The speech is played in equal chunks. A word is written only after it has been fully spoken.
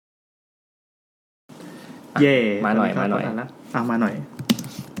เย่มาหน่อยมาหน่อย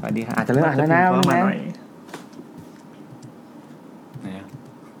สวัสดีค่ะอาจจะเริ่มอ่านแล้วนะมาหน่อยไหนอ่ะ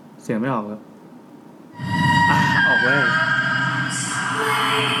เสียงไม่ออกครับออกเว้ย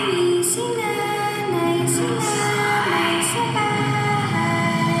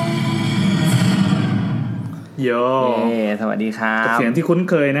โย่สวัสดีครับเสียงที่คุ้น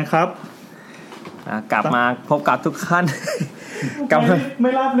เคยนะครับกลับมาพบกับทุกท่านไม่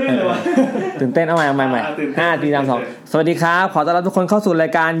ราบรื่นเลยวะตื่นเต้นเอาใหม่5 4 3 2สวัสดีครับขอต้อนรับทุกคนเข้าสู่รา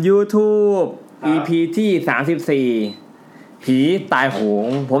ยการ YouTube EP ที่34ผีตายโหง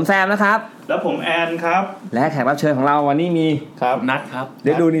ผมแซมนะครับแล้วผมแอนครับและแขกรับเชิญของเราวันนี้มีครับนัทครับเ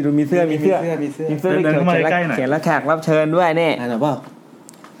ดี๋ยวดูนี่ดูมีเสื้อเดินเข้ามาใกล้หน่อยเขียนแล้วแขกรับเชิญด้วยนี่อ่านแบบว่า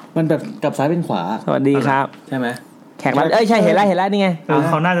มันแบบกลับซ้ายเป็นขวาสวัสดีครับใช่ไหมแขกรับใช่เห็นแล้วนี่ไง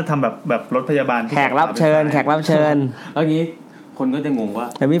เขาน่าจะทำแบบรถพยาบาลแขกรับเชิญเอางี้คนก็จะงงว่า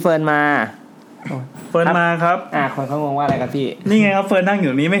แต่พี่เฟิร์นมาครับคนเขางงว่าอะไรครับพี่นี่ไงครับเฟิร์นนั่งอ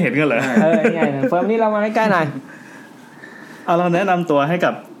ยู่นี้ไม่เห็นกันเหรอนี่ไงเฟิร์นนี่เรามาใกล้ๆหน่อยเอาเราแนะนำตัวให้กั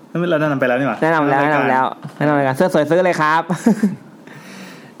บเราแนะนำไปแล้วนี่หว่าแนะนำรายการเสื้อสวยซื้อเลยครับ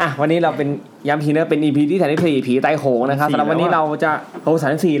วันนี้เราเป็นย้ำทีเนอร์เป็น EP ที่34ผีตายโหงนะครับสำหรับวันนี้เราจะ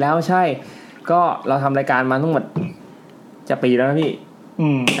34แล้วใช่ก็เราทำรายการมาทั้งหมดจะปีแล้วนะพี่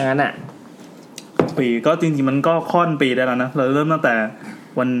งั้นน่ะปีก็จริงๆมันก็ค่อนปีได้แล้วนะเราเริ่มตั้งแต่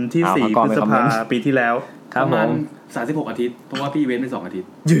วันที่4พฤษภาคมปีที่แล้วประมาณ36อาทิตย์เพราะว่าพี่เว้นไป2อาทิตย์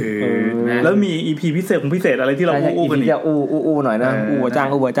แล้วมี EP พิเศษของพิเศษอะไรที่เราอู้กันอีกจะอู้หน่อยนะอู้จ้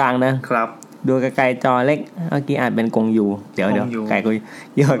างนะครับดูไกลๆจอเล็กเมื่อกี้อาจเป็นกงยูเดี๋ยวไกลกู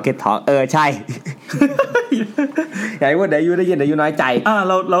เยอะเก็ตทอใช่ใหญ่ว่าเดี๋ยวยูได้ยินเดี๋ยวยูน้อยใจ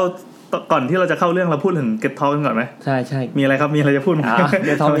เราก่อนที่เราจะเข้าเรื่องเราพูดถึง Get Talk กันก่อนไหมใช่ๆมีอะไรครับมีอะไรจะพูดมั้ย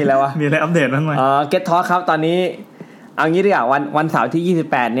Get Talk มีแล้ววะมีอะไรอัปเดตบ้างมั้ยGet Talk ครับตอนนี้เอางี้ดีกว่าวันเสาร์ที่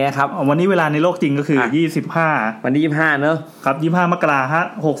28เนี่ยครับวันนี้เวลาในโลกจริงก็คือ25วันที่25เนอะครับ25มกราคม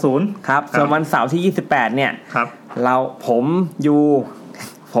60ครับส่วนวันเสาร์ที่28เนี่ยครับผม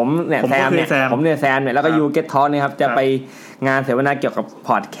เนี่ยแซมเนี่ยแล้วก็ยู Get Talk เนี่ยครับจะไปงานเสวนาเกี่ยวกับพ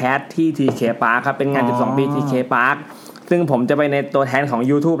อดแคสต์ที่ TK Park ครับเป็นงาน12ปี TK Parkซึ่งผมจะไปในตัวแทนของ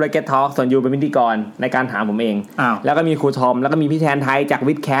YouTube และ Get Talk ส่วนยูเป็นพิธีกรในการถามผมเองแล้วก็มีครูทอมแล้วก็มีพี่แทนไทยจาก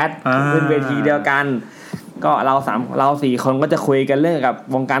วิดแคทขึ้นเวทีเดียวกันก็เรา4คนก็จะคุยกันเรื่องกับ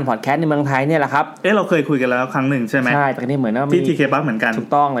วงการพอดแคสต์ในเมืองไทยเนี่ยแหละครับเราเคยคุยกันแล้วครั้งหนึ่งใช่ไหมใช่แต่นี่เหมือนว่าที่ TK Park เหมือนกันถู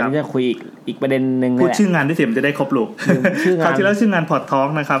กต้องแล้วนี่จะคุยอีกประเด็นนึงพูดชื่องานที่เสียมจะได้ครบลูกคราวที่แล้วชื่องานพอดทอล์ก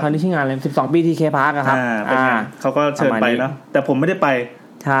นะครับคราวนี้ชื่องานอะไร12ปี TK Park ครับเขาก็เชิญไปเนาะแต่ผมไม่ได้ไป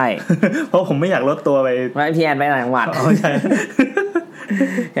ใช่เพราะผมไม่อยากลดตัวไปพี่แอนไปต่างจังหวัดใช่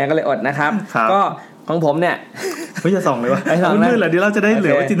แอนก็เลยอดนะครับก็ของผมเนี่ยไม่จะส่องเลยวะมืดๆแหละเดี๋ยวเราจะได้เหลื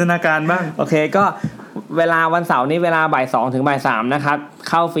อจินตนาการบ้างโอเคก็เวลาวันเสาร์นี้เวลาบ่าย 2 ถึงบ่าย 3นะครับ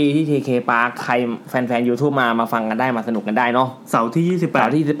เข้าฟรีที่ TK Park ใครแฟนๆ YouTube มาฟังกันได้มาสนุกกันได้เนาะเสาร์ที่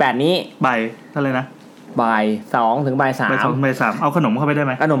28นี้บ่ายเท่าไหร่นะบ่าย 2 ถึงบ่าย 3เอาขนมเข้าไปได้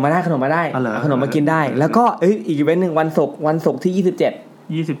มั้ยขนมมาได้ขนมมากินได้แล้วก็อีกอีเวนต์นึงวันศุกร์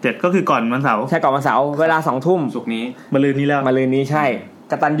ที่27ก็คือก่อนวันเสาร์ใช่ก่อนวันเสาร์เวลา 20:00 นศุกร์นี้มะรืนนี้ใช่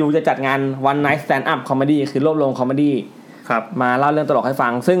กตัญญูจะจัดงาน One Night Stand Up Comedy คือรวบรวมคอมเมดี้ครับมาเล่าเรื่องตลกให้ฟั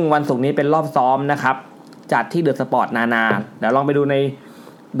งซึ่งวันศุกร์นี้เป็นรอบซ้อมนะครับจัดที่เดอะสปอร์ตนาเดี๋ยวลองไปดู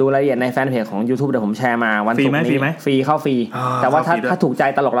รายละเอียดในแฟนเพจของ YouTube เดี๋ยวผมแชร์มาวันศุกร์นี้ฟรีเข้าฟรีแต่ว่าถ้าถูกใจ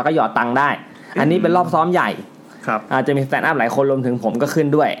ตลกเราก็หยอดตังค์ได้อันนี้เป็นรอบซ้อมใหญ่อาจจะมีสแตนด์อัพหลายคนรวมถึงผมก็ขึ้น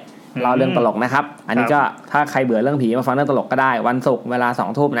ด้วยเราเรื่องตลกนะครับอันนี้ก็ถ้าใครเบื่อเรื่องผีมาฟังเรื่องตลกก็ได้วันศุกร์เวลา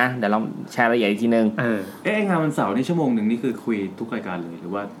 20:00 นนะเดี๋ยวเราแชร์รายละเอียดอีกทีนึงงานวันเสาร์นี่ชั่วโมงนึงนี่คือคุยทุกรายการเลยหรื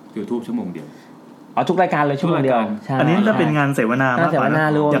อว่า YouTube ชั่วโมงเดียวทุกรายการเลยชั่วโมงเดียวอันนี้จะเป็นงานเสวนามากกว่า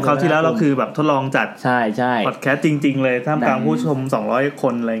อย่างคราวที่แล้วเราคือแบบทดลองจัดใช่พอดแคสต์จริงๆเลยท่ามกลางผู้ชม200ค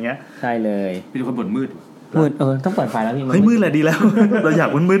นอะไรเงี้ยใช่เลยมีคนบ่นมืดต้องเปิดไฟแล้วพี่มืดแหละดีแล้วเราอยาก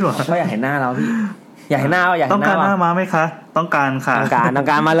มืดๆว่ะก็อยากเห็นหน้าเราพี่อยากเห็นหน้าต้องการหน้ามาไหมคะต้องการค่ะต้อง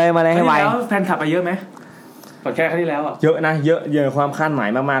การมาเลยให้ไวแฟนคลับไปเยอะไหมพอดแคสต์ครั้งที่แล้วเยอะนะเยอะความคาดหมาย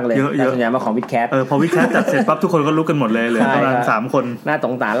มากๆเลยแต่ส่วนใหญ่มาของวิดแคสพอวิดแคสจัดเสร็จปั๊บทุกคนก็ลุกกันหมดเลยเหลือประมาณ3คนหน้าตร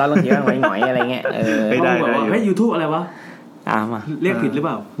งตาแล้วทีว่าหน่อยๆอะไรเงี้ยได้ให้ YouTube อะไรวะมาเรียกผิดหรือเป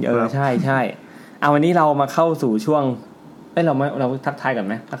ล่าใช่วันนี้เรามาเข้าสู่ช่วงเราทักทายกันไ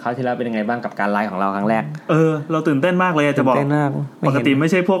หมคราวที่แล้วเป็นยังไงบ้างกับการไลฟ์ของเราครั้งแรกเราตื่นเต้นมากเลยจะบอกปกติไม่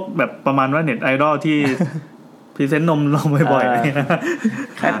ใช่พวกแบบประมาณว่าเน็ตไอดอลที่พรีเซนต์นมลงบ่อย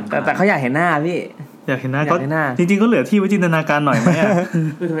ๆแต่เขาอยากเห็นหน้าพี่อยากเห็นหน้าก็จริงๆก็เหลือที่ไว้จินตนาการหน่อยไหม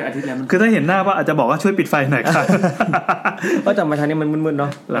คือถ้าเห็นหน้าว่าอาจจะบอกว่าช่วยปิดไฟหน่อยค่ะก็แต่มาทางนี้มันมึนๆเนา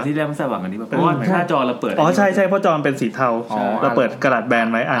ะอาทิตย์แรกมันสว่างกว่านี้เพราะว่าหน้าจอเราเปิดใช่เพราะจอมันเป็นสีเทาเราเปิดกระดาษแบน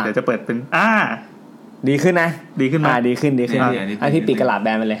ไว้เดี๋ยวจะเปิดเป็น ดีขึ้นนะดีขึ้นมั้ยดีขึ้นไอ้พี่ปิดกระดาษแบ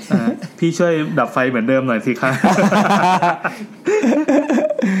นไปเลยพี่ช่วยดับไฟเหมือนเดิมหน่อยสิครับ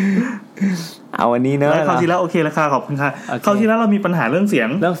เอาวันนี้เนอะคราวที่แล้วโอเคแล้วค่ะขอบคุณค่ะคราวที่แล้วเรามีปัญหาเรื่องเสียง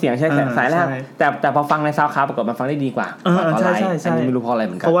ใช่สายแรกแต่พอฟังในซาวด์คลาวด์ปรากฏมันฟังได้ดีกว่าใช่อันนี้ไม่รู้เพราะอะไรเ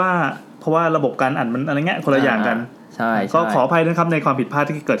หมือนกันเพราะว่าระบบการอ่านมันอะไรเงี้ยคนละอย่างกันใช่ก็ขออภัยนะครับในความผิดพลาด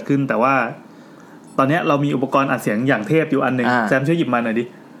ที่เกิดขึ้นแต่ว่าตอนนี้เรามีอุปกรณ์อัดเสียงอย่างเทพอยู่อันนึงแซมช่วยหยิบมาหน่อยดิ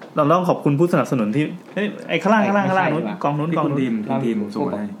เราต้องขอบคุณผู้สนับสนุนที่ไอ้ข้างล่างนู้นกองนู้นทีมส่ง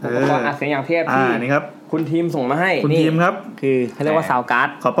มาให้อุปกรณ์อัดเสียงอย่างเทพที่นี่ครับคุณทีมส่งมาให้คุณทีมครับคือเขาเรียกว่าซาวการ์ด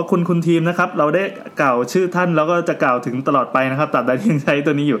ขอบพระคุณคุณทีมนะครับเราได้กล่าวชื่อท่านแล้วก็จะกล่าวถึงตลอดไปนะครับตราบใดที่ยังใช้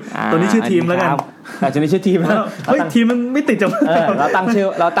ตัวนี้อยู่ตัวนี้ชื่อทีมแล้วกันแต่นี้ชื่อทีมแล้วเฮ้ยทีมมันไม่ติดจังเราตั้ง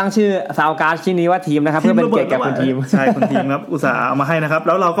ชื่อซาวการ์ดชิ้นนี้ว่าทีมนะครับเพื่อเป็นเกียรติแก่คุณทีมใช่คุณทีมครับอุตส่าห์เอามาให้นะครับแ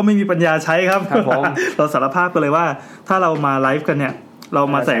ล้วเราก็ไม่มีปัญญาใช้ครับเราสารภาพกันเลยว่าถ้าเรามาไลฟ์กันเนี่ยเรา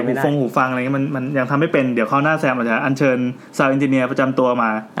มาใส่หูฟังอะไรเงี้ยมันยังทำไม่เป็นเดี๋ยวคราวหน้าแซมอาจจะอัญเชิญซาวด์เอนจิเนียร์ประจำตัวมา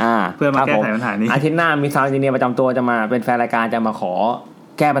เพื่อมาแก้ไขปัญหานี้อาทิตย์หน้ามีซาวด์เอนจิเนียร์ประจำตัวจะมาเป็นแฟนรายการจะมาขอ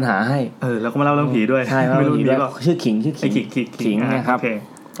แก้ปัญหาให้แล้วก็มาเล่าเรื่องผีด้วยไม่รู้ผีด้วยชื่อขิงนะครับ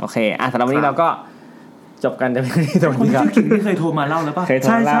โอเคสำหรับวันนี้เราก็จบกันจะเป็นตรงนี้ครับขิงที่เคยโทรมาเล่าแล้วป่ะใช่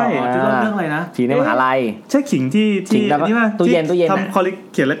จะเล่าเรื่องอะไรนะผีในมหาลัยใช่ขิงที่ว่าตู้เย็นทำ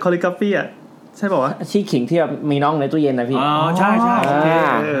เขียนคอลิกราฟีอ่ะใช่ป่าววะชี้ขิงที่แบบมีน้องในตู้เย็นนะพี่ใช่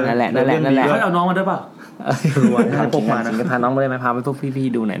นั่นแหละเขาเอาน้องมาด้วยป่ะพกมานะพาน้องมาได้ไหมพาไปพวกพี่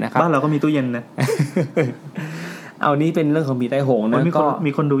ๆดูหน่อยนะครับบ้านเราก็มีตู้เย็นนะเอานี้เป็นเรื่องของผีใต้โหงนะก็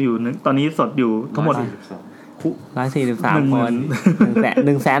มีคนดูอยู่ตอนนี้สดอยู่ทั้งหมด143 คน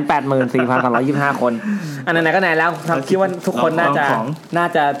184,325 คนอันไหนก็ไหนแล้วคิดว่าทุกคนน่า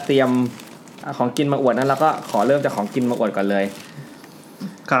จะเตรียมของกินมาอวดนั้นแล้วก็ขอเริ่มจากของกินมาอวดก่อนเลย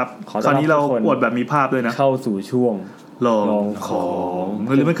ครับคราวนี้เราอวดแบบมีภาพด้วยนะเข้าสู่ช่วงลองของ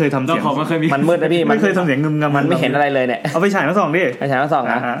ไม่เคยทำเสียงมันมืดนะพี่ไม่เคยทำเสียงงึมงำมันไม่เห็นอะไรเลยเนี่ยเอาไปฉายมาส่องดิไปฉายมาส่อง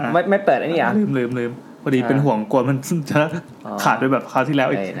นะไม่เปิดอันนี้อ่ะลืมพอดีเป็นห่วงกลัวมันจะขาดไปแบบคราวที่แล้ว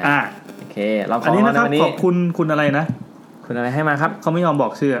อีกโอเคเราขอ อันนี้นะครับขอบคุณอะไรนะคุณอะไรให้มาครับเขาไม่ยอมบอ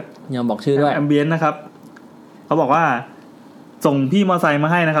กชื่อยอมบอกชื่อด้วยแอมเบียนนะครับเขาบอกว่าส่งพี่มอไซค์มา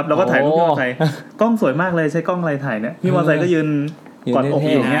ให้นะครับแล้วก็ถ่ายรูปพี่มอไซค์กล้องสวยมากเลยใช้กล้องอะไรถ่ายเนี่ยพี่มอไซค์ก็ยืนกอดอก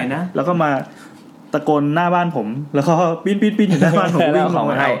อยู่เนี่ยแล้วก็มาตะโกนหน้าบ้านผมแล้วก็ปิ้นอยู่หน้าบ้านผมวิ่งของ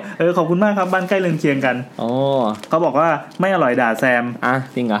มาให้ขอบคุณมากครับบ้านใกล้เรือนเคียงกันเขาบอกว่าไม่อร่อยด่าแซม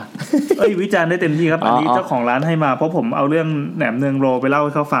จริงเหรอวิจารณ์ได้เต็มที่ครับอันนี้เจ้าของร้านให้มาเพราะผมเอาเรื่องแหนมเนืองโรไปเล่าใ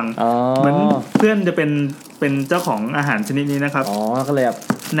ห้เขาฟังเหมือนเพื่อนจะเป็นเจ้าของอาหารชนิดนี้นะครับก็เลยแบบ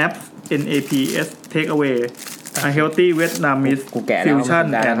NAPS take away a healthy Vietnamese fusion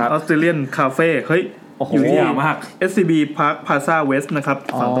and Australian cafe เฮ้ยอยู่ที่มาก SCB Park Plaza West นะครับ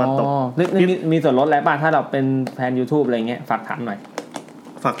ฝั่งตะวันตกมีส่วนลดอะไรป่ะถ้าเราเป็นแฟน YouTube อะไรเงี้ยฝากถามหน่อย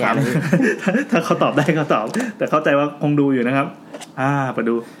ฝากถามถ้าเขาตอบได้เขาตอบแต่เข้าใจว่าคงดูอยู่นะครับไป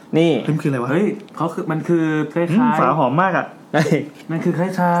ดูนี่คืออะไรวะเฮ้ยมันคือคล้ายๆฝาหอมมากอ่ะมันคือค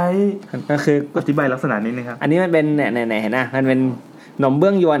ล้ายๆก็คืออธิบายลักษณะนี้นะครับอันนี้มันเป็นไหนเห็นนะมันเป็นขนมเบื้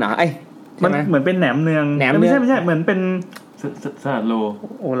องยวนเหรอมันเหมือนเป็นแหนมเนืองไม่ใช่เหมือนเป็นสลัดโล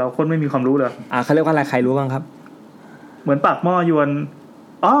เราคนไม่มีความรู้เลยเขาเรียกว่าอะไรใครรู้บ้างครับเหมือนปากหม้อยวน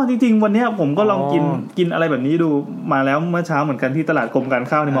จริงๆวันนี้ผมก็ลองกินอะไรแบบนี้ดูมาแล้วเมื่อเช้าเหมือนกันที่ตลาดกรมการ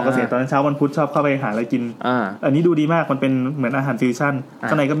ข้าวในมอเกษตรตอนเช้าวันพุธชอบเข้าไปหาอะไรกินอันนี้ดูดีมากมันเป็นเหมือนอาหารฟิวชั่น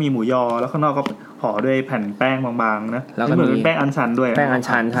ข้างในก็มีหมูยอแล้วข้างนอกก็ห่อด้วยแผ่นแป้งบางๆนะแล้วก็เหมือนแป้งอัญชันด้วยแป้งอัญ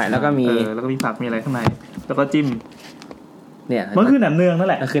ชันใช่แล้วก็มีผักมีอะไรข้างในแล้วก็จิ้มเนี่ยมันคือแหนมเนืองนั่น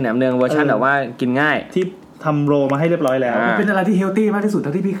แหละคือแหนมเนืองเวอร์ชันแบบว่ากินง่ายที่ทำโรมาให้เรียบร้อยแล้วเป็นอะไรที่เฮลตี้มากที่สุดเท่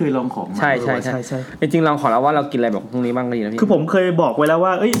าที่พี่เคยลองของใช่จริงๆลองขอแล้วว่าเรากินอะไรแบบพวกนี้บ้างก็ดีนะพี่คือผมเคยบอกไว้แล้วว่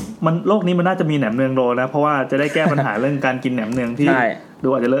ามันโลกนี้มันน่าจะมีแหนมเนืองโรนะเพราะว่าจะได้แก้ปัญหาเรื่องการกินแหนมเนืองที่ดู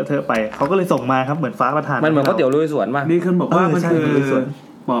อาจจะเลอะเทอะไปเขาก็เลยส่งมาครับเหมือนฟ้าประทานมันเหมือนก๋วยเตี๋ยวลุยสวนป่ะนี่คุณบอกว่ามันคือ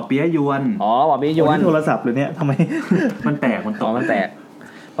บ่อเปี๊ยะยวนบ่อเปี๊ยะยวนโทรศัพท์หรือเนี่ยทำไมมันแตกมันตกมันแตก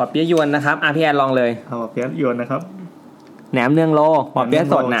บ่อเปี๊ยะยวนนะครับพี่แอนลองเลยบ่อเปี๊ยะยวนนะครับแหนมเนืองโลปอเปี๊ยะ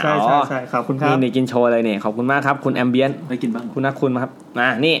สดนะใช่ขอบคุณครับนี่กินโชว์เลยเนี่ยขอบคุณมากครับคุณแอมเบียนไปกินบ้างคุณนักคุณมาครับ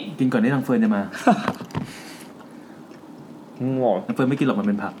นี่กินก่อนที่ทางเฟิร์นจะมางงเฟิร์นไม่กินหรอกมันเ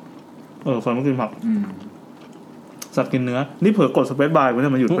ป็นผักเฟิร์นไม่กินผักสัตว์กินเนื้อนี่เผลอกดสเปซบาร์มันจ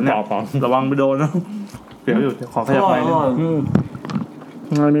ะมาหยุดมันเนี่ยระวังไปโดนนะเดี๋ยวหยุดขอขยับไปเลย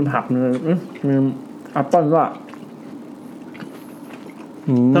มันมีผักเลยมีแอปเปิ้ลด้วย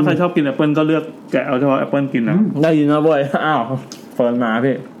ถ้าใครชอบกินแอปเปิลก็เลือกแกะเอาเฉพาะแอปเปิลกินนะได้ยินนะบ่อยเฟิร์นมา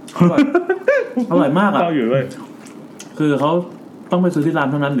พี่อร่อยมากก็อยู่ด้วยคือเขาต้องไปซื้อที่ร้าน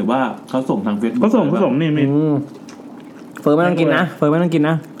เท่านั้นหรือว่าเขาส่งทางเฟซเขาส่งนี่มีเฟิร์นไม่ต้องกินนะเฟิร์นไม่กิ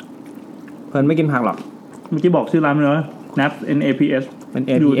นผักหรอกเมื่อกี้บอกชื่อร้านเลยนะ NAPS เป็น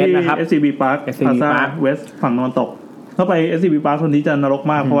ATS นะครับ SCB Park Plaza West ฝั่งตะวันตกถ้าไป SCB Park คนนี้จะนรก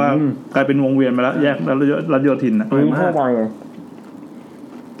มากเพราะว่ากลายเป็นวงเวียนไปแล้วแยกรัชโยธินนะ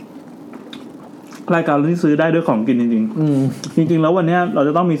รายการที่ซื้อได้ด้วยของกินจริงๆจริงๆแล้ววันนี้เราจ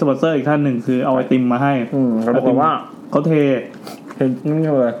ะต้องมีสปอนเซอร์อีกท่านหนึ่งคือเอาไอติมมาให้เขาบอกว่าเขาเท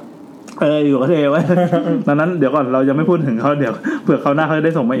นี่เลยอยู่เขาเทไว้ดังนั้นเดี๋ยวก่อนเราจะไม่พูดถึงเขาเดี๋ยวเผื่อเขาหน้าเขาจะไ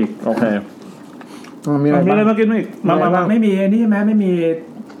ด้ส่งมาอีกโอเคมีอะไรมากินอีกมาไม่มีนี่ใช่ไหมไม่มี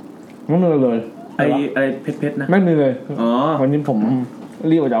เลยไอเพชรนะไม่มีเลยอ๋อวันนี้ผม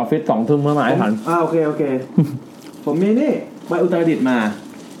รีบออกจากออฟฟิศ2 ทุ่มเมื่อมาให้ทันโอเคผมมีนี่ไปอุตรดิตถ์มา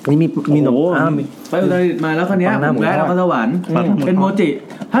มีหนมไปอุตรดิตถ์มาแล้วคราวนี้ผมแวะนครสวรรค์เป็นโมจิ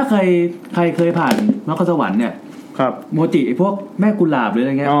ถ้าใครเคยผ่านนครสวรรค์เนี่ยครับโมจิพวกแม่กุหลาบหรืออะไ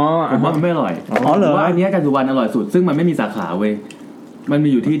รเงี้ยผมว่ามันไม่อร่อยเหรอว่าอันนี้จันทบุรีอร่อยสุดซึ่งมันไม่มีสาขาเว้ยมันมี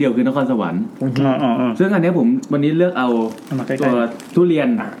อยู่ที่เดียวคือนครสวรรค์ซึ่งอันนี้ผมวันนี้เลือกเอาตัวทุเรียน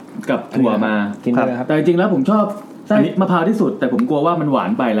กับถั่วมากินได้ครับแต่จริงๆแล้วผมชอบไส้มะพร้าวที่สุดแต่ผมกลัวว่ามันหวา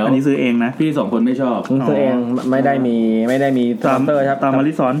นไปแล้วอันนี้ซื้อเองนะพี่2 คนไม่ชอบซื้อเองไม่ได้มีสปอนเซอร์ครับตามมา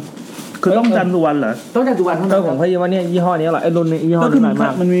ริซอนคือต้องจันทบุรีเหรอต้องจันทบุรีเท่านั้นผมเคยยินว่าเนี่ยยี่ห้อนี้อร่อยไอ้รุ่นนี้ยี่ห้อนี้อร่อยมา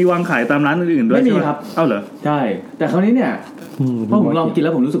กมันมีวางขายตามร้านอื่นๆด้วยไม่มีครับเอ้าเหรอใช่แต่คราวนี้เนี่ยพอผมลองกินแล้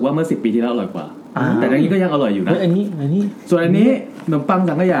วผมรู้สึกว่าเมื่อ10 ปีที่แล้วอร่อยกว่าแต่อันนี้ก็ยังอร่อยอยู่นะอันนี้ส่วนอันนี้ขนมปัง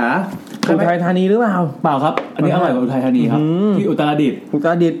สังขยาอุทัยธานีหรือเปล่าเปล่าครับอันนี้อร่อยกว่าอุทัยธานีครับที่อุตรดิต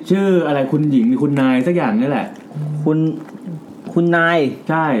ถ์ชื่ออะไรคุณหญิงหรือคุณนายสักอย่างนี่แหละคุณนาย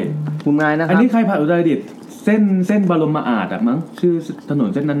ใช่คุณนายนะครับอันนี้ใครผ่านอุตรดิตถ์เส้นบรมอาจอ่ะมั้งชื่อถนน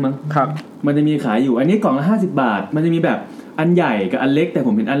เส้นนั้นมั้งครับมันจะมีขายอยู่อันนี้กล่องละ50 บาทมันจะมีแบบอันใหญ่กับอันเล็กแต่ผ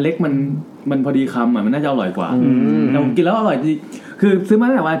มเห็นอันเล็กมันพอดีคำอ่ะมันน่าจะอร่อยกว่าแต่ผมกินแล้วอร่อยจริงคือซื้อมา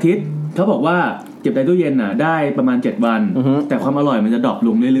ตั้งแต่วันอาทิตย์เขาบอกว่าเก็บในตู้เย็นน่ะได้ประมาณ7 วันแต่ความอร่อยมันจะดรอปล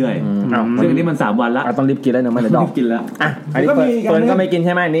งเรื่อยๆซึ่งอันนี้มัน3 วันละต้องรีบกินแล้วนะมันจะดรอปกินแล้วอ่ะอันนี้เฟิร์นก็ไม่กินใ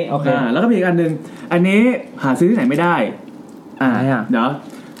ช่ไหมอันนี้โอเคแล้วก็มีอีกอันนึงอันนี้หาซื้อที่ไหนไม่ได้เดี๋ยว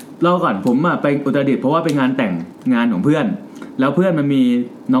เล่าก่อนผมไปอุตรดิตถ์เพราะว่าไปงานแต่งงานของเพื่อนแล้วเพื่อนมันมี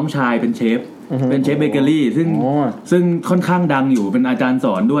น้องชายเป็นเชฟเบเกอรี่ซึ่งค่อนข้างดังอยู่เป็นอาจารย์ส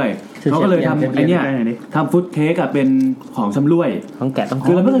อนด้วยเขาก็เลยทำไอ้นี่ทำฟุตเค้กอะเป็นของชำร่วยของแกะต้อง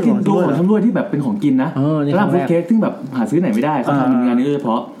คือเราไม่เคยกินตัวของชำร่วยที่แบบเป็นของกินนะแล้วทำฟุตเค้กซึ่งแบบหาซื้อไหนไม่ได้เขาทำงานนี้โดยเฉพ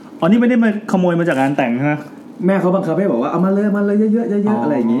าะอ๋อนี่ไม่ได้มาขโมยมาจากงานแต่งนะแม่เขาบังคับให้บอกว่าเอามาเลยเยอะๆอะ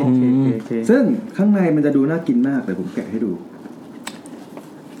ไรอย่างงี้ซึ่งข้างในมันจะดูน่ากินมากแต่ผมแกะให้ดู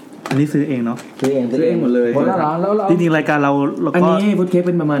อันนี้ซื้อเองเนาะซื้อเองหมดเลยจริงๆรายการเราอันนี้ฟุตเค้กเ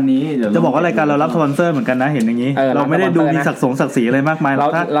ป็นประมาณนี้จะบอกว่ารายการเรารับสปอนเซอร์เหมือนกันนะเห็นอย่างนี้เราไม่ได้ดูมีศักดิ์ศรีอะไรมากมาย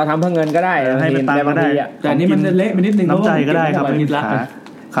เราทำเพื่อเงินก็ได้ให้เป็นตังค์ก็ได้แต่อันนี้มันเละไปนิดนึงน้ำใจก็ได้ครับนิดละ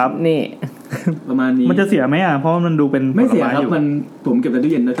ครับนี่ประมาณนี้มันจะเสียไหมอ่ะเพราะมันดูเป็นไม่เสียครับมันผมเก็บใน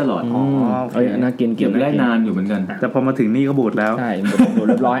ตู้เย็นได้ตลอดน่ากินเก็บได้นานอยู่เหมือนกันแต่พอมาถึงนี่ก็บูดแล้วใช่บูดเ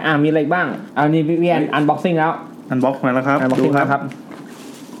รียบร้อยมีอะไรบ้างเอานี่พี่อันบ็อกซิ่งแล้วอันบ็อกมาแล้วครับดูครับ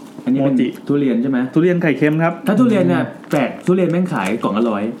อันนี้เป็นทุเรียนใช่ไหมทุเรียนไข่เค็มครับถ้าทุเรียนเนี่ยแปลกทุเรียนแม่งขายกล่องละ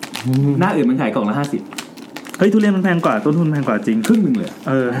100หน้าอื่นมันขายกล่องละ50เฮ้ยทุเรียนมันแพงกว่าต้นทุนแพงกว่าจริงครึ่งนึงเลย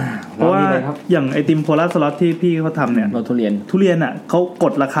เพราะว่าอย่างไอติมโพลาร์สล็อตที่พี่เขาทำเนี่ยทุเรียนอ่ะเขาก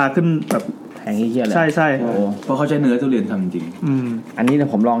ดราคาขึ้นแบบแพงเหี้ยเลยใช่เพราะเขาใช้เนื้อทุเรียนทำจริงอันนี้เนี่ย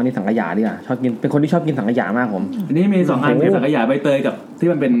ผมลองอันนี้สังขยาดีกว่าชอบกินเป็นคนที่ชอบกินสังขยามากผมอันนี้มี2 อันเป็นสังขยาใบเตยกับที่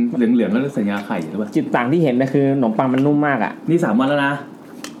มันเป็นเหลืองๆแล้วสังขยาไข่หรือเปล่าจุดต่างที่เห็นนะคือขนมปังมันนุ่มมากอ่ะนี่3 วันแล้วนะ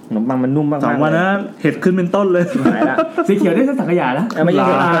ขนมปังมันนุ่มมากๆ2 วันนะเห็ดขึ้นเป็นต้นเลยสีเขียวได้สังขยาแล้วไม่ใช่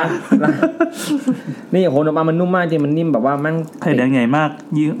นี่โหขนมปังมันนุ่มมากจริงมันนิ่มแบบว่ามันไข่แดงใหญ่มาก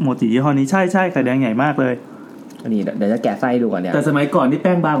ยี่โมจิยี่ห้อนี้ใช่ไข่แดงใหญ่มากเลยอันนี้เดี๋ยวจะแกะไส้ดูก่อนเนี่ยแต่สมัยก่อนนี่แ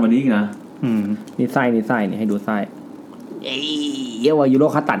ป้งบางกว่านี้อีกนะนี่ไส้นี่ให้ดูไส้เยอะกว่ายูโร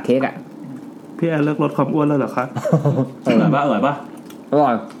คัตตัดเค้กอ่ะพี่แอนเลิกลดความอ้วนแล้วเหรอครับอร่อยปะอร่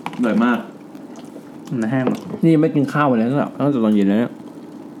อยมากมันแห้งนี่ไม่กินข้าวเลยนะตั้งแต่ตอนเย็นแล้ว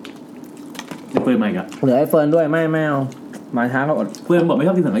เฟิร์นมาอีกอ่ะเหลือไอ้เฟิร์นด้วยไม่เอามาช้าก็อดเฟิร์นบอกไม่ช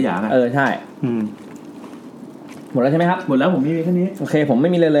อบกินสังขยาใช่หมดแล้วใช่ไหมครับหมดแล้วผมมีแค่นี้โอเคผมไม่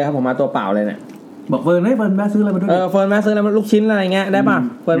มีเลยครับผมมาตัวเปล่าเลยเนี่ยบอกเฟิร์นให้เฟิร์นแม่ซื้ออะไรมาด้วยเฟิร์นแม่ซื้ออะไรมาลูกชิ้นอะไรเงี้ยได้ป่ะ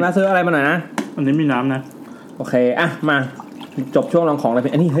เฟิร์นแม่ซื้ออะไรมาหน่อยนะอันนี้มีน้ำนะโอเคอ่ะมาจบช่วงลองของเลย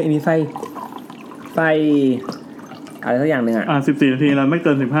อันนี้อันนี้ไส้อะไรสักอย่างนึงอ่ะ14 นาทีแล้วไม่เ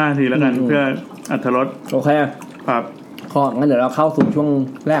กิน15 นาทีแล้วกันเพื่ออรรถรสโอเคครับก็งั้นเดี๋ยวเราเข้าสู่ช่วง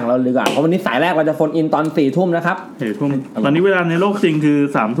แรกของเราเลยดีกว่าเพราะวันนี้สายแรกเราจะโฟนอินตอน 4 ทุ่มนะครับ4 ทุ่มตอนนี้เวลาในโลกจริงคือ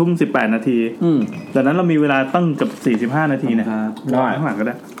3 ทุ่ม 18 นาทีดังนั้นเรามีเวลาตั้งกับ45 นาทีนะครับได้ข้างหลังก็ไ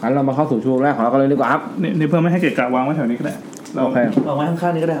ด้งั้นเรามาเข้าสู่ช่วงแรกของเรากันเลยดีกว่าครับนี่เพิ่มไม่ให้เกะกะวางไว้แถวนี้ก็ได้โอเควางไว้ข้า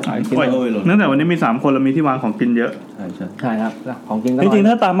งๆนี้ก็ได้เนื่องจากวันนี้มี3 คนเรามีที่วางของกินเยอะใช่ครับของกินก็จริงๆ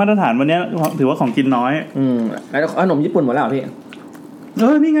ถ้าตามมาตรฐานวันนี้ถือว่าของกินน้อยแล้วขนมญี่ปุ่นหมดแล้วพี่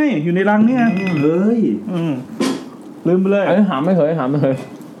นี่ไงอยู่ในรังนี่ไงเฮ้ยลืมไปเลยหาไม่เคย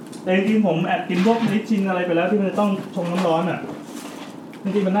แต่จริงๆผมแอบกินพวกนิชชินอะไรไปแล้วที่มันต้องชงน้ำร้อนอ่ะจ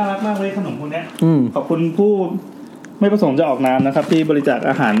ริงๆมันน่ารักมากเลยขนมพวกนี้ขอบคุณผู้ไม่ประสงค์จะออกนามนะครับที่บริจาค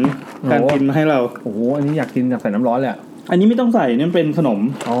อาหารการกินมาให้เราโอ้โหอันนี้อยากกินกับใส่น้ำร้อนเลยอันนี้ไม่ต้องใส่นี่เป็นขนม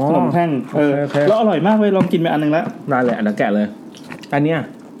แท่งแล้วอร่อยมากเลยลองกินไปอันนึงแล้วได้เลยอันนั้นแกะเลยอันเนี้ย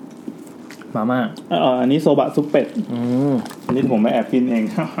มาม่าอันนี้โซบะซุปเป็ดอันนี้ผมไม่แอบกินเอง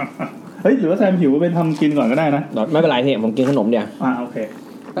เฮ้ยหรือว่าแซมหิวไปทำกินก่อนก็ได้นะไม่เป็นไรพี่ผมกินขนมเดียวโอเค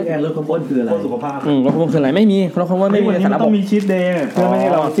แอนลดความอ้วนคืออะไรสุขภาพลดความอ้วนคืออะไรไม่มีลดความอ้วนไม่มีสารต้องมีชีทเดย์เพื่อไม่ให้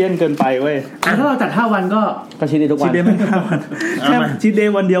เราเสี้ยนเกินไปเว้ยถ้าเราจัด5วันก็ชีทเดย์ทุกวันชีทเดย์ไม่5วันแค่ชีทเด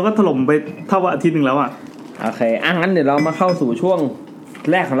ย์วันเดียวก็ถล่มไปเท่าอาทิตย์นึงแล้วโอเคงั้นเดี๋ยวเรามาเข้าสู่ช่วง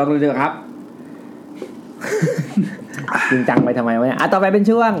แรกของเราเลยครับจริงจังไปทำไมวะเนี่ยต่อไปเป็น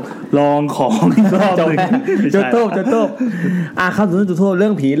ช่วงลองของจบเข้าสู่จุดทูบเรื่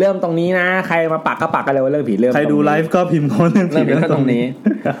องผีเริ่มตรงนี้นะใครมาปักก็ปักกันเลยว่าเรื่องผีเริ่มใครดูไลฟ์ก็พิมพ์โน้ตเรื่องผีตรงนี้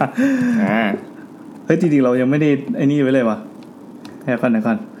เฮ้ยจริงๆเรายังไม่ได้ไอ้นี่ไว้เลยวะแค่ก่อน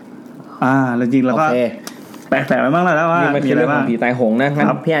แล้วจริงแล้วก็แปลกๆไปบ้างแล้วว่ามีอะไรบ้างผีตายโหงนะค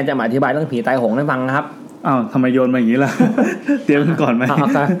รับพี่อาจจะมาอธิบายเรื่องผีตายโหงให้ฟังนะครับทำไมโยนมาอย่างนี้ล่ะเตรียมกันก่อนไหม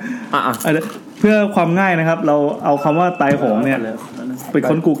เพื่อความง่ายนะครับเราเอาคำว่าตายโหงเนี่ยไป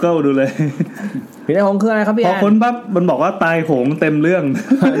ค้น Google ดูเลยผีตายโหงคืออะไรครับพี่พอค้นปั๊บมันบอกว่าตายโหงเต็มเรื่อง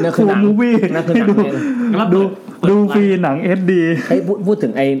ฟูลมูวี่ดูฟรีหนัง HD พูดถึ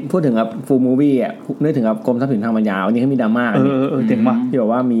งแบบฟูลมูวี่นึกถึงกับกรมทรัพย์สินทางปัญญาวันนี้เขามีดราม่าเจ๋งมากที่บอก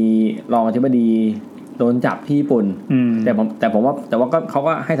ว่ามีรองอธิบดีโดนจับที่ญี่ปุ่นแต่ผมว่าเขา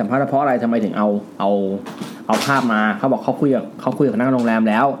ก็ให้สัมภาษณ์เพราะอะไรทำไมถึงเอาภาพมาเขาบอกเขาคุยกับพนักงานโรงแรม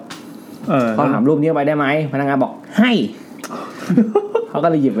แล้วเขาถามรูปนี้ไปได้ไหมพนักงานบอกให้เขาก็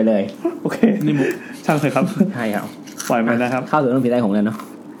เลยหยิบไปเลยโอเคนี่มุกช่างเลยครับใช่ครับปล่อยไปนะครับเข้าถึงเรื่องผีตายโหงเลยเนาะ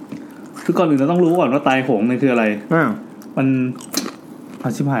คือก่อนอื่นเราต้องรู้ก่อนว่าตายโหงนี่คืออะไรมัน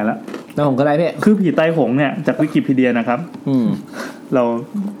ชิบหายแล้วตายโหงคืออะไรพี่คือผีตายโหงเนี่ยจากวิกิพีเดียนะครับเรา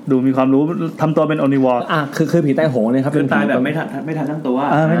ดูมีความรู้ทำตัวเป็นโอนิวอร์คือผีตายโหงเนี่ยครับเป็นตายแบบไม่ทันตั้งตัว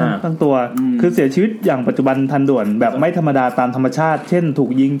ไม่ทันตั้งตัวคือเสียชีวิตอย่างปัจจุบันทันด่วนแบบไม่ธรรมดาตามธรรมชาติเช่นถูก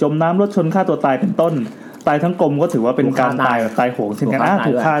ยิงจมน้ำรถชนฆ่าตัวตายเป็นต้นตายทั้งกลมก็ถือว่าเป็นการตายโหงเช่นกัน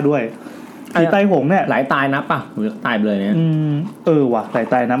ถูกฆ่าด้วยผีตายโหงเนี่ยหลายตายนับป่ะหรือตายไปเลยเนี่ยว่ะหลาย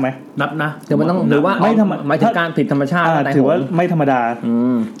ตายนับไหมนับนะเดี๋ยวมันต้องหรือว่าไม่หมายถึงการผิดธรรมชาติถือว่าไม่ธรรมดา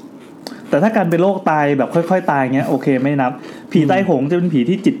แต่ถ้าการเป็นโรคตายแบบค่อยๆตายเงี้ยโอเคไม่นับผีตายโหงจะเป็นผี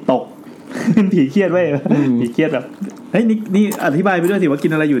ที่จิตตกเป็นผีเครียดเว้ยผีเครียดแบบเฮ้ยนี่อธิบายไปด้วยสิว่ากิ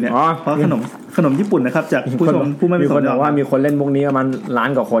นอะไรอยู่เนี่ยเพราะขนมญี่ปุ่นนะครับจากผู้ชมผู้ไม่มีคนบอกว่ามีคนเล่นพวกนี้ประมาณล้าน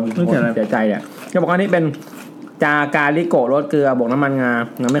กว่าคนเสียใจเนี่ยจะบอกว่านี่เป็นจากาลิโกะรสเกลือบวกน้ำมันงา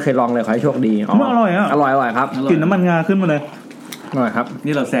ไม่เคยลองเลยขอให้โชคดีอร่อยอร่อยครับกลิ่นน้ำมันงาขึ้นมาเลยอร่อยครับ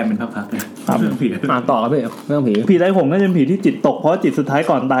นี่เราแซมเป็นพักๆเลยเรื่องผีต่อครับพี่เรื่องผีตายโหงน่าจะเป็นผีที่จิตตกเพราะจิตสุดท้าย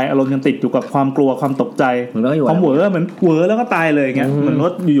ก่อนตายอารมณ์ยังติดอยู่กับความกลัวความตกใจความเหวอเหมือนเหวอแล้วก็ตายเลยเงี้ยเหมือนร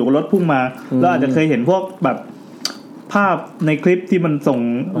ถอยู่ๆรถพุ่งมาแล้วอาจจะเคยเห็นพวกแบบภาพในคลิปที่มันส่ง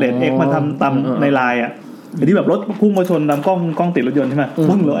เรท X มาทำตามในไลน์ที่แบบรถพุ่งมาชนตามกล้องติดรถยนต์ใช่ไหม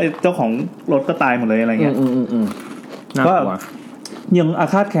พุ่งแล้วไอ้เจ้าของรถก็ตายหมดเลยอะไรเงี้ยก็ยังอา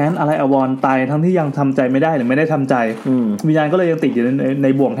ฆาตแค้นอะไรอวรตายทั้งที่ยังทำใจไม่ได้หรือไม่ได้ทำใจวิญญาณก็เลยยังติดอยู่ใน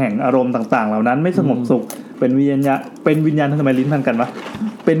บ่วงแห่งอารมณ์ต่างๆเหล่านั้นไม่สงบสุขเป็นวิญญาณทำไมลิ้นพันกันวะ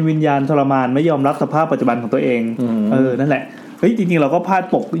เป็นวิญญาณทรมานไม่ยอมรับสภาพปัจจุบันของตัวเองนั่นแหละเฮ้ยจริงๆเราก็พลาด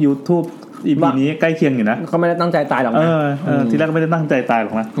ปก YouTube อีพีนี้ใกล้เคียงอยู่นะเขาไม่ได้ตั้งใจตายหรอกนะทีแรกก็ไม่ได้ตั้งใจตายหร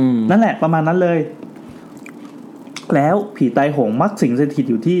อกนะนั่นแหละประมาณนั้นเลยแล้วผีตายโหงมักสิงสถิต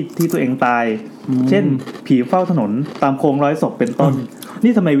อยู่ที่ตัวเองตายเช่นผีเฝ้าถนนตามโครงร้อยศพเป็นต้น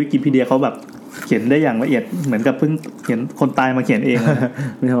นี่ทำไมวิกิพีเดียเขาแบบเขียนได้อย่างละเอียดเหมือนกับเพิ่งเขียนคนตายมาเขียนเอง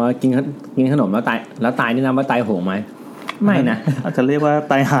ไม่ใช่ว่ากินขนมแล้วตายนี่นะว่าตายโหงไหมไม่นะอาจจะเรียกว่า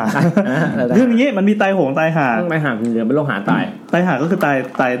ตายห่าเรื่องนี้มันมีตายโหงตายห่าตายห่าคือเป็นโรคหาตายห่าก็คือต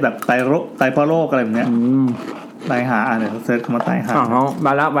ายแบบตายโรคตายเพราะโรคอะไรแบบเนี้ยตายห่าเดี๋ยวเซิร์ชคำว่าตายห่าบ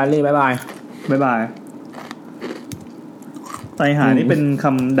ายแล้วบายลี่บ๊ายบายตายห่านี่เป็นค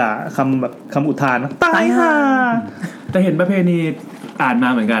ำด่าคำอุทานตายห่าแต่เห็นประเพณีอ่านมา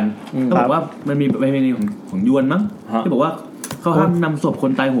เหมือนกันเขาบอกว่ามันมีประเพณีของยวนมั้งที่บอกว่าเขาห้ามนำศพค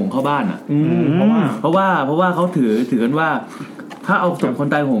นตายโหงเข้าบ้านเพราะว่าเขาถือกันว่าถ้าเอาศพคน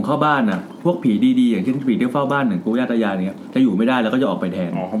ตายโหงเข้าบ้านพวกผีดีๆอย่างเช่นผีที่เฝ้าบ้านอย่างปู่ย่าตายายเนี่ยจะอยู่ไม่ได้แล้วก็จะออกไปแทน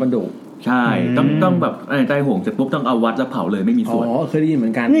เขาบรรดุใช่ต้องแบบตายโหงเสร็จปุ๊บต้องเอาวัดแล้วเผาเลยไม่มีส่วนเคยได้ยินเหมื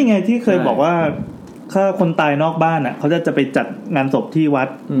อนกันนี่ไงที่เคยบอกว่าถ้าคนตายนอกบ้านเขาจะไปจัดงานศพที่วัด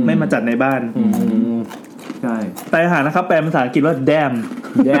ไม่มาจัดในบ้านใช่ตายห่านะครับแปลภาษาอังกฤษว่า damn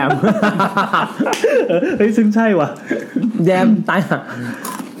เฮ้ยซึ่งใช่ว่ะ แยมตาย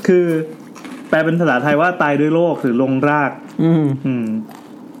คือแปลเป็นภาษาไทยว่าตายด้วยโรคหรือลงราก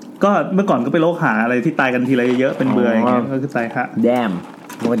ก็เมื่อก่อนก็เป็นโรคหาอะไรที่ตายกันทีละเยอะเป็นเบื่ออย่างเงี้ยก็คือตายค่ะแยม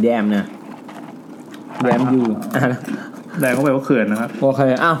ว่าแยมนะแยมอยู่แดงเข้าไปว่าเขื่อนนะครับโอเค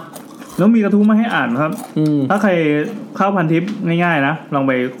อ้าวแล้วมีกระทู้มาให้อ่านครับถ้าใครเข้าพันทิปง่ายๆนะลองไ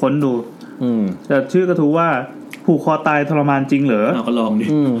ปค้นดูจะชื่อกระทู้ว่าผูกคอตายทรมานจริงเหรอก็ลองดิ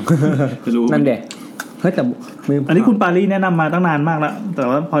จะรู้นั่นเด็กเฮ้ยแต่อันนี้คุณปารีแนะนำมาตั้งนานมากแล้วแต่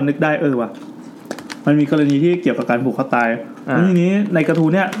ว่าพอนึกได้ว่ะมันมีกรณีที่เกี่ยวกับการผูกคอตายแล้วทีนี้ในกระทู้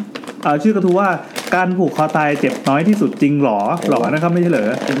เนี่ยชื่อกระทู้ว่าการผูกคอตายเจ็บน้อยที่สุดจริงหรอนะครับไม่ใช่เหร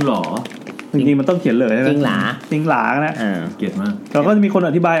อจริงหรอจริงๆมันต้องเขียนเลยจริงหลานะเกลียดมากเราก็จะมีคน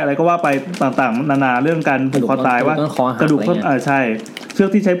อธิบายอะไรก็ว่าไปต่างๆนานาเรื่องการผูกคอตายว่ากระดูกใช่เชือก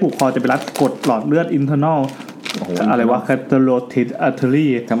ที่ใช้ผูกคอจะไปรัดกดหลอดเลือด internal อะไรวะ carotid artery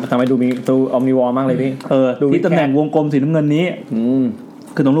ทำไมดูมีตัวออมนิวอร์มากเลยพี่ที่ตำแหน่งวงกลมสีน้ำเงินนี้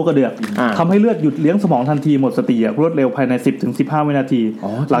คือตรงลูกกระเดือกทำให้เลือดหยุดเลี้ยงสมองทันทีหมดสติรวดเร็วภายใน 10-15 วินาที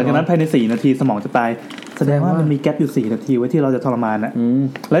หลังจากนั้นภายใน4นาทีสมองจะตายแสดงว่ามันมีแก๊ปอยู่4นาทีไว้ที่เราจะทรมานนะ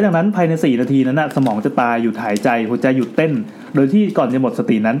และจากนั้นภายใน4นาทีนั้นสมองจะตายหยุดหายใจหัวใจหยุดเต้นโดยที่ก่อนจะหมดส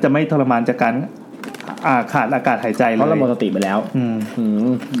ตินั้นจะไม่ทรมานจากการขาดอากาศหายใจเลยเพราะเราหมดสติไปแล้ว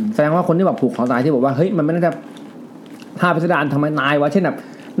แสดงว่าคนที่แบบผูกคอตายที่บอกว่าเฮ้ยมันไม่ได้ท่าพิสดารทำไมตายวะเช่นแบบ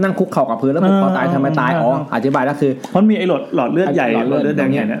นั่งคุกเข่ากับพื้นแล้วผูกคอตายทำไมตายอธิบายแล้วคือเพราะมีไอ้หลอดเลือดใหญ่หลอดเลือดแดง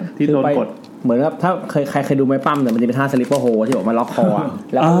เนี่ยที่โดนกดเหมือนกับถ้าเคยดูไม้ปั้มเนี่ยมันจะเป็นท่าสลิปเปอร์โฮที่บอกมาล็อกคอ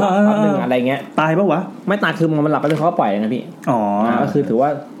แล้วก็หลับแป๊บนึงอะไรเงี้ยตายปะวะไม่ตายคือมันหลับไปเลยเขาก็ปล่อยนะพี่ก็คือถือว่า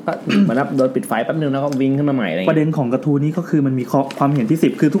เหมือนโดนปิดไฟแป๊บนึงแล้วก็วิ่งขึ้นมาใหม่อะไรประเด็นของกระทู้นี้ก็คือมันมีความเห็นที่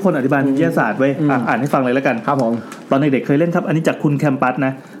10คือทุกคนอธิบายวิทยาศาสตร์ไว้อ่านให้ฟังเลยแล้วกันครับผมตอนเด็กๆเคยเล่นครับอันนี้จากคุณแคมปัสน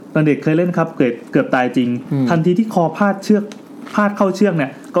ะตอนเด็กเคยเล่นครับเกือบตายจริงทันทีที่คอพาดเข้าเชือกเนี่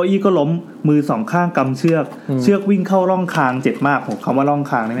ยเก้าอี้ก็ล้มมือ2ข้างกำเชือกวิ่งเข้าร่องคางเจ็บมากผมคำว่าร่อง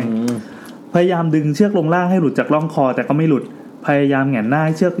คางนี่แม่งพยายามดึงเชือกลงล่างให้หลุดจากร่องคอแต่ก็ไม่หลุดพยายามแหงนหน้าใ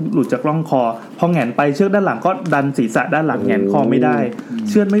ห้เชือกหลุดจากร่องคอพอแหงนไปเชือกด้านหลังก็ดันศีรษะด้านหลังแหงนคอไม่ได้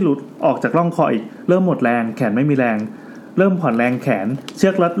เชือกไม่หลุดออกจากร่องคออีกเริ่มหมดแรงแขนไม่มีแรงเริ่มผ่อนแรงแขนเชื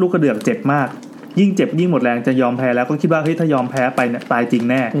อกรัดลูกกระเดือกเจ็บมากยิ่งเจ็บยิ่งหมดแรงจะยอมแพ้แล้วก็คิดว่าเฮ้ยถ้ายอมแพ้ไปเนี่ยตายจริง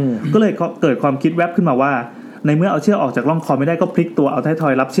แน่ก็เลยเกิดความคิดแวบขึ้นมาว่าในเมื่อเอาเชือกออกจากร่องคอไม่ได้ก็พลิกตัวเอาท้ายทอ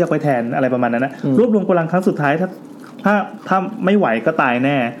ยรับเชือกไว้แทนอะไรประมาณนั้นนะรวบรวมกำลังครั้งสุดท้ายถ้าไม่ไหวก็ตายแ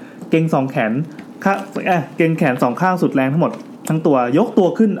น่เกร็ง2แขนเกร็งแขน2ข้างสุดแรงทั้งหมดทั้งตัวยกตัว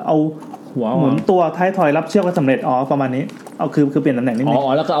ขึ้นเอาหัวหมุนตัวท้ายทอยรับเชือกก็สำเร็จประมาณนี้เอาคือเปลี่ยนตำแหน่งนิดนึง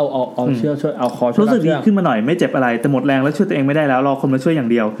แล้วก็เอาเชือกช่วยเอาคอช่วยรู้สึกดีขึ้นมาหน่อยไม่เจ็บอะไรแต่หมดแรงแล้วช่วยตัวเองไม่ได้แล้วรอคนมาช่วยอย่าง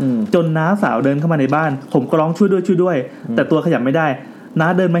เดียวจนน้าสาวเดินเข้ามาในบ้านผมก็ร้องช่วยด้วยแต่ตัวขยับไม่ได้น้า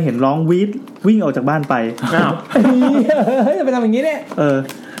เดินมาเห็นร้องวิ่งออกจากบ้านไปอ้าวเฮ้ยจะไปทำอย่างนี้เนี่ย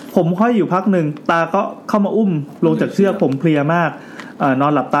ผมห้อยอยู่พักนึงตาก็เข้ามาอุ้มลงจากเชือกผมเพลียมากนอ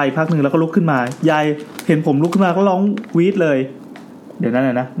นหลับตาอีกพักนึงแล้วก็ลุกขึ้นมายายเห็นผมลุกขึ้นมาก็ร้องวีดเลยเดี๋ยวนั้น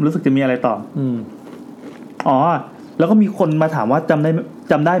นะรู้สึกจะมีอะไรต่อแล้วก็มีคนมาถามว่าจำไ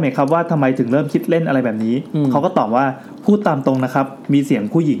ด้ไหมครับว่าทำไมถึงเริ่มคิดเล่นอะไรแบบนี้เขาก็ตอบว่าพูดตามตรงนะครับมีเสียง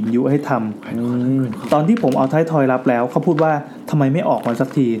ผู้หญิงยุให้ทำตอนที่ผมเอาท้ายทอยรับแล้วเขาพูดว่าทำไมไม่ออกมาสัก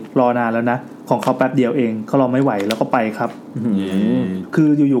ทีรอนานแล้วนะของเขาแป๊บเดียวเองเขารอไม่ไหวแล้วก็ไปครับคือ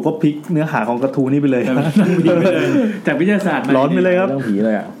อยู่ๆก็พลิกเนื้อหาของกระทู้นี่ไปเลยจากวิทยาศาสตร์ร้อนไปเลยครับเรื่องผีเ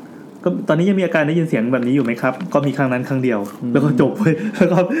ลยอ่ะก็ตอนนี้ยังมีอาการได้ยินเสียงแบบนี้อยู่ไหมครับก็มีครั้งนั้นครั้งเดียวแล้วก็จบเลยแล้ว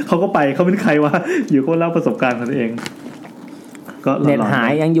ก็เขาก็ไปเขาเป็นใครวะอยู่ก็เล่าประสบการณ์ของตัวเองก็เน็ตหา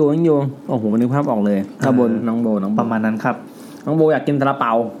ยยังอยู่โอ้โหนึกภาพออกเลยตะบนน้องโบประมาณนั้นครับน้องโบอยากกินซาลาเป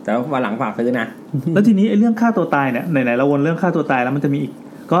าแต่ว่าวันหลังฝากซื้อนะแล้วทีนี้ไอ้เรื่องฆ่าตัวตายเนี่ยไหนๆเราวนเรื่องฆ่าตัวตายแล้วมันจะมีอีก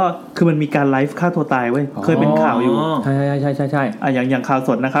ก็คือมันมีการไลฟ์ฆ่าตัวตายเว้ยเคยเป็นข่าวอยู่ใช่อย่างข่าวส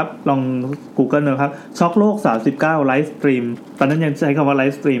ดนะครับลอง Google นะครับช็อกโลก39ไลฟ์สตรีมตอนนั้นยังใช้คำว่าไล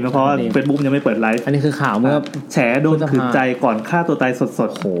ฟ์สตรีมนะเพราะว่า Facebook ยังไม่เปิดไลฟ์อันนี้คือข่าวเมื่อแฉโดนขืนใจก่อนฆ่าตัวตายสด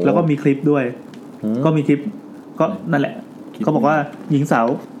ๆแล้วก็มีคลิปด้วยก็มีคลิปก็นั่นแหละเขาบอกว่าหญิงสาว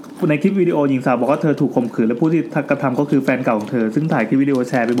ในคลิปวิดีโอหญิงสาวบอกว่าเธอถูกข่มขืนและผู้ที่กระทำก็คือแฟนเก่าของเธอซึ่งถ่ายคลิปวิดีโอ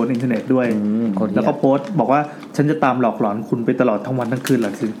แชร์ไปบนอินเทอร์เน็ตด้วยแล้วก็โพสต์บอกว่าฉันจะตามหลอกหลอนคุณไปตลอดทั้งวันทั้งคืนห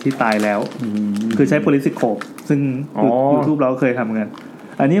ลังที่ตายแล้วคือใช้โพลิซิโคปซึ่ง YouTube เราเคยทำกัน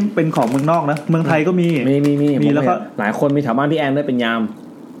อันนี้เป็นของเมืองนอกนะเมืองไทยก็มีแล้วก็หลายคนมีแถวบ้านพี่แอนด้วยเป็นยาม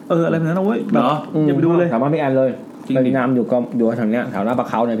อะไรแบบนั้นนะเว้ยแบบอย่าไปดูเลยแถวบ้านพี่แอนเลยเป็นยามอยู่แถวเนี้ยแถวหน้าปะ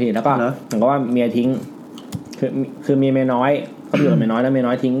เขาเนี่ยพี่แล้วก็เหมือนกับว่าเมียทิ้งคือมีเมียน้อยเขาอยู่กับเมียน้อยแล้วเมีย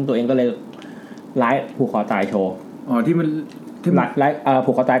น้อยทิ้งตัวเองก็เลยไลฟ์ผูกคอตายโชว์ที่มันไลฟ์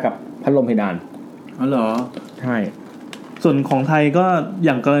ผูกคอตายกับพัดลมเพดานเหรอใช่ส่วนของไทยก็อ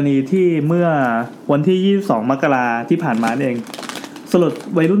ย่างกรณีที่เมื่อวันที่22มกราที่ผ่านมาเอง สลด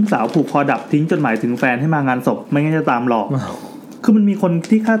วัยรุ่นสาวผูกคอดับทิ้งจดหมายถึงแฟนให้มางานศพไม่งั้นจะตามหลอกคือมันมีคน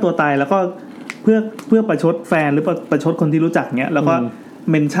ที่ฆ่าตัวตายแล้วก็เพื่อประชดแฟนหรือประชดคนที่รู้จักเงี้ยแล้วก็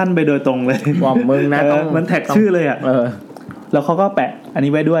เมนชั่นไปโดยตรงเลยว่ามึงนะต้องมันแท็กชื่อเลยอ่ะแล้วเขาก็แปะอัน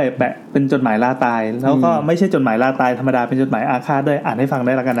นี้ไว้ด้วยแปะเป็นจดหมายลาตายแล้วก็ไม่ใช่จดหมายลาตายธรรมดาเป็นจดหมายอาฆาตด้วยอ่านให้ฟังไ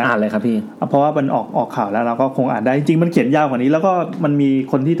ด้แล้วกันนะอ่านเลยครับพี่เพราะว่ามันออกข่าวแล้วเราก็คงอ่านได้จริงๆมันเขียนยาวกว่านี้แล้วก็มันมี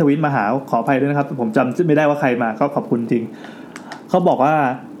คนที่ทวิตมาหาขออภัยด้วยนะครับผมจำไม่ได้ว่าใครมาก็ขอบคุณจริงเขาบอกว่า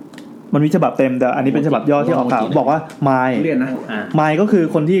มันมีฉบับเต็มแต่อันนี้เป็นฉบับย่อที่ออกข่าวบอกว่าไมล์ไมล์ก็คือ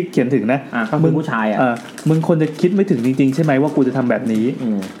คนที่เขียนถึงนะมึงผู้ชายมึงคนจะคิดไม่ถึงจริงๆใช่ไหมว่ากูจะทำแบบนี้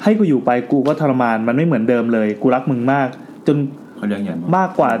ให้กูอยู่ไปกูก็ทรมานมันไม่เหมือนเดิมเลยกูรักมึงมากจนมาก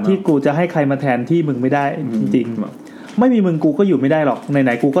กว่าที่กูจะให้ใครมาแทนที่มึงไม่ได้จริงๆไม่มีมึงกูก็อยู่ไม่ได้หรอกไห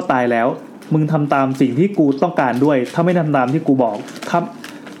นๆกูก็ตายแล้วมึงทำตามสิ่งที่กูต้องการด้วยถ้าไม่ทำตามที่กูบอก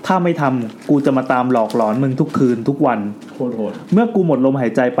ถ้าไม่ทำกูจะมาตามหลอกหลอนมึงทุกคืนทุกวันโคตรโหดเมื่อกูหมดลมหา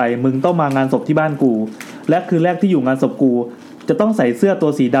ยใจไปมึงต้องมางานศพที่บ้านกูและคืนแรกที่อยู่งานศพกูจะต้องใส่เสื้อตั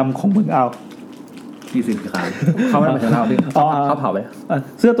วสีดำของมึงเอาที่สิขายเขาไม่มาถึงเราพี่เขาเผาไป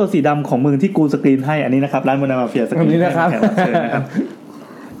เสื้อตัวสีดำของมึงที่กูสกรีนให้อันนี้นะครับร้านมูนามาเฟียสกรีนนี้นะครับ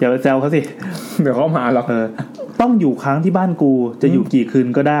อย่าไปแซวเขาสิเดี๋ยวเขามาหรอกต้องอยู่ค้างที่บ้านกูจะอยู่กี่คืน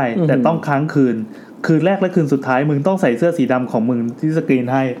ก็ได้แต่ต้องค้างคืนแรกและคืนสุดท้ายมึงต้องใส่เสื้อสีดำของมึงที่สกรีน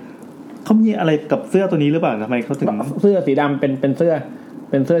ให้เขามีอะไรกับเสื้อตัวนี้หรือเปล่าทำไมเขาถึงเสื้อสีดำเป็นเ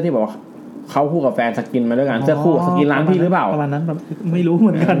สื้อที่บอกว่าเขาคู่กับแฟนสกินมาด้วยกันเสื้อคู่สกินร้านพี่หรือเปล่าประมาณนั้นไม่รู้เห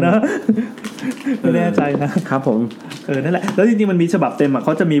มือนกันนะไม่แน่ใจนะครับผมนั่นแหละแล้วจริงๆมันมีฉบับเต็มอ่ะเข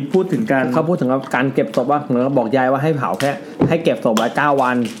าจะมีพูดถึงเขาพูดถึงการเก็บศพว่าเหมือนบอกยายว่าให้เผาแค่ให้เก็บศพไว้9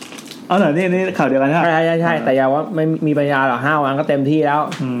 วันอ๋อเหรอนี่ข่าวเดียวกันใช่ใช่แต่ยายว่าไม่มีปัญญาหรอก5 วันก็เต็มที่แล้ว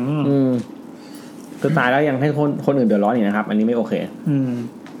คือตายแล้วยังให้คนอื่นเดือดร้อนอีกนะครับอันนี้ไม่โอเค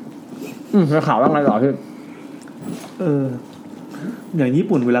แล้วข่าวว่าไงต่อคืออย่างญี่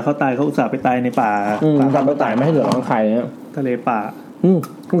ปุ่นเวลาเขาตายเขาอุตส่าห์ไปตายในป่าไปตายไม่ให้เดือดร้อนใครเนี่ยทะเลป่า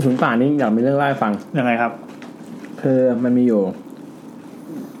พูดถึงป่านี่อยากมีเรื่องเล่าให้ฟังยังไงครับคือมันมีอยู่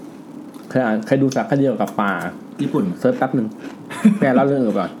เคยดูสารคดีเกี่ยวกับป่าญี่ปุ่นเซิร์ชแป๊บนึงแปลเล่าเรื่อง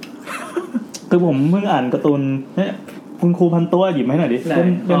อื่นก่อนคือผมเพิ่งอ่านการ์ตูนเนี่ยคุณครูพันตัวหยิบมาให้หน่อยดิเ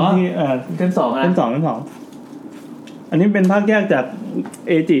ป็นที่เล่ม 2นะเล่ม 2อันนี้เป็นภาคแยกจากเ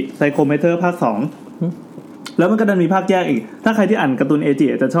อจิไซโคเมเทอร์ภาค 2แล้วมันก็ดันมีภาคแยกอีกถ้าใครที่อ่านการ์ตูนเอจิ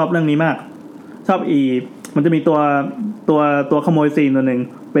จะชอบเรื่องนี้มากชอบมันจะมีตัวขโมยซีนตัวนึง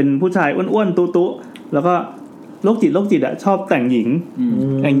เป็นผู้ชายอ้วนๆตุ๊ๆแล้วก็โรคจิตอ่ะชอบแต่งหญิง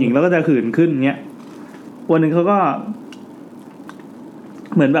แล้วก็จะขืนขึ้นเงี้ยวันนึงเขาก็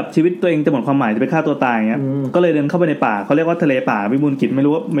เหมือนแบบชีวิตตัวเองจะหมดความหมายจะไปฆ่าตัวตายเงี้ยก็เลยเดินเข้าไปในป่าเขาเรียกว่าทะเลป่าวิบูลย์กิจไม่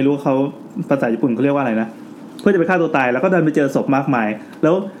รู้เขาภาษาญี่ปุ่นเขาเรียกว่าอะไรนะเพื่อจะไปฆ่าตัวตายแล้วก็เดินไปเจอศพมากมายแล้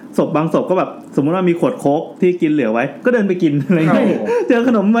วศพบางศพก็แบบสมมติว่ามีขวดโค้กที่กินเหลือไว้ก็เดินไปกินอะไรเงี้ยเจอข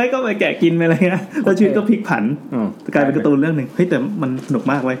นมไว้ก็ไปแกะกินอะไรเงี้ยแล้วชีวิตก็พลิกผันกลายเป็นการ์ตูนเรื่องนึงเฮ้ยแต่มันสนุก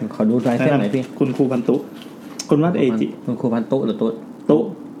มากเว้ยขอดูลายเส้นหน่อยพี่คุณครูพันตุคนวาดเอจิคุณครูพันตุหรือ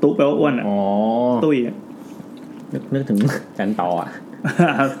ตุ๊แปลว่าอ้วนอ่ะตุ้ยนึกถึงจันต่ออ่ะ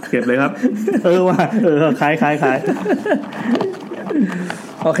เก็บเลยครับว่าคล้าย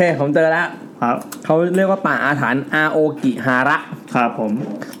โอเคผมเจอแล้วครับเขาเรียกว่าป่าอาถรรพ์อาโอกิฮาระครับผม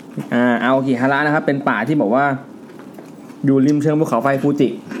อาโอกิฮาระนะครับเป็นป่าที่บอกว่าอยู่ริมเชิงภูเขาไฟฟูจิ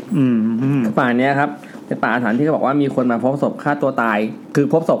ป่าเนี้ยครับเป็นป่าอาถรรพ์ที่เขาบอกว่ามีคนมาพบศพฆ่าตัวตายคือ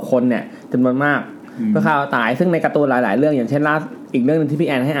พบศพคนเนี่ยจำนวนมากเพื่อฆ่าตัวตายซึ่งในการ์ตูนหลายๆเรื่องอย่างเช่นล่าอีกเรื่องนึงที่พี่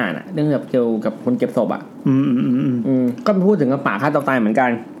แอนให้อ่านเรื่องเกี่ยวกับคนเก็บศพก็พูดถึงป่าฆ่าตัวตายเหมือนกัน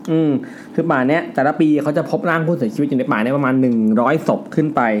คือป่าเนี้ยแต่ละปีเขาจะพบร่างผู้เสียชีวิตอยู่ในป่าเนี้ยประมาณ100 ศพขึ้น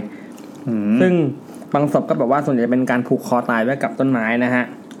ไปซึ่งบางศพก็แบบว่าส่วนใหญ่เป็นการผูกคอตายไว้กับต้นไม้นะฮะ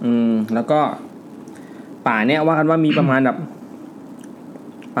แล้วก็ป่าเนี้ยว่ากันว่ามีประมาณแบบ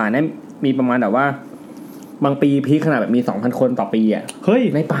ป่าเนี้ยมีประมาณแบบว่าบางปีพีคขนาดแบบมี 2,000 คนต่อปีอ่ะเฮ้ย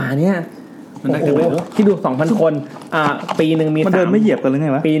ในป่าเนี้ยโอ้โหที่ดู 2,000 คนปีนึงมีมันเดินไม่เหยียบกันหรือไง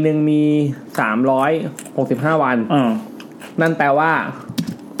วะปีนึงมี365 วันนั่นแปลว่า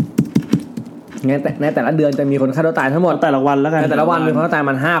ในแต่ละเดือนจะมีคนฆ่าตัวตายทั้งหมดแต่ละวันแล้วกันแต่ละวันมีคนฆ่าตัวตาย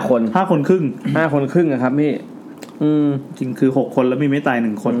มัน5 คน5 คนครึ่งครับพี่จริงคือ6 คนแล้วมีไม่ตาย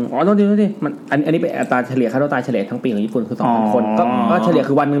1 คนโทษทีมันอันนี้เป็นอัตราเฉลี่ยฆ่าตัวตายเฉลี่ยทั้งปีของญี่ปุ่นคือ 2,000 คนก็เฉลี่ย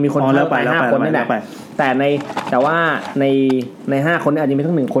คือวันนึงมีคนฆ่าตัวตาย5 คนนี่แหละแต่ว่าใน5 คนนี่อาจจะมี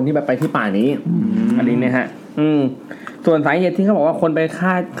ทั้ง1 คนที่แบบไปที่ป่านี้อันนี้นะฮะส่วนสาเหตุที่เขาบอกว่าคนไป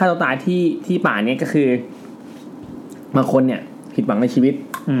ฆ่าตัวตายที่ป่านี้ก็คือบางคนเนี่ยผิดหวังในชีวิต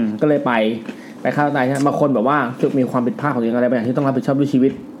ก็เลยไปฆ่าตัวตายใช่บางคนแบบว่าจุดมีความผิดพลาดของตัวเองอะไรบางอย่างที่ต้องรับผิดชอบด้วยชีวิ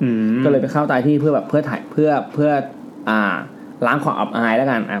ตก็เลยไปฆ่าตัวตายที่เพื่อแบบเพื่อถ่ายเพื่อล้างความอับอายแล้ว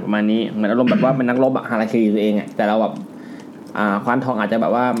กันประมาณนี้เหมือนอารมณ์แบบว่าเป็นนักรบหาอะไรคดีตัวเองแต่เราแบบ ควานทองอาจจะแบ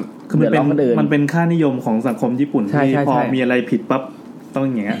บว่าคือมันเป็นค่านิยมของสังคมญี่ปุ่นที่พอมีอะไรผิดปั๊บต้องอ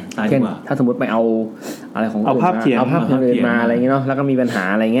ย่างเงี้ยเช่นถ้าสมมติไปเอาอะไรของเอาภาพเขียนอื่นมาอะไรเงี้ยเนาะแล้วก็มีปัญหา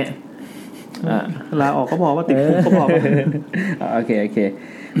อะไรเงี้ยลาออกก็บอกว่าติดคุกก็บอกโอเค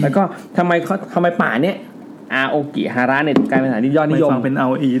แล้วก็ทำไมป่าเนี้ยอาโอกิฮาระเนี่ยกลายเป็นสถานที่ยอดนิยมเป็น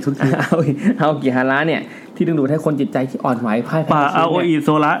AOEทุกทีอาโอกิฮาระเนี่ยที่ดึงดูดให้คนจิตใจที่อ่อนไหวพ่ายแพ้ป่าAOEโซ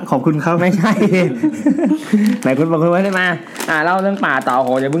ระขอบคุณครับไม่ใช่ไหนคุณบอกคุณไว้ได้มาเล่าเรื่องป่าต่อโห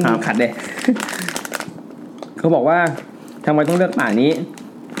อย่าเพิ่งขัดเลยเขาบอกว่าทำไมต้องเลือกป่านี้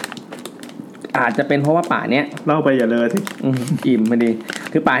อาจจะเป็นเพราะว่าป่าเนี้ยเล่าไปอย่าเลยสิอิ่มพอดี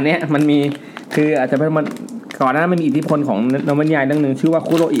คือป่าเนี้ยมันมีคืออาจจะเป็นมันก่อนหน้านั้นมันมีอิทธิพลของนวนิยายเรื่องนึงชื่อว่า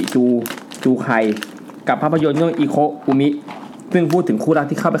คุโรอิจูไคกับภาพยนตร์เรื่องอิโคอุมิซึ่งพูดถึงคู่รัก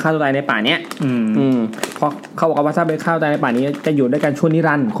ที่เข้าไปฆ่าตัวตายในป่าเนี้ยเพราะเขาบอกว่าถ้าไปฆ่าตัวตายในป่านี้จะอยู่ด้วยกันชั่วนิ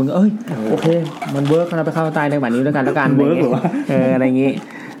รันดร์คนก็โอเคมันเวิร์กเราไปฆ่าตัวตายในป่านี้ด้วยกันแล้วกันเวิร์กหรออะไรอย่างงี้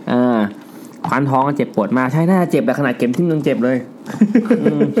ควานท้องเจ็บปวดมาใช่น่าจะเจ็บแต่ขนาดเข็มทิ่มยังเจ็บเลย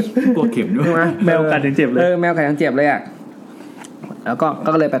กลัวเข็มด้วยแมวกัดยังเจ็บเลยแมวกัดยังเจ็บเลยอ่ะแล้ว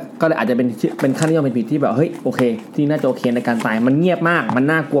ก็เลยอาจจะเป็นค่านิยมเป็นผิดที่แบบเฮ้ยโอเคที่น่าจะโอเคในการตายมันเงียบมากมัน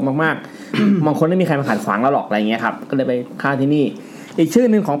น่ากลัวมากๆบางคนไม่มีใครมาขัดขวางเราหรอกอะไรเงี้ยครับก็เลยไปฆ่าที่นี่อีกชื่อ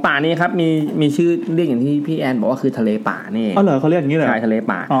นึงของป่านี้ครับมีชื่อเรียกอย่างที่พี่แอนบอกว่าคือทะเลป่านี่อ๋อเหรอเขาเรียกอย่างนี้เลยใช่ทะเล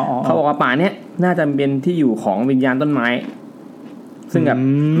ป่าเขาบอกว่าป่าเนี้ยน่าจะเป็นที่อยู่ของวิญญาณต้นไม้ซึ่งแบบ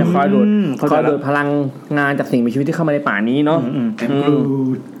จะคอยดูดพลังงานจากสิ่งมีชีวิตที่เข้ามาในป่านี้เนาะ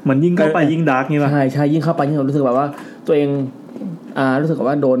เหมือนยิ่งเข้าไปยิ่งดาร์กนี่ป่ะใช่ยิ่งเข้าไปยิ่งรู้สึกแบบว่าตัวเองรู้สึก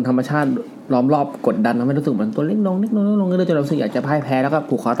ว่าโดนธรรมชาติล้อมรอบกดดันทำให้รู้สึกเหมือนตัวเล็กลงเลยจนเรารู้สึกอยากจะพ่ายแพ้แล้วก็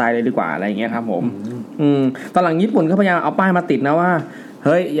ผูกคอตายเลยดีกว่าอะไรอย่างเงี้ยครับผมตอนหลังญี่ปุ่นก็พยายามเอาป้ายมาติดนะว่าเ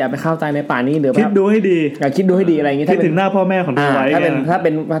ฮ้ยอย่าไปเข้าตายในป่านี้เดี๋ยวคิดดูให้ดีอย่าคิดดูให้ดีอะไรอย่างงี้คิดถึงหน้าพ่อแม่ของเธอไว้ถ้าเป็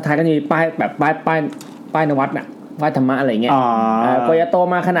นไทยก็จะมีป้ายแบบป้ายนวัดน่ะว่าธรรมะอะไรเงี้ยก็จะโต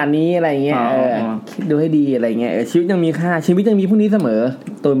มาขนาดนี้อะไรเงี้ยคิดดูให้ดีอะไรเงี้ยชีวิตยังมีค่าชีวิตยังมีพรุ่งนี้เสมอ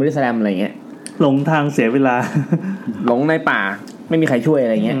ตัวมริสแลมอะไรเงี้ยหลงทางเสียเวลาหลงในป่าไม่มีใครช่วยอะ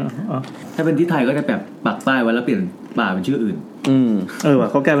ไรเงี้ยถ้าเป็นที่ไทยก็จะแบบปักป้ายไว้แล้วเปลี่ยนป่าเป็นชื่ออื่นว่ะ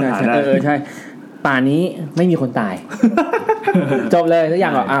เขาแก้ปัญหาได้ใช่ป่านี้ไม่มีคนตายจบเลยทุกอย่า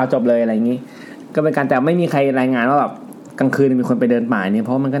งแบบจบเลยอะไรอย่างงี้ก็เป็นการแต่ไม่มีใครรายงานว่าแบบกลางคืนมีคนไปเดินป่าเนี่ยเพ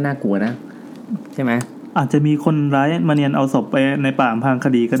ราะมันก็น่ากลัวนะใช่ไหมอาจจะมีคนร้ายมาเนียนเอาศพไปในป่าพางค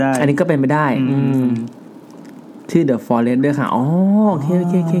ดีก็ได้อันนี้ก็เป็นไปได้ชื่อ The Forest ด้วยค่ะอ๋อโอเค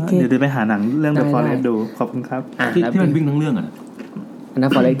เดี๋ยวไปหาหนังเรื่อง The Forest ดูขอบคุณครับที่มันวิ่งทั้งเรื่องอ่ะนะ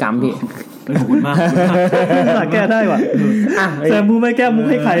Forest Gump พี่ขอบคุณมากแก้ได้ว่ะแซมพูไม่แก้มุก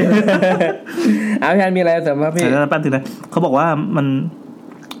ให้ใครพี่อันมีอะไรเสริมครับพี่แป๊บนึงนะเขาบอกว่ามัน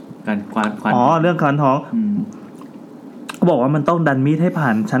การควานเรื่องควานท้องเขาบอกว่ามันต้องดันมีดให้ผ่า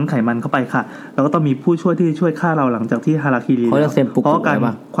นชั้นไขมันเข้าไปค่ะแล้วก็ต้องมีผู้ช่วยที่ช่วยฆ่าเราหลังจากที่ฮาราคิริเพราะการ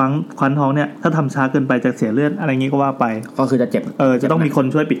ควานท้องเนี่ยถ้าทำช้าเกินไปจะเสียเลือดอะไรงี้ก็ว่าไปก็คือจะเจ็บจะต้องมีคน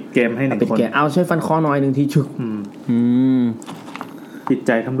ช่วยปิดเกมให้1คนเอาช่วยฟันคอหน่อยนึงทีฉุกจิตใ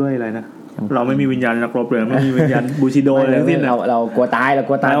จทำด้วยอะไรนะเราไม่มีวิญญาณนักรบเลยไม่มีวิญญาณบูชิโดอะไรทั้งสิ้นเรากลัวตายเรา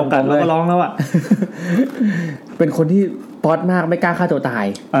โอกาสเราก็ร้องแล้วอ่ะเป็นคนที่ป๊อตมากไม่กล้าฆ่าตัวตาย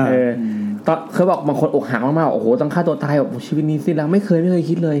ตอนเขาบอกบางคนอกหักมากๆโอ้โหต้องฆ่าตัวตายแบบชีวิตนี้สิ้นแล้วไม่เคย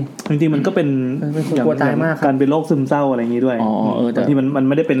คิดเลยจริงๆมันก็เป็นกลัวตายมากการเป็นโรคซึมเศร้าอะไรอย่างนี้ด้วยแต่ที่มันไ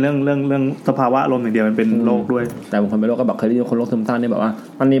ม่ได้เป็นเรื่องสภาวะอารมณ์อย่างเดียวมันเป็นโรคด้วยแต่บางคนเป็นโรคก็แบบเคยได้ยินคนโรคซึมเศร้าเนี่ยแบบว่า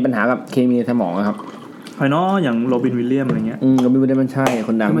มันมีปัญหากับเคมีในสมองครับใช่เนาะอย่างโรบินวิลเลียมอะไรเงี้ยโรบินวิลเลียมมันใช่ค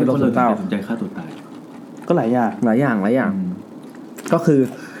นดังเป็นโรคซึมเศร้าสนใจฆ่าตัวตายก็หลายอย่างก็คือ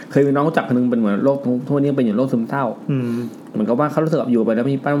เคยมีน้องรู้จักคนนึงเป็นเหมือนโรคทั่วนี้เป็นอย่างโรคซึมเศร้าเหมือนกับว่าเขารู้สึกแบบอยู่ไปแล้ว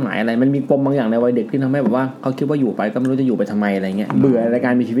มีเป้าหมายอะไรมันมีปมบางอย่างในวัยเด็กที่ทำให้แบบว่าเขาคิดว่าอยู่ไปก็ไม่รู้จะอยู่ไปทำไมอะไรเงี้ยเบื่อในก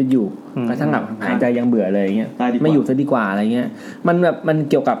ารมีชีวิตอยู่กระทั่งแบบหายใจยังเบื่อเลยเงี้ยไม่อยู่ซะดีกว่าอะไรเงี้ยมันแบบมัน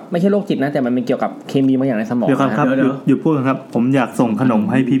เกี่ยวกับไม่ใช่โรคจิตนะแต่มันเป็นเกี่ยวกับเคมีบางอย่างในสมองครับหยุดพูดครับผมอยากส่งขนม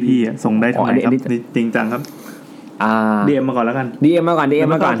ให้พี่ๆส่งได้ทางไหนครับจริงจังครับDM มาก่อนแล้วกัน DM มาก่อ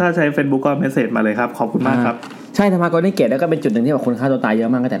นถ้าใช้ Facebook ก็เมสเสจมาเลยครับขอบคุณมากครับใช่ธรรมะก็ได้เกตแล้วก็เป็นจุดหนึ่งที่แบบคนฆ่าตัวตายเยอะ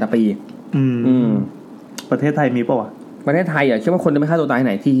มากตั้งแต่ละปีประเทศไทยมีป่ะวะประเทศไทยคิดว่าคนจะไม่ฆ่าตัวตายไห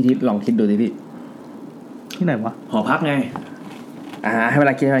นที่ลองคิดดูดิพี่ที่ไหนวะหอพักไงให้เว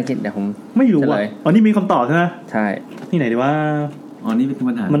ลาคิดเดี๋ยวผมไม่รู้อ่ะนี่มีคำตอบใช่ไหมใช่ที่ไหนดีว่านี่เป็น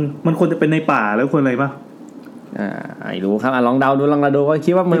ปัญหามันควรจะเป็นในป่าแล้วควรอะไรป่ะไม่รู้ครับลองเดาดูว่า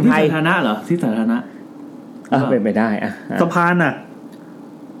คิดว่าเมืองไทยที่สาธารณะเหรอที่สาธารณะเป็นไปได้สะพาน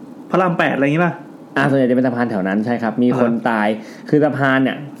พระราม8อะไรอย่างงี้ป่ะส่วนใหญ่จะเป็นสะพานแถวนั้นใช่ครับมีคนตายคือสะพานเ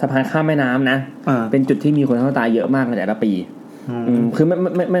นี่ยสะพานข้ามแม่น้ำนะเป็นจุดที่มีคนตายเยอะมากในแต่ละปีคือ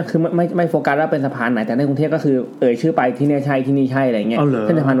ไม่โฟกัสว่าเป็นสะพานไหนแต่ในกรุงเทพก็คือชื่อไปที่นี่ใช่ที่นี่ใช่อะไรเงี้ยเ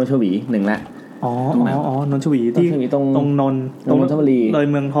ช่นสะพานโนชวี1ละ อ๋อนนทบุรีที่ตรงนนทบุรีเลย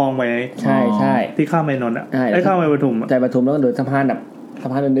เมืองทองไปใช่ที่ข้ามไปนนท์อ่ะไอ้ข้ามไปปทุมใจปทุมแล้วก็โดยสะพานแบบสะ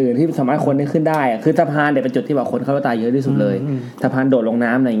พานอื่นๆที่สามารถคนได้ขึ้นได้คือสะพานเนี่ยเป็นจุดที่แบบคนเข้าตายเยอะที่สุดเลยสะพานโดดลง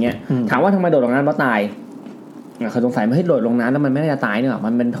น้ำอะไรเงี้ยถามว่าทำไมโดดลงน้ำเพราะตายเขาสงสัยไม่ให้โดดลงน้ำแล้วมันไม่ได้จะตายเนี่ยมั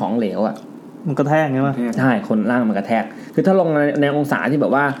นเป็นของเหลวอ่ะมันกระแทกใช่ไหมใช่คนล่างมันกระแทกคือถ้าลงในองศาที่แบ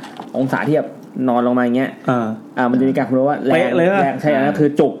บว่าองศาที่แบบนอนลงมาอย่างเงี้ยมันจะมีการรู้ว่าแรงใช่นะคือ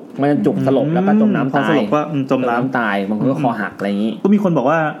จุกมันจะจุกสลบแล้วก็จมน้ำตายสลบก็จมน้ำตายบางคนก็คอหักอะไรอย่างงี้ก็มีคนบอก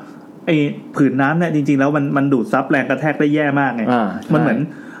ว่าไอ้ผืนน้ำเนี่ยจริงๆแล้วมันดูดซับแรงกระแทกได้แย่มากไงมันเหมือน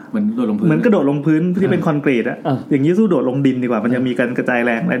โดดลงพื้นเหมือนกระโดดลงพื้นที่เป็นคอนกรีตอะอย่างนี้สู้โดดลงดินดีกว่ามันจะมีการกระจายแ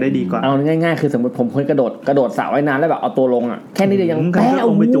รงอะไรได้ดีกว่าเอาง่ายๆคือสมมติผมเคยกระโดดสระว่ายน้ำแล้วแบบเอาตัวลงอะแค่นี้เดียวยังแปะ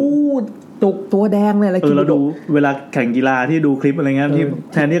ลงไปจุกตัวแดงเลยอะไรเราดูเวลาแข่งกีฬาที่ดูคลิปอะไรเงี้ยที่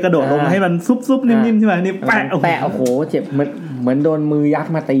แทนที่กระโดดลงให้มันซุบๆนิ่มๆใช่ไหมนี่แปะโอ้โหเจ็บเหมือนโดนมือยัก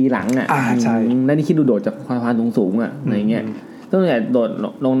ษ์มาตีหลังอะใช่แล้วนี่คิดดูโดดจากสะพานสูงๆอะอะไรเงี้ยส่วนใหญ่โดด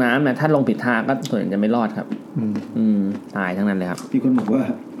ลงน้ำเนี่ยถ้าลงผิดทางก็ส่วนใหญ่จะไม่รอดครับตายทั้งนั้นเลยครับพี่คนบอกว่า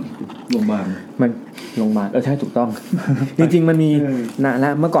โรงพยาบาลใช่ถูกต้อง จริงๆมันมีนะแล้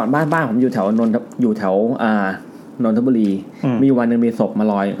วเมื่อก่อนบ้านผมอยู่แถวนนทบุรีมีวันนึงมีศพมา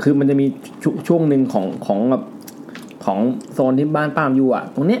ลอยคือมันจะมีช่วงนึงของแบบของโซนที่บ้านป้ามอยู่อ่ะ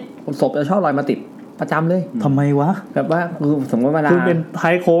ตรงเนี้ยศพจะชอบลอยมาติดประจำเลยทำไมวะแบบว่าคือสมมติเวลาคือเป็นท้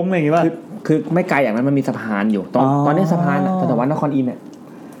ายโค้งอะไรอย่างงี้ป่ะคือไม่ไกลอย่างนั้นมันมีสะพานอยู่ตอนนี้สะพานแถววัดนครอินทร์เนี่ย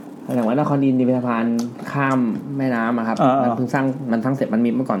แถววัดนครอินทร์มีสะพานข้ามแม่น้ำอะครับมันเพิ่งสร้างเสร็จมันมี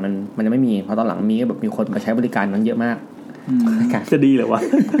เมื่อก่อนมันยังไม่มีพอตอนหลังมีก็แบบมีคนมาใช้บริการนั้นเยอะมากจะดีเหรอวะ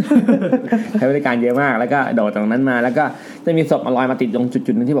ใช้บริการเยอะมากแล้วก็โดดตรงนั้นมาแล้วก็จะมีศพมาลอยมาติดตรง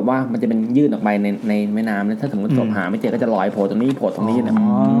จุดๆนึงที่แบบว่ามันจะเป็นยื่นออกไปในแม่น้ำแล้วถ้าสมมติศพหาไม่เจอก็จะลอยโผล่ตรงนี้โผล่ตรงนี้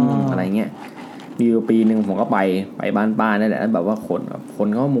อะไรเงี้ยมีปีนึงผมก็ไปบ้านป้านั่นแหละแล้วแบบว่าคน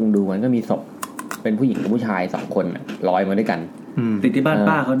ก็มุงดูมันก็มีศพเป็นผู้หญิงกับผู้ชาย2คนลอยมาด้วยกันติดที่บ้าน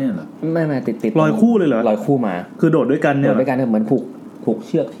ป้าเขาเนี่ยเหรอไม่ติดลอยคู่เลยเหรอลอยคู่มาคือโดดด้วยกันเนี่ยโดดด้วยกันเหมือนผูกเ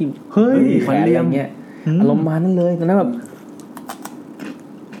ชือกที่เฮ้ยแขนอะไรเงี้ยอารมณ์มานั่นเลยตอนนั้นแบบ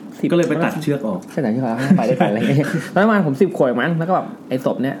ก็เลยไปตัดเชือกออกใช่ไหมที่เขาไปด้วยกันอะไรเงี้ยตอนนั้นผม10 ขวบมั้งแล้วก็แบบไอ้ศ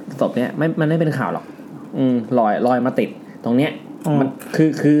พเนี้ยมันไม่เป็นข่าวหรอกลอยมาติดตรงเนี้ยมัน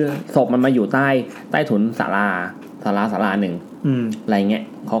คือศพมันมาอยู่ใต้ถุนศาลาหนึ่งอะไรเงี้ย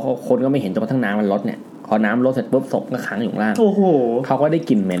เขาคนก็ไม่เห็นจนกระทั่งน้ำมันลดเนี่ยพอน้ำลดเสร็จปุ๊บศพก็ขังอยู่ล่างเขาก็ได้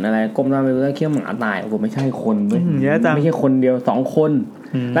กลิ่นเหม็นอะไรก้มหน้าไปดูแล้วเคี้ยวหมาตายโอ้โหไม่ใช่คนไม่ใช่คนเดียว2 คน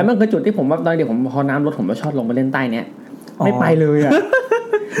แล้วมันคือจุดที่ผมว่าตอนเด็กผมพอน้ำลดผมก็ชอบลงไปเล่นใต้เนี้ยไม่ไปเลยอ่ะ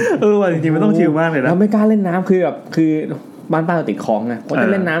ว่าจริงๆมันต้องชิลมากเลยนะเราไม่กล้าเล่นน้ำคือบ้านป้าติดคลองไงก็จะ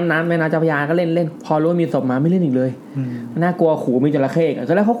เล่นน้ำแม่น้ำเจ้าพระยาก็เล่นพอรู้ว่ามีศพมาไม่เล่นอีกเลยน่ากลัวขู่มีจระเข้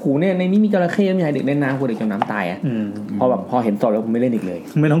ก็แล้วเขาขู่เนี่ยในนี้มีจระเข้ไม่ให้เด็กเล่นน้ำกลัวเด็กจมน้ำตายอ่ะพอเห็นศพแล้วผมไม่เล่นอีกเลย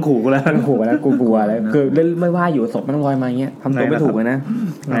ไม่ต้องขู่ก็แล้วไม่ขู่แล้วกลัวแล้วคือเล่นไม่ว่าอยู่ศพมันต้องลอยมาอย่างเงี้ยทำตัวไม่ถูกเลยนะ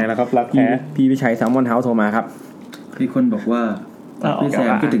ไหนล่ะครับรักแท้พี่วิชัยแซลมอนเฮาส์โทรมาครับพี่คนบอกว่าพี่แซม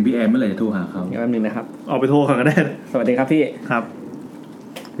คิดถึงพี่แอมเมื่อไหร่จะโทรหาเขาแป๊บนึงนะครับออกไปโทรเขาก็ได้สวัสดีครับพี่ครับ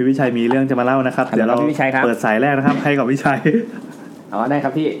พี่วิชัยมีเรื่องจะมาเล่านะครับเดี๋ยวเราเปิดสายแรกนะครับให้กับวิชัยได้ครั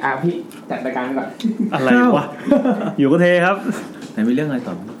บพี่พี่จัดรายการก่อนอะไรวะอยู่ก็เทครับไหนมีเรื่องอะไร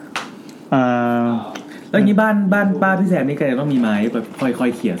ต่อแล้วอย่างนี้บ้านป้าพี่แซมนี่แกต้องมีไม้แบบค่อย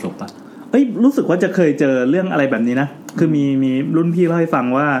ๆเขี่ยศพป่ะรู้สึกว่าจะเคยเจอเรื่องอะไรแบบนี้นะคือมีรุ่นพี่เล่าให้ฟัง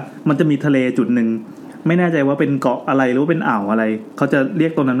ว่ามันจะมีทะเลจุดหนึ่งไม่แน่ใจว่าเป็นเกาะอะไรหรือว่าเป็นอ่าวอะไรเขาจะเรีย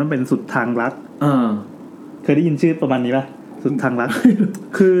กตรงนั้นว่าเป็นสุดทางลัดเคยได้ยินชื่อประมาณนี้ป่ะสุดทางลัด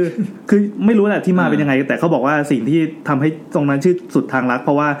คือไม่รู้แหละที่มาเป็นยังไงแต่เขาบอกว่าสิ่งที่ทำให้ตรงนั้นชื่อสุดทางลัดเพ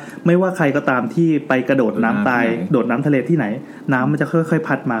ราะว่าไม่ว่าใครก็ตามที่ไปกระโดดน้ำตายโดดน้ำทะเลที่ไหนน้ำมันจะค่อยๆ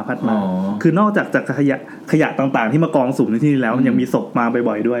พัดมาคือนอกจากขยะต่างๆที่มากองสุมในที่นี้แล้วมันยังมีศพมา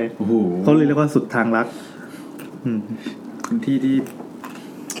บ่อยๆด้วยเขาเลยเรียกว่าสุดทางลัดเป็นที่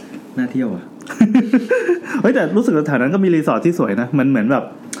น่าเที่ยวอ่ะเฮ้ยแต่รู้สึกว่าแถวนั้นก็มีรีสอร์ทที่สวยนะมันเหมือนแบบ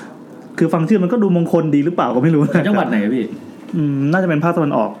คือฟังชื่อมันก็ดูมงคลดีหรือเปล่าก็ไม่รู้จังหวัดไหนพี่น่าจะเป็นภาคตะวั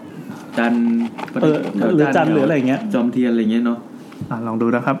นออกจันหรือจันหรืออะไรอย่างเงี้ยจอมเทียนอะไรเงี้ยเนาะลองดู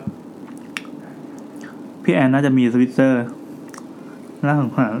นะครับพี่แอนน่าจะมีสวิตเซอร์น่าส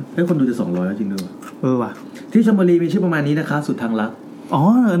งสารคนดูจะ200จริงด้วยว่ะที่ชลบุรีมีชื่อประมาณนี้นะคะสุดทางลัด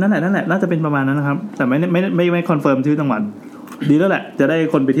นั่นแหละน่าจะเป็นประมาณนั้นนะครับแต่ไม่คอนเฟิร์มชื่อจังหวัดดีแล้วแหละจะได้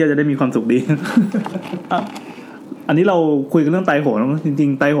คนไปเที่ยวจะได้มีความสุขดี อันนี้เราคุยกันเรื่องไตโหงจริง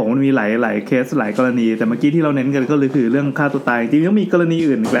ๆไตโหงมันมีหลายเคสหลายกรณีแต่เมื่อกี้ที่เราเน้นกันก็คือเรื่องฆ่าตัวตายจริงๆก็มีกรณี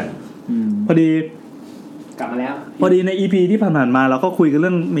อื่นอีกแหละพอดีกลับมาแล้วพอดีใน EP ที่ผ่านมาเราก็คุยกันเ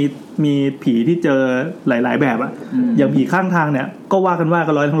รื่องมีผีที่เจอหลายๆแบบอะอย่างผีข้างทางเนี่ยก็ว่ากันว่า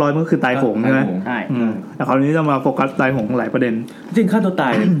กันร้อยทั้งร้อยมันก็คือไตโหงใช่ไหมใช่แต่คราวนี้จะมาโฟกัสไตโหงหลายประเด็นจริงฆ่าตัวตา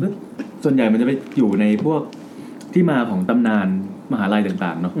ย ส่วนใหญ่มันจะไปอยู่ในพวกที่มาของตำนานมหาลัยต่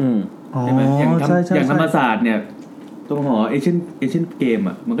างๆเนาะใช่ไหมอย่างธรรมศาสตร์เนี่ยตรงหอเอเชียนเกม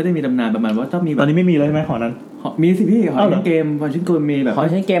อ่ะมันก็จะมีตำนานประมาณว่าต้องมีตอนนี้ไม่มีเลยใช่ไหมหอนั้นมีสิพี่หอเอเชียนเกมหอเอเชียนเกมมีแบบหอเอ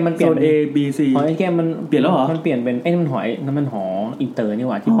เชียนเกมมันเปลี่ยน A B C หอเอเชียนเกมมันเปลี่ยนแล้วเหรอมันเปลี่ยนเป็นมันหออินเตอร์นี่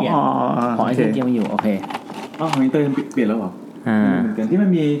หว่าที่เปลี่ยนหอเอเชียนเกมมันอยู่โอเคหออินเตอร์เปลี่ยนแล้วเหรอเหมือนกันที่มัน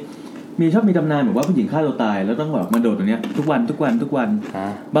มีชอบมีตำนานแบบว่าผู้หญิงฆ่าตัวตายแล้วต้องแบบมาโดดตรงเนี้ยทุกวัน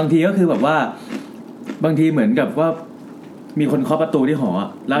บางทีก็คือแบบว่าบางทีเหมือนกับว่ามีคนเคาะประตูที่หอ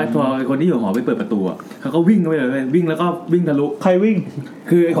แล้วพอคนที่อยู่หอไปเปิดประตูเขาก็วิ่งไปเลยวิ่งแล้วก็วิ่งทะลุใครวิ่ง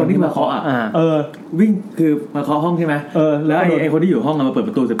คือไอ้คนที่มาเคาะวิ่งคือมาเคาะห้องใช่ไหมแล้วไอ้คนที่อยู่ห้องมาเปิดป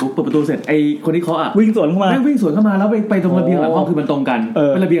ระตูเสร็จปุ๊บเปิดประตูเสร็จไอ้คนที่เคาะวิ่งสวนเข้ามาแล้วไปตรงระเบียงหลังห้องคือมันตรงกันเ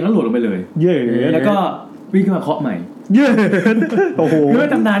ป็นระเบียงแล้วหล่นลงไปเลยเย่แล้วก็วิ่งขึ้นมาเคาะใหม่เย่โอ้โหคือ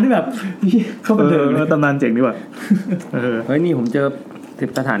ตำนานที่แบบเข้ามาเดินตำนานเจ๋งดีว่ะเฮ้ยนี่ผมเจอ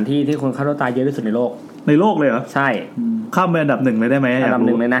10สถานที่ที่คนฆ่าตัวตายเยอะที่สุดในโลกเลยเหรอใช่ข้ามไปอันดับ1เลยได้ไหมอันดับ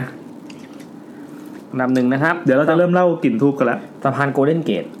1เลยนะอันดับ1นะครับเดี๋ยวเราจะเริ่มเล่ากลิ่นทูบกันแล้วสะพานโกลเด้นเ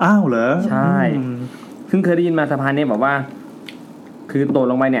กตอ้าวเหรอใช่เพิ่งเคยได้ยินมาสะพานนี้บอกว่าคือโดด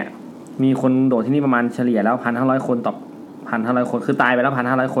ลงไปเนี่ยมีคนโดดที่นี่ประมาณเฉลี่ยแล้ว 1,500 คนต่อ 1,500 คนคือตายไปแล้ว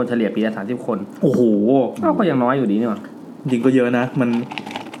 1,500 คนเฉลี่ยปีละ30 คนโอ้โหก็ยังน้อยอยู่ดีนี่หว่าจริงก็เยอะนะมัน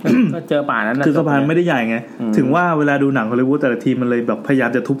ก็เจอป่านั้นคือสะพานไม่ได้ใหญ่ไงถึงว่าเวลาดูหนังฮอลลีวูดแต่ละทีมันเลยแบบพยายาม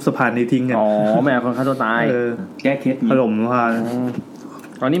จะทุบสะพานนี้ทิ้งกันอ๋อไม่เอาคนฆ่าตัวตายแก้เคล็ดถล่มสะพาน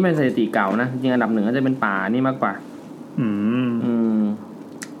ตอนนี้เป็นสถิติเก่านะจริงอันดับ1ก็จะเป็นป่านี่มากกว่า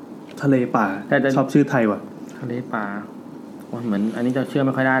ทะเลป่าชอบชื่อไทยว่ะทะเลป่าเหมือนอันนี้จะเชื่อไ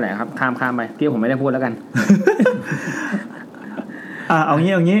ม่ค่อยได้แหละครับข้ามไปที่ผมไม่ได้พูดแล้วกันเอา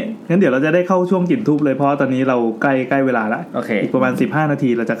งี้งั้นเดี๋ยวเราจะได้เข้าช่วงกลิ่นทูบเลยเพราะตอนนี้เราใกล้เวลาแล้วอีกประมาณ15นาที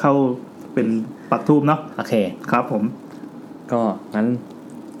เราจะเข้าเป็นปักทูบเนาะโอเคครับผมก็งั้น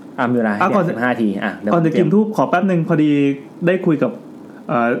มีเวลาให้15นาทีก่อนจะกลิ่นทูบขอแป๊บนึงพอดีได้คุยกับ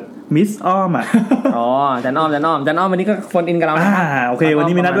มิสอ้อมอ๋อจันอ้อมวันนี้ก็โฟนอินกับเราโอเควัน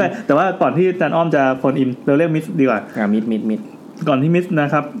นี้มีนัดด้วยแต่ว่าก่อนที่จันอ้อมจะโฟนอินเราเรียกมิสดีกว่ามิดก่อนที่มิสนะ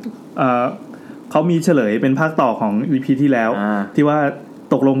ครับเขามีเฉลยเป็นภาคต่อของ EP ที่แล้วที่ว่า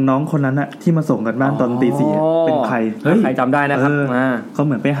ตกลงน้องคนนั้นน่ะที่มาส่งกันบ้านตอนตี 4เป็นใครใครจำได้นะครับเขาเ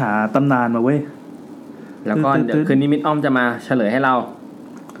หมือนไปหาตำนานมาเว้ยแล้วก็เดี๋ยวคืนนี้มิดอ้อมจะมาเฉลยให้เรา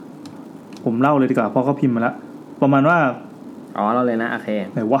ผมเล่าเลยดีกว่าเพราะเขาพิมพ์มาแล้วประมาณว่าเราเลยนะโอเค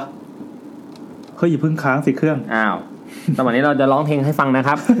ไหนวะเขาอย่าเพิ่งค้างสิเครื่องตอนนี้เราจะร้องเพลงให้ฟังนะค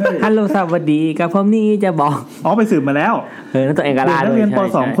รับฮัลโหลสวัสดีกับผมนี่จะบอกไปสืบมาแล้วนั่นตัวเองก็ได้นักเรียนป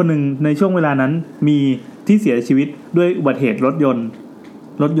.2 คนหนึ่งในช่วงเวลานั้นมีที่เสียชีวิตด้วยอุบัติเหตุรถยน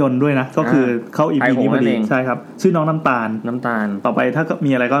ต์ด้วยนะก็คือเข้า EP นี้พอดีใช่ครับชื่อน้องน้ำตาลต่อไปถ้า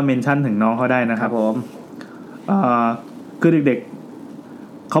มีอะไรก็เมนชั่นถึงน้องเขาได้นะครับผมคือเด็ก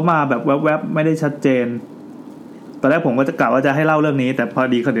ๆเขามาแบบแวบๆไม่ได้ชัดเจนตอนแรกผมก็จะกล่าวว่าจะให้เล่าเรื่องนี้แต่พอ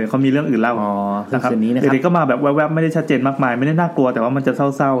ดีเดี๋ยวเขามีเรื่องอื่นเล่านะครับเด็กๆก็มาแบบแวบๆไม่ได้ชัดเจนมากมายไม่ได้น่ากลัวแต่ว่ามันจะ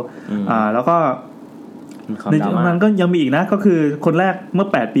เศร้าๆแล้วก็ในนั้นก็ยังมีอีกนะก็คือคนแรกเมื่อ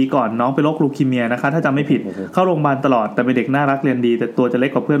8ปีก่อนน้องเป็นโรคลูคีเมียนะคะถ้าจำไม่ผิดเข้าโรงพยาบาลตลอดแต่เป็นเด็กน่ารักเรียนดีแต่ตัวจะเล็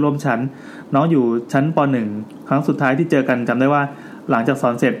กกว่าเพื่อนร่วมชั้นน้องอยู่ชั้นป.1 ครั้งสุดท้ายที่เจอกันจำได้ว่าหลังจากสอ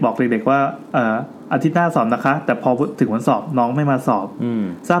นเสร็จบอกเด็กๆว่าอาทิตย์หน้าสอบนะคะแต่พอถึงวันสอบน้องไม่มาสอบ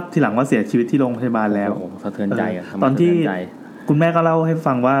ทราบทีหลังว่าเสียชีวิตที่โรงพยาบาลแล้วสะเทือนใจตอนที่คุณแม่ก็เล่าให้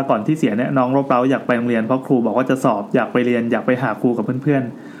ฟังว่าก่อนที่เสียเนี่ยน้องรบเร้าอยากไปโรงเรียนเพราะครูบอกว่าจะสอบอยากไปเรียนอยากไปหาครูกับเพื่อน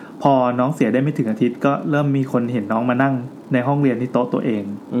ๆพอน้องเสียได้ไม่ถึงอาทิตย์ก็เริ่มมีคนเห็นน้องมานั่งในห้องเรียนที่โต๊ะตัวเอง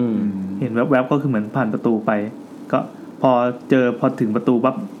เห็นแวบๆก็คือเหมือนผ่านประตูไปก็พอถึงประตู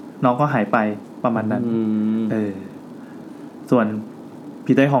ปั๊บน้องก็หายไปประมาณนั้นส่วน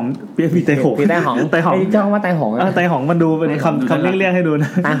ผีไตหองผีไตหงเจ้าว่าไตหงไตหงมันดูเป็นคำเรียกให้ดูนะ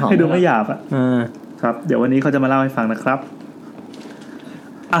ให้ดูไม่หยาบครับเดี๋ยววันนี้เขาจะมาเล่าให้ฟังนะครับ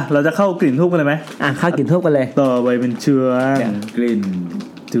เราจะเข้ากลิ่นทูบกันเลยไหมเข้ากลิ่นทูบกันเลยต่อไปเป็นเชื้อกลิ่น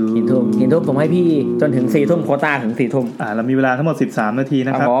ทูบผมให้พี่จนถึง 4 ทุ่มโควต้าถึง 4 ทุ่มเรามีเวลาทั้งหมด13นาทีน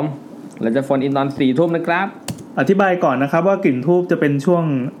ะครับผมเราจะโฟนอินตอน 4 ทุ่มนะครับอธิบายก่อนนะครับว่ากลิ่นทูบจะเป็นช่วง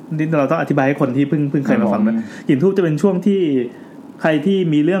ที่เราต้องอธิบายให้คนที่เพิ่งเคยมาฟังนะกลิ่นทูบจะเป็นช่วงที่ใครที่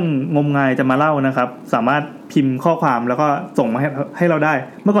มีเรื่องงมงายจะมาเล่านะครับสามารถพิมพ์ข้อความแล้วก็ส่งมาให้เราได้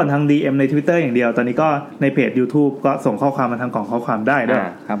เมื่อก่อนทาง DM ใน Twitter อย่างเดียวตอนนี้ก็ในเพจ YouTube ก็ส่งข้อความมาทางกล่องข้อความได้ด้วย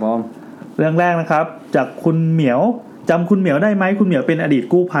ครับผมเรื่องแรกนะครับจากคุณเหมียวจำคุณเหมียวได้ไหมคุณเหมียวเป็นอดีต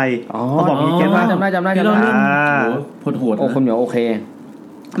กู้ภัยเขาบอกมีเกมว่าจำได้โหดคุณเหมียวโอเค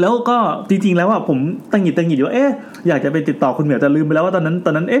แล้วก็จริงๆแล้วผมตังหงิดอยู่ว่าอยากจะไปติดต่อคุณเหมียวแต่ลืมไปแล้วว่าตอนนั้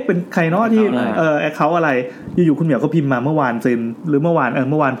นเป็นใครเนาะที่แอคเคาท์อะไรอยู่ๆคุณเหมียวก็พิมพ์มาเมื่อวานหรือเมื่อ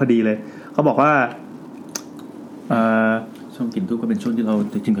วานพอดีเลยเขาบอกว่าช ช่วงกินทุกก็เป็นช่วงที่เรา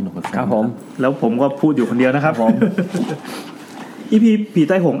จะกินขนมกับครับผมแล้วผมก็พูดอยู่คนเดียวนะครับผมEP ผี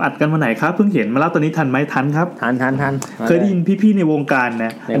ใต้หงอัดกันวันไหนครับเพิ่งเห็นมาเล่าตอนนี้ทันไหมทันครับทันเคยได้ยินพี่ๆในวงการน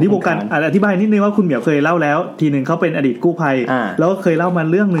ะอันนี้วงการอธิบายนิดนึงว่าคุณเหมียวเคยเล่าแล้วทีนึงเขาเป็นอดีตกู้ภัยแล้วก็เคยเล่ามา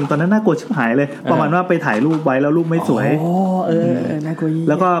เรื่องนึงตอนนั้นน่ากลัวชิบหายเลยประมาณว่าไปถ่ายรูปไว้แล้วรูปไม่สวยน่ากลัว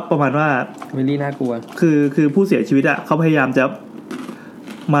แล้วก็ประมาณว่าวิลลี่น่ากลัวคือผู้เสียชีวิตอ่ะเขาพยายามจะ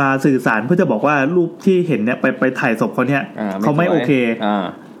มาสื่อสารเพื่อจะบอกว่ารูปที่เห็นเนี่ยไปถ่ายศพเขาเนี่ยเขาไม่โอเค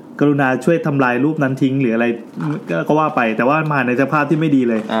กรุณาช่วยทำลายรูปนั้นทิ้งหรืออะไรก็ว่าไปแต่ว่ามาในสภาพที่ไม่ดี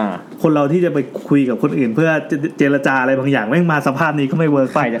เลยคนเราที่จะไปคุยกับคนอื่นเพื่อเจรจาอะไรบางอย่างแม่งมาสภาพนี้ก็ไม่เวิร์ก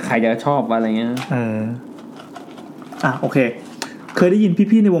ไปใครจะชอบอะไรเงี้ยโอเคเคยได้ยิน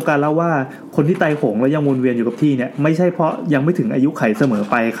พี่ๆในวงการเล่าว่าคนที่ตายโหงแล้วยังวนเวียนอยู่กับที่เนี่ยไม่ใช่เพราะยังไม่ถึงอายุไขเสมอ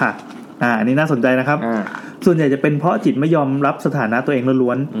ไปค่ะอันนี้น่าสนใจนะครับส่วนใหญ่จะเป็นเพราะจิตไม่ยอมรับสถานะตัวเองล้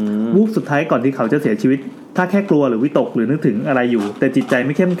วนๆวูบสุดท้ายก่อนที่เขาจะเสียชีวิตถ้าแค่กลัวหรือวิตกหรือนึกถึงอะไรอยู่แต่จิตใจไ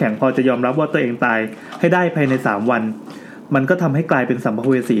ม่เข้มแข็งพอจะยอมรับว่าตัวเองตายให้ได้ภายใน3วันมันก็ทำให้กลายเป็นสัมภ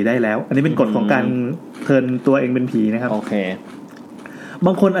เวสีได้แล้วอันนี้เป็นกฎของการเทิร์นตัวเองเป็นผีนะครับโอเคบ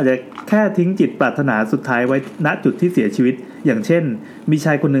างคนอาจจะแค่ทิ้งจิตปรารถนาสุดท้ายไว้ณจุดที่เสียชีวิตอย่างเช่นมีช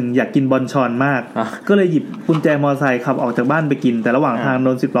ายคนหนึ่งอยากกินบอนชอนมากก็เลยหยิบกุญแจมอไซค์ขับออกจากบ้านไปกินแต่ระหว่างทางโด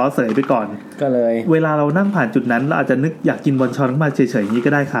น10ล้อเสยไปก่อนก็เลยเวลาเรานั่งผ่านจุดนั้นเราอาจจะนึกอยากกินบอนชอนขึ้นมาเฉยๆอย่างนี้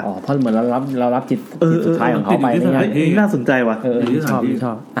ก็ได้ค่ะเพราะเหมือนเรารับจิตสุดท้ายของเขาไปนี่น่าสนใจว่ะชอบ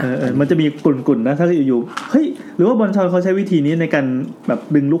มันจะมีกลุ่นๆนะถ้าอยู่เฮ้ยหรือว่าบอนชอนเขาใช้วิธีนี้ในการแบบ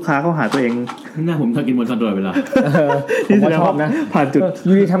ดึงลูกค้าเข้าหาตัวเองน่าผมชอบกินบอนชอนตลอดเวลาผมก็ชอบนะผ่านจุดอ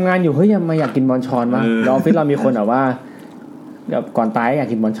ยู่ดีทำงานอยู่เฮ้ยมาอยากกินบอนชอนมาออฟฟิศเรามีคนแบบว่าแบบก่อนตายอยาก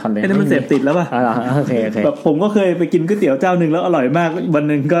กินบอนชอนเลยนี่มันเสพติดแล้วป่ะโอเคแบบผมก็เคยไปกินก๋วยเตี๋ยวเจ้านึงแล้วอร่อยมากวัน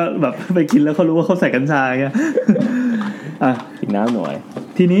นึงก็แบบไปกินแล้วเขารู้ว่าเขาใส่กัญชาอย่างเงี้ยกินน้ำหน่อย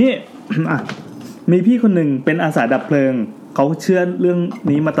ทีนี้มีพี่คนหนึ่งเป็นอาสาดับเพลิงเขาเชื่อเรื่อง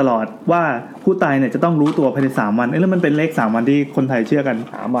นี้มาตลอดว่าผู้ตายเนี่ยจะต้องรู้ตัวภายใน3วันแล้วมันเป็นเลข3วันที่คนไทยเชื่อกัน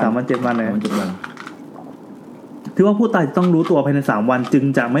3วัน7วันเลยถือว่าผู้ตายจะต้องรู้ตัวภายใน3วันจึง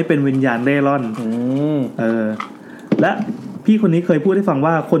จะไม่เป็นวิญญาณเร่ร่อนและพี่คนนี้เคยพูดให้ฟัง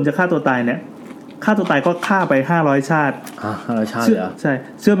ว่าคนจะฆ่าตัวตายเนี่ยฆ่าตัวตายก็ฆ่าไป500ชาติ500ชาติเหรอใช่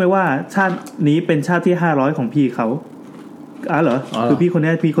เชื่อไหมว่าชาตินี้เป็นชาติที่500ของพี่เขาเหรอคือพี่คน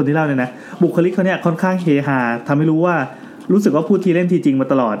ที่เล่าเนี่ยนะบุคลิกเขาเนี่ยค่อนข้างเฮฮาทำให้รู้สึกว่าพูดทีเล่นทีจริงมา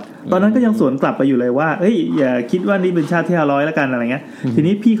ตลอดตอนนั้นก็ยังสวนกลับไปอยู่เลยว่าเอ้ยอย่าคิดว่านี่เป็นชาติที่500แล้วกันอะไรเงี้ยที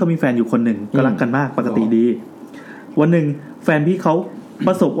นี้พี่เขามีแฟนอยู่คนหนึ่งก็รักกันมากปกติดีวันหนึ่งแฟนพี่เขาป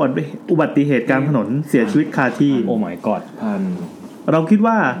ระสบอุบัติเหตุกลางถนนเสียชีวิตคาที่โอ้ my god เราคิด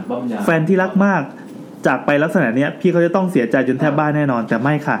ว่าแฟนที่รักมากจากไปลักษณะเนี้ยพี่เขาจะต้องเสียใจจนแทบบ้าแน่นอนแต่ไ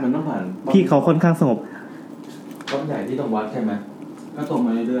ม่ค่ะพี่เขาค่อนข้างสงบบ้านใหญ่ที่ต้องวัดใช่ไหมก็ตรงม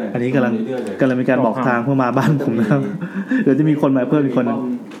าเรื่อยๆอันนี้กำลังมีการบอกทางเพื่อมาบ้านผมนะครับเดี๋ยวจะมีคนมาเพิ่มอีกคน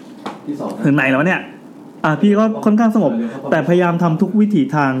ถึงไหนแล้วเนี่ยพี่ก็ค่อนข้างสงบแต่พยายามทำทุกวิถี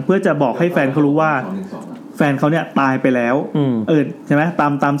ทางเพื่อจะบอกให้แฟนเขารู้ว่าแฟนเขาเนี่ยตายไปแล้วใช่ไหม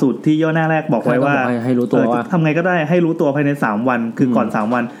ตามสูตรที่ย่อหน้าแรกบอกไว้ว่าให้รู้ตัวว่าทำไงก็ได้ให้รู้ตัวภายใน3วันคือก่อน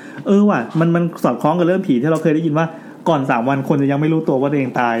3วันว่ะมันสอดคล้องกับเรื่องผีที่เราเคยได้ยินว่าก่อน3วันคนจะยังไม่รู้ตัวว่าตัวเอง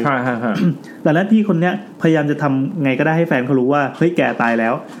ตายแต่แล้วพี่คนเนี้ยพยายามจะทำไงก็ได้ให้แฟนเขารู้ว่าเฮ้ยแกตายแล้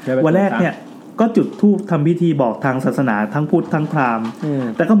ววันแรกเนี่ยก็จุดธูปทำพิธีบอกทางศาสนาทั้งพุทธทั้งพราหมณ์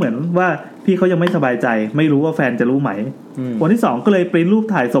แต่ก็เหมือนว่าพี่เขายังไม่สบายใจไม่รู้ว่าแฟนจะรู้ไหมวันที่2ก็เลยปริ้นรูป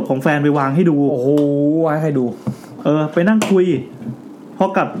ถ่ายศพของแฟนไปวางให้ดูโอ้โหให้ดูไปนั่งคุยพอ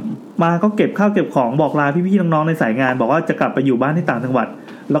กลับมาก็เก็บข้าวเก็บของบอกลาพี่ๆน้องๆในสายงานบอกว่าจะกลับไปอยู่บ้านที่ต่างจังหวัด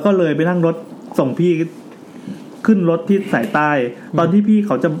แล้วก็เลยไปนั่งรถส่งพี่ขึ้นรถที่สายใต้ตอนที่พี่เ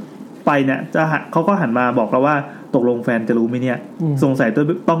ขาจะไปเนี่ยเขาก็หันมาบอกเราว่าตกลงแฟนจะรู้ไหมเนี่ยสงสัย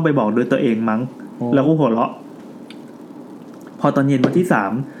ต้องไปบอกด้วยตัวเองมั้งแล้วก็หัวเราะพอตอนเย็นวันที่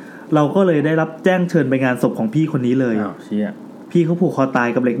3เราก็เลยได้รับแจ้งเชิญไปงานศพของพี่คนนี้เลยพี่เขาผูกคอตาย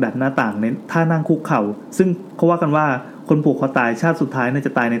กับเหล็กดัดหน้าต่างในท่านั่งคุกเข่าซึ่งเขาว่ากันว่าคนผูกคอตายชาติสุดท้ายน่าจ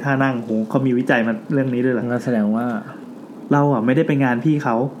ะตายในท่านั่งโหเขามีวิจัยมาเรื่องนี้ด้วยเหรอแสดงว่าเราไม่ได้ไปงานพี่เข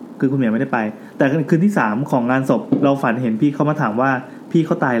าคือคุณเหมียวไม่ได้ไปแต่คืนที่3ของงานศพเราฝันเห็นพี่เขามาถามว่าพี่เข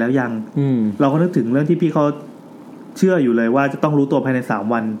าตายแล้วยังเราก็นึกถึงเรื่องที่พี่เขาเชื่ออยู่เลยว่าจะต้องรู้ตัวภายใน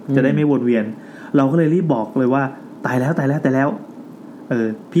3วันจะได้ไม่วนเวียนเราก็เลยรีบบอกเลยว่าตายแล้ว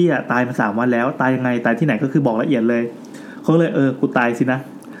พี่ตายมา3วันแล้วตายยังไงตายที่ไหนก็คือบอกละเอียดเลยเขาเลยกูตายสินะ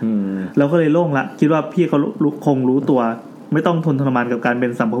เราก็เลยโล่งละคิดว่าพี่เขาคงรู้ตัวไม่ต้องทนทรมานกับการเป็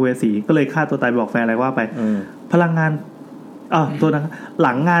นสัมภเวสีก็เลยฆ่าตัวตายบอกแฟนอะไรว่าไปพลังงานตัวนั้นห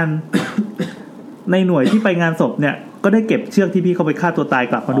ลังงาน ในหน่วยที่ไปงานศพเนี่ยก็ได้เก็บเชือกที่พี่เขาไปฆ่าตัวตาย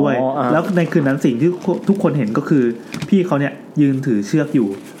กลับมาด้วยแล้วในคืนนั้นสิ่งที่ทุกคนเห็นก็คือพี่เขาเนี่ยยืนถือเชือกอยู่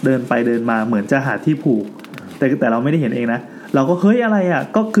เดินไปเดินมาเหมือนจะหาที่ผูก แต่เราไม่ได้เห็นเองนะเราก็เฮ้ยอะไรอ่ะ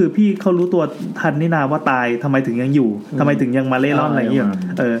ก็คือพี่เขารู้ตัวทันนี่นาว่าตายทำไมถึงยังอยู่ทำไมถึงยังมาเล่ร่อนอะไรอย่างเงี้ย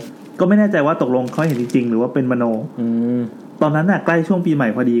ก็ไม่แน่ใจว่าตกลงเขาเห็นจริงๆหรือว่าเป็นมโนตอนนั้นน่ะใกล้ช่วงปีใหม่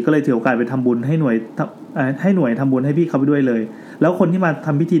พอดีก็เลยถือโอกาสไปทำบุญให้หน่วยทำบุญให้พี่เขาไปด้วยเลยแล้วคนที่มาท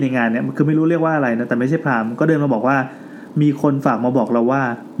ำพิธีในงานเนี่ยคือไม่รู้เรียกว่าอะไรนะแต่ไม่ใช่พราหมณ์ก็เดินมาบอกว่ามีคนฝากมาบอกเราว่า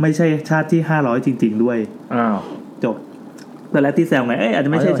ไม่ใช่ชาติที่500จริงๆด้วยจบแต่แล้วที่แซวไงอาจจ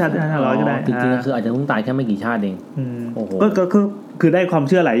ะไม่ใช่ชาติที่500ก็ได้จริงๆคืออาจจะเพิ่งตายแค่ไม่กี่ชาติเองโอ้โหก็คือได้ความเ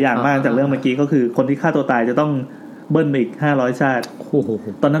ชื่อหลายอย่างมากจากเรื่องเมื่อกี้ก็คือคนที่ฆ่าตัวตายจะต้องเบิ้ลไปอีก500ชาติ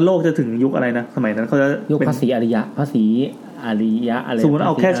ตอนนั้นโลกจะถึงยุคอะไรนะสมัยนั้นเขาจะยุคภาษีอริยะอะไรสมมติเอ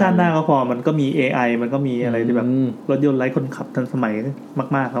าแค่ชาติหน้าก็พอมันก็มี AI มันก็มีอะไรที่แบบรถยนต์ไร้คนขับทันสมัย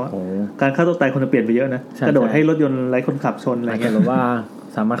มากๆครับการฆ่าตัวตายคนจะเปลี่ยนไปเยอะนะกระโดดให้รถยนต์ไร้คนขับชนอะไรเงี้ยหรือว่า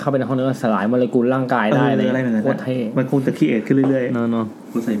สามารถเข้าไปในห้องนี้สลายโมเลกุลร่างกายได้อะไรโคตรเท่มันคงจะคิดเอทขึ้นเรื่อยๆเนาะ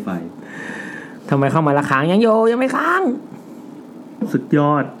รถไฟไฟทำไมเข้ามาละค้างยังไม่ค้างสุดย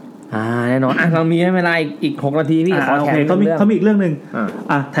อดแน่นอนเรามีเวลาอีก6นาทีพี่ขอแถมเขามีอีกเรื่องนึง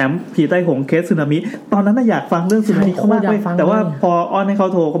แถมผีใต้หงเคสสึนามิตอนนั้นน่ะอยากฟังเรื่องสึนามิเขามากเลยแต่ว่าพออ้อนให้เขา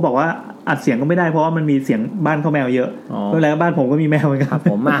โทรเขาบอกว่าอัดเสียงก็ไม่ได้เพราะว่ามันมีเสียงบ้านเขาแมวเยอะแล้วบ้านผมก็มีแมวเหมือนกัน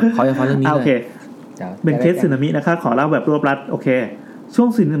ผมเขาจะฟังเรื่องนี้โอเคเป็นเคสสึนามินะคะขอเล่าแบบรวบรัดโอเคช่วง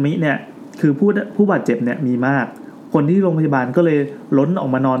สึนามิเนี่ยคือผู้บาดเจ็บเนี่ยมีมากคนที่โรงพยาบาลก็เลยล้นออก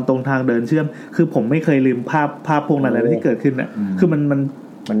มานอนตรงทางเดินเชื่อมคือผมไม่เคยลืมภาพพวกนั้นเลยที่เกิดขึ้นน่ะคือมั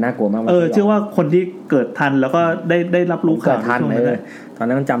นน่ากลัวมากเชื่อว่าคนที่เกิดทันแล้วก็ได้รับรู้ข่าวทันเลยตอน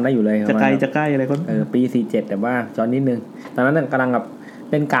นั้นมันจำได้อยู่เลยจะใกล้อะไรก็ปี47แต่ว่าจอนิดนึงตอนนั้นกำลังกับ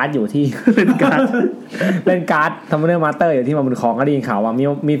เล่นการ์ดอยู่ที่เล่นการ์ดทำเรื่องมาสเตอร์อยู่ที่มาบุญครองก็ได้ยินข่าวว่า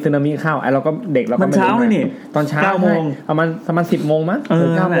มีสึนามิเข้าไอ้เราก็เด็กเราก็ไม่รู้มันเช้าเลยนี่ตอนเช้า 9 โมงประมาณ 10 โมงมั้ง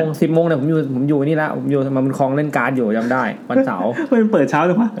 9 โมง 10 โมงเนี่ยผมอยู่นี่แล้วผมอยู่มาบุญครองเล่นการ์ดอยู่จำได้วันเสาร์มันเปิดเช้า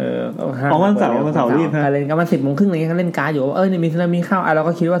ถูกป่ะวันเสาร์รีบนะเล่นกันมา 10 โมงครึ่งอะไรเงี้ยเล่นการ์ดอยู่นี่มีสึนามิเข้าไอ้เรา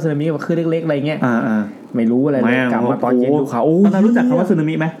ก็คิดว่าสึนามิคือเล็กๆอะไรเงี้ยไม่รู้อะไรเลยกลับมาตอนเย็นดูข่าวตอนนั้นรู้จักคำว่าสึนา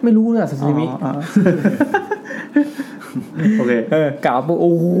มิมั้ยไม่รู้เลยสึนามิโอเคกล่าวปุ๊บโ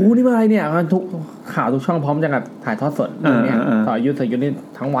อ้โหนี่อะไรเนี่ยทุกข่าวทุกช่องพร้อมจะแบบถ่ายทอดสดเนี่ยต่อยุทธนี่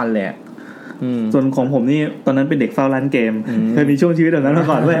ทั้งวันเลยส่วนของผมนี่ตอนนั้นเป็นเด็กเฝ้าร้านเกมเคยมีช่วงชีวิตแบบนั้นมา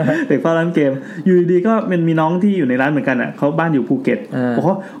ก่อนเว้ยเด็กเฝ้าร้านเกมอยู่ดีๆก็มันมีน้องที่อยู่ในร้านเหมือนกันอ่ะเขาบ้านอยู่ภูเก็ตบอก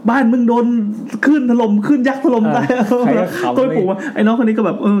ว่าบ้านมึงโดนขึ้นถล่มขึ้นยักษ์ถล่มได้ก็ผมว่าไอ้น้องคนนี้ก็แ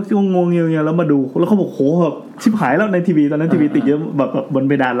บบงงๆเงี้ยแล้วมาดูแล้วเขาบอกโหแบบชิบหายแล้วในทีวีตอนนั้นทีวีติดเยอะแบบบนเ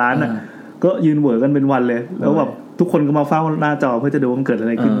พดานร้านอ่ะก็ยืนเหวอกันเป็นวันเลยแล้วแบบทุกคนก็มาเฝ้าหน้าจอเพื่อจะดูว่ามันเกิดอะไ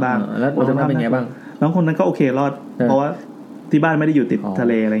รขึ้นบ้างแล้วน้องเป็นไงบ้างน้องคนนั้นก็โอเครอดเพราะว่าที่บ้านไม่ได้อยู่ติดทะ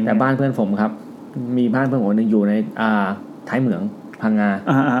เลอะไรเงี้ยแต่บ้านเพื่อนผมครับมีบ้านเพื่อนผมนึงอยู่ในท้ายเหมืองพังงา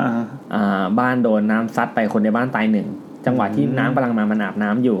บ้านโดนน้ำซัดไปคนในบ้านตาย1จังหวะที่น้ำกำลังมันอาบน้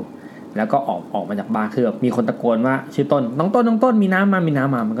ำอยู่แล้วก็ออกมาจากบ้านคือมีคนตะโกนว่าชื่อต้นน้องต้นมีน้ำม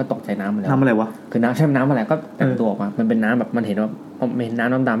ามันก็ตกใจน้ำมาแล้วทำอะไรวะคือน้ำใช่น้ำอะไรก็แต่งตัวออกมามันเป็นน้ำแบบมันเห็นว่าเห็นน้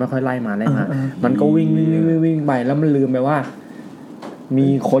ำดำไม่ค่อยไล่มามันก็วิ่งไปแล้วมันลืมไปว่ามี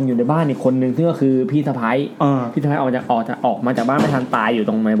คนอยู่ในบ้านอีกคนนึงซึ่งก็คือพี่สะพ้ายออกมาจากบ้านไม่ทันตายอยู่ต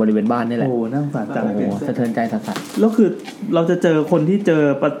รงในบริเวณบ้านนี่แหละโอ้น่าสงสารจังสะเทือนใจสัสๆแล้วคือเราจะเจอคนที่เจอ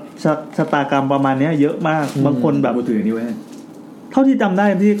ชะตากรรมประมาณนี้เยอะมากบางคนแบบถือนี่ไว้เท่าที่จำได้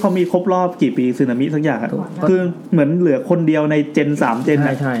ที่เขามีครบรอบกี่ปีสึนามิสักอย่างคือเหมือนเหลือคนเดียวในเจน3เจน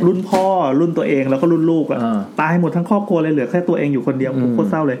รุ่นพ่อรุ่นตัวเองแล้วก็รุ่นลูกตายหมดทั้งครอบครัวเลยเหลือแค่ตัวเองอยู่คนเดียวโคตร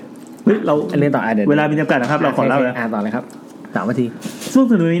เศร้าเลยเฮ้ยเราเวลามีจำกัดนะครับเราขอเล่าเลยต่อเลยครับ3 นาทีช่วง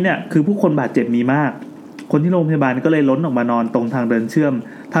สึนามิเนี่ยคือผู้คนบาดเจ็บมีมากคนที่โรงพยาบาลก็เลยล้นออกมานอนตรงทางเดินเชื่อม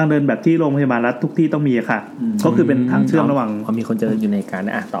ทางเดินแบบที่โรงพยาบาลรัฐทุกที่ต้องมีค่ะก็คือเป็นทางเชื่อมระหว่างมีคนเจออยู่ในการ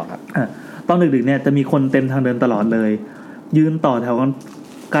ต่อครับตอนดึกๆเนี่ยจะมีคนเต็มทางเดินตลอดเลยยืนต่อแถว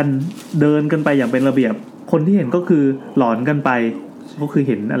กันเดินกันไปอย่างเป็นระเบียบคนที่เห็นก็คือหลอนกันไปก็คือเ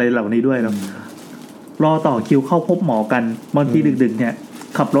ห็นอะไรเหล่านี้ด้วยแล้วรอต่อคิวเข้าพบหมอกันบางทีดึกๆเนี่ย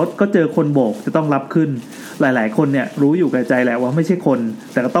ขับรถก็เจอคนโบกจะต้องรับขึ้นหลายๆคนเนี่ยรู้อยู่แก่ใจแล้วว่าไม่ใช่คน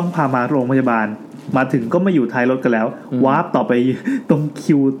แต่ก็ต้องพามาโรงพยาบาลมาถึงก็ไม่อยู่ท้ายรถกันแล้ววาร์ปต่อไปตรง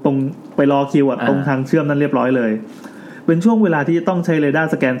คิวตรงไปรอคิวตรงทางเชื่อมนั้นเรียบร้อยเลยเป็นช่วงเวลาที่ต้องใช้เรดา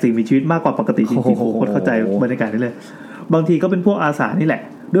ร์สแกนสิ่งมีชีวิตมากกว่าปกติจริงๆโอ้โหเข้าใจบรรยากาศนี้เลยบางทีก็เป็นพวกอาสานี่แหละ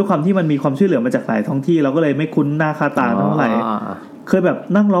ด้วยความที่มันมีความช่วยเหลือมาจากหลายท้องที่เราก็เลยไม่คุ้นหน้าค่าตาเท่าไหร่เคยแบบ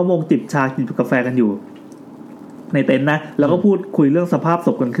นั่งล้อมวงจิบชากินกาแฟกันอยู่ในเต็นท์นะแล้วก็พูดคุยเรื่องสภาพศ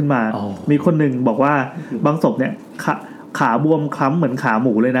พกันขึ้นมามีคนหนึ่งบอกว่าบางศพเนี่ยขาบวมคล้ำเหมือนขาห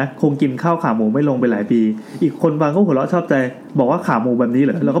มูเลยนะคงกินข้าวขาหมูไม่ลงไปหลายปีอีกคนบางก็หัวเราะชอบใจบอกว่าขาหมูแบบนี้เห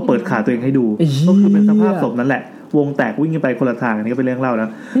รอแล้วก็เปิดขาตัวเองให้ดูก็คือเป็นสภาพศพนั่นแหละวงแตกวิ่งกันไปคนละทางอันนี้ก็เป็นเรื่องเล่านะ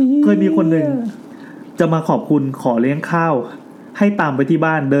เคยมีคนหนึ่งจะมาขอบคุณขอเลี้ยงข้าว ให้ตามไปที่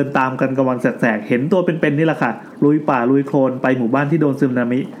บ้านเดินตามกันกลางวันแสกๆเห็นตัวเป็นๆนี่แหละค่ะลุยป่าลุยโคลนไปหมู่บ้านที่โดนสึนา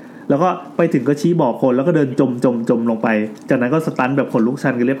มิแล้วก็ไปถึงก็ชี้บ่อโคลนแล้วก็เดินจมลงไปจากนั้นก็สตันแบบขนลุกชั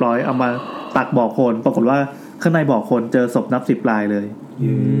นกันเรียบร้อยเอามาตักบ่อโคลนปรากฏว่าข้างในบ่อโคลนเจอศพนับ10รายเลย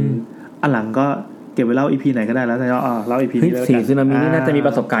อันหลังก็เก็บไว้เล่า EP ไหนก็ได้แล้วแต่เล่า EP นี้แล้วกัน4สึนามินี่น่าจะมีป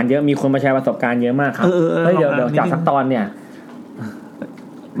ระสบการณ์เยอะมีคนมาแชร์ประสบการณ์เยอะมากครับเดี๋ยวจากสักตอนเนี่ย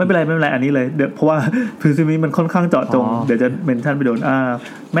ไม่เป็นไรอันนี้เลยเดี๋ยวเพราะว่าสึนามิมันค่อนข้างเจาะจงเดี๋ยวจะเมนชั่นไปโดน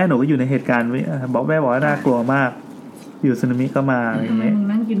แม่หนูก็อยู่ในเหตุการณ์บอกแม่บอกว่าน่ากลัวมากอยู่สึนามิก็มาอะไรอย่างเงี้ย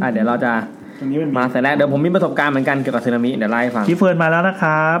เดี๋ยวเราจะมาแต่แรกเดี๋ยวผมมีประสบการณ์เหมือนกันเกี่ยวกับสึนามิเดี๋ยวไล่ฟังพี่เฟิร์นมาแล้วนะค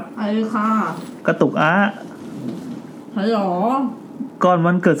รับค่ะกระตุกฮัลโหลก่อน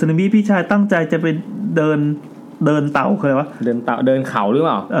วันเกิดสึนามิพี่ชายตั้งใจจะไปเดินเต่าเคยวะเดินเขาหรือเป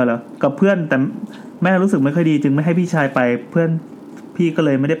ล่าเหรอกับเพื่อนแต่แม่รู้สึกไม่ค่อยดีจึงไม่ให้พี่ชายไปเพื่อนพี่ก็เล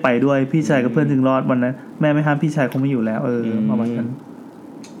ยไม่ได้ไปด้วยพี่ชายกับเพื่อนจึงรอดวันนั้นแม่ไม่ห้ามพี่ชายคงไม่อยู่แล้วประมาณนั้น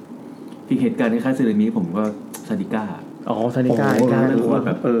ที่เหตุการณ์ในค่ายสึนามิผมก็ซาดิก้าซาดิก้าแ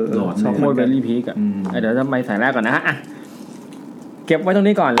บบหลอดชอบโคตรเบลลี่พีกเดี๋ยวจะไปสายแรกก่อนนะฮะเก็บไว้ตรง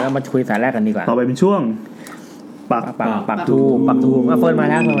นี้ก่อนแล้วมาคุยสายแรกกันดีกว่าต่อไปเป็นช่วงปักทูมาเฟิร์นมา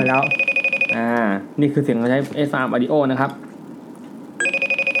แล้วนี่คือเสียงใช้ S3 Audio นะครับ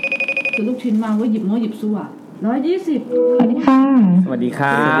คือลูกชิ้นมาว่าหยิบโน้หยิบสู้120สวัสดีค่ะสวัสดีค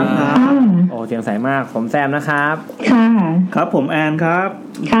รับเสียงใสมากผมแซมนะครับค่ะครับผมแอนครับ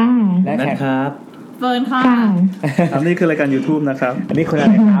ค่ะและแขกครับเฟิร์นค่ะอันนี้คือรายการ YouTube นะครับอันนี้คุณอะ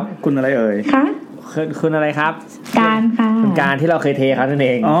ไรครับคุณอะไรเอ่ยค่ะคุณอะไรครับการค่ะคุณการที่เราเคยเทเขานั่นเอ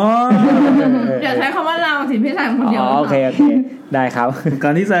งอย่าใช้คำว่าเราสิพี่แซมคนเดียวโอเคได้ครับกา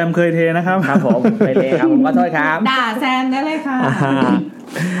รที่แซมเคยเทนะครับครับผมเคยเทครับผมขอโทษครับด่าแซมได้เลยค่ะ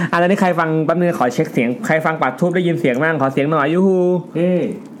แล้วนี่ใครฟังแป๊บนึงขอเช็คเสียงใครฟังปัดทูบได้ยินเสียงบ้างขอเสียงหน่อยยูฮูเ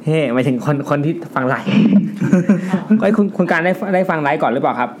ฮ้หมายถึงคนที่ฟังไลฟ์คุณการได้ฟังไลฟ์ก่อนหรือเป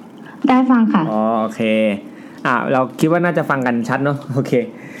ล่าครับได้ฟังค่ะโอเคเราคิดว่าน่าจะฟังกันชัดเนาะโอเค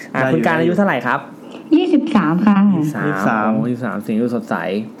คุณการอายุเท่าไหร่ครับ23ค่ะ23สิ่งดูสดใส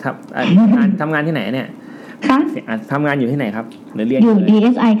ครับทำงานที่ไหนเนี่ยคะทำงานอยู่ที่ไหนครับหรือเรียนอยู่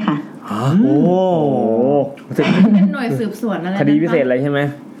DSI ค่ะโอ้เป็นหน่วยสืบสวนอะไรคดีพิเศษเลยใช่ไหม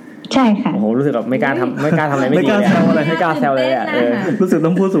ใช่ค่ะโอ้โหรู้สึกแบบไม่กล้าทำอะไรไม่กล้าแซวอะไรไม่กล้าแซวเลยรู้สึกต้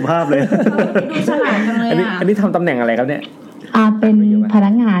องพูดสุภาพเลยดูฉลาดจังเลยอันนี้ทำตำแหน่งอะไรครับเนี่ยเป็นพนั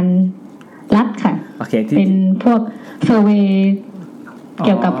กงานรัฐค่ะเป็นพวกเซอร์เวย์เ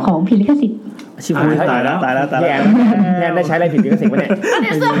กี่ยวกับของผิดลิขสิทธิ์ชิบหายตายแล้วแย่ได้ใช้อะไรผิดลิขสิทธิ์มั้ยเนี่ยอัน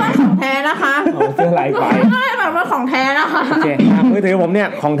นี้เสื้อผ้าของแท้นะคะเสื้อลายไฟไม่แบบว่าของแท้นะคะโอเคมือถือผมเนี่ย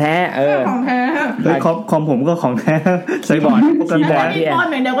ของแท้ของแท้คอมผมก็ของแท้คีย์บอร์ดที่แอน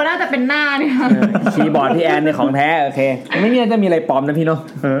เดี๋ยวก็น่าจะเป็นหน้าเนี่ยคีย์บอร์ดที่แอนเนี่ยของแท้โอเคไม่มีจะมีอะไรปลอมนะพี่เนาะ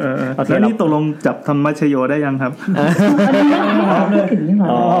แล้วนี่ตกลงจับธรรมชโยได้ยังครับ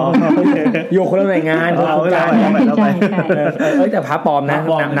อยู่คนละหน่วยงานเอาไปแต่พระปลอมนะ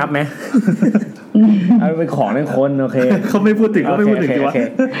นับไหมเอาเป็นของในคนโอเคเขาไม่พูดถึงดีวะ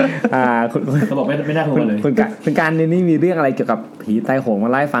เขาบอกไม่น่าโทรเลยคุณการนี่มีเรื่องอะไรเกี่ยวกับผีตายโหงมา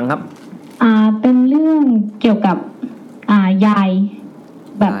เล่าให้ฟังครับเป็นเรื่องเกี่ยวกับยาย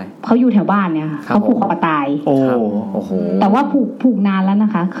แบบเขาอยู่แถวบ้านเนี่ยเขาผูกคอตายโอ้โหแต่ว่าผูกนานแล้วน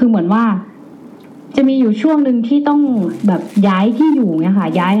ะคะคือเหมือนว่าจะมีอยู่ช่วงนึงที่ต้องแบบย้ายที่อยู่เนี่ยค่ะ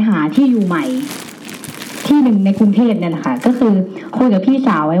ย้ายหาที่อยู่ใหม่ที่หนึ่งในกรุงเทพเนี่ยแหละค่ะก็คือคุยกับพี่ส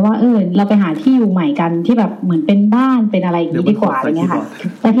าวไว้ว่าเราไปหาที่อยู่ใหม่กันที่แบบเหมือนเป็นบ้านเป็นอะไรอย่างนี้ดีกว่าอะไรเงี้ยค่ะ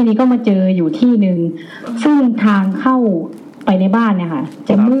แล้วทีนี้ก็มาเจออยู่ที่นึงซึ่งทางเข้าไปในบ้านเนี่ยค่ะ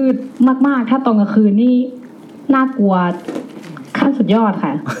จะมืดมากๆถ้าตอนกลางคืนนี่น่ากลัวขั้นสุดยอด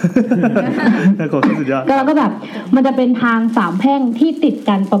ค่ะน่ากลัวขั้นสุดยอดแล้วก็แบบมันจะเป็นทาง3แพร่งที่ติด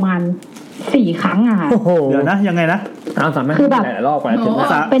กันประมาณ4 ครั้งอะค่ะเดี๋ยวนะยังไงนะ3แพร่งคือแบบรอบไปถึง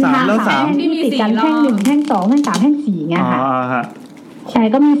เป็นทาง3แพร่งที่ติดกันแพร่ง1แพร่ง2แพร่ง3แพร่ง4เงี้ยค่ะใช่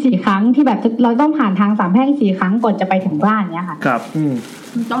ก็มี4 ครั้งที่แบบเราต้องผ่านทาง3แพร่ง4 ครั้งก่อนจะไปถึงบ้านเนี้ยค่ะครับ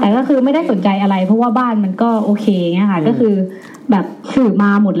แต่ก็คือไม่ได้สนใจอะไรเพราะว่าบ้านมันก็โอเคเงี้ยค่ะก็คือแบบสืบม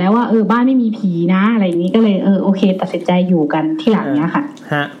าหมดแล้วว่าบ้านไม่มีผีนะอะไรอย่างนี้ก็เลยโอเคตัดสินใจอยู่กันที่หลังเนี้ยค่ะ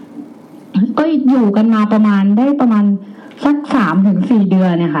ก็อยู่กันมาประมาณสัก 3-4 เดือ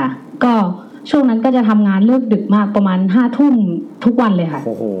นเนี่ยค่ะก็ช่วงนั้นก็จะทำงานเลิกดึกมากประมาณ 5 ทุ่มทุกวันเลยค่ะ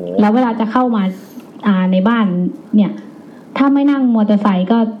แล้วเวลาจะเข้ามาในบ้านเนี่ยถ้าไม่นั่งมอเตอร์ไซค์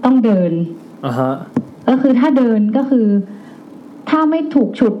ก็ต้องเดินก็คือถ้าเดินก็คือถ้าไม่ถูก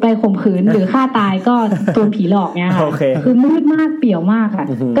ฉุดไปข่มขืนหรือฆ่าตายก็โดนผีหลอกเนี่ยค่ะคือมืดมากเปี่ยวมากค่ะ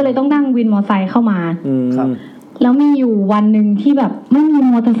ก็เลยต้องนั่งวินมอเตอร์ไซค์เข้ามาแล้วมีอยู่วันนึงที่แบบไม่มี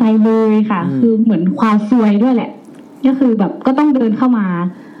มอเตอร์ไซค์เลยค่ะคือเหมือนความซวยด้วยแหละก็คือแบบก็ต้องเดินเข้ามา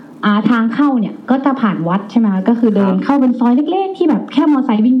ทางเข้าเนี่ยก็จะผ่านวัดใช่ไหมก็คือเดินเข้าเป็นซอยเล็กๆที่แบบแค่มอเตอร์ไซ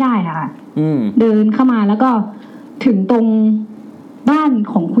ค์วิ่งได้อะค่ะเดินเข้ามาแล้วก็ถึงตรงบ้าน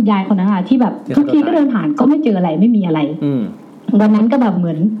ของคุณยายคนนั้นค่ะที่แบบทุกทีก็เดินผ่านก็ไม่เจออะไรไม่มีอะไรวันนั้นก็แบบเห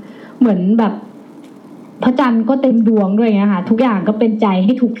มือนแบบพระจันทร์ก็เต็มดวงด้วยไงค่ะทุกอย่างก็เป็นใจใ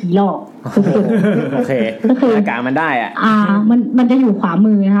ห้ถูกผีหลอกสุดๆโอเคก็คืออาการมันได้มันจะอยู่ขวา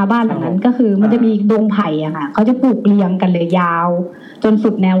มือนะคะบ้านหลังนั้นก็คือมันจะมีดงไผ่อะค่ะเขาจะปลูกเรียงกันเลยยาวจนสุ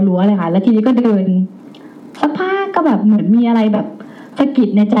ดแนวรั้วเลยค่ะแล้วทีนี้ก็เดินสักพักก็แบบเหมือนมีอะไรแบบสะกิด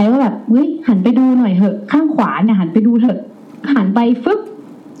ในใจว่าแบบเฮ้ยหันไปดูหน่อยเถอะข้างขวาเนี่ยหันไปดูเถอะหันไปฟึ๊บ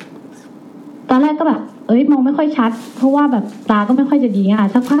ตอนแรกก็แบบมองไม่ค่อยชัดเพราะว่าแบบตาก็ไม่ค่อยจะดี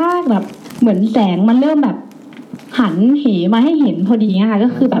สักพักแบบเหมือนแสงมันเริ่มแบบหันเหมาให้เห็นพอดีค่ะก็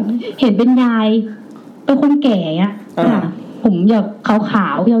คือแบบเห็นเป็นยายเป็นคนแก่ผมแบบขา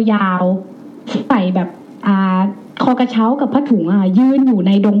วๆยาวๆใส่แบบคอกระเช้ากับผ้าถุงยืนอยู่ใ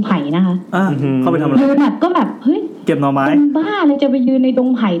นดงไผ่นะคะเข้าไปทำอะไรยืนแบบก็แบบเฮ้ยเก็บหน่อไม้บ้าเลยจะไปยืนในดง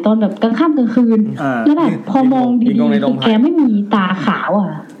ไผ่ตอนแบบกลางค่ำกลางคืนแล้วแบบพอมองดีๆแกไม่มีตาขาว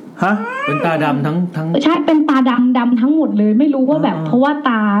ฮะเป็นตาดำทั้งใช่เป็นตาดำทั้งหมดเลยไม่รู้ว่าแบบเพราะว่า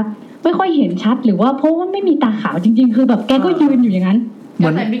ตาไม่ค่อยเห็นชัดหรือว่าเพราะว่าไม่มีตาขาวจริงๆคือแบบแกก็ยืนอยู่อย่างนั้นเหมื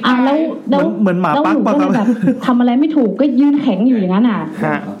อนแล้วเหมือนหมาปักก็แบบทำอะไรไม่ถูกก็ยืนแข็งอยู่อย่างนั้น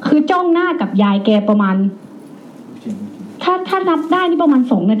คือจ้องหน้ากับยายแกประมาณถ้านับได้นี่ประมาณ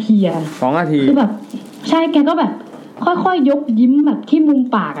2 นาที2 นาทีคือแบบใช่แกก็แบบค่อยๆยกยิ้มแบบที่มุม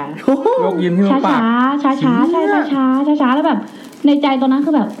ปากยกยิ้มที่มุมปากช้าใช่ช้าแล้วแบบในใจตอนนั้น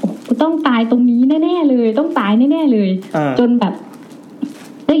คือแบบกูต้องตายตรงนี้แน่ๆเลยต้องตายแน่ๆเลยจนแบบ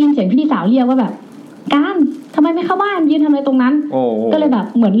ได้ยินเสียงพี่สาวเรียกว่าแบบการทำไมไม่เข้าบ้านยืนทำอะไรตรงนั้นก็เลยแบบ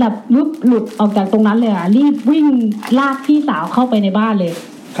เหมือนแบบหลุดออกจากตรงนั้นเลยรีบวิ่งลากพี่สาวเข้าไปในบ้านเลย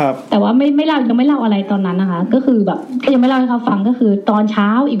ครับแต่ว่าไม่เล่ายังไม่เล่าอะไรตอนนั้นนะคะก็คือแบบก็ยังไม่เล่าให้เขาฟังก็คือตอนเช้า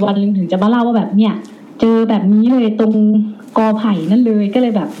อีกวันนึงถึงจะมาเล่าว่าแบบเนี่ยเจอแบบนี้เลยตรงกอไผ่นั่นเลยก็เล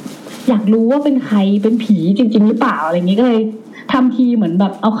ยแบบอยากรู้ว่าเป็นใครเป็นผีจริงๆหรือเปล่าอะไรอย่างนี้ก็เลยทำทีเหมือนแบ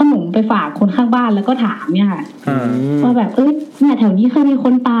บเอาขนมไปฝากคนข้างบ้านแล้วก็ถามเนี่ยค่ะว่าแบบเนี่ยแถวนี้เคยมีค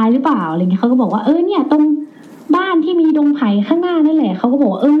นตายหรือเปล่าอะไรเงี้ยเขาก็บอกว่าเนี่ยตรงบ้านที่มีดงไผ่ข้างหน้านั่นแหละเขาก็บอ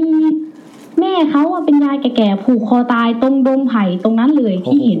กว่ามีแม่เขาเป็นยายแก่ๆผูกคอตายตรงดงไผ่ตรงนั้นเลย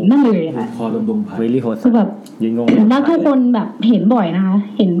ที่เห็นนั่นเลยค่ะคอตรงดงไผ่คือแบบยิงงงแล้วทุกคนแบบเห็นบ่อยนะคะ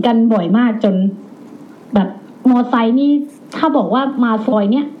เห็นกันบ่อยมากจนแบบมอไซค์นี่ถ้าบอกว่ามาซอย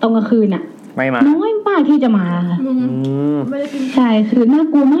เนี้ยตอนกลางคืนไม่มาน้อยมากที่จะมาใช่คือน่า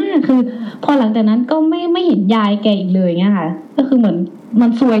กลัวมากคือพอหลังจากนั้นก็ไม่เห็นยายแกอีกเลยเงี้ยค่ะก็คือเหมือนมัน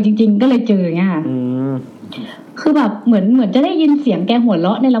ซวยจริงๆก็เลยเจอเงี้ยคือแบบเหมือนจะได้ยินเสียงแกหัวเร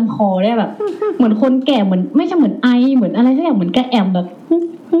าะในลำคอได้แบบเหมือนคนแก่เหมือนไม่ใช่เหมือนไอเหมือนอะไรสักอย่างเหมือนแกแอบแบบ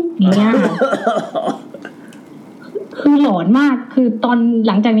อย่างเงี้ยคือหลอนมากคือตอนห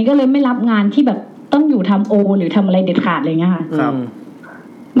ลังจากนี้ก็เลยไม่รับงานที่แบบต้องอยู่ทำโอหรือทำอะไรเด็ดขาดเลยเงี้ยค่ะ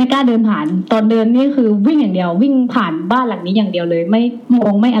ไม่กล้าเดินผ่านตอนเดินนี่คือวิ่งอย่างเดียววิ่งผ่านบ้านหลังนี้อย่างเดียวเลยไม่มอ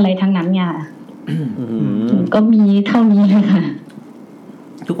งไม่อะไรทั้งนั้นไงก็มีเท่านี้เลยค่ะ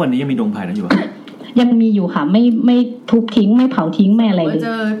ทุกวันนี้ยังมีดงไผ่นั้นอยู่ยังมีอยู่ค่ะไม่ทุบทิ้งไม่เผาทิ้งไม่อะไรเลยเจ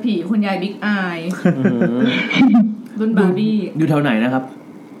อผีคุณยายบิ๊กอายรุ่นบาร์บี้อยู่แถวไหนนะครับ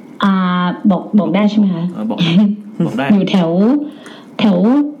บอกได้ใช่ไหมคะบอกได้อยู่แถว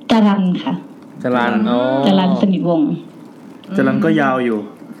จรัญค่ะจรัญสนิทวงศ์จรัญก็ยาวอยู่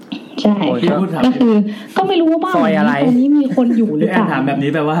ใช่ก็คือก็ไม่รู้ว่าบ้านตรงนี้มีคนอยู่หรือเปล่าถามแบบนี้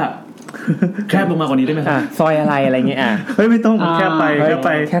แปลว่าแคบลงมากว่านี้ได้ไหมซอยอะไรเงี้ยเฮ้ยไม่ต้องแค่ไป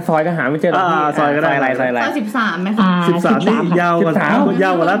แค่ซอยก็หาไม่เจอซอยก็ได้อะไรซอย13ไหมคะ13นี่ยาวกว่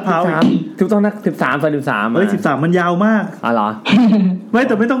าลาดพร้าวถูกต้องนะ13ซอย13เฮ้ย13มันยาวมากเหรอไม่แ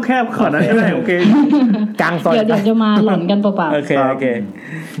ต่ไม่ต้องแคบขนาดนั้นก็ได้โอเคกลางซอยเดี๋ยวจะมาหล่นกันเปล่าๆโอเค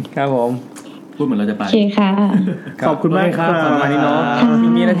ครับผมพูดเหมือนเราจะไปโอเคค่ะขอบคุณมากครับมานี่เนาะ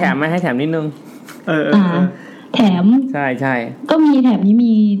มีอะไรแถมไหมให้แถมนิดนึงแถมใช่ก็มีแถมนี้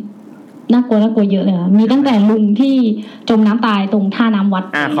มีน่ากลัวเยอะเลยค่ะมีตั้งแต่ลุงที่จมน้ำตายตรงท่าน้ำวัด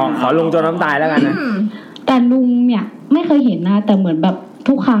ขอลุงจมน้ำตายแล้วกันนะแต่ลุงเนี่ยไม่เคยเห็นนะแต่เหมือนแบบ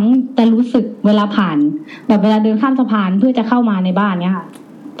ทุกครั้งแต่รู้สึกเวลาผ่านแบบเวลาเดินข้ามสะพานเพื่อจะเข้ามาในบ้านเนี่ยค่ะ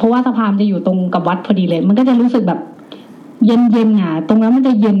เพราะว่าสะพานจะอยู่ตรงกับวัดพอดีเลยมันก็จะรู้สึกแบบเย็นตรงนั้นมันจ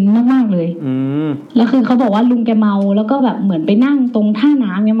ะเย็นมากๆเลยแล้วคือเขาบอกว่าลุงแกเมาแล้วก็แบบเหมือนไปนั่งตรงท่า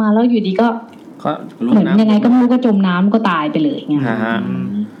น้ำเนี่ยมาแล้วอยู่ดีก็เหมือนยังไงก็ไม่รู้ก็จมน้ำก็ตายไปเลยเงี้ย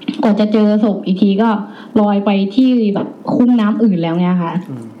ก่อนจะเจอศพอีกทีก็ลอยไปที่แบบคุ้งน้ำอื่นแล้วเนี่ยค่ะ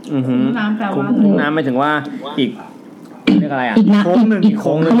น้ำแปลว่าน้ำหมายถึงว่าอีกเรียกอะไรอีกน้ำอีกเ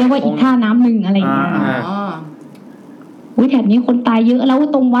ขาเรียกว่าอีกท่าน้ำหนึ่งอะไรอย่างเงี้ยแถบนี้คนตายเยอะแล้ว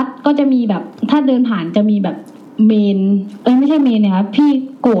ตรงวัดก็จะมีแบบถ้าเดินผ่านจะมีแบบ เมนไม่ใช่เมนเนี่ยครับพี่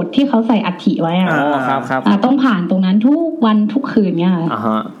โกรธที่เขาใส่อัฐิไว้ครับต้องผ่านตรงนั้นทุกวันทุกคืนเนี่ยค่ะ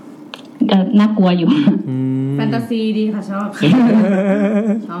ก็น่ากลัวอยู่แฟนตาซีดีค่ะชอ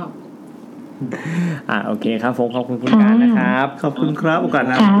บโอเคครับผมขอบคุณคุณการนะครับขอบคุณครับโอกาสห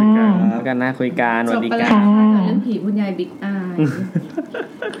น้าคุยกันคุยกันสวัสดีครับเรื่องผีคุณยายบิ๊กอาย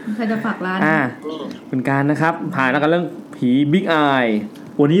ใครจะฝากร้านคุณการนะครับผ่านแล้วกันเรื่องผีบิ๊กอาย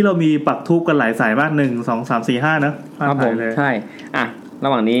วันนี้เรามีปักทูบกันหลายสายมาก1 2 3 4 5นะครับผมใช่ระ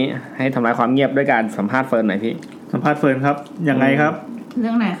หว่างนี้ให้ทำลายความเงียบด้วยการสัมภาษณ์เฟิร์นหน่อยพี่สัมภาษณ์เฟิร์นครับยังไงครับเ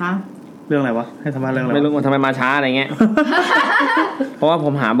รื่องไหนคะเรื่องอะไรวะให้สัมภาษณ์เรื่องอะไรไม่รู้ทำไมมาช้าอะไรเงี้ย เพราะว่าผ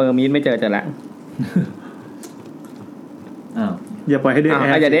มหาเบอร์มีดไม่เจอแล้วอย่าปล่อยให้เดทแอน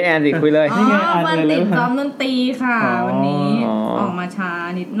อย่าเดทแอนสิคุยเลยวันติดซ้อมดนตรีค่ะวันนี้ออกมาช้า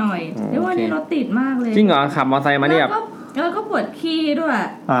นิดหน่อยเรียกว่านี่รถติดมากเลยจริงเหรอขับมอเตอร์ไซค์มาเนี่ยแล้วก็ปวดขี้ด้วย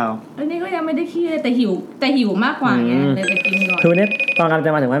อันนี้ก็ยังไม่ได้ขี้เลยแต่หิวมากกว่าไงเลยไปกินก่อนคือวันนี้ตอนกำลังจ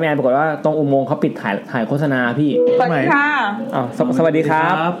ะมาถึงแม่ปรากฏว่าตรงอุโมงค์เขาปิดถ่ายโฆษณาพี่สวัสดีค่ะสวัสดีครั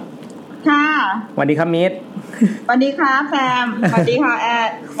บค่ะสวัสดีครับมิตรสวัสดีค่ะแซมสวัสดีค่ะแอด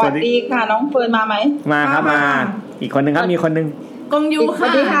สวัสดีค่ะน้องเฟิร์นมาไหมมาครับมาอีกคนนึงครับมีคนนึงกงยูค่ะสวั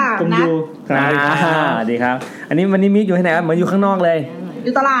สดีค่ะกงยูสวัสดีครับอันนี้วันนี้มิตรอยู่ที่ไหนครับเหมือนอยู่ข้างนอกเลยอ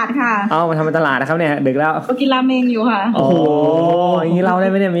ยู่ตลาดค่ะมาทำเป็นตลาดนะครับเนี่ยดึกแล้วก็กินราเมงอยู่ค่ะโอ้โหอย่างนี้เล่าได้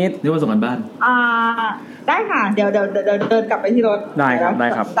ไหมเนี่ยมิตรนี่ว่าส่งกันบ้านได้ค่ะเดี๋ยวเดินกลับไปที่รถได้ครับ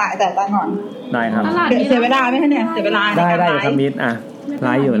แต่ก่อนได้ครับเสียเวลาไหมคะเนี่ยเสียเวลาได้ครับมิตรไล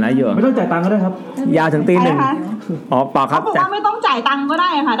ฟ์อยู่ไม่ต้องจ่ายตังค์ก็ได้ครับยาวถึงตี 1เปล่าครับเขาบอกว่าไม่ต้องจ่ายตังค์ก็ได้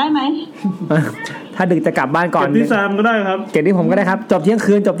ค่ะได้ไหมถ้าดึกจะกลับบ้านก่อนเก็บที่แซมก็ได้ครับเก็บที่ผมก็ได้ครับจบเที่ยง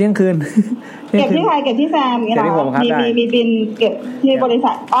คืนเก็บที่ใครเก็บที่แซมนี่เหรอมีบินเก็บที่บริ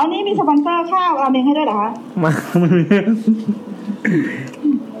ษัทนี่มีสปอนเซอร์ข้าวราเมงให้ด้วยเหรอคะมา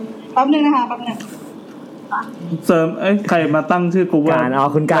แป๊บนึงนะคะแป๊บนึงเสริมใครมาตั้งชื่อกูว่า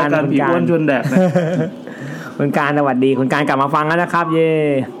คุณการผีอ้วนชวนแดกคุณการสวัสดีคุณการกลับมาฟังแล้วนะครับเย่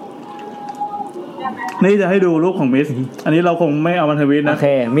นี่จะให้ดูรูปของมิสอันนี้เราคงไม่เอามาทวิตนะโอเค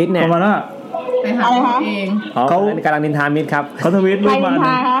มิสเนี่ยประมาณว่าไปหาเองเขากำลังนินทามิสครับเขาทวิตรูปมา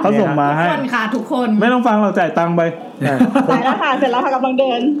เขาส่งมาให้ทุกคนค่ะทุกคนไม่ต้องฟังเราจ่ายตังค์ไปจ่ายแล้วค่ะเสร็จแล้วค่ะกำลังเ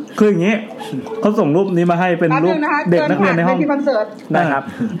ดินคืออย่างนี้เขาส่งรูปนี้มาให้เป็นรูปเด็กนักเรียนในห้องได้ครับ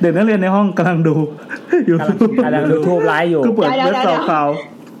เด็กนักเรียนในห้องกำลังดูอยู่กำลังดูทูบไลฟ์อยู่ก็เปิดเว็บข่าว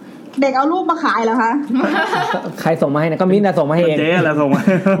เด็กเอารูปมาขายเหรอคะใครส่งมาให้นะก็มิ้นท์ส่งมาให้เองเจ๊อะไรส่งมา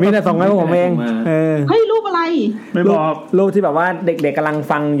มิ้นท์ส่งมาให้ผมเองเฮ้ยรูปอะไรไม่บอกรูปที่แบบว่าเด็กๆกำลัง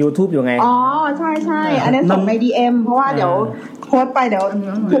ฟัง YouTube อยู่ไงใช่อันนั้นส่งใน DM เพราะว่าเดี๋ยวโพสต์ไปเดี๋ยว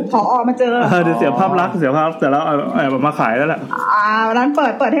ถูกผอ.มาเจอเดี๋ยวเสียภาพลักษณ์แต่แล้วเอามาขายแล้วแหละวันนั้นเ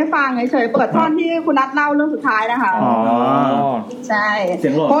ปิดให้ฟังเฉยๆเปิดท่อนที่คุณนัทเล่าเรื่องสุดท้ายนะคะใช่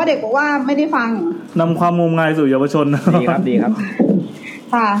เพราะเด็กบอกว่าไม่ได้ฟังนำความงมงายสู่เยาวชนดีครับ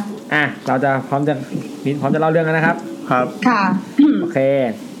ค่ะเราจะพร้อมจะเล่าเรื่องกันนะครับครับค่ะโอเค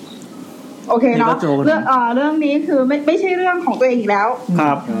เนาะเรื่องนี้คือไม่ใช่เรื่องของตัวเองอีกแล้วค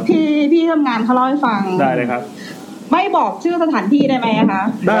รับที่พี่ทำงานเขาเล่าให้ฟังได้เลยครับไม่บอกชื่อสถานที่ได้ไหมคะ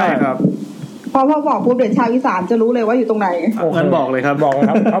ได้ครับพอบอกปุ๊บเด็กชาวอีสานจะรู้เลยว่าอยู่ตรงไหนงั้นบอกเลยครับ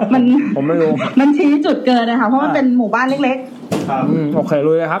มันผมไม่รู้มันชี้จุดเกินนะคะเพราะมันเป็นหมู่บ้านเล็กๆครับโอเค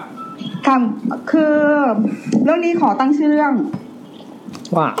รู้เลยครับค่ะคือเรื่องนี้ขอตั้งชื่อเรื่อง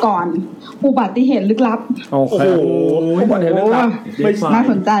ว่าก่อนอุบัติเหตุลึกลับโอ้โหอุบัติเหตุลึกลับน่า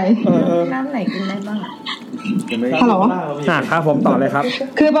สนใจน้ำไหนกินได้บ้างฮัลโหลครับผมต่อเลยครับ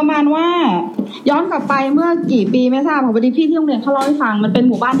คือประมาณว่าย้อนกลับไปเมื่อกี่ปีไม่ทราบของพอดีพี่ที่โรงเรียนเขาเล่าให้ฟังมันเป็น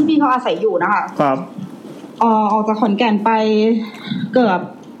หมู่บ้านที่พี่เขาอาศัยอยู่นะคะครับออกจากขอนแก่นไปเกือบ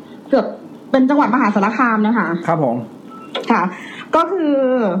เป็นจังหวัดมหาสารคามนะคะครับผมค่ะก็คือ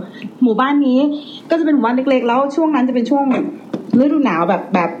หมู่บ้านนี้ก็จะเป็นหมู่บ้านเล็กๆแล้วช่วงนั้นจะเป็นช่วงฤดูหนาว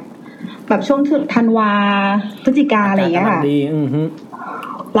แบบช่วงธันวาพฤศจิกาอะไรอย่างเงี้ยค่ะ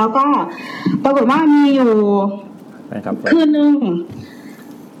แล้วก็ปรากฏว่ามีอยู่คืนนึง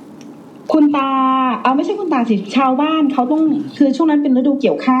คุณตาไม่ใช่คุณตาสิชาวบ้านเขาต้องคือช่วงนั้นเป็นฤดูเ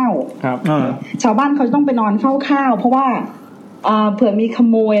กี่ยวข้าวครับชาวบ้านเขาต้องไปนอนเฝ้าข้าวเพราะว่าเผื่อมีข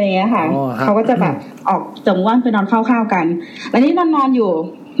โมยอะไรเงี้ยค่ะเขาก็จะแบบออกจากหมู่บ้านไปนอนเฝ้าข้าวกันแล้วนี่นอนอยู่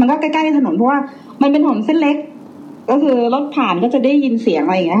มันก็ใกล้ๆถนนเพราะว่ามันเป็นถนนเส้นเล็กก็คือรถผ่านก็จะได้ยินเสียงอ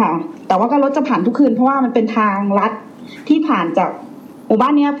ะไรอย่างเงี้ยค่ะแต่ว่าก็รถจะผ่านทุกคืนเพราะว่ามันเป็นทางลัดที่ผ่านจากหมู่บ้า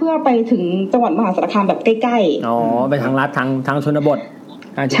นนี้เพื่อไปถึงจังหวัดมหาสารคามแบบใกล้ๆไปทางลัดทางชนบท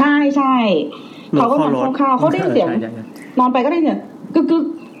ใช่เขาก็นอนข้าวเขาได้ยินเสียงนอนไปก็ได้ยินเสียงกึก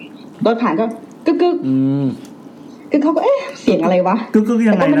รถผ่านก็กึกคือเขาก็เสียงอะไรวะกึก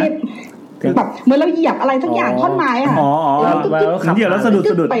ยังไงนะ แบบเหมือนเราเหยียบอะไรสักอย่างท่อนไม้อ่ะเหยียบแล้วสะดุ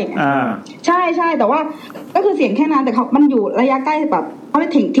ดใช่แต่ว่าก็คือเสียงแค่นั้นแต่เขามันอยู่ระยะใกล้แบบเขา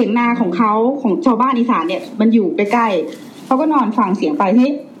เถียงนาของเขาของชาวบ้านอีสานเนี่ยมันอยู่ใกล้ๆเขาก็นอนฟังเสียงไปที่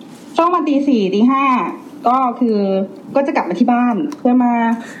ช่วงมา 4:00 น 5:00 ก็คือก็จะกลับมาที่บ้านเพื่อมา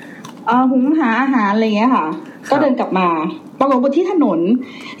หุงหาอาหารอะไรเงี้ยค่ะก็เดินกลับมาปรากฏว่าที่ถนน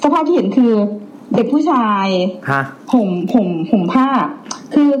สภาพที่เห็นคือเด็กผู้ชายห่มผ้า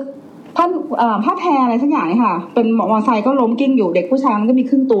คือผ้าแพรอะไรสักอย่างนี่ค่ะเป็นมอเตอร์ไซค์ก็ล้มกิ้งอยู่เด็กผู้ชายมันก็มี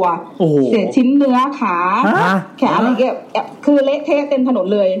ครึ่งตัวเศษชิ้นเนื้อขาแขนอะไรเงี้ยคือเละเทะเต็มถนน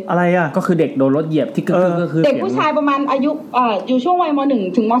เลยอะไรอ่ะก็คือเด็กโดนรถเหยียบที่ก็คือเด็กผู้ชายประมาณอายุอยู่ช่วงวัยม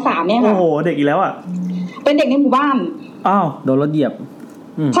.1 ถึงม.3 เนี่ยค่ะโอ้โหเด็กอีกแล้วอ่ะเป็นเด็กในหมู่บ้านอ้าวโดนรถเหยียบ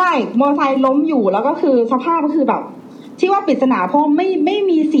ใช่มอเตอร์ไซค์ล้มอยู่แล้วก็คือสภาพก็คือแบบที่ว่าปริศนาเพราะไม่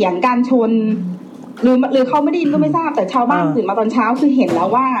มีเสียงการชนหรือเขาไม่ได้ยินก็ไม่ทราบแต่ชาวบ้านตื่นมาตอนเช้าคือเห็นแล้ว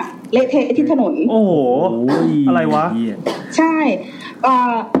ว่าเละเทะที่ถนนโอ้โหอะไรวะใช่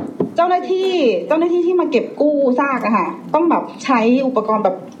เจ้าหน้าที่ที่มาเก็บกู้ซากอะค่ะต้องแบบใช้อุปกรณ์แบ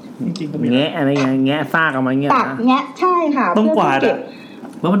บแงะอะไรเงี้ยแงะซากออกมาเงี้ยตักแงะใช่ค่ะต้องกวาด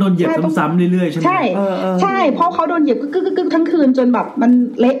เพราะมันโดนเหยียบซ้ำๆเรื่อยๆใช่ไหมใช่เพราะเขาโดนเหยียบกึกทั้งคืนจนแบบมัน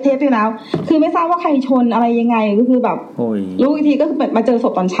เละเทะไปแล้วคือไม่ทราบว่าใครชนอะไรยังไงก็คือแบบรู้อีกทีก็คือมาเจอศ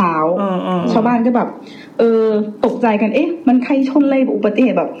พตอนเช้าชาวบ้านก็แบบตกใจกันเอ๊ะมันใครชนอะไรอุบัติเห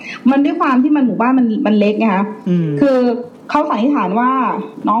ตุแบบมันด้วยความที่มันหมู่บ้านมันเล็กไงคะคือเขาสันนิษฐานว่า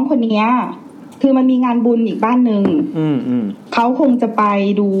น้องคนนี้คือมันมีงานบุญอีกบ้านนึงเขาคงจะไป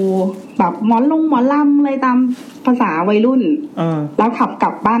ดูแบบหมอลำอะไรตามภาษาวัยรุ่นแล้วขับกลั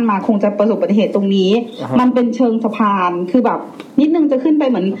บบ้านมาคงจะประสบอุบัติเหตุตรงนี้มันเป็นเชิงสะพานคือแบบนิดนึงจะขึ้นไป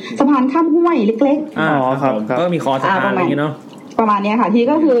เหมือนสะพานข้ามห้วยเล็กๆครับก็มีคอสะพานอะไรอย่างเงี้ยเนาะประมาณนี้ค่ะที่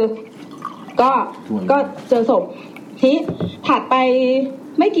ก็คือก็เจอศพที่ถัดไป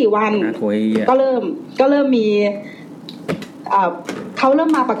ไม่กี่วันก็เริ่มมีเขาเริ่ม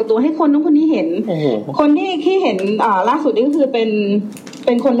มาปรากฏตัวให้คนนู้นคนนี้เห็นคนที่เห็นล่าสุดนี่ก็คือเ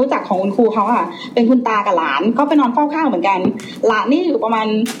ป็นคนรู้จักของคุณครูเขาค่ะเป็นคุณตากับหลานเขาไปนอนเฝ้าข้าวเหมือนกันหลานนี่อยู่ประมาณ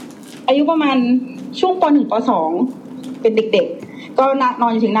อายุประมาณช่วงป.1 ป.2 เป็นเด็กๆก็นอ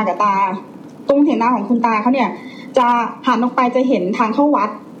นอยู่ถึงนากับตาตรงเถียงนาของคุณตาเขาเนี่ยจะหันออกไปจะเห็นทางเข้าวัด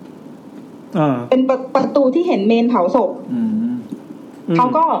เป็นประตูที่เห็นเมนเผาศพเขา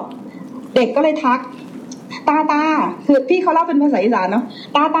ก็เด็กก็เลยทักตาคือพี่เขาเล่าเป็นภาษาอีสานเนาะ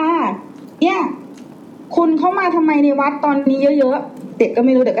ตาเนี่ยคุณเข้ามาทำไมในวัดตอนนี้เยอะๆเด็กก็ไ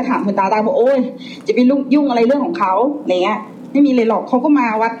ม่รู้เด็กก็ถามคุณตาบอกโอ้ยจะไปยุ่งอะไรเรื่องของเขาอะไรเงี้ยไม่มีเลยหรอกเขาก็มา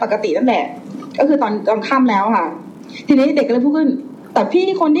วัดปกตินั่นแหละก็คือตอนค่ำแล้วค่ะทีนี้เด็กก็เลยพูดขึ้นแต่พี่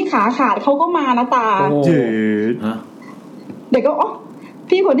คนที่ขาขาดเขาก็มานะตาเด็กก็อ๋อ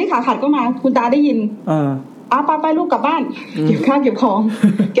พี่คนที่ขาขาดก็มาคุณตาได้ยินไปลูกกลับบ้านเก็บข้าวเก็บของ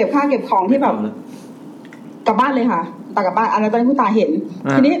เก็บข้าวเก็บของที่แบบกลับบ้านเลยค่ะตากลับบ้านอันนั้นตอนที่คุณตาเห็น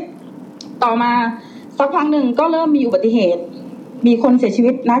ทีนี้ต่อมาสักพักหนึ่งก็เริ่มมีอุบัติเหตุมีคนเสียชี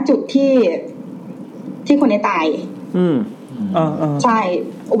วิตณจุดที่คนในตายใช่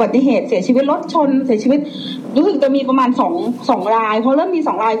อุบัติเหตุเสียชีวิตรถชนเสียชีวิตรู้สึกจะมีประมาณสองรายพอเริ่มมี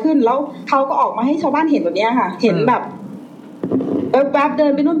2 รายขึ้นแล้วเขาก็ออกมาให้ชาวบ้านเห็นแบบนี้ค่ะเห็นแบบแวบๆเดิ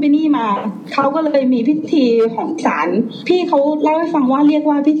นไปนู่นไปนี่มาเขาก็เลยมีพิธีของศาลพี่เขาเล่าให้ฟังว่าเรียก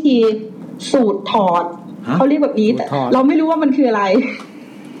ว่าพิธีสูตรถอดเขาเรียกแบบนี้แต่เราไม่รู้ว่ามันคืออะไร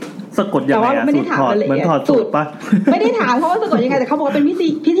สะกดยังไงแต่ว่าไม่ได้ถามเลยเหมือนถอดสูตรปะไม่ได้ถามเขาว่าสะกดยังไงแต่เขาบอกว่าเป็น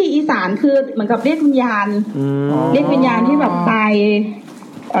พิธีอีสานคือเหมือนกับเรียกวิญญาณที่แบบตาย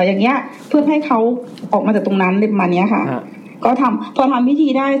อย่างเงี้ยเพื่อให้เขาออกมาจากตรงนั้นเลยประมาณนี้ค่ะก็พอทำพิธี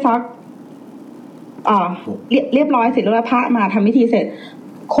ได้สักเรียบร้อยเสร็จแล้วพระมาทำพิธีเสร็จ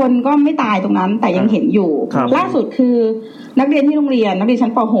คนก็ไม่ตายตรงนั้นแต่ยังเห็นอยู่ล่าสุดคือนักเรียนที่โรงเรียนนักเรียนชั้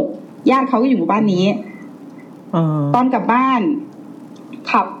นป.6 ญาติเขาก็อยู่หมู่บ้านนี้ตอนกลับบ้าน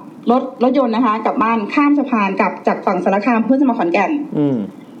ขับรถยนต์นะคะกลับบ้านข้ามสะพานกลับจากฝั่งสารคามเพื่อจะมาขอนแก่น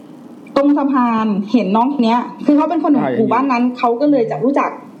ตรงสะพานเห็นน้องคนนี้คือเขาเป็นคนหมู่บ้านนั้นเขาก็เลยจะรู้จัก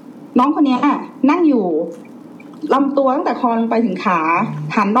น้องคนนี้นั่งอยู่ลำตัวตั้งแต่คอลงไปถึงขา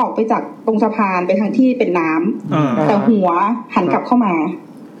หันออกไปจากตรงสะพานไปทางที่เป็นน้ำแต่หัวหันกลับเข้ามา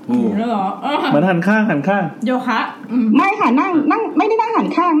เหมือนหันข้างโยคะไม่ค่ะนั่งไม่ได้นั่งหัน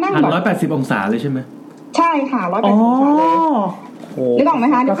ข้างนั่งแบบ180 องศาเลยใช่ไหมใช่ค่ะ180 องศาเลยนึกออกไหม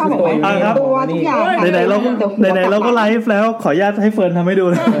คะนึกภาพออกไหมตัวทุกอย่างไหนเราก็ไลฟ์แล้วขออนุญาตให้เฟิร์นทำให้ดู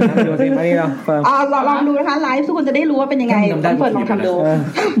เลยดูสิมานี่เราลองดูนะคะไลฟ์ทุกคนจะได้รู้ว่าเป็นยังไงต้องเฟิร์นลองทำดู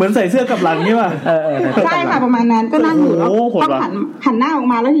เหมือนใส่เสื้อกับหลังนี่ป่ะใช่ค่ะประมาณนั้นก็นั่งอยู่แล้วต้องหันหน้าออก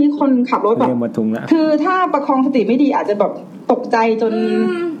มาแล้วทีนี้คนขับรถแบบคือถ้าประคองสติไม่ดีอาจจะแบบตกใจจน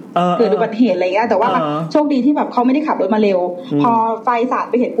เกิดอุบัติเหตุอะไรเงี้ยแต่ว่าโชคดีที่แบบเขาไม่ได้ขับรถมาเร็วพอไฟสาด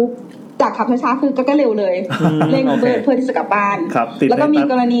ไปเห็นปุ๊บ จากขับช้าๆคือก็เร็วเลยเร่งเพื่อที่จะกลับบ้านแล้วก็มี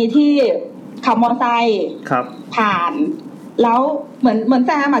กรณีที่ขับมอเตอร์ไซค์ผ่านแล้วเหมือนแซ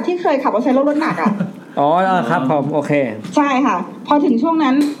มที่เคยขับมอเตอร์ไซค์รถหนักอ่ะอ๋อครับผมโอเคใช่ค่ะพอถึงช่วง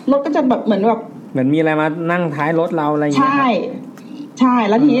นั้นรถก็จะแบบเหมือนมีอะไรมานั่งท้ายรถเราอะไรอย่างเงี้ยใช่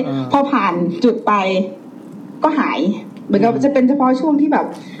แล้วทีนี้พอผ่านจุดไปก็หายเหมือนกับจะเป็นเฉพาะช่วงที่แบบ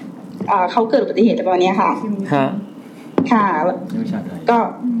เขาเกิดอุบัติเหตุประมาณนี้ค่ะค่ะก็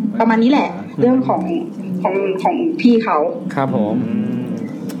ประมาณนี้แหละเรื่องของพี่เขาครับผม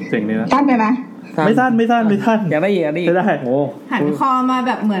เจ๋งเลยนะสั้นไปไหมไม่สั้นอย่าได้โอ้หันคอมาแ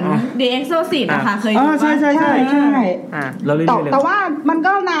บบเหมือน The Exorcist นะคะเคยดูใช่แต่ว่ามัน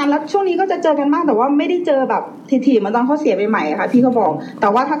ก็นานแล้วช่วงนี้ก็จะเจอกันมากแต่ว่าไม่ได้เจอแบบถี่ๆมันตอนเขาเสียไปใหม่ค่ะพี่เขาบอกแต่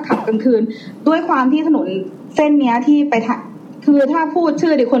ว่าถ้าขับกลางคืนด้วยความที่ถนนเส้นเนี้ยที่ไปคือถ้าพูดชื่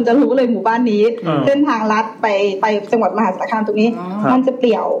อเดี๋ยวคนจะรู้เลยหมู่บ้านนี้เส้นทางลัดไปจังหวัดมหาสารคามตรงนี้มันจะเป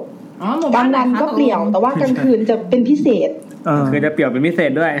ลี่ยวกลางวันก็เปลี่ยวแต่ว่ากลางคืนจะเป็นพิเศษคือจะเปลี่ยวเป็นพิเศ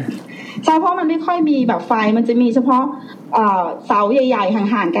ษด้วยใช่เพราะมันไม่ค่อยมีแบบไฟมันจะมีเฉพาะเสาใหญ่ๆ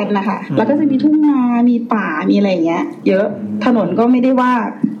ห่างๆกันนะคะแล้วก็จะมีทุ่งนามีป่ามีอะไรอย่างเงี้ยเยอะถนนก็ไม่ได้ว่า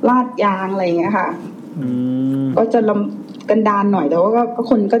ลาดยางอะไรอย่างเงี้ยค่ะก็จะลำกันดานหน่อยแต่ว่าก็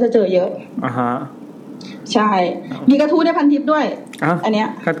คนก็จะเจอเยอะใช่มีกระทู้ในพันทิปด้วยอันเนี้ย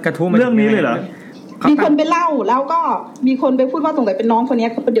กระทู้เรื่องนี้เลยเหรอมีคนไปเล่าแล้วก็มีคนไปพูดว่าตรงไหนเป็นน้องคนนี้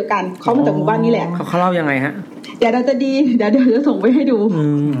เขาเป็นเดียวกันเขามาจากหมู่บ้านนี้แหละเขาเล่ายังไงฮะเดี๋ยวเราจะดีเดี๋ยวจะส่งไปให้ดู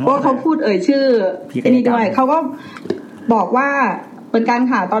เพราะเขาพูดชื่อไอ้นี่ด้วยเขาก็บอกว่าเหมือนกัน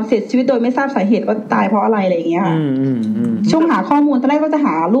ค่ะตอนเสียชีวิตโดยไม่ทราบสาเหตุว่าตายเพราะอะไรอะไรอย่างเงี้ยค่ะช่วงหาข้อมูลตอนแรกก็จะห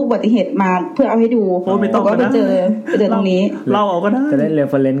ารูปอุบัติเหตุมาเพื่อเอาให้ดูแต่ก็ไปเจอตรงนี้เล่าเอาก็ได้จะได้เรฟ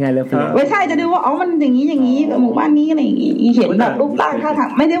เฟอเรนซ์ไงเรฟเฟอเรนซ์ไม่ใช่จะดูว่ามันอย่างนี้หมู่บ้านนี้อะไรอย่างงี้เห็นแบบรูปร่างท่าทาง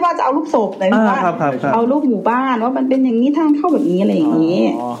ไม่ได้ว่าจะเอารูปศพเลยว่าเอารูปหมู่บ้านว่ามันเป็นอย่างนี้ทางเข้าแบบนี้อะไรอย่างงี้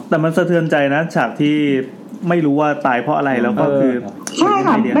แต่มันสะเทือนใจนะฉากที่ไม่รู้ว่าตายเพราะอะไรแล้วก็คือใช่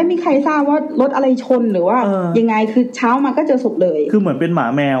ค่ะไม่มีใครทราบว่ารถอะไรชนหรือว่ายังไงคือเช้ามาก็เจอศพเลยคือเหมือนเป็นหมา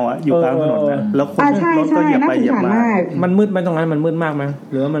แมวอ่ะอยู่กลางถนนนะแล้วคนรถก็เหยียบไปเหยียบมามันมืดไหมตรงนั้นมันมืดมากไหม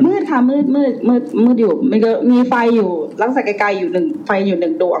หรือว่ามันมืดค่ะมืดอยู่มีไฟอยู่ลักษณะไกลๆอยู่1ไฟอยู่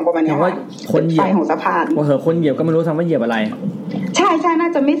1ดวงประมาณนี้ว่าคนเหยียบไฟของสะพานว่าคนเหยียบก็ไม่รู้ทำว่าเหยียบอะไรใช่น่า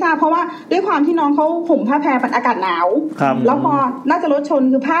จะไม่ทราบเพราะว่าด้วยความที่น้องเขาห่มผ้าแพรมันอากาศหนาวแล้วพอน่าจะรถชน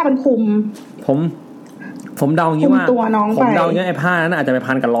คือผ้ามันคลุมผมเดาอย่างนี้ว่าผมเดาอย่างนี้ไอ้ผ้านั้นอาจจะไป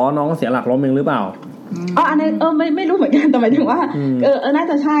พันกับล้อน้องเสียหลักล้มเองหรือเปล่าอันนี้ไม่รู้เหมือนกันแต่หมายถึงว่าน่า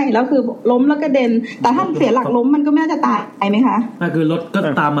จะใช่แล้วคือล้มแล้วก็เด็นแต่ถ้าเสียหลักล้มมันก็ไม่น่าจะตายไหมคะคือรถก็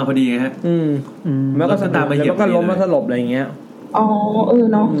ตามมาพอดีไงฮะแล้วก็ตามไปเหยียบก็ล้มแล้วสลบอะไรอย่างเงี้ย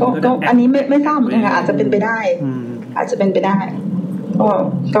เนาะก็อันนี้ไม่ทราบเหมือนกันอาจจะเป็นไปได้อาจจะเป็นไปได้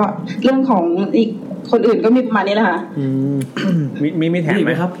ก็เรื่องของอีกคนอื่นก็มีประมาณนี้แหละค่ะมีแถมไห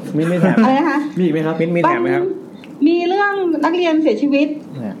มครับมีแถมอะไรนะคะมีไหมครับมีแถมไหมครับมีเรื่องนักเรียนเสียชีวิต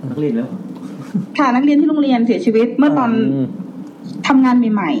นักเรียนแล้วค่ะนักเรียนที่โรงเรียนเสียชีวิตเมื่อตอนทำงาน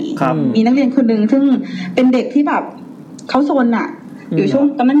ใหม่ๆมีนักเรียนคนหนึ่งซึ่งเป็นเด็กที่แบบเขาโซนอ่ะอยู่ช่วง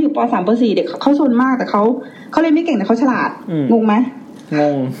ตอนนั้นอยู่ป.3 ป.4 เด็กเขาโซนมากแต่เขาเรียนไม่เก่งแต่เขาฉลาดงงไหมง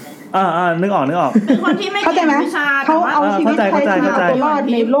งนึกออกคนที่ไม่เข้าใจไหมเขาเอาชีวิตใครเอาตัวรอด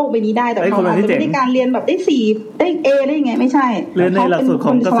ในโลกใบนี้ได้แต่เขาอาจจะไม่ได้การเรียนแบบได้4ได้ A ได้ยังไงไม่ใช่เรียนในหลักสูตรข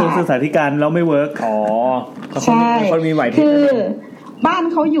องกระทรวงศึกษาธิการแล้วไม่เวิร์กใช่คนมีไหวพริบคือบ้าน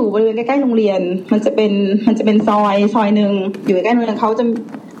เขาอยู่บริเวณใกล้ๆโรงเรียนมันจะเป็นซอยนึงอยู่ใกล้ๆโรงเรียนเขาจะ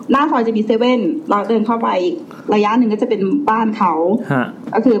หน้าซอยจะมีเซเว่นเราเดินเข้าไประยะหนึ่งก็จะเป็นบ้านเขา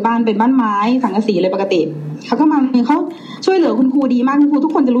ก็คือบ้านเป็นบ้านไม้สังกะสีเลยปกติเขาก็มาเขาช่วยเหลือคุณครูดีมากคุณครูทุ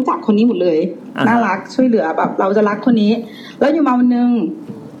กคนจะรู้จักคนนี้หมดเลยน่ารักช่วยเหลือแบบเราจะรักคนนี้แล้วอยู่มาวันนึง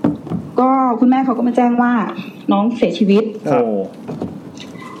ก็คุณแม่เขาก็มาแจ้งว่าน้องเสียชีวิต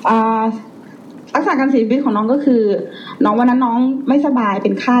ลักษณะการเสียชีวิตของน้องก็คือน้องวันนั้นน้องไม่สบายเป็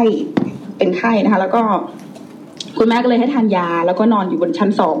นไข้นะคะแล้วก็คุณแม่ก็เลยให้ทานยาแล้วก็นอนอยู่บนชั้น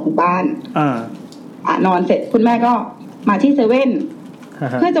2ของบ้านนอนเสร็จคุณแม่ก็มาที่เซเว่น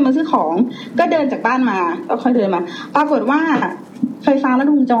เพื่อจะมาซื้อของก็เดินจากบ้านมาก็ค่อยเดินมาปรากฏว่าไฟฟ้าลัด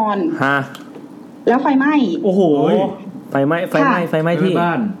วงจรแล้วไฟไหม้โอ้โหไฟไหม้ที่บ้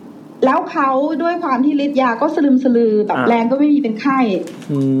านแล้วเขาด้วยความที่ฤทธิ์ยาก็สลึมสลือแบบแรงก็ไม่มีเป็นไข้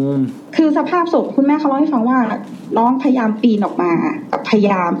คือสภาพศพคุณแม่เขาเล่าให้ฟังว่าน้องพยายามปีนออกมา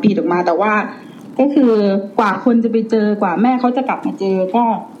แต่ว่าก็คือกว่าคนจะไปเจอกว่าแม่เขาจะกลับมาเจอก็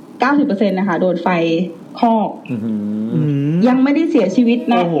 90% นะคะโดนไฟคอกยังไม่ได้เสียชีวิต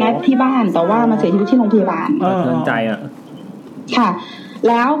นะที่บ้านแต่ว่ามาเสียชีวิตที่โรงพยาบาลเตือนใจอ่ะค่ะ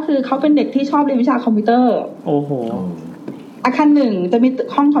แล้วคือเขาเป็นเด็กที่ชอบเรียนวิชาคอมพิวเตอร์โอ้โหอาคาร1จะมี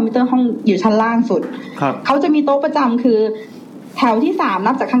ห้องคอมพิวเตอร์ห้องอยู่ชั้นล่างสุดเขาจะมีโต๊ะประจำคือ แถวที่3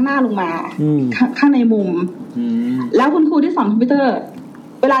นับจากข้างหน้าลงมาข้างในมุมแล้วคุณครูที่สอนคอมพิวเตอร์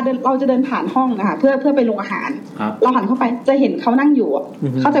เวลาเราจะเดินผ่านห้องอะค่ะเพื่อไปลงอาหารเราหันเข้าไปจะเห็นเขานั่งอยู่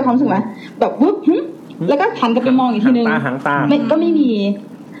เข้าใจความรู้สึกไหมแบบวึบแล้วก็หันกลับไปมองอีกทีนึงก็ไม่มี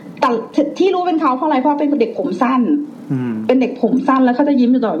แต่ที่รู้เป็นเขาเพราะอะไรเพราะเป็นเด็กผมสั้นเป็นเด็กผมสั้นแล้วเขาจะยิ้ม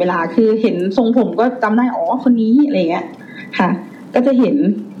อยู่ตลอดเวลาคือเห็นทรงผมก็จำได้อ๋อคนนี้อะไรเงี้ยค่ะก็จะเห็น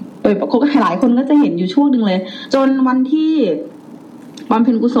หลายคนก็จะเห็นอยู่ช่วงนึงเลยจนวันที่บำเ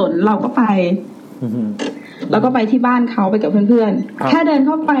พ็ญกุศลเราก็ไปที่บ้านเขาไปกับเพื่อนๆแค่เดินเ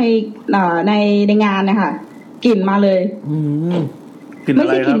ข้าไปในงานนะคะกลิ่นมาเลยไม่ใ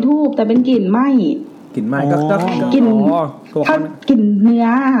ช่กลิ่นธูปแต่เป็นกลิ่นไหม้กลิ่นไหม้ก็กลิ่นกลิ่นเนื้อ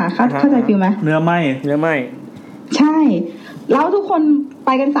ค่ะเข้าใจฟิลไหมเนื้อไหม้ใช่แล้วทุกคนไป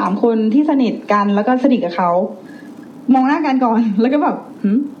กัน3คนที่สนิทกันแล้วก็สนิทกับเขามองหน้ากันก่อนแล้วก็แบบ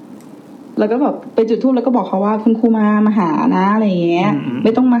แล้วก็แบบไปจุดธูปแล้วก็บอกเขาว่าคุณครูมาหานะอะไรอย่างเงี้ยไ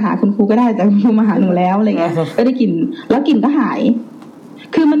ม่ต้องมาหาคุณครูก็ได้แต่คุณครูมาหาหนูแล้วอะไรเงี้ยก็ได้กลิ่นแล้วกลิ่นก็หาย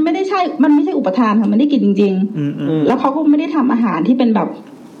คือมันไม่ใช่อุปทานค่ะมันได้กลิ่นจริงๆแล้วเขาก็ไม่ได้ทำอาหารที่เป็นแบบ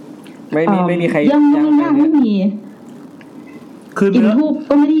ไม่มีใครยังไม่มีคือกลิ่นธูป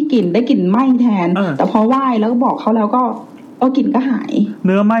ก็ไม่ได้กลิ่นได้กลิ่นไหม้แทนแต่พอไหว้แล้วก็บอกเขาแล้วก็กลิ่นก็หายเ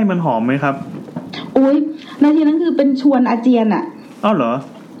นื้อไหม้มันหอมไหมครับอุ้ยในทีนั้นคือเป็นชวนอาเจียนอ่ะอ้าวเหรอ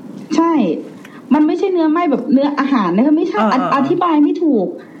ใช่มันไม่ใช่เนื้อไหม้แบบเนื้ออาหารนะคะไม่ใช่อธิบายไม่ถูก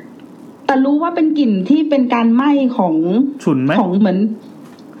แต่รู้ว่าเป็นกลิ่นที่เป็นการไหม้ของฉุนไหมของเหมือน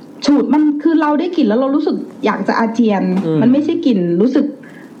ฉุดมันคือเราได้กลิ่นแล้วเรารู้สึกอยากจะอาเจียนมันไม่ใช่กลิ่นรู้สึก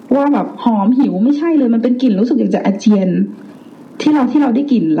ว่าแบบหอมหิวไม่ใช่เลยมันเป็นกลิ่นรู้สึกอยากจะอาเจียนที่เราได้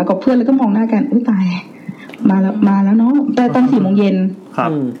กลิ่นแล้วก็เพื่อนแล้วก็มองหน้ากันอุ้ยตายมาแล้วเนาะแต่ตอน4 โมงเย็น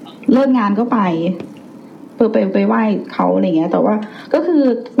เลิกงานก็ไปไหว้เขาอะไรเงี้ยแต่ว่าก็คือ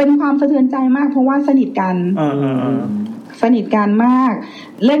เป็นความสะเทือนใจมากเพราะว่าสนิทกันสนิทกันมาก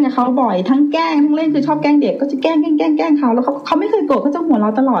เล่นกับเขาบ่อยทั้งแกล้งทั้งเล่นคือชอบแกล้งเด็กก็จะแกล้งเขาแล้วเขาไม่เคยโกรธเขาจะหัวเรา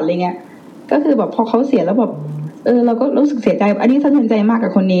ะตลอดเลยไงก็คือแบบพอเขาเสียแล้วแบบเราก็รู้สึกเสียใจอันนี้สะเทือนใจมากกั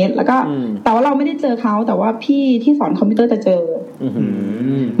บคนนี้แล้วก็แต่ว่าเราไม่ได้เจอเขาแต่ว่าพี่ที่สอนคอมพิวเตอร์จะเจอ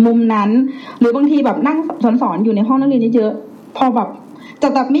มุมนั้นหรือบางทีแบบนั่งสอนอยู่ในห้องนักเรียนเยอะพอแบบแต่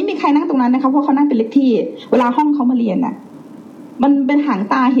ไม่มีใครนั่งตรงนั้นนะคะเพราะเขานั่งเป็นเลขที่เวลาห้องเขามาเรียนน่ะมันเป็นหาง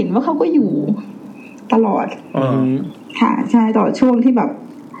ตาเห็นว่าเขาก็อยู่ตลอดค่ะใช่ต่อช่วงที่แบบ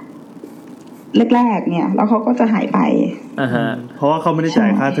แรกๆเนี่ยแล้วเขาก็จะหายไปเพราะว่าเขาไม่ได้จ่า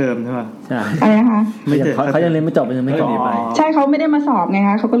ยค่าเทอมใช่ป่ะใช่อะไรนะคะไม่เขายังเรียนไม่จบยังไม่จบไปใช่เขาไม่ได้มาสอบไงค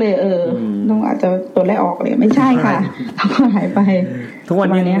ะเขาก็เลยต้องอาจจะตัวไล่ออกเลยไม่ใช่ค่ะเขาก็หายไปทุกวัน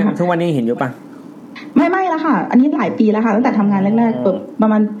นี้เห็นอยู่ป่ะไม่แล้วค่ะอันนี้หลายปีแล้วค่ะตั้งแต่ทำงานแรกๆประ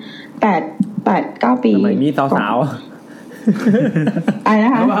มาณ8-9 ปีทำไมมีสาวอะไรน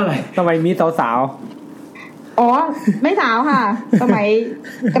ะคะทำไมมีสาวอ๋อไม่สาวค่ะสมัย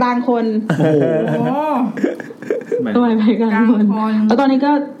กลางคนโอ้โหสมัยไปกลางคนแล้วตอนนี้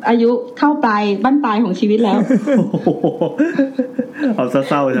ก็อายุเข้าปลายบั้นปลายของชีวิตแล้วเอา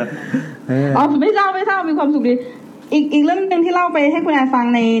เศร้าๆจ้ะอ๋อไม่เศร้ามีความสุขดีอีกเรื่องนึงที่เล่าไปให้คุณอาฟัง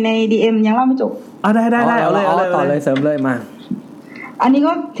ใน DM ยังเล่าไม่จบได้เอาเลยต่อเลยเสริมเลยมาอันนี้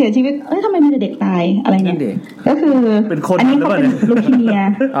ก็เสียชีวิตทำไมมีแต่เด็กตายอะไรเนี่ยก็คือเป็นคนอันนี้เขาเป็นลูคีเมีย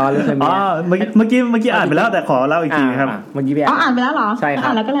ลูคีเมียเมื่อกี้อ่านไปแล้วแต่ขอเล่าอีกทีครับเมื่อกี้อ่านไปแล้วเหรอใช่ครับอ่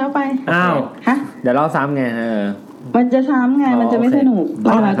านแล้วก็แล้วไปอ้าวฮะเดี๋ยวเล่าซ้ำไงมันจะซ้ำไงมันจะไม่สนุก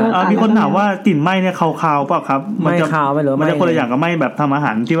มีคนถามว่ากลิ่นไหม้เนี่ยคาวๆป่ะครับไม่คาวไม่หรือมันจะคนละอย่างกับไหม้แบบทำอาห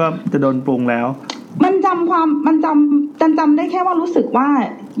ารที่ว่าจะโดนปรุงแล้วมันจำได้แค่ว่ารู้สึกว่า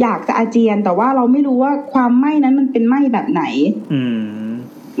อยากจะอาเจียนแต่ว่าเราไม่รู้ว่าความไหม้นั้นมันเป็นไหม้แบบไหน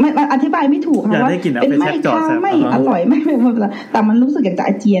มันอธิบายไม่ถูกค่ะว่าเป็นไหม้ข้าวไม่อร่อยไม่แต่มันรู้สึกอยากจะ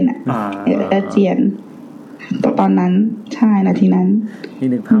อาเจียนอาเจียนตอนนั้นใช่นาทีนั้นนี่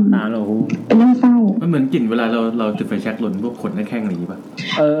นึกภาพตามเราเป็นเรื่องเศร้ามันเหมือนกลิ่นเวลาเราจุดไฟแช็กหล่นพวกขนหน้าแข้งอะไรอย่างนี้ป่ะ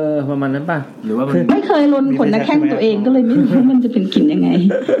ประมาณนั้นป่ะหรือว่าไม่เคยลนขนหน้าแข้งตัวเองก็เลยไม่รู้ว่ามันจะเป็นกลิ่นยังไง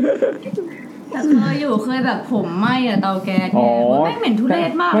แต่เคยแบบผมไหม้อะเตาแก๊สเนี่ยไม่เหม็นทุเร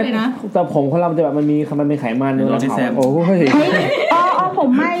ศมากเลยนะแต่ผมของเราจะแบบมันมีไขมันเวลาเผาโอ้ยผม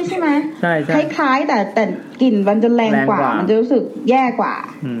ไหม้ใช่ไหมใช่คล้ายๆแต่กลิ่นมันจะแรงกว่ามันจะรู้สึกแย่กว่า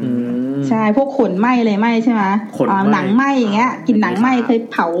ใช่พวกขนไหม้เลยไหม้ใช่ไหมหนังไหม้อย่างเงี้ยกลิ่นหนังไหม้เคย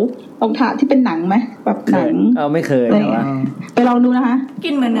เผารองเท้าที่เป็นหนังไหมแบบหนังไม่เคยไปลองดูนะคะก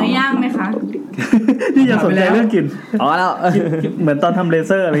ลิ่นเหมือนเนื้อย่างไหมคะนี่อย่าสนใจเรื่องกลิ่นแล้วเหมือนตอนทำเลเ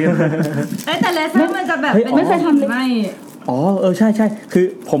ซอร์อะไรอย่างเงี้ยแต่เลเซอร์มันจะแบบไม่เคยทำเลย อ๋อใช่ๆคือ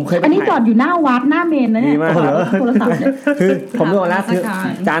ผมเคยไปอันนี้จอดอยู่หน้าวัดหน้าเมนนะเนี่ยโทรศัพท์เนี่ยคือผมบอกแล้วคือ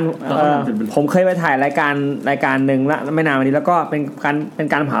จานผมเคยไปถ่ายรายการนึงละไม่นานวันนี้แล้วก็เป็น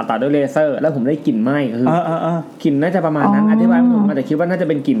การผ่าตัดด้วยเลเซอร์แล้วผมได้กลิ่นไหม้คือกลิ่นน่าจะประมาณนั้นอธิบายไม่ถูกแต่คิดว่าน่าจะ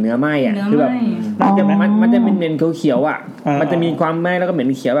เป็นกลิ่นเนื้อไหม้อ่ะคือแบบมันจะเป็นเหม็นเขียวๆอ่ะมันจะมีความไหม้แล้วก็เหม็น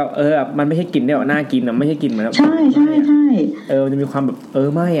เขียวแบบมันไม่ใช่กลิ่นที่แบบน่ากินนะไม่ใช่กลิ่นเหมือนใช่มันจะมีความแบบ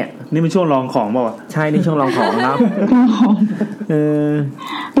ไหม้อ่ะนี่เป็นช่วงลองของเปล่าใช่นี่ช่วงลองของครับ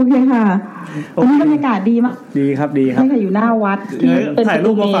โอเคค่ะวันนี้บรรยากาศดีมากดีครับไม่เคยอยู่หน้าวัดถ่ายรู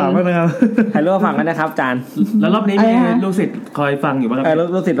ปมาฝากมั้ยนะครับถ่ายรูปมาฝากกันนะครับจานแล้วรอบนี้มีลูกศิษย์คอยฟังอยู่บ้างครับ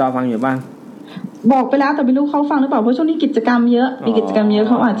ลูกศิษย์รอฟังอยู่บ้างบอกไปแล้วแต่ไม่รู้เขาฟังหรือเปล่าเพราะช่วงนี้กิจกรรมเยอะมีกิจกรรมเยอะ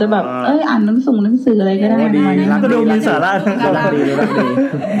เขาอาจจะแบบอ่านหนังสืออะไรก็ได้ก็ดูมีสาระดี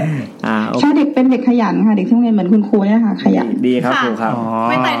ใช่เด็กเป็นเด็กขยันค่ะเด็กที่โรงเรียนเหมือนคุณครูเนี่ยค่ะขยันดีครับครูครับ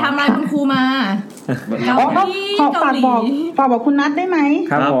ไปไต่ทำลายคุณครูมาขอฝากบอกคุณนัทได้ไหม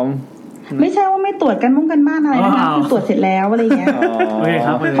ครับผมไม่ใช่ว่าไม่ตรวจกันกันบ้านอะไรนะคะคือตรวจเสร็จแล้วอะไรเงี้ยโอเคค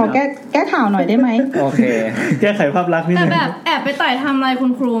รับขอแก้ข่าวหน่อยได้ไหมโอเคแก้ไขภาพลักษณ์นิดนึงแต่แบบแอบไปต่อยทำอะไรคุ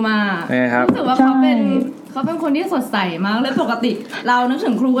ณครูมารู้สึกว่าเขาเป็นคนที่สดใสมากเลยปกติเรานึกถึ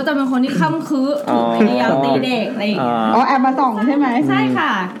งครูก็จะเป็นคนที่ค่ำคื้อพยายามตีเด็กอะไรอย่างเงี้ยแอบมาส่องใช่ไหมใช่ค่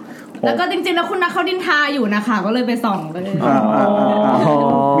ะแล้วก็จริงๆแล้วคุณนัทเขาดินทาอยู่นะคะก็เลยไปส่องเลย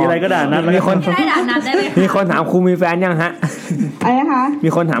มีอะไรก็ด่านัทมีคนได้ด่านัทได้เลยมีคนถามครูมีแฟนยังฮะอะไรนะคะมี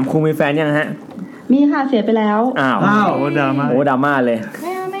คนถามครูมีแฟนยังฮะมีค่ะเสียไปแล้วอ้าวดราม่าเลย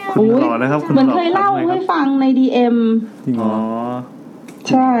คุณหล่อนะครับเหมือนเคยเล่าให้ฟังใน DM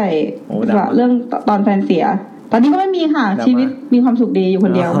ใช่เรื่องตอนแฟนเสียตอนนี้ก็ไม่มีค่ะชีวิตมีความสุขดีอยู่ค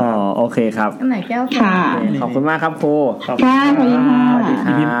นเดียวโอเคครับอันไหนแก้วค่ะขอบคุณมากครับครูค่ะสวัสดีค่ะ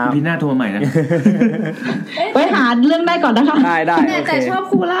พี่หน้าโทรใหม่นะไปหาเรื่องได้ก่อนนะคะได้แต่ชอบ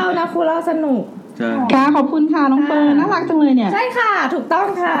ครูเล่านะครูเล่าสนุกค่ะขอบคุณค่ะน้องเฟิร์นน่ารักจังเลยเนี่ยใช่ค่ะถูกต้อง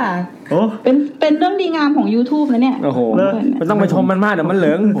ค่ะโอ้เป็นเรื่องดีงามของ YouTube นะเนี่ยโอ้โหไม่ต้องไปชมมันมากเดี๋ยวมันเห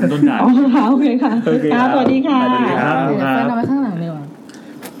ลืองผมโดนด่าโอเคค่ะสวัสดีค่ะเฟิร์นเอาไว้ข้างหลังเลยว่ะ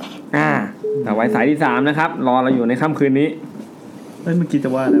แต่ไว้สายที่3นะครับรอเราอยู่ในค่ำคืนนี้เมื่อกี้จะ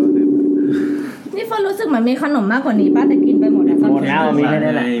ว่าอะไรวะนี่เฟิร์นรู้สึกเหมือนมีขนมมากกว่านี้ป้าแต่กินไปหมดแล้วหมดแล้วมีแค่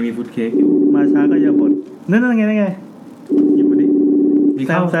นี้แหละมีฟุตเค้กอยู่มาช้าก็อย่าบ่นนั่นไงหยิบมาดิมี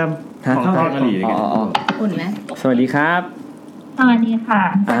ข้าวแซมของทอดกะหรี่อุ่นไหมสวัสดีครับสวัสดีค่ะ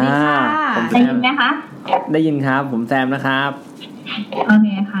ได้ยินไหมคะได้ยินครับผมแซมนะครับโอเค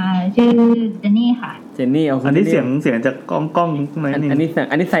ค่ะชื่อเจนนี่ค่ะเจนนี่อันนี้เสียงจากกล้องไหนอัน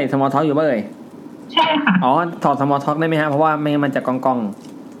นี้ใส่สมอลท็อกอยู่ป่ะเอ่ยใช่ค่ะถอดสมอลท็อกได้ไหมฮะเพราะว่าไม่งั้นมันจะกล้อง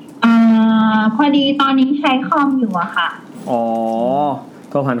พอดีตอนนี้ใช้คอมอยู่อะค่ะ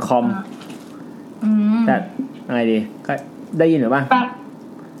โทรผ่านคอมแต่อะไรดีก็ได้ยินหรือเปล่า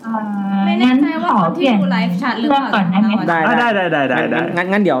ไม่แน่ใจว่าคนที่ดูไลฟ์แชทหรือเปล่าก่อนได้ไหมได้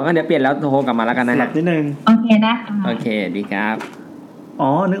งั้นเดี๋ยวเปลี่ยนแล้วโทรกลับมาแล้วกันนะฮะนิดนึงโอเคได้ค่ะโอเคดีครับ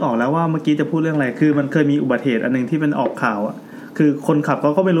นึกออกแล้วว่าเมื่อกี้จะพูดเรื่องอะไรคือมันเคยมีอุบัติเหตุอันนึงที่เป็นออกข่าวอ่ะคือคนขับ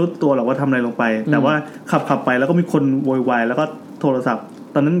ก็ไม่รู้ตัวหรอกว่าทำอะไรลงไปแต่ว่าขับไปแล้วก็มีคนโวยวายแล้วก็โทรศัพท์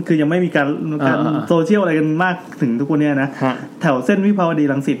ตอนนั้นคือยังไม่มีการโซเชียลอะไรกันมากถึงทุกวันนี้นะแถวเส้นวิภาวดี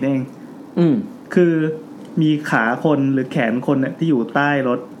รังสิตเองคือมีขาคนหรือแขนคนเนี่ยที่อยู่ใต้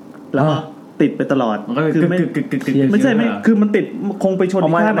รถแล้วติดไปตลอดคือไม่ใช่คือมันติดคงไปชน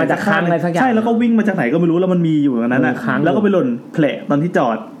ที่ข้างมาจากข้างอะไรสักอย่างใช่แล้วก็วิ่งมาจากไหนก็ไม่รู้แล้วมันมีอยู่อย่างนั้นน่ะแล้วก็ไปหล่นแผลตอนที่จอ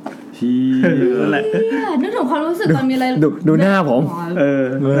ดนั่นแหละนึกถึงความรู้สึกตอนมีอะไรดูหน้าผม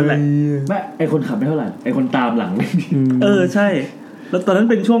นั่นแหละไม่ไอคนขับไม่เท่าไหร่ไอคนตามหลังใช่แล้วตอนนั้น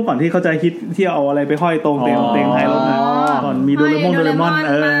เป็นช่วงก่อนที่เขาจะคิดที่เอาอะไรไปห้อยตรงเตียงท้ายรถนะก่อนมีโดเรมอน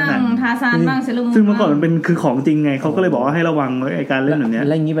ทาซานบ้างเซเลมูนซึ่งเมื่อก่อนมันเป็นคือของจริงไงเขาก็เลยบอกว่าให้ระวังไอ้การเล่นแบบนี้แ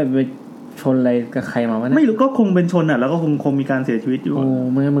ล้วอย่างนี้ไปชนอะไรกับใครมาวะไม่รู้ก็คงเป็นชนอ่ะแล้วก็คงมีการเสียชีวิตอยู่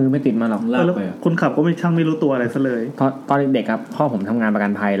มือไม่ติดมาหรอกแล้วคนขับก็ไม่รู้ตัวอะไรซะเลยตอนเด็กๆครับพ่อผมทำงานประกั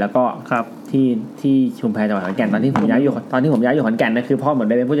นภัยแล้วก็ที่ชุมแพจังหวัดขอนแก่นตอนที่ผมย้ายอยู่ขอนแก่นนะคือพ่อเหมือน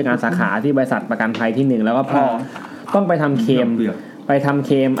ได้เป็นผู้จัดการสาขาที่บริษัทประกันภัยที่1แล้วก็พ่อต้องไปทำเคลม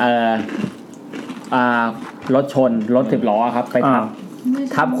รถชนรถ10ล้อครับไป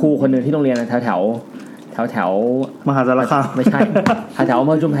ทับครูคนนึงที่โรงเรียนแถวมหาสารคามไม่ใช่แถวอำเ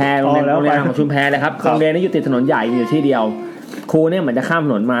ภอชุมแพโรงเรียนของชุมแพเลยครับโรงเรียนนี้อยู่ติดถนนใหญ่อยู่ที่เดียวครูเนี่ยเหมือนจะข้ามถ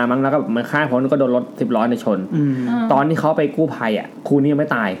นนมามั้งแล้วก็มันข้ามพ้นก็โดนรถ10ล้อในชนตอนที่เขาไปกู้ภัยอ่ะครูนี่ยังไม่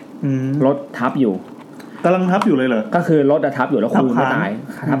ตายรถทับอยู่กำลังทับอยู่เลยเหรอก็คือรถทับอยู่แล้วครูไม่ตาย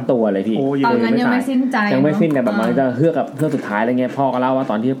ทับตัวเลยพี่ตอนนั้นยังไม่สิ้นใจยังไม่สิ้นแต่แบบมันจะเฮือกสุดท้ายอะไรเงี้ยพ่อก็เล่าว่า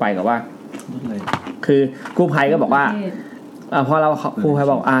ตอนที่ไปกับว่าคือกู้ภัยก็บอกว่า พอเราครูใคร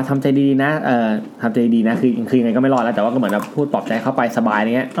บอกทำใจดีๆนะทำใจดีๆนะคือยังไงก็ไม่รอดแล้วแต่ว่าก็เหมือนแบบพูดปลอบใจเข้าไปสบาย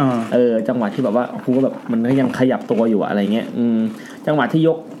เงี้ยจังหวะที่แบบว่าครูก็แบบมันก็ยังขยับตัวอยู่อะไรเงี้ยจังหวะที่ย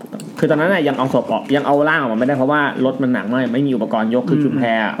กคือตอนนั้นน่ะยังเอาศพออกยังเอาร่างออกมาไม่ได้เพราะว่ารถมันหนักมากไม่มีอุปกรณ์ยกคือชุดแพร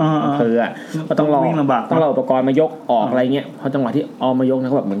ก็ต้องรออุปกรณ์มายกออกอะไรเงี้ยพอจังหวะที่เอามายกนะ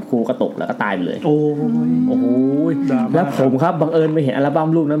ก็แบบเหมือนครูก็ตกแล้วก็ตายไปเลยโอ้โหแล้วผมครับบังเอิญไปเห็นอัลบั้ม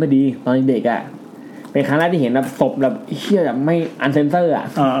รูปนั้นพอดีตอนเด็กเป็นครั้งแรกที่เห็นแบบศพแบบเชี่ยแบบไม่อันเซนเซอร์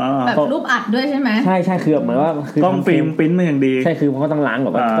แบบรูปอัดด้วยใช่ไหมใช่ๆคือเหมือนว่าคือกล้องฟิล์มปริ้นมาอย่างดีใช่คือเขาต้องล้างแบ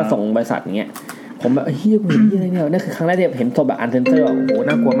บว่าก็ส่งบริษัทอย่างเงี้ยผมแบบเฮียกูเห็นอะไรเนี่ยนั่นคือครั้งแรกที่เห็นศพแบบอันเซนเซอร์โอ้โห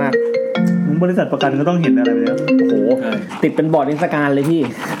น่ากลัวมากบริษัทประกันก็ต้องเห็นอะไรแบบนี้โอ้โหติดเป็นบอร์ดนิสการเลยพี่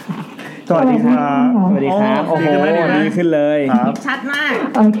สวัสดีครับสวัสดีครับโอ้โหดีขึ้นเลยชัดมาก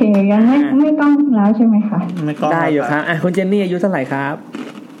โอเคยังไม่ต้องแล้วใช่ไหมคะไม่ต้องได้อยู่ครับคุณเจนนี่อายุเท่าไหร่ครับ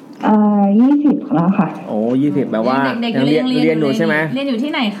20แล้วค่ะโอ้20แปลว่ายังเรียนอยู่ใช่ไหมเรียนอยู่ที่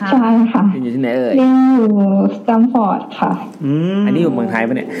ไหนคะใช่ค่ะเรียนอยู่ที่ไหนเรียนอยู่สแตมฟอร์ดค่ะอันนี้อยู่เมืองไทย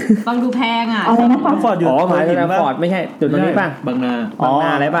ป่ะเนี่ยฟังดูแพงอะไรนะคะสแตมฟอร์ดอยู่หมายถึงสแตมฟอร์ดไม่ใช่จุดตรงนี้ป่ะบางนา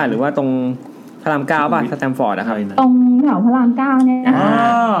อะไรป่ะหรือว่าตรงพระราม9ป่ะสแตมฟอร์ดนะครับตรงแถวพระราม9เนี่ย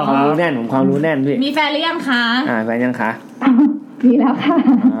ความรู้แน่นผมความรู้แน่นพี่มีแฟนหรือยังคะแฟนยังคะมีแล้วค่ะ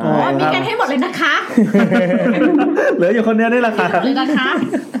มีกันให้หมดเลยนะคะเหลืออยู่คนเดียวนี่แหละค่ะเลยนะคะ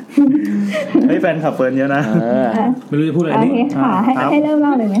ให้แฟนขับเฟิร์นเยอะนะไม่รู้จะพูดอะไรนี่ค่ะให้เริ่มเล่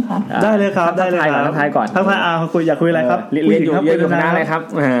าเลยไหมคะได้เลยครับได้เลยครับทักทายก่อนทักทายคุยอยากคุยอะไรครับเรียนอยู่คณะอะไรครับ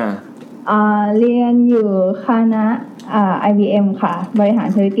เรียนอยู่คณะIBM ค่ะบริหาร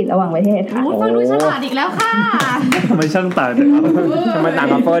ธุรกิจระหว่างประเทศค่ะฟังดูฉลาดอีกแล้วค่ะทำไมช่างต่างจังครับทำไมต่าง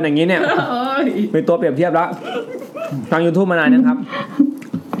กับเฟิร์นอย่างนี้เนี่ยเป็นตัวเปรียบเทียบแล้วฟัง YouTube มานานยังครับ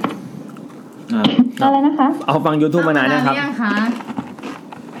อะไรนะคะเอาฟัง YouTube มานานยังครับ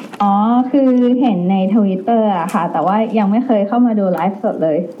คือเห็นใน Twitter อะค่ะแต่ว่ายังไม่เคยเข้ามาดูไลฟ์สดเล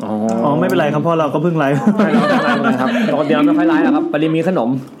ยไม่เป็นไรครับเพราะเราก็เพิ่งไลฟ์ครับปกติเราไม่ค่อยไลฟ์หรอกครับปริมีขนม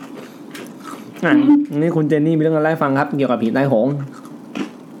นี่คุณเจนนี่มีเรื่องอะไรฟังครับเกี่ยวกับผีใต้หง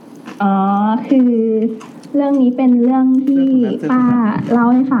คือเรื่องนี้เป็นเรื่องที่ป้าเล่า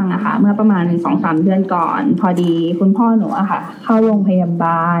ให้ฟังอะค่ะเมื่อประมาณ 2-3 เดือนก่อนพอดีคุณพ่อหนูอะค่ะเข้าโรงพยาบ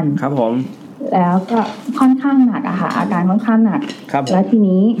าลครับผมแล้วก็ค่อนข้างหนักอะค่ะอาการค่อนข้างหนักแล้วที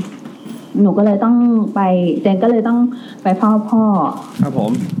นี้หนูก็เลยต้องไปเจนก็เลยต้องไปเฝ้าพ่อครับผ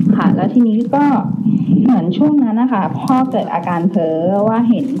มค่ะแล้วทีนี้ก็เหมือนช่วงนั้นนะคะพ่อเกิดอาการเพ้อว่า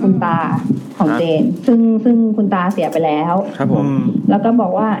เห็นคุณตาของเจนซึ่งคุณตาเสียไปแล้วครับผมแล้วก็บอ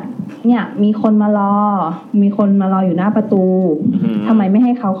กว่าเนี่ยมีคนมารออยู่หน้าประตูทำไมไม่ใ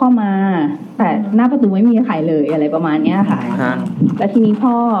ห้เขาเข้ามาแต่หน้าประตูไม่มีใครเลยอะไรประมาณนี้ค่ะแล้วทีนี้พ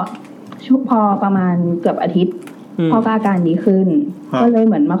อประมาณเกือบอาทิตย์พ่อก็อาการดีขึ้นก็เลยเ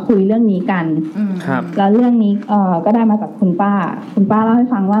หมือนมาคุยเรื่องนี้กันแล้วเรื่องนี้ก็ได้มาจากคุณป้าเล่าให้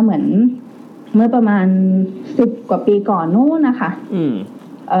ฟังว่าเหมือนเมื่อประมาณ10 กว่าปีก่อนนู้นนะคะ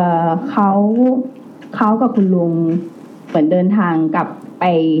เขากับคุณลุงเหมือนเดินทางกลับไป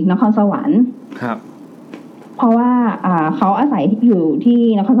นครสวรรค์ครับเพราะว่าเขาอาศัยอยู่ที่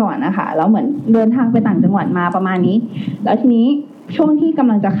นครสวรรค์นะคะแล้วเหมือนเดินทางไปต่างจังหวัดมาประมาณนี้แล้วทีนี้ช่วงที่ก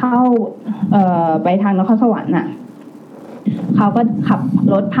ำลังจะเข้าไปทางนครสวรรค์น่ะเขาก็ขับ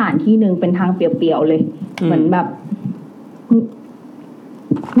รถผ่านที่นึงเป็นทางเปลี่ยวๆเลยเหมือนแบบ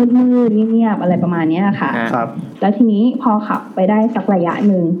มืดๆเงียบๆอะไรประมาณนี้ค่ะครับแล้วทีนี้พอขับไปได้สักระยะ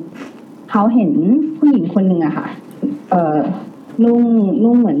นึงเขาเห็นผู้หญิงคนนึงอะค่ะ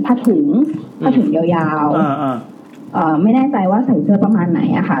นุ่งเหมือนผ้าถุงยาวๆไม่แน่ใจว่าใส่เสื้อประมาณไหน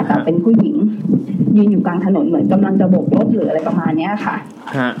อะค่ะแต่เป็นผู้หญิงยืนอยู่กลางถนนเหมือนกำลังจะโบกรถหรืออะไรประมาณนี้ค่ะ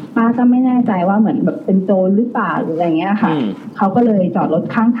ป้าก็ไม่แน่ใจว่าเหมือนแบบเป็นโจรหรือเปล่าหรืออะไรเงี้ยค่ะเขาก็เลยจอดรถ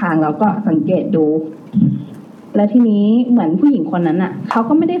ข้างทางแล้วก็สังเกตดูแล้วทีนี้เหมือนผู้หญิงคนนั้นอะเขา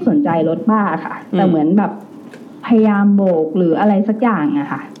ก็ไม่ได้สนใจรถป้าค่ะแต่เหมือนแบบพยายามโบกหรืออะไรสักอย่างอะ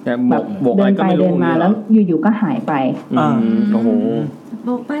ค่ะแบบเดินไปเดินมาแล้วอยู่ๆก็หายไปโอ้โหโบ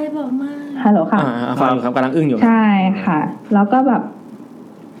กไปโบกมาฮัลโหลค่ะฟังครับกำลังอึ้งอยู่ใช่ค่ะแล้วก็แบบ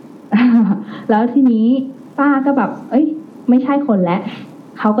แล้วทีนี้ป้าก็แบบไม่ใช่คนแล้ว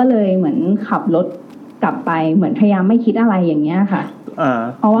เขาก็เลยเหมือนขับรถกลับไปเหมือนพยายามไม่คิดอะไรอย่างเงี้ยค่ะ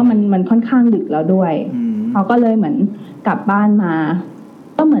เพราะว่ามันค่อนข้างดึกแล้วด้วยเขาก็เลยเหมือนกลับบ้านมา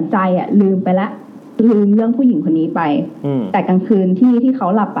ก็เหมือนใจลืมไปละลืมเรื่องผู้หญิงคนนี้ไปแต่กลางคืนที่เขา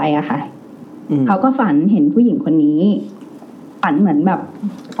หลับไปอะค่ะเขาก็ฝันเห็นผู้หญิงคนนี้ฝันเหมือนแบบ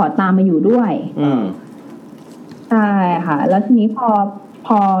ขอตามมาอยู่ด้วยใช่ค่ะแล้วทีนี้พ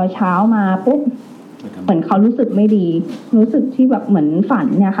อเช้ามาปุ๊บเหมือนเขารู้สึกไม่ดีรู้สึกที่แบบเหมือนฝัน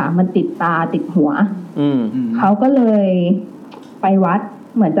เนี่ยค่ะมันติดตาติดหัวเขาก็เลยไปวัด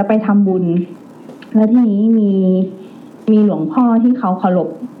เหมือนจะไปทำบุญแล้วทีนี้มี มีหลวงพ่อที่เขาเคารพ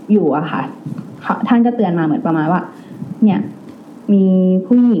อยู่อะค่ะท่านก็เตือนมาเหมือนประมาณว่าเนี่ยมี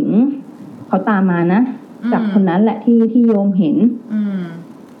ผู้หญิงเขาตามมานะจากคนนั้นแหละที่โยมเห็น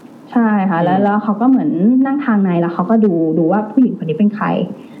ใช่ค่ะแล้วเขาก็เหมือนนั่งทางในแล้วเขาก็ดูว่าผู้หญิงคนนี้เป็นใคร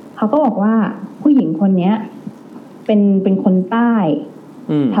เขาก็บอกว่าผู้หญิงคนเนี้ยเป็นคนใต้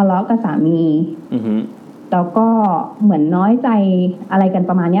ทะเลาะกับสามีแล้วก็เหมือนน้อยใจอะไรกัน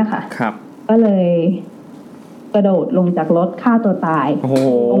ประมาณเนี้ยค่ะครับก็เลยกระโดดลงจากรถฆ่าตัวตาย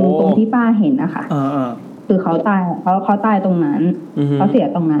ตรงที่ป้าเห็นนะคะคือเขาตายตรงนั้นเขาเสีย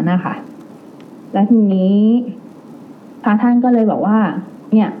ตรงนั้นนะคะแล้วทีนี้พระท่านก็เลยบอกว่า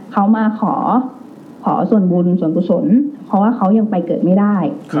เนี่ยเขามาขอส่วนบุญส่วนกุศลเพราะว่าเขายังไปเกิดไม่ได้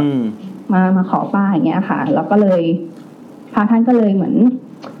มาขอป้าอย่างเงี้ยค่ะแล้วก็เลยพระท่านก็เลยเหมือน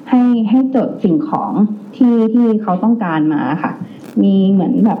ให้จดสิ่งของที่เขาต้องการมาค่ะมีเหมือ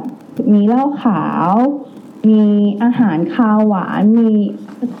นแบบมีเหล้าขาวมีอาหารคาวหวานมี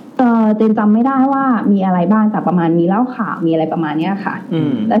เจนจำไม่ได้ว่ามีอะไรบ้างแต่ประมาณมีเหล้าขาวมีอะไรประมาณเนี้ยค่ะ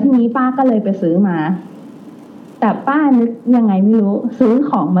แล้วทีนี้ป้าก็เลยไปซื้อมาแต่ป้านึกยังไงไม่รู้ซื้อ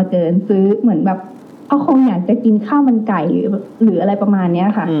ของมาเกินซื้อเหมือนแบบเขาคงอยากจะกินข้าวมันไก่หรืออะไรประมาณเนี้ย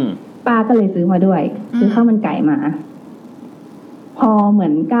ค่ะป้าก็เลยซื้อมาด้วยซื้อข้าวมันไก่มาพอเหมือ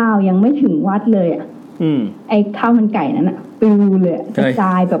นก้าวยังไม่ถึงวัดเลยอ่ะไอ้ข้าวมันไก่นั้นอ่ะปลิวเลยกระจ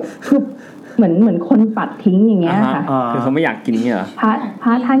ายแบบพึบเหมือนคนปัดทิ้งอย่างเงี้ยค่ะคือเขาไม่อยากกินเนี่ยเหรอพร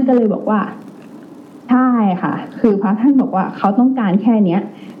ะท่านก็เลยบอกว่าใช่ค่ะคือพระท่านบอกว่าเขาต้องการแค่เนี้ย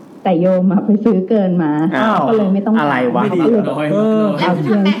แต่โยมไปซื้อเกินมาก็เลยไม่ต้องอะไรวะเอาเ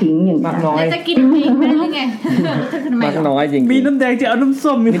ชื่องทิ้งอย่างเงี้ยแล้วจะกินเองได้ยังไงมากน้อยจริงมีน้ำแดงจะเอาน้ำ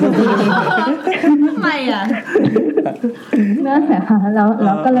ส้มมีทำไมอ่ะนั่นแหละค่ะแ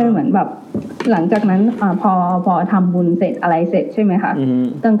ล้วก็เลยเหมือนแบบหลังจากนั้นพอทำบุญเสร็จอะไรเสร็จใช่ไหมคะ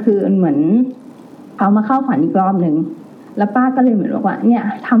กลางคืนเหมือนเขามาเข้าฝันอีกรอบนึงแล้วป้าก็เลยเหมือนบอกว่าเนี่ย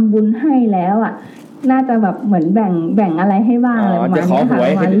ทำบุญให้แล้วอ่ะน่าจะแบบเหมือนแบ่งอะไรให้บ้างอะไรประมาณนี้ค่ะป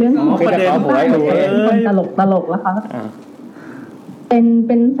ระมาณเรื่องของประเด็นคนตลกแล้วเขาเ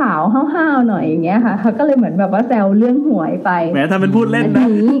ป็นสาวห้าวๆหน่อยอย่างเงี้ยค่ะเขาก็เลยเหมือนแบบว่าแซวเรื่องหวยไปแหมทำเป็นพูดเล่นนะ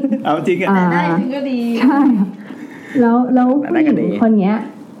เอาจริงอ่ะได้จริงก็ดีใช่แล้วผู้หญิงคนเนี้ย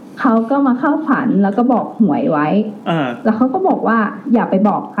เขาก็มาเข้าฝันแล้วก็บอกหวยไว้แล้วเขาก็บอกว่าอย่าไปบ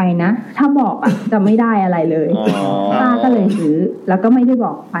อกใครนะถ้าบอกอ่ะจะไม่ได้อะไรเลยป้าก็เลยซื้อแล้วก็ไม่ได้บ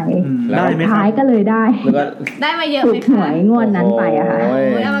อกใครแล้วท้ายก็เลยได้มาเยอะไหมคะหวยงวดนั้นไปอะค่ะ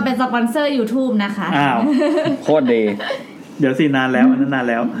เอามาเป็นสปอนเซอร์ YouTube นะคะอ้าวโคตรดีเดี๋ยวสินานแล้วอันนั้นนาน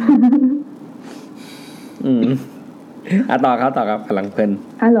แล้วต่อครับกำลังเพลิน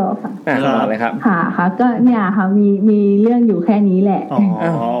ฮัลโหลค่ะต่อเลยครับค่ะก็เนี่ยค่ะมีเรื่องอยู่แค่นี้แหละอ๋อ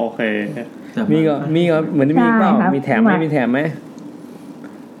โอเคมีก็เหมือนมีเปล่ามีแถมไหมมีแถมไหม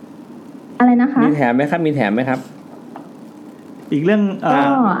อะไรนะคะมีแถมไหมครับมีแถมไหมครับอีกเรื่อง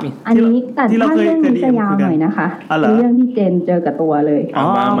อันนี้แต่ถ้าเรื่องนี้จะยาวหน่อยนะคะเป็นเรื่องที่เจนเจอกับตัวเลย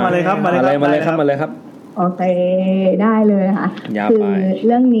มาเลยครับมาเลยครับโอเคได้เลยค่ะคือเ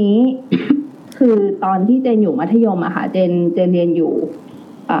รื่องนี้คือตอนที่เจนอยู่มัธยมอะค่ะเจนเรียนอยู่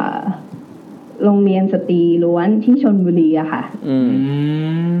โรงเรียนสตรีล้วนที่ชลบุรีอะค่ะ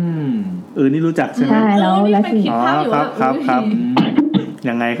นี่รู้จักใช่ไหมใช่แล้วทีนี้ครับ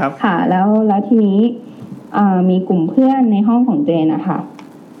ยังไงครับค่ะแล้วทีนี้มีกลุ่มเพื่อนในห้องของเจนอะค่ะ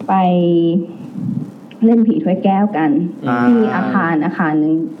ไปเล่นผีถ้วยแก้วกันที่อาคารนึ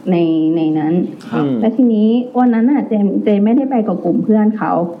งในนั้นแล้วทีนี้วันนั้นอะเจนไม่ได้ไปกับกลุ่มเพื่อนเข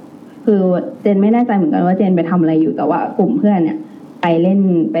าคือเจนไม่แน่ใจเหมือนกันว่าเจนไปทำอะไรอยู่แต่ว่ากลุ่มเพื่อนเนี่ยไปเ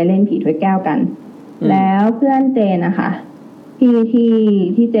ล่นผีถ้วยแก้วกันแล้วเพื่อนเจนนะคะ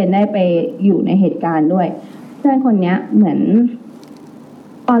ที่เจนได้ไปอยู่ในเหตุการณ์ด้วยเพื่อนคนนี้เหมือน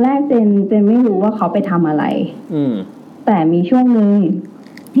ตอนแรกเจนไม่รู้ว่าเขาไปทำอะไรแต่มีช่วงนึง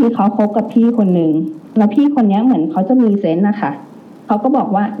ที่เขาคบกับพี่คนนึงแล้วพี่คนนี้เหมือนเขาจะมีเซนส์นะคะเขาก็บอก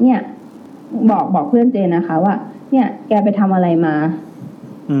ว่าเนี่ยบอกเพื่อนเจนนะคะว่าเนี่ยแกไปทำอะไรมา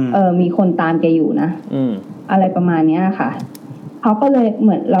มีคนตามแกอยู่นะอะไรประมาณนี้ค่ะเขาก็เลยเห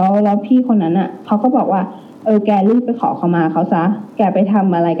มือนแล้วพี่คนนั้นอ่ะเขาก็บอกว่าแกรีบไปขอเขามาเขาซะแกไปท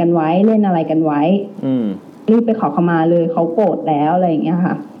ำอะไรกันไว้เล่นอะไรกันไว้รีบไปขอเขามาเลยเขาโกรธแล้วอะไรอย่างเงี้ย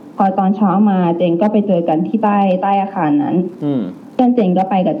ค่ะพอตอนเช้ามาเจนก็ไปเจอกันที่ใต้อาคารนั้นเพื่อนเจนก็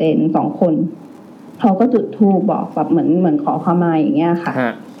ไปกับเจน2 คนเขาก็จุดธูปบอกแบบเหมือนขอเขามาอย่างเงี้ยค่ะ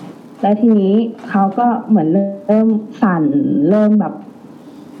แล้วทีนี้เขาก็เหมือนเริ่มสั่นเริ่มแบบ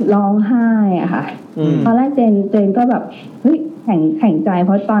ร้องไห้อะค่ะตอนแรกเจนก็แบบเฮ้ยแข็งใจเพ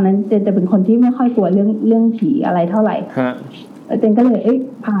ราะตอนนั้นเจนจะเป็นคนที่ไม่ค่อยกลัวเรื่องผีอะไรเท่าไหร่แล้วเจนก็เลย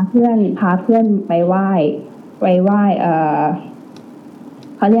พาเพื่อนไปไหว้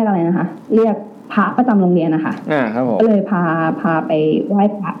เขาเรียกอะไรนะคะเรียก พระประจำโรงเรียนนะคะครับผมก็เลยพาไปไหว้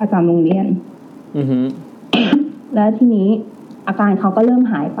พระประจำโรงเรียนแล้วทีนี้อาการเขาก็เริ่ม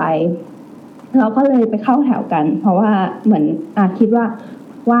หายไปเราก็เลยไปเข้าแถวกันเพราะว่าเหมือนคิดว่า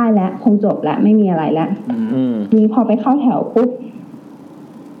ไหว้แล้วคงจบแล้วไม่มีอะไรแล้วนี้พอไปเข้าแถวปุ๊บ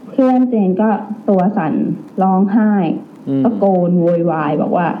เพื่อนเจนก็ตัวสั่นร้องไห้ตะโกนโวยวายบอ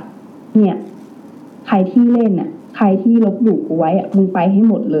กว่าเนี่ยใครที่เล่นน่ะใครที่ลบหลู่กูไว้มึงไปให้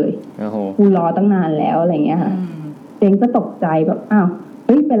หมดเลยกูรอตั้งนานแล้วอะไรเงี้ยค่ะเจนก็ตกใจแบบอ้าวเ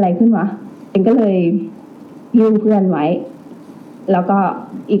ฮ้ยเป็นอะไรขึ้นวะเจนก็เลยหิ้วเพื่อนไว้แล้วก็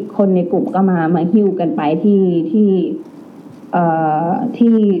อีกคนในกลุ่มก็มาหิ้วกันไป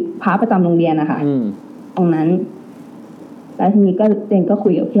ที่พระประจำโรงเรียนนะคะตรงนั้นแล้วทีนี้ก็เจนก็คุ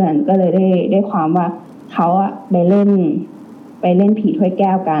ยกับเพื่อนก็เลยได้ความว่าเขาอะไปเล่นผีถ้วยแ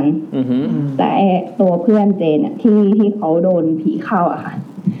ก้วกันแต่ตัวเพื่อนเจนอะที่เขาโดนผีเข้าอะค่ะ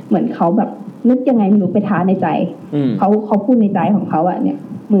เหมือนเขาแบบนึกยังไงไม่รู้ไปท้าในใจเขาพูดในใจของเขาอะเนี่ย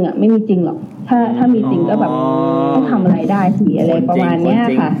มึงอะไม่มีจริงหรอกถ้ามีจริงก็แบบต้องทำอะไรได้สิอะไรประมาณเนี้ย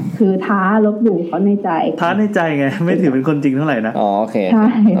ค่ะคือท้าลบหลู่เขาในใจท้าในใจไงไม่ถือเป็นคนจริงเท่าไหร่นะอ๋อโอเคใช่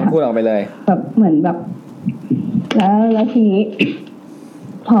พูดออกไปเลยแบบเหมือนแบบแล้วทีนี้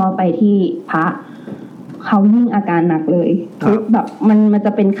พอไปที่พระเขายิ่งอาการหนักเลยทุกแบบมันจ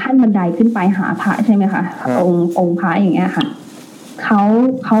ะเป็นขั้นบันไดขึ้นไปหาพระใช่ไหมคะองค์พระอย่างเงี้ยค่ะเ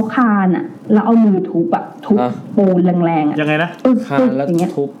ขาคานอ่ะแล้วเอามือทุบปูนแรงๆยังไงนะคานแล้ว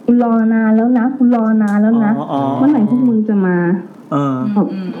ทุบกูรอนานแล้วนะกูรอนานแล้วนะเมื่อไหร่พวกมึงจะมา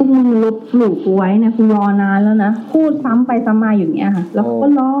พวกมึงลบหลู่กูไว้เนี่ยกูรอนานแล้วนะพูดซ้ำไปซ้ำมาอย่างเงี้ยค่ะแล้วก็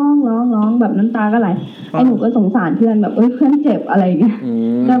ร้องแบบน้ำตาก็ไหลไอ้หนูก็สงสารเพื่อนแบบเพื่อนเจ็บอะไรเงี้ย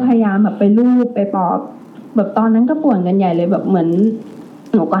ก็พยายามแบบไปลูบไปปลอบแบบตอนนั้นก็ป่วนกันใหญ่เลยแบบเหมือน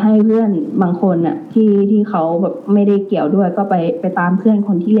หนูก็ให้เพื่อนบางคนน่ะที่เขาแบบไม่ได้เกี่ยวด้วยก็ไปตามเพื่อนค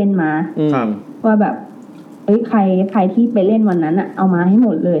นที่เล่นมาว่าแบบใครที่ไปเล่นวันนั้นอ่ะเอามาให้หม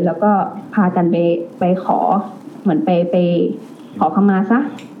ดเลยแล้วก็พากันไปขอเหมือนไปขอขมาซะ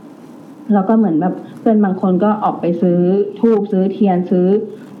แล้วก็เหมือนแบบเพื่อนบางคนก็ออกไปซื้อธูปซื้อเทียนซื้อ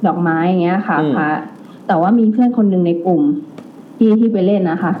ดอกไม้อย่างเงี้ยค่ะพระแต่ว่ามีเพื่อนคนนึงในกลุ่มที่ไปเล่น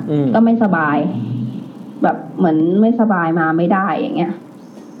นะคะก็ไม่สบายแบบเหมือนไม่สบายมาไม่ได้อย่างเงี้ย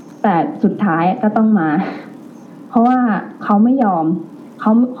แต่สุดท้ายก็ต้องมาเพราะว่าเขาไม่ยอม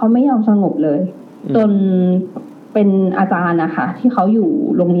สงบเลยจนเป็นอาจารย์นะคะที่เขาอยู่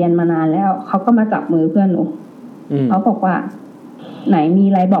โรงเรียนมานานแล้วเขาก็มาจับมือเพื่อนหนูเขาบอกว่าไหนมี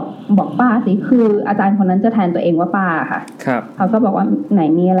อะไรบอกป้าสิคืออาจารย์คนนั้นจะแทนตัวเองว่าป้าค่ะครับเขาก็บอกว่าไหน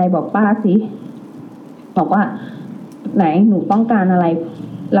มีอะไรบอกป้าสิบอกว่าไหนหนูต้องการอะไร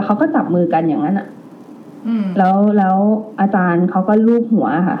แล้วเขาก็จับมือกันอย่างนั้นอ่ะแล้วอาจารย์เขาก็ลูบหัว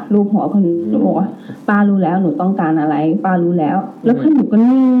ค่ะลูบหัวคนหนูบอกว่าป้ารู้แล้วหนูต้องการอะไรป้ารู้แล้วแล้วเพื่อนหนูก็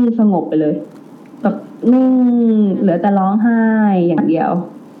นิ่งสงบไปเลยแบบนิ่งเหลือแต่ร้องไห้อย่างเดียว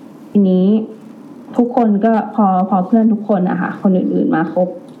ทีนี้ทุกคนก็พอเพื่อนทุกคนอะค่ะคนอื่นๆมาครบ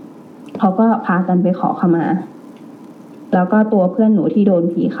เขาก็พากันไปขอขมาแล้วก็ตัวเพื่อนหนูที่โดน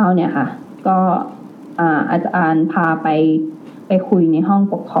ผีเข้าเนี่ยค่ะก็อาจารย์พาไปคุยในห้อง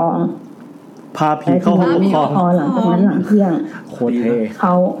ปกครองพาผีเข้าห้องปกครองหลังจากนั้นหลังเที่ยงโคตรเท่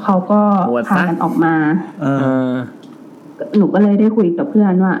เขาก็พากันออกมาหนูก็เลยได้คุยกับเพื่อ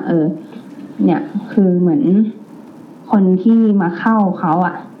นว่าเนี่ยคือเหมือนคนที่มาเข้าเขา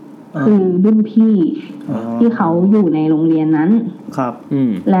อ่ะคือรุ่นพี่ที่เขาอยู่ในโรงเรียนนั้นครับ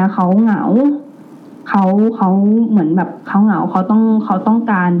แล้วเขาเหงาเขาเหมือนแบบเขาเหงาเขาต้อง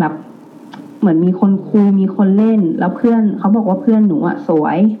การแบบเหมือนมีคนคุยมีคนเล่นแล้วเพื่อนเขาบอกว่าเพื่อนหนูอ่ะสว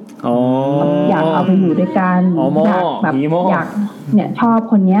ยอยากเอาไปอยู่ด้วยกันอยากแบบอยากเนี่ยชอบ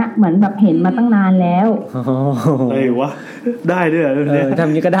คนเนี้ยเหมือนแบบเห็นมาตั้งนานแล้วเอ้ยวะได้ด้วยท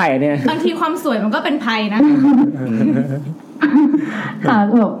ำนี้ก็ได้เนี่ยบางทีความสวยมันก็เป็นภัยนะค่ะ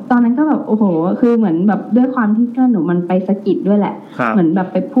แบบตอนนั้นก็แบบโอ้โหคือเหมือนแบบด้วยความที่เพื่อนหนูมันไปสะกิดด้วยแหละเหมือนแบบ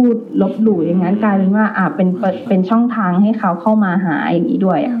ไปพูดลบหลู่อย่างนั้นกลายเป็นว่าเป็นช่องทางให้เขาเข้ามาหาอย่างนี้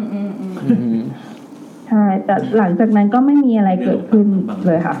ด้วยอ่ะใช่แต่หลังจากนั้นก็ไม่มีอะไรเกิดขึ้นเ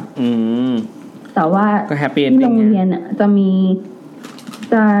ลยค่ะแต่ว่าที่โรงเรียนอ่ะจะมี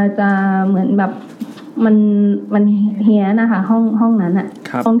จะเหมือนแบบมันเฮี้ยนะคะห้องนั้นอ่ะ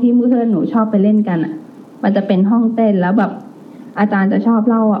ห้องที่เพื่อนหนูชอบไปเล่นกันอ่ะมันจะเป็นห้องเต้นแล้วแบบอาจารย์จะชอบ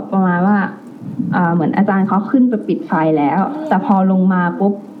เล่าอ่ะประมาณว่าเหมือนอาจารย์เขาขึ้นไปปิดไฟแล้วแต่พอลงมา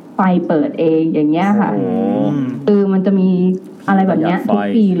ปุ๊บไฟเปิดเองอย่างเงี้ยค่ะคือมันจะมีอะไรแบบเนี้ยทุก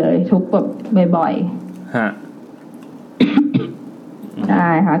ปีเลยทุกแบบบ่อยๆฮะใช่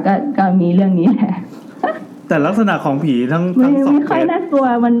ค่ะก็มีเรื่องนี้แหละแต่ลักษณะของผีทั้งสองเคสไม่ค่อยน่ากลัว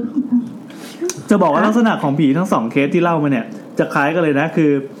มันจะบอกว่าลักษณะของผีทั้งสองเคสที่เล่ามาเนี่ยจะคล้ายกันเลยนะคื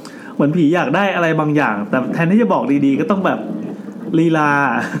อ มือนผีอยากได้อะไรบางอย่างแต่แทนที่จะบอกดีๆก็ต้องแบบลีลา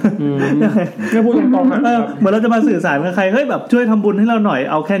ไม่พูดตรงๆเหมือนเราจะมาสื่อสารกับใครเฮ้ยแบบช่วยทำบุญให้เราหน่อย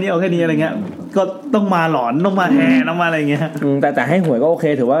เอาแค่นี้อะไรเงี้ยก็ต้องมาหลอนต้องมาแห่ต้องมาอะไรเงี้ยแต่ให้หวยก็โอเค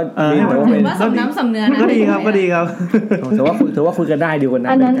ถือว่าถือว่าสำน้ำสำเนื้อนะก็ดีครับถือว่าคุยกันได้ดีกว่านั้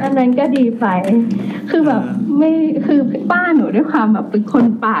นอันนั้นก็ดีไปคือแบบไม่คือป้าหนูด้วยความแบบเป็นคน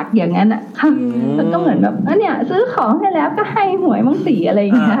ปากอย่างนั้นอ่ะค่ะแล้วก็เหมือนแบบเนี่ยซื้อของให้แล้วก็ให้หวยมั่งสีอะไรอย่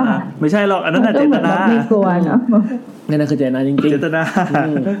างเงี้ยไม่ใช่หรอกอันนั้นเจตนาไม่กลัวเนาะนั่นคือเจตนาจริงๆเจตนา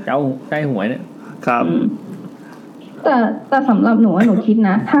เจ้าได้หวยเนี่ยครับแต่สำหรับหนูหนูคิด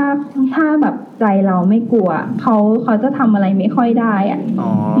นะถ้าแบบใจเราไม่กลัวเขาจะทำอะไรไม่ค่อยได้อ่ะ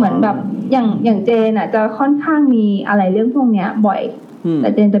เหมือนแบบอย่างเจนอ่ะจะค่อนข้างมีอะไรเรื่องพวกเนี้ยบ่อยแต่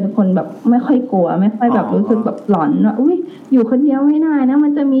เจนจะเป็นคนแบบไม่ค่อยกลัวไม่ค่อยแบบรู้สึกแบบหลอนว่าอุ้ยอยู่คนเดียวไม่ได้นะมั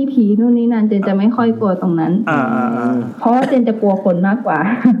นจะมีผีนู่นนี่นั่นเจนจะไม่ค่อยกลัวตรงนั้นเพราะว่าเจนจะกลัวคนมากกว่า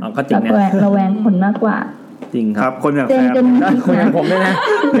ระแวงคนมากกว่าจริงครับคนอย่างแฟนคนอย่างผมด้วยนะ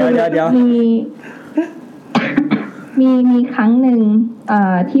เดี๋ยวมีครั้งหนึ่ง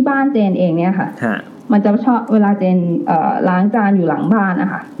ที่บ้านเจนเองเนี่ยค่ะมันจะชอบเวลาเจนล้างจานอยู่หลังบ้านน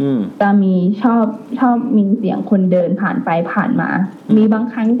ะคะจะมีชอบมีเสียงคนเดินผ่านไปผ่านมามีบาง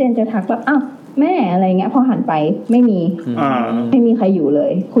ครั้งเจนจะทักแบบอ้าวแม่อะไรเงี้ยพอหันไปไม่มีใครอยู่เล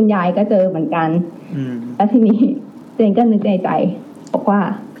ยคุณยายก็เจอเหมือนกันแล้วทีนี้เจนก็นึกในใจบอกว่า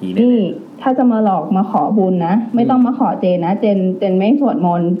นี่ถ้าจะมาหลอกมาขอบุญนะไม่ต้องมาขอเจนนะเจนไม่สวดม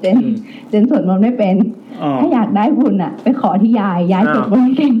นต์เจนสวดมนต์ไม่เป็นถ้าอยากได้บุญอ่ะไปขอที่ยายสวดมน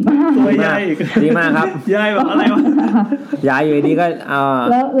ต์เก่งมากยายดีมากครับยายแบบอะไรวะยายอยู่ดีก็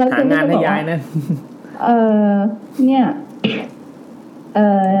หางานให้ยายนะเนี่ย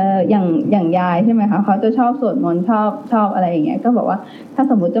อย่างยายใช่ไหมคะเขาจะชอบสวดมนต์ชอบอะไรอย่างเงี้ยก็บอกว่าถ้า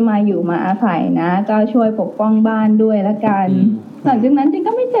สมมุติจะมาอยู่มาอาศัยนะก็ช่วยปกป้องบ้านด้วยละกันหลังจากนั้นจริง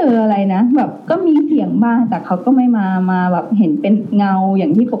ก็ไม่เจออะไรนะแบบก็มีเสียงบ้างแต่เขาก็ไม่มาแบบเห็นเป็นเงาอย่า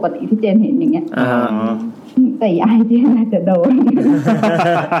งที่ปกติที่เจนเห็นอย่างเงี้ยแต่ยายที่น่าจะโดน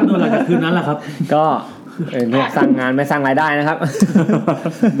หลังจากคืนนั้นแหละครับก็สร้างงานไม่สร้างรายได้นะครับ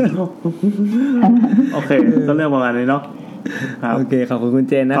โอเคก็เรื่องประมาณนี้เนาะโอเคขอบคุณคุณ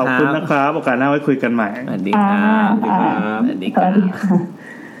เจนนะครับขอบคุณนะครับโอกาสหน้าไว้คุยกันใหม่สวัสดีครับสวัสดีครับ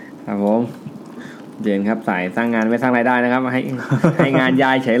ครับผมเจนครับสายสร้างงานไม่สร้างรายได้นะครับให้งานย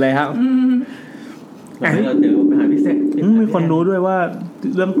ายเฉยเลยครับเราเจอปัญหาพิเศษมีคนรู้ด้วยว่า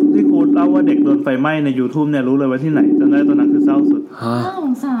เรื่องที่ครูเล่าว่าเด็กโดนไฟไหม้ใน YouTube เนี่ยรู้เลยว่าที่ไหนจำได้ตอนนั้นคือเศร้าสุดน่าส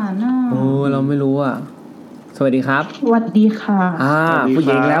งสารน่ะโอ้เราไม่รู้อ่ะสวัสดีครับสวัสดีค่ะผู้ห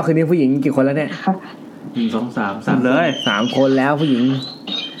ญิงแล้วคืนนี้ผู้หญิงกี่คนแล้วเนี่ย1 2 3เลย3คนแล้วผู้หญิง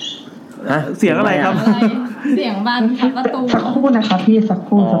เสียงอะไรครับเสียงบานประตูสักครู่นะคะพี่สักค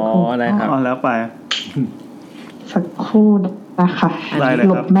รู่ได้ครับแล้วไปสักครู่นะคะ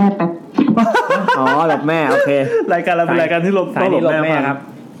หลบแม่แป๊บหลบแม่โอเครายการเราเป็นรายการที่หลบแม่ครับ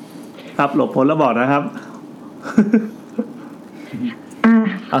ครับหลบพ้นแล้วบอกนะครับ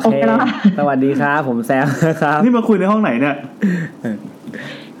โอเคสวัสดีครับผมแซมครับนี่มาคุยในห้องไหนเนี่ย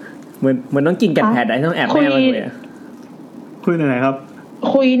เหมือนต้องกินแกะแผดได้ต้องแอบแม่มาเลยคุยในไหนครับ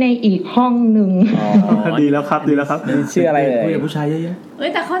คุยในอีกห้องหนึ่งดีแล้วครับชื่ออะไรเลยคุยกับผู้ชายเยอะ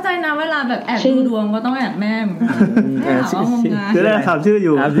ๆแต่เข้าใจนะเวลาแบบแอบดูดวงก็ต้องแอบแม่เหมือนกันจะได้ถามชื่ออ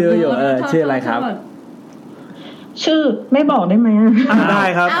ยู่ชื่ออะไรครับชื่อไม่บอกได้ไหมได้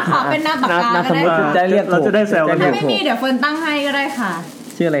ครับขอเป็นหน้าปากกาสมมติจะเรียกเราจะได้แซวกันไม่มีเดี๋ยวเฟิร์นตั้งให้ก็ได้ค่ะ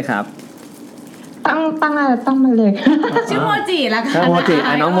ชื่ออะไรครับตั้งมาเลยชื่อโมจิละค่ะโมจิ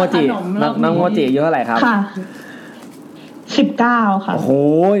น้องโมจิน้องโมจิอายุเท่าไหร่ครับค่ะ19ค่ะโอ้โห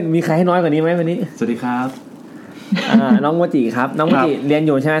มีใครให้น้อยกว่านี้ไหมวันนี้สวัสดีครับน้องโมจิครับน้องโมจิเรียนอ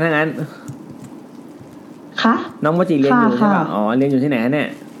ยู่ใช่ไหมทั้งนั้นค่ะน้องโมจิเรียนอยู่ใช่ป่ะเรียนอยู่ที่ไหนเนี่ย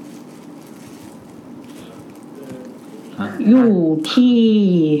อยู่ที่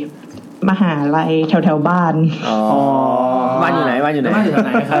มหาลัยแถวบ้านบ้านอยู่ไหนครับบ้านอยู่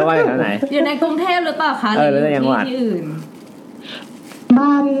ไหนอยู่ในกรุงเทพหรือเปล่าคะหรือที่อื่น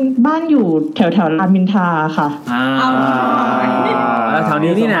บ้านอยู่แถวรามอินทราค่ะแล้วแถว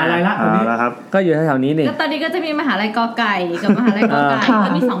นี้นี่นะอะไรละครับ ก็อยู่แถวนี้นี่ก็ตอนนี้ก็จะมีมหาลัยกอไก่กับมหาลัยกอไก่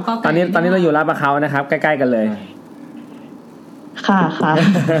ก็มี2กอไก่ตอนนี้เราอยู่ลาดประเขานะครับใกล้ๆกันเลยค่ะ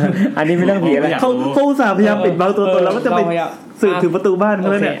อันนี้มีเรื่องผีอะไรเขาอุตส่าห์พยายามปิดบังตัวตนแล้วก็จะไปสืบถึงประตูบ้านเขา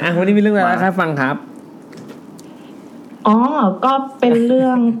เลยเนี่ยวันนี้มีเรื่องอะไรครับฟังครับก็เป็นเรื่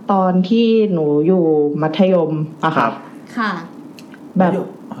องตอนที่หนูอยู่มัธยมอะครับค่ะแบบ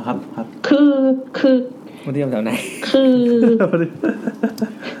ครับคือมัธยมแถวไหนคือ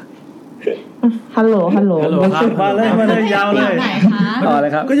ฮัลโหลมาเลยยาวเลยต่อเล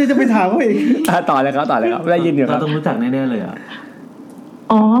ยครับก็ยังจะไปถามเขาอีกต่อเลยครับได้ยินอยู่ครับต้องรู้จักแน่ๆเลย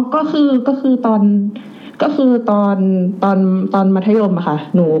อ๋อก็คือตอนมัธยมอะค่ะ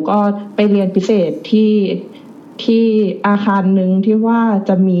หนูก็ไปเรียนพิเศษที่อาคารหนึ่งที่ว่า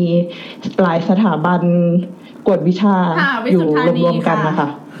จะมีหลายสถาบันกวดวิชาอยู่รวมๆกันนะคะ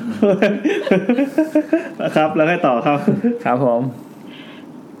ครับแล้วให้ต่อครับครับผม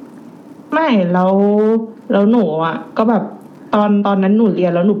ไม่แล้วหนูอ่ะก็แบบตอนนั้นหนูเรีย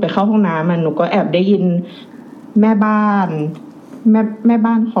นแล้วหนูไปเข้าห้องน้ำหนูก็แอบได้ยินแม่บ้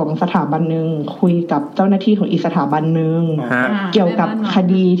านของสถาบันหนึ่งคุยกับเจ้าหน้าที่ของอีกสถาบันหนึ่งเกี่ยวกับค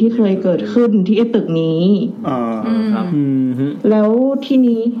ดีที่เคยเกิดขึ้นที่ตึกนี้แล้วที่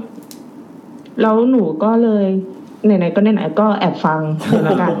นี้แล้วหนูก็เลยไหนๆก็ไหนๆก็แอบฟังแ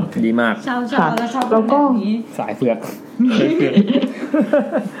ล้วกันดีมากค่ะแล้วก็สายเฟือก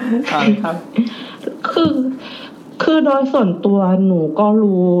ครับคือโดยส่วนตัวหนูก็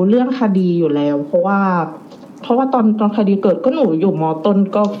รู้เรื่องคดีอยู่แล้วเพราะว่าตอนคดีเกิดก็หนูอยู่ม.ต้น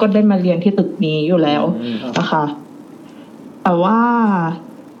ก็ได้มาเรียนที่ตึกนี้อยู่แล้วนะคะแต่ว่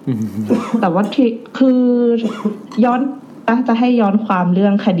าที่คือย้อนจะให้ย้อนความเรื่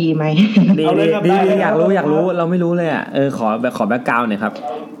องคดีไหมดีอยากรู้เราไม่รู้เลยอ่ะขอแบ็คกราวด์หน่อยครับ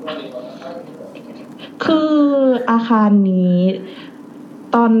คืออาคารนี้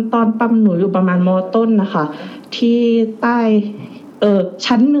ตอนปั๊มหนูอยู่ประมาณม.ต้นนะคะที่ใต้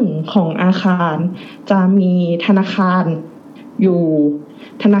ชั้น1ของอาคารจะมีธนาคารอยู่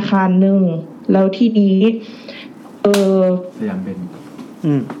ธนาคารหนึ่งแล้วที่นี้พยายามเป็น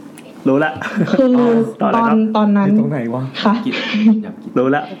รู้ละคือตอนนั้นตรงไหนวะค่ะรู้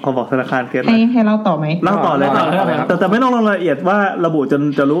ละพอบอกธนาคารเกิดให้เล่าต่อไหมเล่าต่อเลยแต่ไม่ต้องลงรายละเอียดว่าระบุจน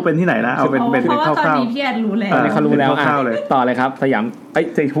จะรู้เป็นที่ไหนนะเอาเป็นคร่าวๆตอนนี้พี่แอดรู้แล้วเขารู้แล้วต่อเลยครับสยาม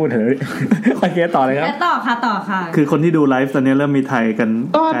จะพูดเถอะโอเคต่อเลยครับต่อค่ะคือคนที่ดูไลฟ์ตอนนี้เริ่มมีไทยกัน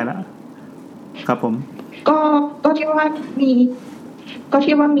ใกล้ละครับผมก็ที่ว่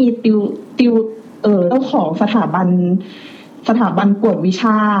ามีติวเจ้าของสถาบันกวดวิช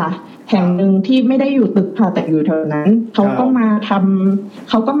าแห่งหนึ่งที่ไม่ได้อยู่ตึกค่ะแต่อยู่แถวนั้นเขาก็ม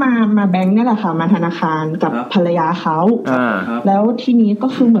าแบงค์นี่แหละค่ะมาธนาคารกับภรรยาเขาแล้วทีนี้ก็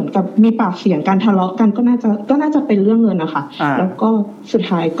คือเหมือนกับมีปากเสียงการทะเลาะกันก็น่าจะเป็นเรื่องเงินนะคะแล้วก็สุด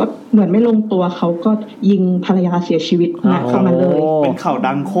ท้ายก็เหมือนไม่ลงตัวเขาก็ยิงภรรยาเสียชีวิตนะเข้ามาเลยเป็นข่าว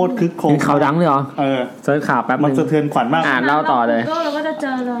ดังโคตรคึกโครมข่าวดังเลยเหรอเซิร์ชข่าวแป๊บมันสะเทือนขวัญมากเล่าต่อเลยก็เราก็จะเจ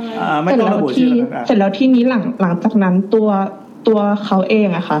อเลยไม่ต้องระบุชื่อเสร็จแล้วที่นี้หลังจากนั้นตัวเขาเอง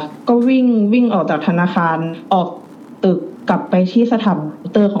อะค่ะก็วิ่งออกจากธนาคารออกตึกกลับไปที่สถา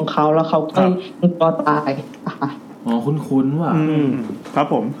บันของเขาแล้วเขาก็ยิงตัวตายอะค่ะอ๋อคุ้นๆว่ะครับ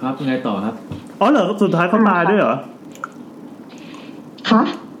ผมครับไงต่อครับอ๋อเหรอสุดท้ายเขาตายด้วยเหรอคะ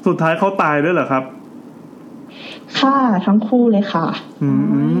สุดท้ายเขาตายด้วยเหรอครับค่ะทั้งคู่เลยค่ะ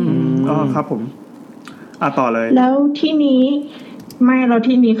อ๋อครับผมต่อเลยแล้วที่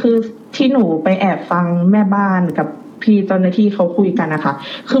นี้คือที่หนูไปแอบฟังแม่บ้านกับพี่เจ้าหน้าที่เขาคุยกันนะคะ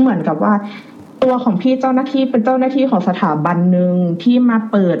คือเหมือนกับว่าตัวของพี่เจ้าหน้าที่เป็นเจ้าหน้าที่ของสถาบันหนึ่งที่มา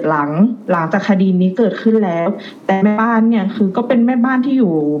เปิดหลังจากคดีนี้เกิดขึ้นแล้วแต่แม่บ้านเนี่ยคือก็เป็นแม่บ้านที่อ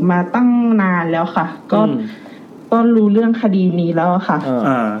ยู่มาตั้งนานแล้วค่ะก็รู้เรื่องคดีนี้แล้วค่ะ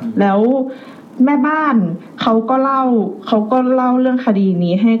แล้วแม่บ้านเขาก็เล่าเรื่องคดี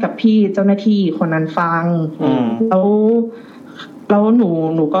นี้ให้กับพี่เจ้าหน้าที่คนนั้นฟังแล้วห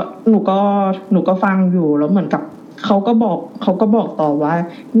นูก็ฟังอยู่แล้วเหมือนกับเขาก็บอกต่อว่า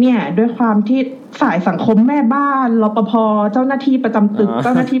เนี่ยด้วยความที่ฝ่ายสังคมแม่บ้านรปภเจ้าหน้าที่ประจำตึกเจ้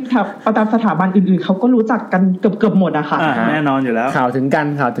าหน้าที่ประจำสถาบันอื่นๆเขาก็รู้จักกันเกือบหมดอะค่ะแน่นอนอยู่แล้วข่าวถึงกัน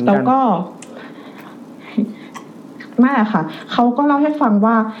แล้วก็ไม่อะค่ะเขาก็เล่าให้ฟัง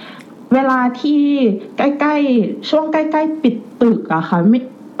ว่าเวลาที่ใกล้ๆช่วงใกล้ๆปิดตึกอะค่ะไม่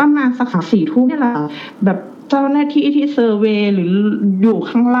ประมาณสัก 4 ทุ่มนี่แหละแบบเจ้าหน้าที่ที่เซอร์เวย์หรืออยู่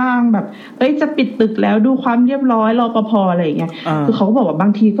ข้างล่างแบบจะปิดตึกแล้วดูความเรียบร้อยรปภอะไรอย่างเงี้ยคือเขาก็บอกว่าบา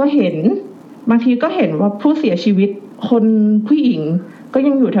งทีก็เห็นว่าผู้เสียชีวิตคนผู้หญิงก็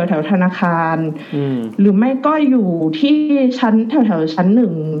ยังอยู่แถวธนาคารหรือไม่ก็อยู่ที่ชั้นแถวชั้น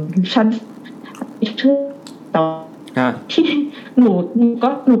1ชั้นต่อที่หนู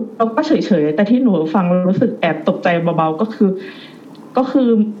ก็เฉยๆแต่ที่หนูฟังรู้สึกแอบตกใจเบาๆก็คือ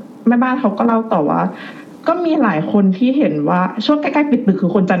แม่บ้านเขาก็เล่าต่อว่าก็มีหลายคนที่เห็นว่าช่วงใกล้ๆปิดตึกคื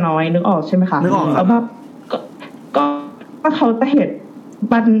อคนจะน้อยนึกออกใช่ไหมคะนึกออกแล้วแบบก็เขาจะเห็น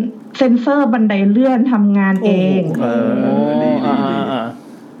เซ็นเซอร์บันไดเลื่อนทำงานเอง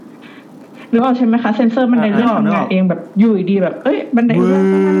นึกออกใช่ไหมคะเซ็นเซอร์บันไดเลื่อนทำงานเองแบบอยู่ดีแบบบันไดเลื่อน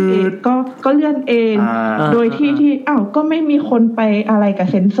ทำงานเองก็เลื่อนเองโดยที่ก็ไม่มีคนไปอะไรกับ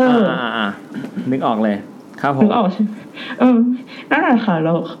เซ็นเซอร์นึกออกเลยครับผมนึกออกใช่นั่นแหละค่ะเ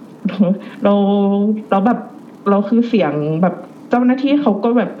ราแบบเราคือเสียงแบบ เจ้าหน้าที่เขาก็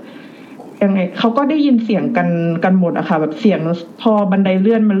แบบยังไงเขาก็ได้ยินเสียงกันหมดอะค่ะแบบเสียงพอบันไดเ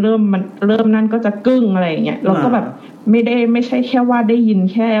ลื่อนมันเริ่มนั่นก็จะกึ้งอะไรอย่างเงี้ยแล้วก็แบบไม่ใช่แค่ว่าได้ยิน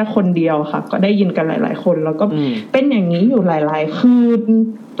แค่คนเดียวค่ะก็ได้ยินกันหลายๆคนแล้วก็เป็นอย่างนี้อยู่หลายๆคืน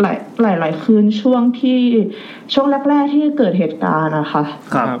หลายคืนช่วงแรกๆที่เกิดเหตุการณ์นะคะ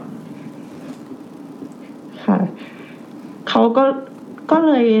ครับค่ะเขาก็เ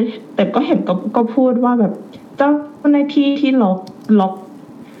ลยแต่ก็เห็นก็พูดว่าแบบเจ้าหน้าที่ที่ล็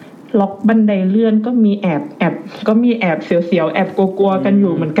อกบันไดเลื่อนก็มีแอบก็มีแอบเสียวๆแอบกลัวๆกันอ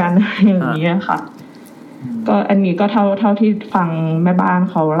ยู่เหมือนกันอย่างเงี้ยค่ะก็อันนี้ก็เท่าที่ฟังแม่บ้าน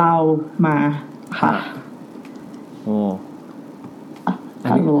เขาเล่ามาค่ะโอ้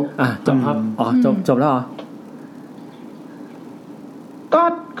จบครับอ๋อจบแล้วเหรอ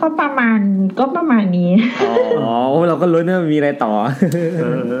ก็ประมาณนี้อ๋อเราก็ลุ้นว่ามีอะไรต่อ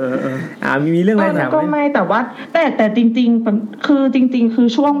มีเรื่องอะไรถามก็ไม่แต่ว่าแต่จริงๆคือจริงๆคือ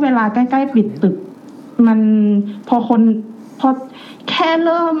ช่วงเวลาใกล้ๆปิดตึกมันพอแค่เ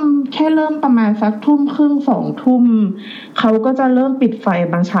ริ่มประมาณสัก 20:30 21:00 นเขาก็จะเริ่มปิดไฟ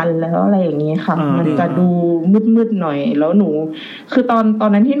บางชั้นแล้วอะไรอย่างนี้ค่ะมันจะดูมืดๆหน่อยแล้วหนูคือตอ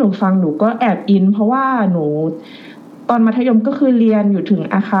นนั้นที่หนูฟังหนูก็แอบอินเพราะว่าหนูตอนมัธยมก็คือเรียนอยู่ถึง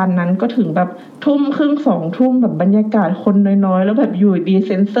อาคารนั้นก็ถึงแบบ 1:30 2:00 นแบบบรรยากาศคนน้อยๆแล้วแบบอยู่ดีเ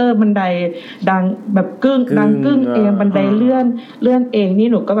ซ็นเซอร์บันไดดังแบบกึ้งเองบันไดเลื่อนเองนี่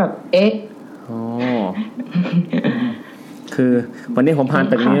หนูก็แบบเอ๊ะอ๋อคือวันนี้ผมผ่าน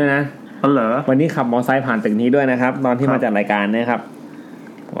ตึกนี้ด้วยนะเหรอวันนี้ขับมอเตอร์ไซค์ผ่านตึกนี้ด้วยนะครับตอนที่มาจัดรายการนะครับ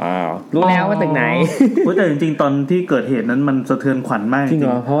ว้าวรู้แล้วว่าตึกไหนแต่จริงๆตอนที่เกิดเหตุนั้นมันสะเทือนขวัญมากจริงเห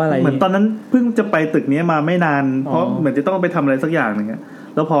รอเพราะอะไรเหมือนตอนนั้นเพิ่งจะไปตึกนี้มาไม่นานเพราะเหมือนจะต้องไปทำอะไรสักอย่างนึง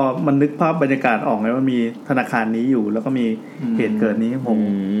แล้วพอมันนึกภาพบรรยากาศออกไงว่ามีธนาคารนี้อยู่แล้วก็มีเหตุเกิดนี้ผม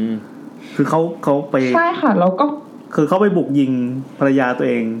คือเขาไปใช่ค่ะแล้วก็คือเขาไปบุกยิงภรรยาตัว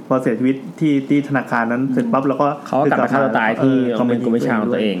เองพอเสียชีวิตที่ธนาคารนั้นเสร็จปั๊บแล้วก็เขากลับมาฆ่าตัวตายที่คอมเมนต์กลุ่มวิชา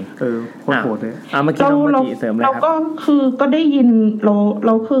ตัวเองโคตรโหดเลยเมื่อกี้น้องมาจิเสริมเลยครับเราก็คือก็ได้ยินเ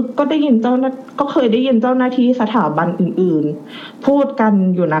ราคือก็ได้ยินก็เคยได้ยินเจ้าหน้าที่สถาบันอื่นๆพูดกัน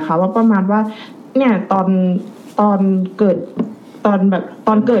อยู่นะคะว่าประมาณว่าเนี่ยตอนเกิดต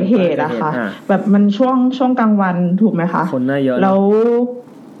อนเกิดเหตุอะค่ะแบบมันช่วงกลางวันถูกไหมคะคนน่าเยอะแ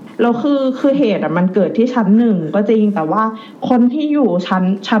ล้วคือเหตุมันเกิดที่ชั้น1ก็จริงแต่ว่าคนที่อยู่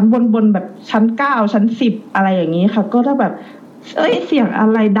ชั้นบนแบบชั้น9ชั้น10อะไรอย่างนี้ค่ะก็จะแบบเสียงอะ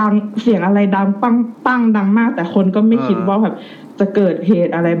ไรดังปังดังมากแต่คนก็ไม่คิดว่าแบบจะเกิดเห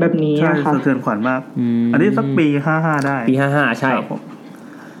ตุอะไรแบบนี้นะคะใช่สะเทือนขวัญมากอันนี้สักปี55ได้ปี55ใช่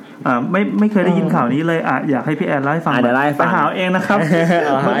ไม่เคยได้ยินข่าวนี้เลยอยากให้พี่แอนเล่าให้ฟังไปหาเองนะครับ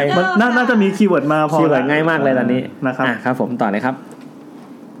น่าจะมีคีย์เวิร์ดมาพอคีย์เวิร์ดง่ายมากเลยตอนนี้นะครับครับผมต่อเลยครับ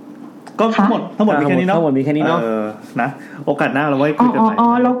ก็ทั้งหมดมีแค่นี้เนาะนะโอกาสหน้าเราไว้คุยกันใหม่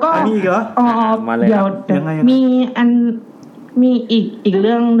แล้วก็มีอีกเหรอเดี๋ยวมีอีกเ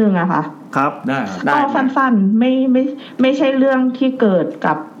รื่องนึงอะค่ะครับได้สั้นๆไม่ใช่เรื่องที่เกิด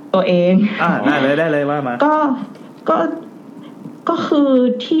กับตัวเองได้เลยว่ามาก็คือ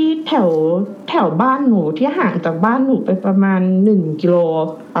ที่แถวบ้านหนูที่ห่างจากบ้านหนูไปประมาณ1 กิโล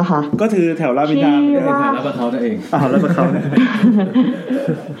อะค่ะก็คือแถวลาดบินดาแถวลาดบัวเขานั่นเองลาดบัวเขา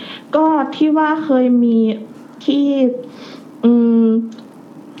ก็ที่ว่าเคยมี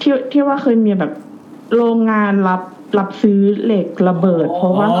ที่ว่าเคยมีแบบโรงงานรับซื้อเหล็กระเบิดเพรา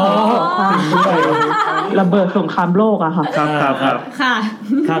ะว่าระเบิดสงครามโลกอะค่ะครับค่ะ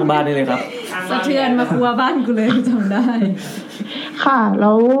ข้างบ้านนี่เลยครับสะเทือนมาครัวบ้านกูเลยจำได้ค่ะแ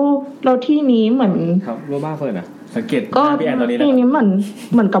ล้วที่นี้เหมือนครับโรบ้าเฟิร์นอะสังเกตพี่แอนตอนนี้ที่นี้เห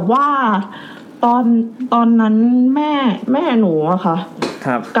มือนกับว่าตอนนั้นแม่หนูอะค่ะ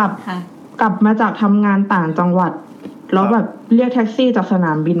กลับมาจากทำงานต่างจังหวัดแล้วแบบเรียกแท็กซี่จากสน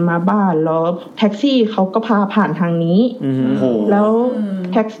ามบินมาบ้านแล้วแท็กซี่เขาก็พาผ่านทางนี้แล้ว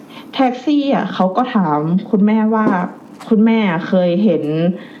แท็กซี่อ่ะเขาก็ถามคุณแม่ว่าคุณแม่เคยเห็น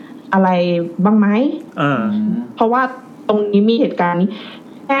อะไรบ้างไหมเพราะว่าตรงนี้มีเหตุการณ์นี้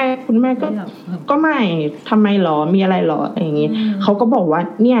คุณแม่ก็ไม่ทำไมหรอมีอะไรหรออย่างงี้เขาก็บอกว่า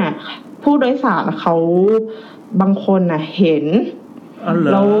เนี่ยผู้โดยสารเขาบางคนน่ะเห็น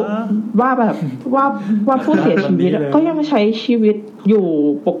แล้วว่าแบบว่าผู้เสียชีวิตก็ยังใช้ชีวิตอยู่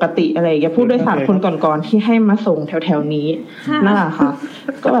ปกติอะไรอย่างเงี้ยผู้โดยสารคนก่อนๆที่ให้มาส่งแถวๆนี้นั่นแหละค่ะ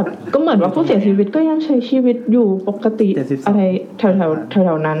ก็แบบก็เหมือนว่าผู้เสียชีวิตก็ยังใช้ชีวิตอยู่ปกติอะไรแถ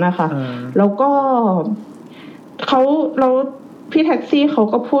วๆนั้นนะคะแล้วก็เราพี่แท็กซี่เขา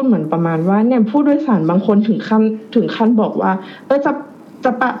ก็พูดเหมือนประมาณว่าเนี่ยผู้โดยสารบางคนถึงขั้นบอกว่า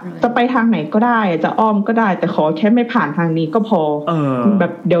จะไปทางไหนก็ได้จะอ้อมก็ได้แต่ขอแค่ไม่ผ่านทางนี้ก็พอแบ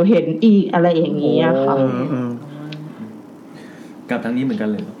บเดี๋ยวเห็นอีกอะไรอย่างนี้ค่ะ กับทางนี้เหมือนกัน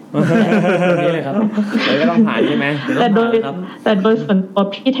เลยนี่เลยครับเลยก็ต้องผ่านใช่ไหมแต่โดยส่วนตัว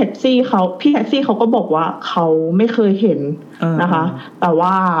พี่แท็กซี่เขาก็บอกว่าเขาไม่เคยเห็นนะคะแต่ว่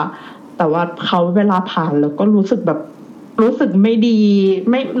าเขาเวลาผ่านแล้วก็รู้สึกแบบรู้สึกไม่ดี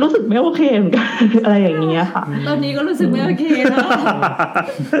ไม่รู้สึกไม่โอเคเหมือนกันอะไรอย่างเงี้ยค่ะตอนนี้ก็รู้สึกไม่โอเคแล้ว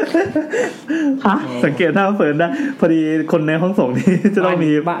ค่ะสังเกตหน้าเฟิร์นได้พอดีคนในห้องส่งนี่จะต้องมี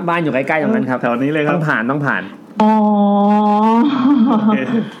บ้านอยู่ใกล้ๆตรงนั้นครับแถวนี้เลยครับต้องผ่านอ๋อ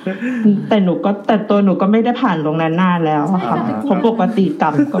แต่ตัวหนูก็ไม่ได้ผ่านตรงนั้นนานแล้วค่ะเพราะปกติกลั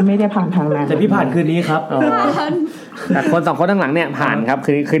บก็ไม่ได้ผ่านทางนั้นแต่พี่ผ่านคืนนี้ครับแต่คน2คนข้างหลังเนี่ยผ่านครับ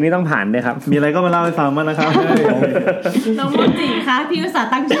คืนนี้ต้องผ่านด้วยครับมีอะไรก็มาเล่าให้ฟังมานะครับน้องโมจิคะพี่อุตส่าห์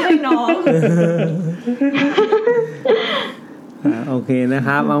ตั้งชื่อให้น้องโอเคนะค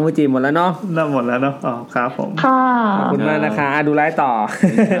รับน้องโมจิหมดแล้วเนาะหมดแล้วเนาะอ๋อครับผมค่ะขอบคุณมากนะคะดูไลฟ์ต่อ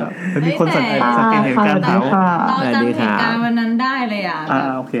มีคนสังเกตเหตุการณ์เราจำเหตุการณ์วันนั้นได้เลยอ่ะ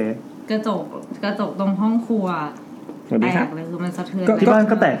โอเคกระจกตรงห้องครัวแตกเลยคือมันสะเทือนที่บ้าน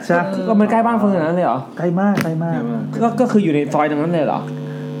ก็แตกใช่ก็มันใกล้บ้านเฟิร์นนั้นเลยเหรอใกล้มากก็คืออยู่ในซอยตรงนั้นเลยเหรอ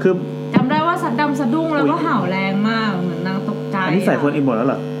คือจำได้ว่าสัดดำสะดุ้งแล้วก็เห่าแรงมากเหมือนนางตกใจอันนี้ใส่คนอินหมดแล้วเ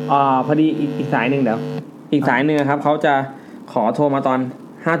หรอพอดีอีกสายนึงเดี๋ยวอีกสายนึงครับเขาจะขอโทรมาตอน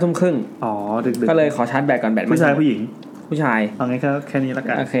 5:30 น.ดึกก็เลยขอชาร์จแบตก่อนแบตผู้ชายผู้หญิงผู้ชายเอางั้นแค่นี้ละ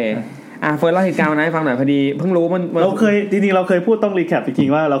กันโอเคเฟิร์นเล่าเหตุการณ์นั้นให้ฟังหน่อยพอดีเพิ่งรู้มันเราเคยจริงๆเราเคยพูดต้องรีแคปจริง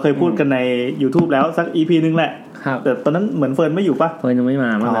ๆว่าเราเคยพูดกันใน YouTube แล้วสัก EP นึงแหละแต่ตอนนั้นเหมือนเฟิร์นไม่อยู่ป่ะเฟิร์นยังไม่มา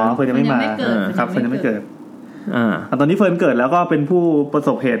เฟิร์นยังไม่มาครับเฟิร์นยังไม่เกิดตอนนี้เฟิร์นเกิดแล้วก็เป็นผู้ประส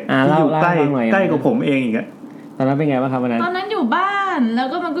บเหตุที่อยู่ใกล้กับผมเองอีกตอนนั้นเป็นไงบ้างครับวันนั้นตอนนั้นอยู่บ้านแล้ว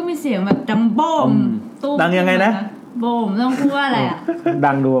ก็มันก็มีเสียงแบบดังโบ้มดังยังไงนะโบ้มต้องพูดว่าอะไรอ่ะ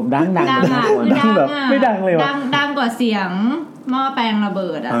ดังดูแบบดังแบบไม่ดังเลยว่ะดังกว่าเสียงหม้อแปลงระเบิ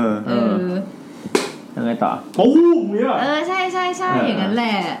ดอ่ะยังไงต่อปุ้มเนี่ยใช่อย่างนั้นแหล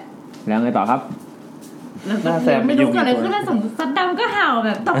ะแล้วไงต่อครับแล้วไม่รู้เกิดอะไรขึ้นแล้วสัตว์ดำก็เห่าแบ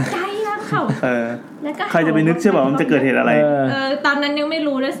บตกใจแล้วเห่าแล้วก็ใครจะไปนึกใช่ป่ะว่ามันจะเกิดเหตุอะไรตอนนั้นยังไม่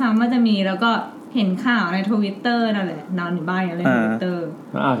รู้ด้วยซ้ำว่าจะมีแล้วก็เห็นข่าวใน Twitter นั่นแหละนอนอยู่บ้านอะไรใน Twitter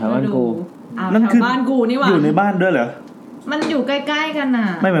แถวบ้านกูนั่นคือบ้านกูนี่หว่าอยู่ในบ้านด้วยเหรอมันอยู่ใกล้ๆกันน่ะ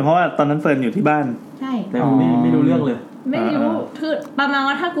ไม่หมายความว่าตอนนั้นเฟิร์นอยู่ที่บ้านใช่แต่ไม่รู้เรื่องเลยไม่รู้คือประมาณ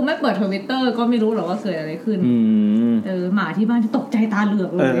ว่าถ้ากูไม่เปิด Twitter ก็ไม่รู้หรอกว่าเกิดอะไรขึ้นหมาที่บ้านที่ตกใจตาเหลือ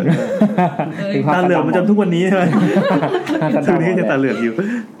กเลยตาเหลือกมาจนทุกวันนี้ใช่ไหมทุกนี้จะตาเหลือกอยู่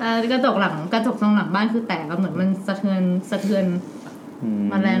กระจกตรงหลังบ้านคือแตกก็เหมือนมันสะเทือน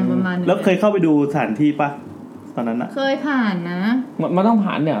มาแรงประมาณแล้วเคยเข้าไปดูสถานที่ปะตอนนั้นนะเคยผ่านนะมันต้อง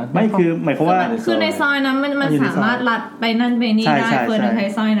ผ่านเนี่ยไม่คือหมายความว่าคือในซอยนั้นมันสามารถลัดไปนั่นไปนี่ได้เฟิร์นใช้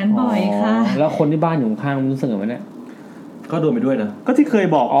ซอยนั้นบ่อยค่ะแล้วคนที่บ้านอยู่ข้างรู้สึกเหมือนเนี่ยก็โดนไปด้วยนะก็ที่เคย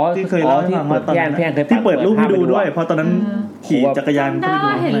บอกที่เคยเล่าให้ฟังมาตอนนั้นที่เปิดรูปให้ดูด้วยเพราะตอนนั้นขี่จักรยานได้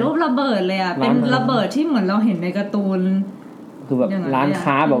เห็นรูประเบิดเลยอ่ะเป็นระเบิดที่เหมือนเราเห็นในการ์ตูนคือแบบร้าน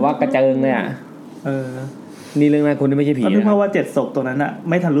ค้าแบบว่ากระเจิงเลยอ่ะนี่เรื่องนั้นคุณไม่ใช่ผีนะเพราะว่า7ศพตรงนั้นอ่ะ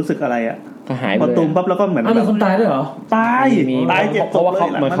ไม่ทันรู้สึกอะไรอ่ะก็หายพอตูมปั๊บแล้วก็เหมือนมีคนตายด้วยเหรอตาย7ศพเลย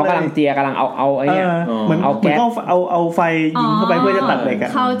เหมือนเขากำลังเจียกำลังเอาไอ้เนี่ยเหมือนเอาแก๊สเอาไฟยิงเข้าไปเพื่อจะตัดเหล็กอ่ะ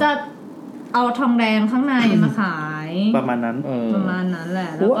เขาจะเอาทองแดงข้างในมาขายประมาณนั้นแหละ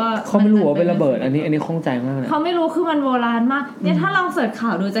แล้วก็เขาไม่รู้ว่าเป็นระเบิดอันนี้ข้องใจมากเลยเขาไม่รู้คือมันโบราณมากเนี่ยถ้าลองเสิร์ชข่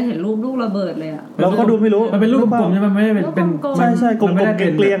าวดูจะเห็นรูลูกระเบิดเลยอ่ะเราก็ดูไม่รู้มันเป็นรูปกลมใช่ไหมมันไม่ได้เป็นใช่กลมๆ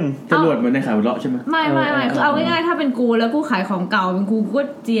เกลี้ยงจรวดเหมือนในข่าวเลาะใช่ไหมไม่คือเอาง่ายๆถ้าเป็นกูแล้วกูขายของเก่าเป็นกูก็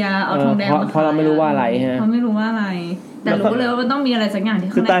เจียเอาทองแดงมาเพราะเราไม่รู้ว่าอะไรฮะเขาไม่รู้ว่าอะไรแต่รู้เลยว่ามันต้องมีอะไรสักอย่างที่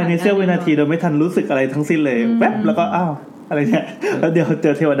คือตายในเสี้ยววินาทีโดยไม่ทันรู้สึกอะไรทั้งสิ้นเลยแป๊บแล้วก็อ้าวอะไรเนี่ยแล้วเดี๋ยวเจ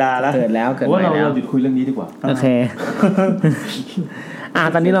อเทวดาแล้วเกิดแล้วว่าเราหยุดคุยเรื่องนี้ดีกว่าโอเค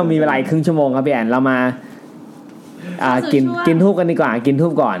ตอนนี้เรามีเวลาครึ่งชั่วโมงครับพี่แอนเรามากินทูบกันดีกว่ากินทู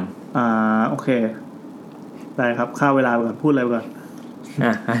บก่อนโอเคได้ครับข้าวเวลาก่อนพูดอะไรก่อน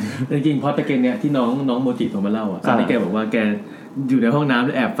จริงๆพอตะเกียงเนี่ยที่น้องโมจิโทรมาเล่าตอนนี้แกบอกว่าแกอยู่ในห้องน้ำแ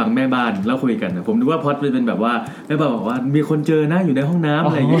ล้วแอบฟังแม่บ้านแล้วคุยกันผมนึกว่าพอดเป็นแบบว่าแม่บ้านบอกว่ามีคนเจอนะอยู่ในห้องน้ำอ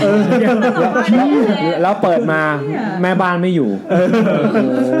ะไรอย่างเงี้ยแล้วเปิดมาแม่บ้านไม่อยู่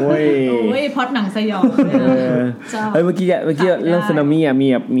โอ้ยพอดหนังสยองเมื่อกี้เรื่องสึนามิ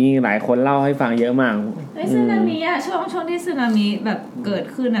มีหลายคนเล่าให้ฟังเยอะมากสึนามิช่วงที่สึนามิแบบเกิด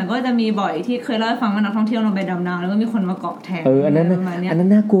ขึ้นก็จะมีบ่อยที่เคยเล่าให้ฟังว่านักท่องเที่ยวลงไปดำน้ำแล้วก็มีคนมาเกาะแทงอันนั้น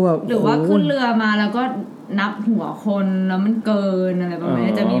น่ากลัวหรือว่าขึ้นเรือมาแล้วก็นับหัวคนแล้วมันเกินอะไรประมาณ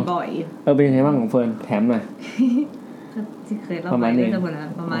นี้จะมีบ่อยเป็นยังไงบ้างของเฟิร์นแถมหน่อยที่เคยเล่าไปก็จะ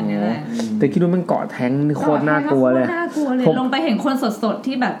ประมาณนี้แหละแต่คิดว่ามันเกาะแทงโคตรน่ากลัวเลยลงไปเห็นคนสดๆ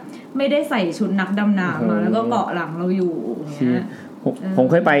ที่แบบไม่ได้ใส่ชุดนักดำน้ำมาแล้วก็เกาะหลังเราอยู่อย่างเงี้ยผม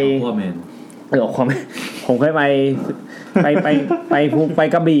เคยไปผมเคยไป ไป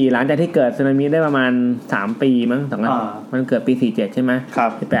กระบี่หลังจากที่เกิดสึนามิได้ประมาณ3ปีมั้งตอนนั้นมันเกิดปี47ใช่มั้ยครับ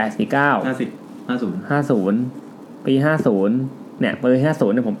50ปี50เนี่ยปี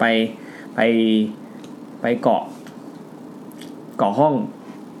50เนี่ยผมไปเกาะห้อง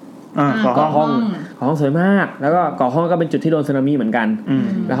เกาะห้องสวยมากแล้วก็เกาะห้องก็เป็นจุดที่โดนสึนามิเหมือนกัน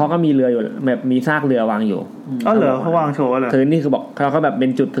แล้วเขาก็มีเรืออยู่แบบมีซากเรือวางอยู่เหรอเขาวางโชว์เหรอคือนี่คือบอกเขาก็แบบเป็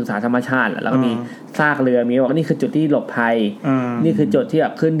นจุดศึกษาธรรมชาติแล้วก็มีซากเรือมีบอกนี่คือจุดที่หลบภัยนี่คือจุดที่แบ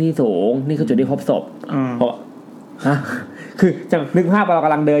บขึ้นที่สูงนี่คือจุดที่พบศพคือจังนึกภาพเราก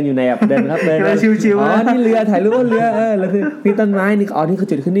ำลังเดินอยู่ในแบบเดินชิวๆนี่เรือถ่ายรูปเรือแล้วคือนี่ต้นไม้นี่นี่คือ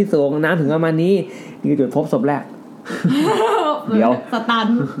จุดขึ้นที่สูงน้ำถึงประมาณนี้นี่คือจุดพบศพแรกเดี๋ยวสตัน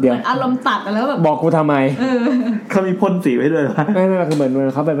เดี๋ยวอารมณ์ตัดแล้วแบบบอกกูทำไมเขามีพ่นสีไว้ด้วยไม่คือเหมือน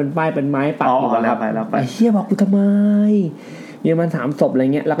เขาเป็นป้ายเป็นไม้ปักอยู่แล้วไอ้เหี้ยบอกกูทำไมมีมัน3ศพอะไร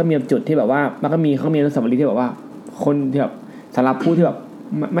เงี้ยแล้วก็มีจุดที่แบบว่ามันก็มีเขามีอนุสาวรีย์ที่แบบว่าคนที่แบบสำหรับผู้ที่แบบ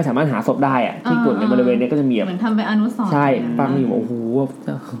ไม่สามารถหาศพได้อ่ะที่กลุ่มในบริเวณนี้ก็จะมีเหมือนทำเป็นอนุสรณ์ใช่ปังอยู่โอ้โห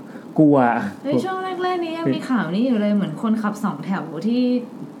กลัวช่วงแรกๆนี้ยังมีข่าวนี้อยู่เลยเหมือนคนขับ2แถวที่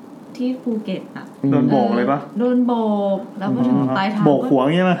ภูเก็ตอ่ะโดนโบกเลยปะโดนโบกแล้วพอถึงปลายทางโบกหัว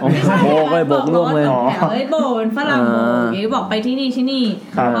งี้มั้ยโบกเลยโบกล่วงเลยแถวโบกฝรั่งโบกอย่างนี้บอกไปที่นี่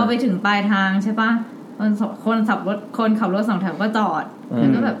พอไปถึงปลายทางใช่ปะคนขับรถ2แถวก็จอดแล้ว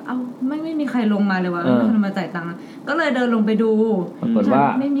ก็แบบเอ้าไม่มีใครลงมาเลยวะไม่มีคนมาจ่ายตังค์ก็เลยเดินลงไปดูปรากฏว่า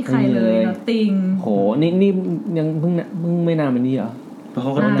ไม่มีใครเลยเนาะติงโหนี่ยังเพิ่งไม่นานมานี้เหรอเข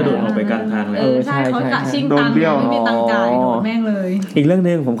ากระโดดออกไปกลางทางเลยใช่เขากะชิงตังค์ไม่มีตังค์จ่ายโดดแม่งเลยอีกเรื่อง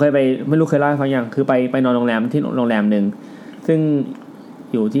นึงผมเคยไปไม่รู้เคยเล่าให้ฟังยังคือไปนอนโรงแรมที่โรงแรมนึงซึ่ง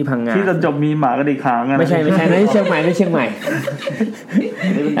อยู่ที่พังงาที่ตอนจบมีหมากระดิกหางไม่ใช่นั่นที่เชียงใหม่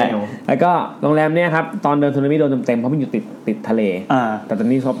แล้วก็โรงแรมเนี้ยครับตอนเดินสึนามิโดนเต็มเพราะมันอยู่ติดทะเลแต่ตอน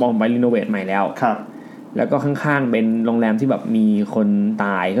นี้เขาปองไปรีโนเวทใหม่แล้วครับแล้วก็ข้างๆเป็นโรงแรมที่แบบมีคนต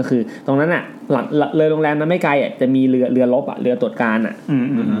ายก็คือตรงนั้นอ่ะเลยโรงแรมนั้นไม่ไกลอ่ะจะมีเรือรบอ่ะเรือตรวจการอ่ะ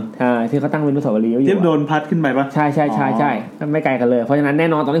ที่เขาตั้งเป็นอนุสาวรีย์อยู่ที่โดนพัดขึ้นไปปะใช่ไม่ไกลกันเลยเพราะฉะนั้นแน่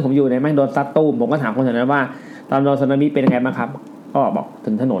นอนตอนที่ผมอยู่เนี่ยแม่งโดนซัดตู้มผมก็ถามคนแถวนั้นว่าตอนโดนสึนามิเป็นยังไงบ้างครับก็บอก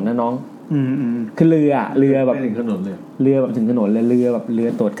ถึงถนนนะน้องคือเรือแบบถึงถนนเลยเรือแบบถึงถนนเลยเรือแบบเรือ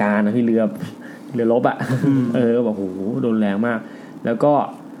ตรวจการนะพี่เรือรบอ่ะบอกโหโดนแรงมากแล้วก็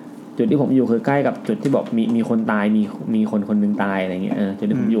จุดที่ผมอยู่คือใกล้กับจุดที่บอกมีคนตายมีคนนึงตายอะไรเงี้ยจุด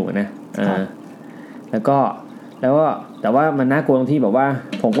ที่ผมอยู่นะแล้วก็แต่ว่ามันน่ากลัวตรงที่แบบว่า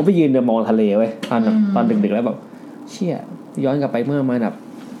ผมก็ไปยืนมองทะเลเว้ยตอนดึกๆแล้วแบบเชี่ยย้อนกลับไปเมื่อมาแบบ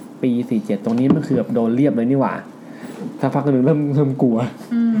ปี47ตรงนี้มันคือแบบโดนเรียบเลยนี่หว่าถ้าพักนึงเริ่มกลัว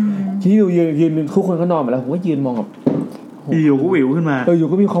ที่ยืนทุกคนก็นอนไปแล้วผมก็ยืนมองแบบอยู่ก็วิวขึ้นมาอยู่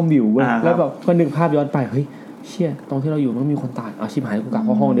ก็มีความวิวเว้ยแล้วแบบก็นึกภาพย้อนไปเฮ้ยเชี่ยตรงที่เราอยู่มันมีคนตายเอาชิบหายกูกลับเ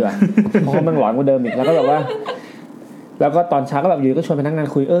ข้าห้องดีกว่าเพราะมันหลอนกว่าเดิมอีกแล้วก็แบบว่าแล้วก็ตอนเช้าก็แบบอยู่ก็ชวนพนักงาน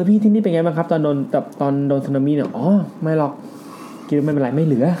คุยพี่ที่นี่เป็นไงบ้างครับตอนโดนสึนามิเนี่ยอ๋อไม่หรอกคิดไม่เป็นไรไม่เ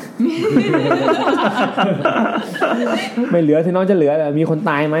หลือ ไม่เหลือที่น้องจะเหลือมีคน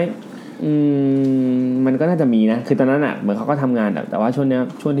ตายไหมมันก็น่าจะมีนะคือตอนนั้นอ่ะเหมือนเขาก็ทำงานแต่ว่าช่ว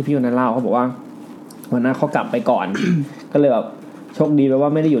งที่พี่คนนั้นเล่าเขาบอกว่าวันนั้นเขากลับไปก่อน ก็เลยแบบโชคดีไปว่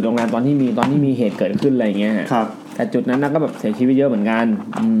าไม่ได้อยู่โรงแรมตอนที่มีเหตุเกิดขึ้นอะไรเงี้ยครับแต่จุดนั้นก็แบบเสียชีวิตเยอะเหมือนกัน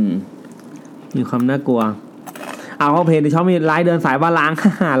มีความน่ากลัวเอาเข้าเพจที่ชอบมีไลฟ์เดินสายบ้านล้าง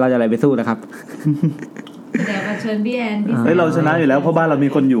เราจะอะไรไปสู้นะครับเดี๋ยวมาเชิญพี่แอนเราชนะอยู่แล้วเพราะบ้านเรามี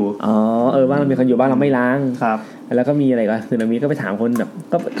คนอยู่บ้านเรามีคนอยู่บ้านเราไม่ล้างครับแล้วก็มีอะไรก็คือมีก็ไปถามคนแบบ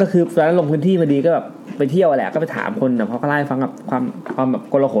ก็คือตอนนั้นลงพื้นที่พอดีก็แบบไปเที่ยวแหละก็ไปถามคนแบบเขาก็เล่าให้ฟังกับความแบบ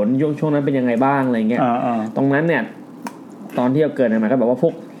โกลาหลช่วงนั้นเป็นยังไงบ้างอะไรเงี้ยตรงนั้นเนี่ยตอนที่เกิดอะไรมาก็แบบว่าพ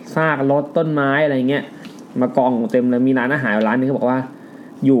วกซากรถต้นไม้อะไรเงี้ยมากองเต็มเลยมีร้านอาหารร้านนึงเขาบอกว่า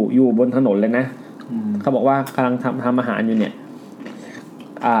อยู่บนถนนเลยนะเขาบอกว่ากำลังทำอาหารอยู่เนี่ย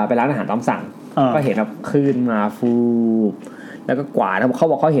ไปร้านอาหารตามสั่งก็เห็นแบบคลื่นมาฟูบแล้วก็กวาดเขา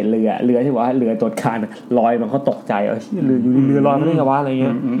บอกเขาเห็นเรือที่ว่าเรือตรวจการลอยมันเขาตกใจเรือลอยไม่ได้ไงวะอะไรเ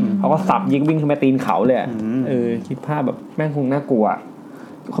งี้ยเขาก็สับยิงวิ่งขึ้นไปตีนเขาเลยคิดภาพแบบแม่งคงน่ากลัว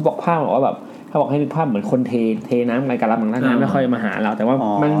เขาบอกภาพบอกว่าแบบเขาบอกให้นึกภาพเหมือนคนเทน้ำในกระมังน้ำไม่ค่อยมาหาเราแต่ว่า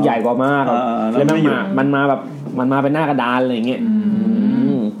มันใหญ่กว่ามากแล้วมันมาแบบมันมาเป็นหน้ากระดานอะไรเงี้ย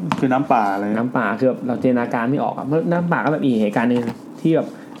คือน้ำป่าอะไรน้ำป่าคือแบบเราจินตนาการไม่ออกน้ำป่าก็แบบอีกเหตุการณ์นึงที่แบบ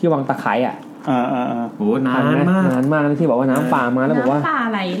ที่วังตะไคร้โหนานมากที่บอกว่าน้ำป่ามาแล้วบอกว่าน้ำป่า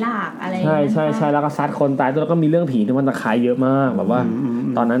ไหลหลากอะไรใช่แล้วก็ซัดคนตายแล้วก็มีเรื่องผีที่วังตะไคร้เยอะมากแบบว่า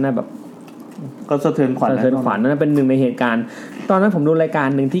ตอนนั้นน่ะแบบก็สะเทือนขวัญนั่นเป็นหนึ่งในเหตุการณ์ตอนนั้นผมดูรายการ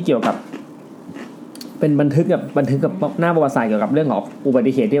นึงที่เกี่ยวกับเป็นบันทึกกับหน้าประวัติศาสตร์เกี่ยวกับเรื่องของอุบั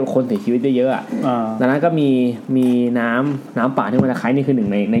ติเหตุที่คนเสียชีวิตเยอะๆดังนั้นก็มีน้ำป่าที่มันตะไคร้นี่คือหนึ่ง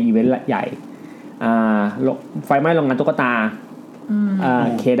ในอีเวนต์ใหญ่ ไฟไหม้โรงงานตุ๊กตา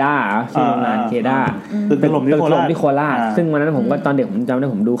เคด้าชื่อโรงงานเคด้าตึกถล่มที่โคราชซึ่งวันนั้นผมก็ตอนเด็กผมจำได้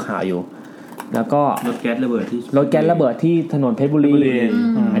ผมดูข่าวอยู่แล้วก็รถแก๊สระเบิดที่ถนนเพชรบุรี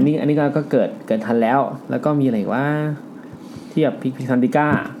อันนี้ก็เกิดทันแล้วก็มีอะไรว่าที่แบบพิซันติก้า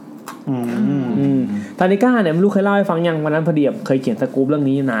ซันติก้าเนี่ยไม่รู้เคยเล่าให้ฟังยังวันนั้นพอดีเคยเขียนสกู๊ปเรื่อง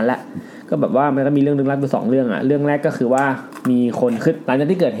นี้นานแล้วก็แบบว่ามันก็มีเรื่องลึกลับอยู่2เรื่องเรื่องแรกก็คือว่ามีคนขึ้นหลังจาก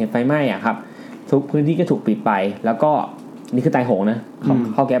ที่เกิดเหตุไฟไหม้ครับทุกพื้นที่ก็ถูกปิดไปแล้วก็นี่คือตายโหงนะ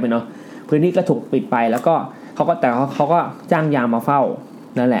เขาแก้ไปเนาะพื้นที่ก็ถูกปิดไปแล้วก็เขาก็จ้างยามมาเฝ้า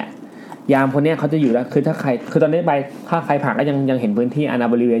นั่นแหละยามคนนี้เขาจะอยู่แล้วคือถ้าใครคือตอนนี้ไปถ้าใครผ่านก็ยังเห็นพื้นที่อาณา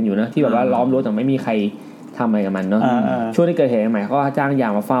บริเวณอยู่นะที่แบบว่าล้อมรั้วแต่ไม่มีใครทำอะไรกับมันเนาะช่วงที่เกิดเหตุใหม่เขาก็จ้างยา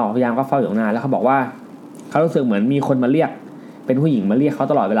มมาเฝ้ายามก็เฝ้าอยู่นานแล้วเขาบอกว่าเขารู้สึกเหมือนมีคนมาเรียกเป็นผู้หญิงมาเรียกเขา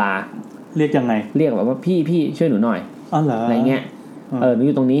ตลอดเวลาเรียกยังไงเรียกแบบว่าพี่ช่วยหนูหน่อยอะไรเงี้ยหนูอ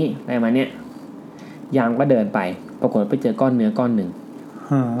ยู่ตรงนี้อะไรมาเนี้ยยามก็เดินไปปรากฏไปเจอก้อนเนื้อก้อนหนึ่ง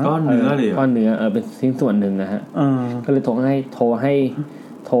ก้อนเนื้อเลยก้อนเนื้อเป็นชิ้นส่วนหนึ่งนะฮะก็เลยโทร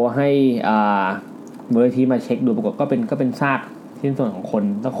ให้เบอร์ที่มาเช็คดูปรากฏก็เป็นซากชิ้นส่วนของคน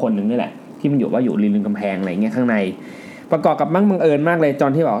สักคนหนึ่งนี่แหละที่มันอยู่ริมกำแพงอะไรเงี้ยข้างในประกอบกับบังเอิญมากเลยตอ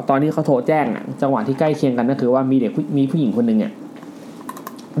นที่เขาโทรแจ้งจังหวะที่ใกล้เคียงกันก็คือว่ามีผู้หญิงคนนึงเนี่ย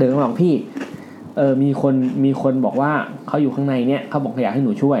เดินมาบอกพี่มีคนบอกว่าเขาอยู่ข้างในเนี่ยเขาบอกอยากให้ห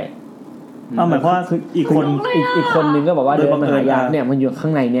นูช่วยหมายความว่าคืออีกคนนึงก็บอกว่าเดินมาหายาเนี่ยมันอยู่ข้า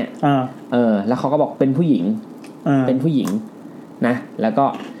งในเนี่ยแล้วเขาก็บอกเป็นผู้หญิงนะแล้วก็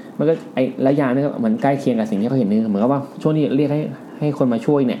มันก็ระยะนี่ก็เหมือนใกล้เคียงกับสิ่งที่เขาเห็นนี่เหมือนกับว่าช่วงนี้เรียกให้คนมา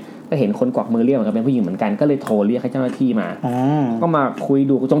ช่วยเนี่ยก็เห็นคนกวักมือเรียกเหมือนกับเป็นผู้หญิงเหมือนกันก็เลยโทรเรียกให้เจ้าหน้าที่มาก็มาคุย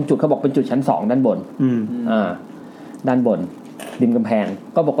ดูตรงจุดเขาบอกเป็นจุดชั้น2ด้านบนด้านบนริมกำแพง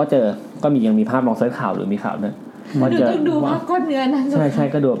ก็บอกว่าเจอก็ยังมีภาพลองเสิร์ชข่าวหรือมีข่าวนะว่าเจอดูภาพก้อนเนื้อนั้นใช่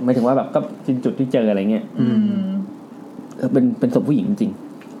ก็ดูหมายถึงว่าแบบก็เป็นจุดที่เจออะไรเงี้ยเป็นศพผู้หญิงจริง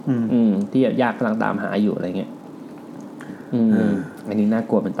ที่ญาติกำลังตามหาอยู่อะไรเงี้ยอันนี้น่า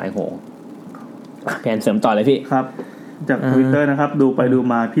กลัวเป็นตายโหงแผนเสริมต่อเลยพี่ครับจาก Twitter นะครับดูไปดู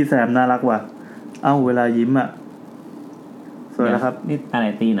มาพี่แซมน่ารักว่ะเวลายิ้มสวยแล้วครับนี่อะไร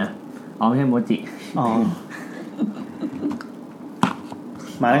ตีนะไม่ใช่โมจิ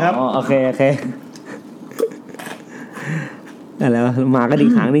มาเลยครับโอเคอะไรวะหมากระดิก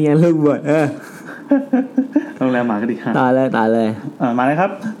หางนี่ยังลูกบวชต้องแล้วหมากระดิกหางตายเลยมาเลยครั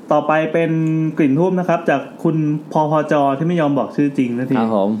บต่อไปเป็นกลิ่นทูบนะครับจากคุณพจที่ไม่ยอมบอกชื่อจริงนาทีครั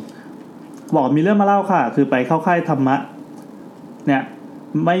บผมบอกมีเรื่องมาเล่าค่ะคือไปเข้าค่ายธรรมะเนี่ย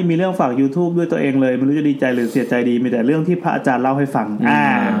ไม่มีเรื่องฝาก YouTube ด้วยตัวเองเลยไม่รู้จะดีใจหรือเสียใจดีมีแต่เรื่องที่พระอาจารย์เล่าให้ฟัง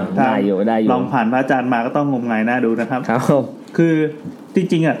ได้อยู่ลองผ่านพระอาจารย์มาก็ต้องงมงายน่าดูนะครับครับคือจ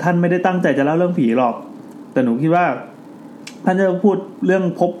ริงๆท่านไม่ได้ตั้งใจจะเล่าเรื่องผีหรอกแต่หนูคิดว่าท่านจะพูดเรื่อง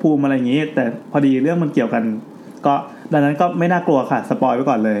ภพภูมิอะไรอย่างนี้แต่พอดีเรื่องมันเกี่ยวกันก็ดังนั้นก็ไม่น่ากลัวค่ะสปอยไว้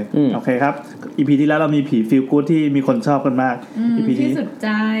ก่อนเลยโอเคครับ EP ที่แล้วเรามีผีฟีลกู๊ดที่มีคนชอบกันมาก EP ที่สุดใจ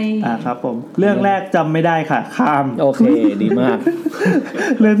ครับผมเรื่องแรกจำไม่ได้ค่ะข้ามโอเคดีมาก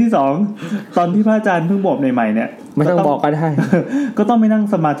เรื่องที่2ตอนที่พระอาจารย์เพิ่งบวชใหม่ๆเนี่ยไม่ต้องบอกก็ได้ ก็ต้องไปนั่ง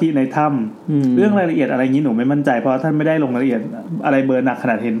สมาธิในถ้ำเรื่องรายละเอียดอะไรงี้หนูไม่มั่นใจเพราะท่านไม่ได้ลงรายละเอียดอะไรเบอร์หนักข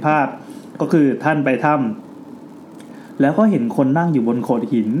นาดเห็นภาพก็คือท่านไปถ้ำแล้วก็เห็นคนนั่งอยู่บนโขด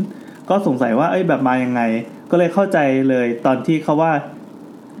หินก็สงสัยว่าแบบมายังไงก็เลยเข้าใจเลยตอนที่เขาว่า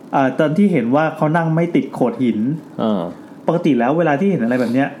ตอนที่เห็นว่าเขานั่งไม่ติดโขดหินปกติแล้วเวลาที่เห็นอะไรแบ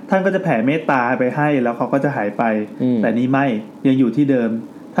บเนี้ยท่านก็จะแผ่เมตตาไปให้แล้วเขาก็จะหายไปแต่นี่ไม่ยังอยู่ที่เดิม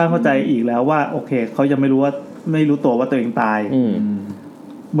ท่านเข้าใจอีกแล้วว่าโอเคเขายังไม่รู้ตัวว่าตัวเองตาย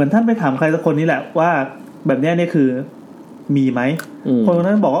เหมือนท่านไปถามใครสักคนนี้แหละว่าแบบเนี้ยนี่คือมีไหมคน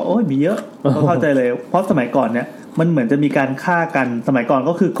นั้นบอกว่าโอ้ยมีเยอะก็เข้าใจเลยเพราะสมัยก่อนเนี่ยมันเหมือนจะมีการฆ่ากันสมัยก่อน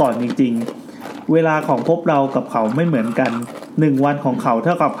ก็คือก่อนจริงๆเวลาของภพเรากับเขาไม่เหมือนกัน1วันของเขาเ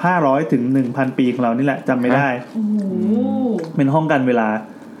ท่ากับ500ถึง 1,000 ปีของเรานี่แหละจำไม่ได้เป็นห้องกันเวลา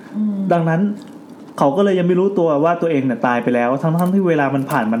ดังนั้นเขาก็เลยยังไม่รู้ตัวว่าตัวเองเนี่ยตายไปแล้วทั้งที่เวลามัน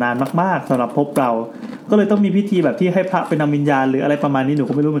ผ่านมานานมากๆสำหรับภพเราก็เลยต้องมีพิธีแบบที่ให้พระไปนำวิญญาณหรืออะไรประมาณนี้หนู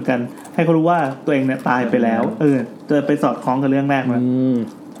ก็ไม่รู้เหมือนกันให้เขารู้ว่าตัวเองเนี่ยตายไปแล้วจะไปสอดคล้องกับเรื่องแรกมั้ย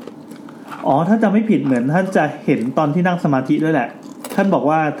ถ้าจะไม่ผิดเหมือนท่านจะเห็นตอนที่นั่งสมาธิด้วยแหละท่านบอก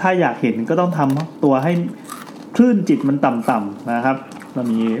ว่าถ้าอยากเห็นก็ต้องทำตัวให้คลื่นจิตมันต่ำๆนะครับเรา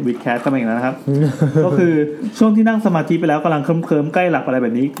มีวิดแคสต์ก็มาอีกแล้วนะครับ ก็คือช่วงที่นั่งสมาธิไปแล้วกำลังเคลิ้มๆใกล้หลับอะไรแบ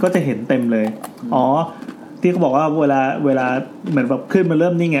บนี้ก็จะเห็นเต็มเลยที่เขาบอกว่าเวลาเหมือนแบบขึ้นมาเริ่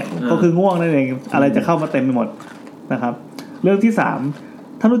มนิ่งก็คือง่วงนั่นเองอะไรจะเข้ามาเต็มไปหมดนะครับเรื่องที่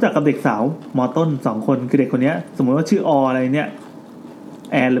3ท่านรู้จักกับเด็กสาวม.ต้น2คนคือเด็กคนนี้สมมติว่าชื่ออะไรเนี่ย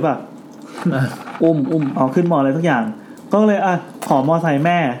แอนหรือเปล่าอุ้มขึ้นม.อะไรทุกอย่างก็เลยขอมอไซค์แ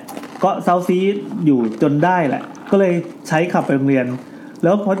ม่ ก็เซาซีอยู่จนได้แหละก็เลยใช้ขับไปโรงเรียนแ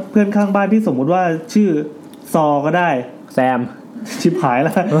ล้วเพื่อนข้างบ้านที่สมมุติว่าชื่อซอก็ได้แซมชิบหายแ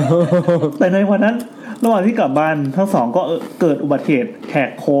ล้ว แต่ในวันนั้นระหว่างที่กลับบ้านทั้งสองก็เกิดอุบัติเหตุแห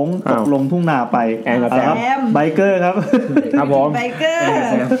กโค้งตกลงทุ่งนาไปครับไบเกอร์ครับครับผมไบเกอร์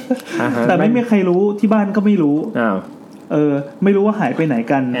แต่ไม่มีใครรู้ที่บ้านก็ไม่รู้ไม่รู้ว่าหายไปไหน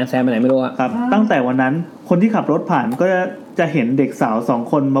กันแซมไปไหนไม่รู้ครับตั้งแต่วันนั้นคนที่ขับรถผ่านก็จะเห็นเด็กสาว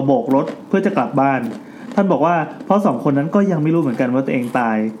2คนมาโบกรถเพื่อจะกลับบ้านท่านบอกว่าเพราะ2คนนั้นก็ยังไม่รู้เหมือนกันว่าตัวเองต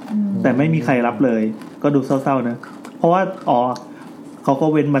ายแต่ไม่มีใครรับเลยก็ดูเศร้าๆนะเพราะว่าเขาก็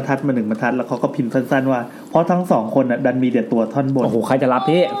เว้นบรรทัดมา1บรรทัดแล้วเขาก็พิมพ์สั้นๆว่าเพราะทั้ง2คนน่ะดันมีแต่ตัวท่อนบนโอ้โหใครจะรับ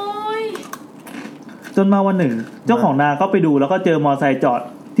พี่จนมาวันหนึ่งเจ้าของนาก็ไปดูแล้วก็เจอมอไซค์จอด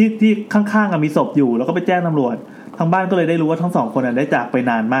ที่ข้างๆมีศพอยู่แล้วก็ไปแจ้งตำรวจทางบ้านก็เลยได้รู้ว่าทั้ง2คนน่ะได้จากไป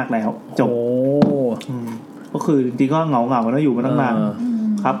นานมากแล้วจบก็คือจริงๆก็เหงาๆนะอยู่มาตั้งนาน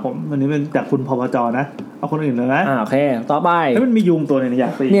ครับผมวันนี้เป็นจากคุณพปจนะเอาคนอื่นเลยนะโอเคต่อไปแล้วมันมียุงตัวนึงอยา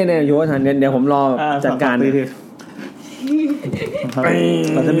กตีเนี่ยยุงทันเดี๋ยวผมรอจัดการ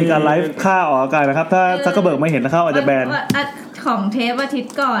เราจะมีการไลฟ์ค่าออกอากาศนะครับถ้าซักเกอร์เบิร์กไม่เห็นนะครับอาจจะแบนของเทปอาทิต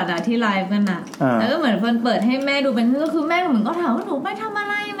ย์ก่อนที่ไลฟ์กันแล้วก็เหมือนเปิดให้แม่ดูเป็นก็คือแม่เหมือนก็ถามว่าหนูไปทำอะ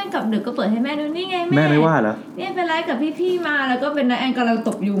ไรแม่กลับดึกก็เปิดให้แม่ดูนี่ไงแม่ไม่ว่าเหรอเนี่ยไปไลฟ์กับพี่ๆมาแล้วก็เป็นน้าแอนกำลังต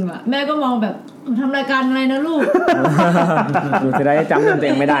บยุงแม่ก็มองแบบทำรายการอะไรนะลูกหนูจะได้จำตัวเ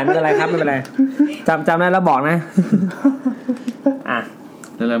องไม่ได้ไม่เป็นไรครับไม่เป็นไรจำได้แล้วบอกนะ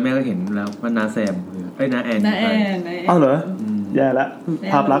แล้วแม่ก็เห็นแล้วว่าน้าแซมน้าแอนอ้าวเหรอแย่ละ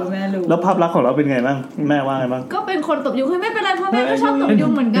ภาพลักษณ์แล้วภาพลักษณ์ของเราเป็นไงบ้างแม่ว่าไงบ้างก็เป็นคนตบยุงไม่เป็นไรเพราะแม่ก็ชอบตบยุ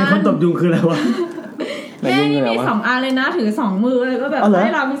งเหมือนกันคนตบยุงคืออะไรวะแม่นี่มี2อันเลยนะถือ2มือเลยก็แบบใ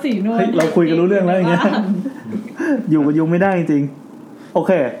ห้เราเป็น4นวลเราคุยกันรู้เรื่องแล้วอย่างเงี้ยอยู่กับยุงไม่ได้จริงโอเ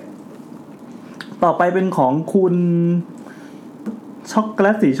คต่อไปเป็นของคุณช็อกโกแล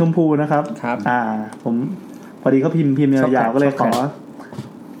ตสีชมพูนะครับผมพอดีเขาพิมพ์ยาวๆก็เลยขอ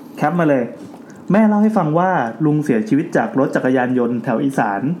แคปมาเลยแม่เล่าให้ฟังว่าลุงเสียชีวิตจากรถจักรยานยนต์แถวอีส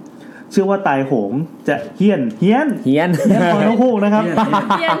านชื่อว่าตายโหงจะเฮี้ยนพอน้องฮูกนะครับ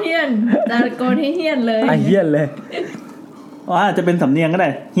เฮี้ยนตะโกนให้เฮี้ยนเลยเฮี้ยนเลยอาจจะเป็นสำเนียงก็ได้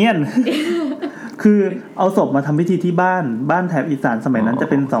เฮี้ยนคือเอาศพมาทำพิธีที่บ้านแถบอีสานสมัยนั้นจะ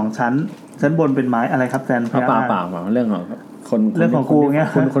เป็น2ชั้นบนเป็นไม้อะไรครับแซนเปล่าเรื่องของเรื่องของกูเงี้ย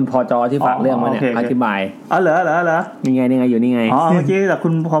คุณพจที่ฝากเรื่องมาเนี่ยอธิบายเหรอนี่ไงอยู่นี่ไงเมื่อกี้จากคุ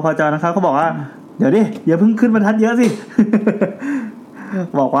ณพจนะครับเขาบอกว่าเดี๋ยวดิอย่าเพิ่งขึ้นบรรทัดเยอะสิ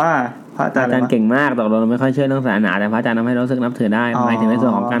บอกว่าพระอาจารย์เก่งมากแต่เราไม่ค่อยเชื่อเรื่องศาสนาแต่พระอาจารย์ทำให้รู้สึกนับถือได้หมายถึงในส่ว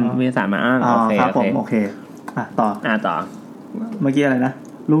นของการวิทยาศาสตร์มาอ้างโอเคต่อเมื่อกี้อะไรนะ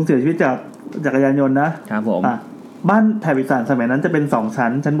ลุงเสียชีวิตจากจักรยานยนต์นะครับผมบ้านแถบอีสานสมัยนั้นจะเป็น2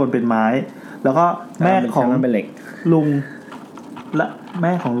ชั้นบนเป็นไม้แล้วก็แม่ของลุงและแ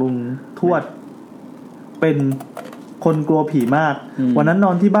ม่ของลุงทวดเป็นคนกลัวผีมากวันนั้นน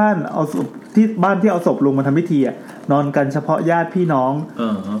อนที่บ้านเอาศพที่เอาศพลุงมาทำพิธีนอนกันเฉพาะญาติพี่น้อง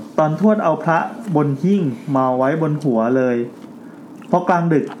ตอนทวดเอาพระบนหิ้งมาไว้บนหัวเลยพอกลาง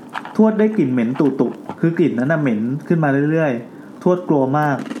ดึกทวดได้กลิ่นเหม็นตุคือกลิ่นนั้นเหม็นขึ้นมาเรื่อยๆทวดกลัวมา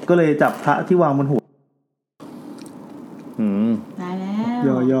กก็เลยจับพระที่วางบนหัวตายแ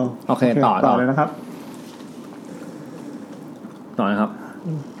ล้วย่อโอเคต่อเลยนะครับต่อนะครับ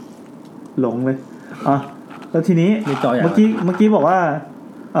หลงเลยแล้วทีนี้เมื่อกี้บอกว่า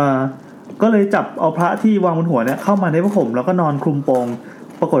ก็เลยจับเอาพระที่วางบนหัวเนี่ยเข้ามาในผ้าห่มแล้วก็นอนคลุมโปง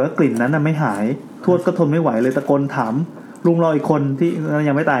ปรากฏว่ากลิ่นนั้นไม่หายทวดก็ทนไม่ไหวเลยตะโกนถามลุงรออีกคนที่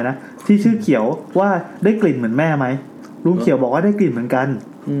ยังไม่ตายนะที่ชื่อเขียวว่าได้กลิ่นเหมือนแม่ไหมลุงเขียวบอกว่าได้กลิ่นเหมือนกัน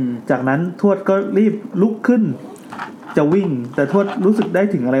จากนั้นทวดก็รีบลุกขึ้นจะวิ่งแต่ทวดรู้สึกได้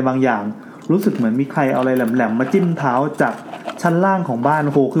ถึงอะไรบางอย่างรู้สึกเหมือนมีใครเอาอะไรแหลมๆมาจิ้มเท้าจากชั้นล่างของบ้านโ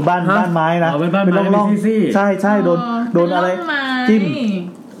อ้โหคือบ้านไม้นะเป็นร่องๆใช่โดนอะไรจิ้ม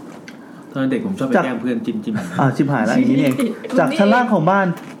ตอนเด็กผมชอบไปแกล้งเพื่อนจิ้มชิบหายแล้วอย่างนี้เองจากชั้นล่างของบ้าน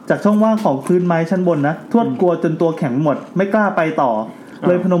จากช่องว่างของพื้นไม้ชั้นบนนะทวดกลัวจนตัวแข็งหมดไม่กล้าไปต่อเ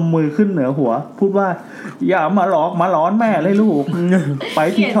ลยพนมมือขึ้นเหนือหัวพูดว่าอย่ามาหลอกมาหลอนแม่เลยลูกไป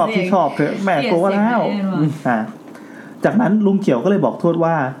ที่ชอบเถอะแม่กลัวแล้วจากนั้นลุงเขียวก็เลยบอกทวด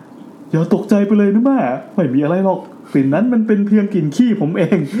ว่าอย่าตกใจไปเลยนะแม่ไม่มีอะไรหรอกกลิ่นนั้นมันเป็นเพียงกลิ่นขี้ผมเอ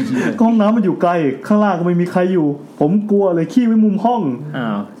งห้องน้ำมันอยู่ไกลข้างล่างก็ไม่มีใครอยู่ผมกลัวเลยขี้ไว้มุมห้อง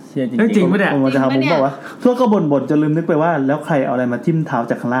เชื่อจริงไม่ได้ผมจะผมบอกว่าทวดก็บ่นจะลืมนึกไปว่าแล้วใครเอาอะไรมาจิ้มเท้า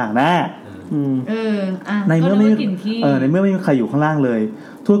จากข้างล่างนะในเมื่อไม่มีใครอยู่ข้างล่างเลย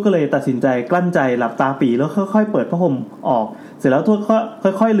ทวดก็เลยตัดสินใจกลั้นใจหลับตาปีแล้วค่อยๆเปิดผ้าห่มออกเสร็จแล้วทวดก็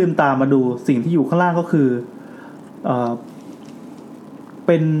ค่อยๆลืมตามาดูสิ่งที่อยู่ข้างล่างก็คือเ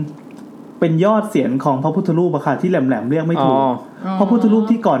ป็น เป็นยอดเสียนของพระพุทธรูปอะค่ะที่แหลมๆเรียกไม่ถูกพระพุทธรูป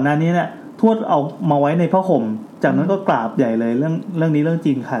ที่ก่อนหน้านี้เนี่ยทวดเอามาไว้ในผ้าห่มจากนั้นก็กราบใหญ่เลยเรื่องนี้เรื่องจ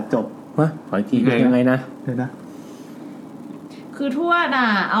ริงค่ะจบฮะขออีกทียังไงนะเดี๋ยวนะคือทวด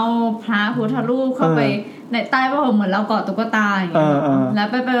เอาพระพุทธรูปเข้าไปในใต้ผ้าห่มเหมือนเรากอดตุ๊กตาอย่างเงี้ยแล้ว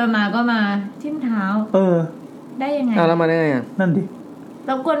ไปมาก็มาทิ่มเท้าได้ยังไงแล้วมาได้ไงนั่นดิ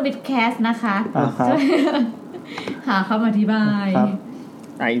รบกวนวิดแคสนะคะหาเข้ามาอธิบาย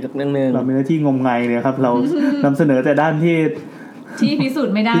อีกเรื่องนึงเราไม่ได้ที่งมงายเลยครับเรานำเสนอแต่ด้านที่พิสูจ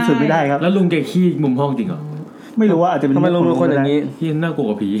น์ไม่ได้ครับแล้วลุงแกขี้มุมห้องจริงเหรอไม่รู้ว่าอาจจะเป็นทำไมลุงเป็นคนอย่างนี้ที่น่ากลัว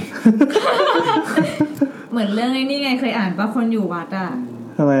กว่าผีเหมือนเรื่องไอ้นี่ไงเคยอ่านป่ะคนอยู่วัด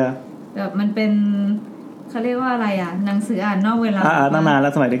ทำไมแบบมันเป็นเขาเรียกว่าอะไรหนังสืออ่านนอกเวลาตั้งนานแล้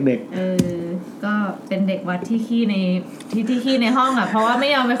วสมัยเด็กๆก็เป็นเด็กวัดที่ขี้ในที่ขี้ในห้องเพราะว่าไม่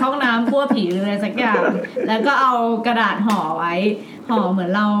ยอมไปเข้าห้องน้ำกลัวผีหรืออะไรสักอย่างแล้วก็เอากระดาษห่อไว้ห่อเหมือน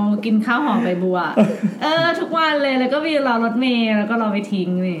เรากินข้าวห่อใบบัวทุกวันเลยแล้วก็มีรอรถเมล์แล้วก็รอไปทิ้ง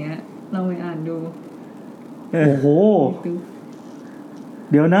อย่างเงี้ยเราไปอ่านดูโอ้โห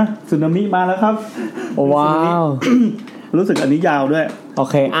เดี๋ยวนะสึนามิมาแล้วครับว้าวรู้สึกอันนี้ยาวด้วยโอ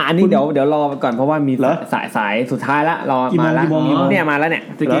เคอันนี้เดี๋ยวรอก่อนเพราะว่ามีสายสุดท้ายละรอมาแล้วเนี่ยมาแล้วเนี่ย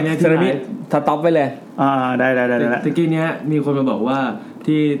ตะกี้เนี่ยสึนามิสต็อปไปเลยได้ตะกี้เนี้ยมีคนมาบอกว่า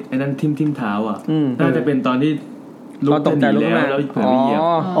ที่ไอ้นั่นทิ่มเท้าน่าจะเป็นตอนที่เราตกใจลุกแล้วเผื่อมีเหยียบ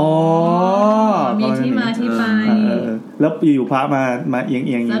มีที่มาที่ไปแล้วอยู่พระมาเอี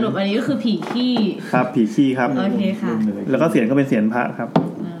ยงสรุปอันนี้ก็คือผีขี้ครับผีขี้ครับโอเคค่ะแล้วก็เสียงก็เป็นเสียงพระครับ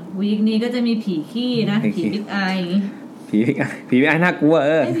วีคนี้ก็จะมีผีขี้นะผีบิ๊กไอผีบิ๊กไอน่ากลัว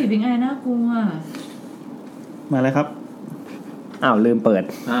ผีบิ๊กไอน่ากลัวมาเลยครับลืมเปิด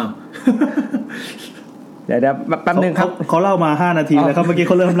เดี๋ยวแป๊บนึงครับเขาเล่ามา5นาทีแล้วครับเมื่อกี้เ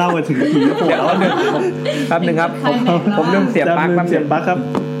ขาเริ่มเล่าไปถึงผีแล้วเดี๋ยวแป๊บนึงครับผมเริ่มเสียบปลั๊กครับ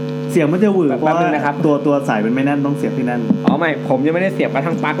เสียงมันจะหวืดเพราะว่าตัวสายมันไม่แน่นต้องเสียบที่นั่นไม่ผมยังไม่ได้เสียบกระ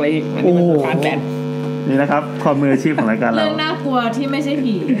ทั่งปลั๊กเลยอันนี้มันการแบตนี่นะครับความมืออาชีพของรายการเราเรื่องน่ากลัวที่ไม่ใช่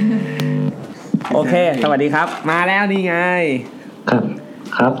ผีโอเคสวัสดีครับมาแล้วนี่ไง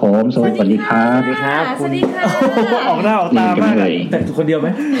ครับผมสวัสดีครับสวัสดีครับสวัสดีค่ะออกหน้าออกตามากเลยแต่คนเดียวไหม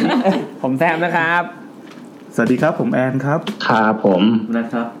ผมแซมนะครับสวัสดีครับผมแอนครับครับผมนะ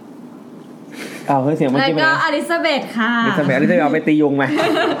ครับเฮ้ยเสียงเมื่อกี้แล้วก็อลิซาเบธค่ะอลิซาเบธเอาไปตียุงไหม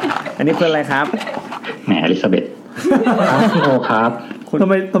อันนี้เพื่อนอะไรครับแหมอลิซาเบธพี่โอครับทำ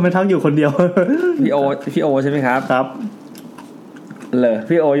ไมทั้งอยู่คนเดียวพี่โอใช่ไหมครับครับเลย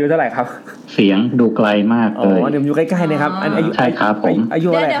พี่โออยู่เท่าไหร่ครับเสียงดูไกลมากเลยเดี๋ยวอยู่ใกล้ๆนะครับอายุใช่ครับผมอายุ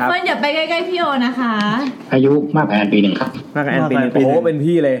อะไรครับเดี๋ยวเฟิร์นอย่าไปใกล้ๆพี่โอนะคะอายุมากกว่าแอนปี1ครับมากกว่าแอนปี1โอ้เป็น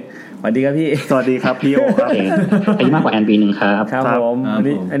พี่เลยสวัสดีครับพี่สวัสดีครับพี่โอครับอายุมากกว่าแอนปี1ครับครับผม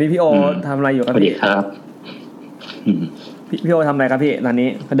อันนี้พี่โอทำอะไรอยู่ครับสวัสดีครับพี่โอทำอะไรครับพี่ตอนนี้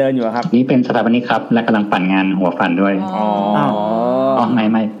เขาเดินอยู่ครับนี่เป็นสถาปนิกครับและกำลังปั่นงานหัวฟันด้วย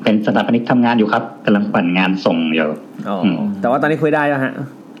ไม่เป็นสถาปนิกทำงานอยู่ครับกำลังปั่นงานส่งอยู่แต่ว่าตอนนี้คุยได้แล้วฮะ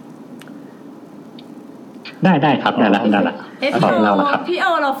ได้ครับได้ละพี่โอ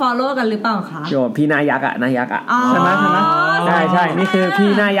เรา follow กันหรือเปล่าคะพี่นายักษ์ใช่ไหมใช่นี่คือพี่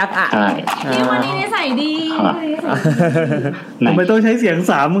นายักษ์พี่วันนี้นิสัยดีทำไมต้องใช้เสียง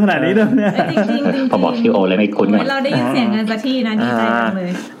3ขนาดนี้ด้วยเนี่ยจริงพอบอกพี่โอเลยไม่คุ้นเราได้ยินเสียงกันสักทีนะดีใจจังเล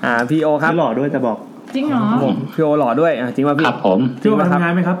ยพี่โอครับหล่อด้วยจะบอกจริงเหรอพี่โอหล่อด้วยจริงป่ะพี่ครับผมพี่โอทำงา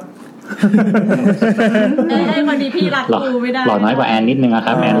นไหมครับคนดีพี่รักกูไม่ได้หล่อน้อยกว่าแอนนิดนึงค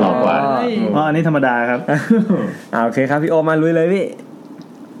รับแอนหล่อกว่าอันนี้ธรรมดาครับโอเคครับพี่โอมาลุยเลยพี่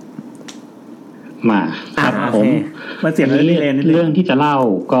มาครับผมมาเสียงเรื่องที่จะเล่า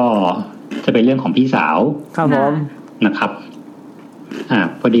ก็จะเป็นเรื่องของพี่สาวครับผมนะครับ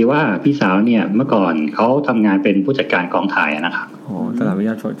พอดีว่าพี่สาวเนี่ยเมื่อก่อนเขาทำงานเป็นผู้จัดการกองถ่ายนะครับตลาดวิท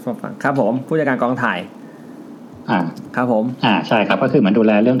ยาชนฟังครับผมผู้จัดการกองถ่ายครับผมใช่ครับก็คือเหมือนดูแ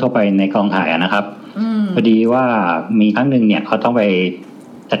ลเรื่องทั่วไปในกองถ่ายนะครับพอดีว่ามีครั้งหนึ่งเนี่ยเขาต้องไป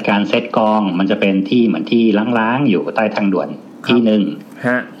จัดการเซตกองมันจะเป็นที่เหมือนที่ล้างๆอยู่ใต้ทางด่วนที่นึง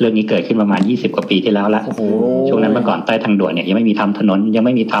เรื่องนี้เกิดขึ้นประมาณ20กว่าปีที่แล้วละช่วงนั้นเมื่อก่อนใต้ทางด่วนเนี่ยยังไม่มีทำถนนยังไ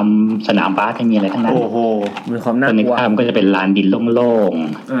ม่มีทำสนามบาสไม่มีอะไรทั้งนั้นมีความน่ากลัวภาพก็จะเป็นลานดินโล่ง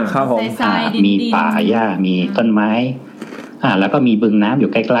ๆครับผมมีป่าหญ้ามีต้นไม้แล้วก็มีบึงน้ำอ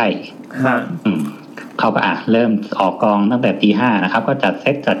ยู่ใกล้ๆเขาก็เริ่มออกกองตั้งแต่ตี 5นะครับก็จัดเซ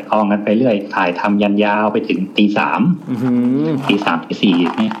ตจัดกองกันไปเรื่อยถ่ายทำยันยาวไปถึงตี 3ตี 3ตี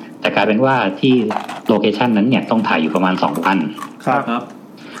 4เนี่ยแต่กลายเป็นว่าที่โลเคชันนั้นเนี่ยต้องถ่ายอยู่ประมาณ2 วันครับ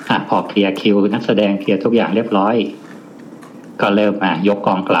พอเคลียร์คิวนักแสดงเคลียร์ทุกอย่างเรียบร้อยก็เริ่มยกก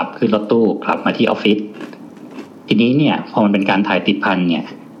องกลับขึ้นรถตู้กลับมาที่ออฟฟิศทีนี้เนี่ยพอมันเป็นการถ่ายติดพันเนี่ย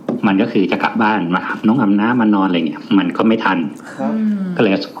มันก็คือจะกลับบ้านมาอาบน้ำน้ำมานอนอะไรเงี้ยมันก็ไม่ทันก็เล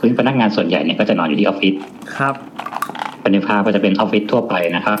ยคุณพนักงานส่วนใหญ่เนี่ยก็จะนอนอยู่ที่ออฟฟิศครับปฏิภาก็จะเป็นออฟฟิศทั่วไป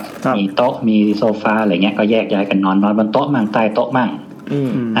นะครับมีโต๊ะมีโซฟาอะไรเงี้ยก็แยกย้ายกันนอนบนโต๊ะมั่งใต้โต๊ะมั่ง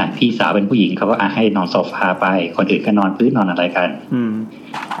พี่สาวเป็นผู้หญิงเขาก็ให้นอนโซฟาไปคนอื่นก็นอนพื้นนอนอะไรกัน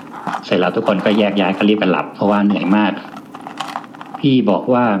เสร็จแล้วทุกคนก็แยกย้ายกันรีบกันหลับเพราะว่าเหนื่อยมากพี่บอก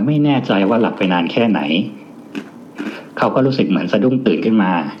ว่าไม่แน่ใจว่าหลับไปนานแค่ไหนเขาก็รู้สึกเหมือนสะดุ้งตื่นขึ้นม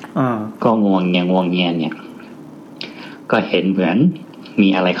าก็งวงเงียเนี่ยก็เห็นเหมือนมี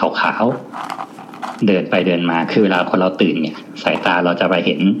อะไรขาวๆเดินไปเดินมาคือเวลาคนเราตื่นเนี่ยสายตาเราจะไปเ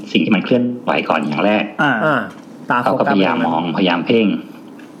ห็นสิ่งที่มันเคลื่อนไหวก่อนอย่างแรกเขาก็พยายามมองพยายามเพ่ง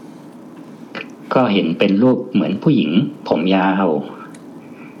ก็เห็นเป็นรูปเหมือนผู้หญิงผมยาว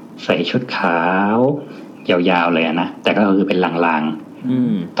ใส่ชุดขาวยาวๆเลยนะแต่ก็คือเป็นลาง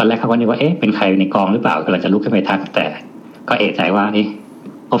ๆตอนแรกเขาก็นึกว่าเอ๊ะเป็นใครในกองหรือเปล่ากำลังจะลุกขึ้นไปทักแต่ก็เอะใจว่าเอ๊ะ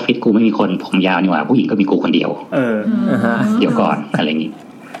ออฟฟิศกูไม่มีคนผมยาวนี่หว่าผู้หญิงก็มีกูคนเดียวเดี๋ยวก่อนอะไรอย่างนี้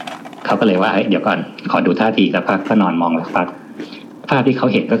เขาก็เลยว่าเดี๋ยวก่อนขอดูท่าทีสักพักก็นอนมองสักพักภาพที่เขา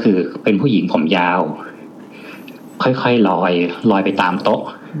เห็นก็คือเป็นผู้หญิงผมยาวค่อยๆลอยไปตามโต๊ะ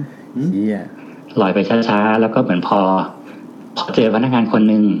ลอยไปช้าๆแล้วก็เหมือนพอเจอพนักงานคน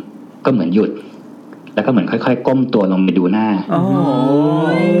นึงก็เหมือนหยุดแล้วก็เหมือนค่อยๆก้มตัวลงไปดูหน้า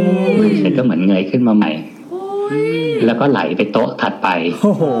เสร็จก็เหมือนเงยขึ้นมาใหม่แล้วก็ไหลไปโต๊ะถัดไป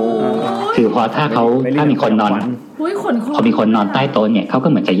คือพอถ้ามีคนนอนพอมีคนนอนใต้โต๊ะเนี่ยเขาก็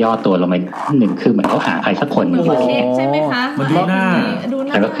เหมือนจะย่อตัวลงไปหนึ่งคือเหมือนเขาหาใครสักคนนึงใช่ไหมคะมันดูหน้า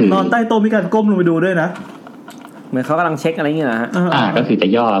แต่ก็คือนอนใต้โต๊ะมีการก้มลงไปดูด้วยนะเหมือนเขากำลังเช็คอะไรอย่างเงี้ยนะฮะก็คือจะ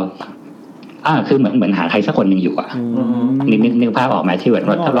ย่อคือเหมือนหาใครสักคนหนึ่งอยู่อ่ะนึกภาพออกมาที่เหมือน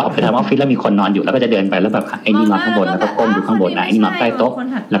ถ้าเราไปทำออฟฟิศแล้วมีคนนอนอยู่แล้วก็จะเดินไปแล้วแบบไอ้นี่นอนข้างบนแล้วก็ก้มดูข้างบนไอ้นี่นอนใต้โต๊ะ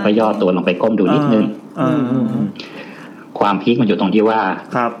แล้วก็ย่อตัวลงไปก้มดูนิดนึงความพีคมันอยู่ตรงที่ว่า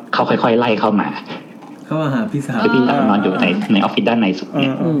เขาค่อยๆไล่เข้ามาหาพี่สาวคือพี่สาวนอนอยู่ในออฟฟิศด้านในสุดเนี่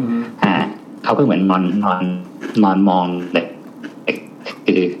ยเขาก็เหมือนนอนมองแบบ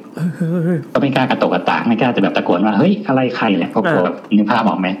คือก็ไม่กล้ากระตกกระตากไม่กล้าจะแบบตะโกนว่าเฮ้ยอะไรใครแหละเขาแบบนึกภาพ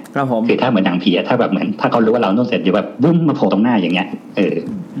ออกไหมคือถ้าเหมือนหนังผีถ้าแบบเหมือนถ้าเขารู้ว่าเราโน่นเสร็จอยู่แบบบุ้มมาโผล่ตรงหน้าอย่างเงี้ย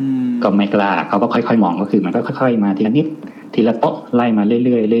ก็ไม่กล้าเขาก็ค่อยๆมองก็คือมันก็ค่อยๆมาทีละนิดทีละโต๊ะไล่มาเ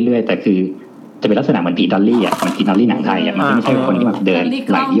รื่อยๆเรื่อยๆแต่คือจะเป็นลักษณะเหมือนผีดอลลี่อ่ะมันผีดอลลี่หนังไทยอ่ะมันไม่ใช่คนที่แบบเดิน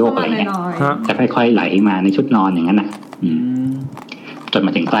ไหลโยกอะไรเงี้ยจะค่อยๆไหลมาในชุดนอนอย่างนั้นอ่ะจนม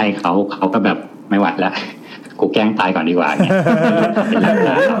าถึงใกล้เขาก็แบบไม่ไหวแล้วกูแกล้งตายก่อนดีกว่าเนี่ย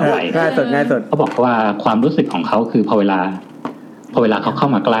ง่ายสุดเขาบอกว่าความรู้สึกของเขาคือพอเวลาเขาเข้า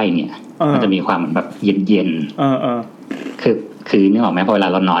มาใกล้เนี่ยมันจะมีความเหมือนแบบเย็นคือนึกออกไหมพอเวลา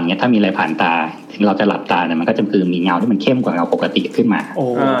เรานอนเนี่ยถ้ามีอะไรผ่านตาถึงเราจะหลับตาเนี่ยมันก็จะคือมีเงาที่มันเข้มกว่าเงาปกติขึ้นมา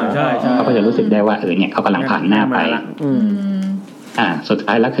ใช่เขาก็จะรู้สึกได้ว่าเนี่ยเขากำลังผ่านหน้าไปสุดท้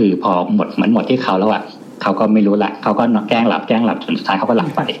ายแล้วคือพอหมดที่เขาแล้วอ่ะเขาก็ไม่รู้ละเขาก็แกล้งหลับจนสุดท้ายเขาก็หลับ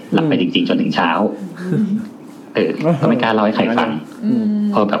ไปจริงๆจนถึงเช้าก็ไม่กล้าเล่าให้ใครฟัง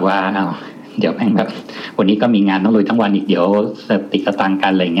เพราะแบบว่าเดี๋ยวแม่งแบบวันนี้ก็มีงานต้องลุยทั้งวันอีกเดี๋ยวสติสตังกั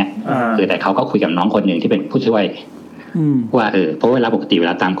นอะไรเงี้ยแต่เขาก็คุยกับน้องคนหนึ่งที่เป็นผู้ช่วยว่าเพราะเวลาปกติเว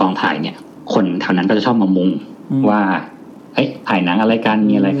ลาตามกองถ่ายเนี่ยคนแถวนั้นก็จะชอบมามุงว่าถ่ายหนังอะไรกัน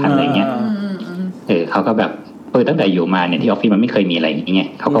มีอะไรกันอะไรเงี้ยเขาก็แบบตั้งแต่อยู่มาเนี่ยที่ออฟฟิศมันไม่เคยมีอะไรอย่างเงี้ย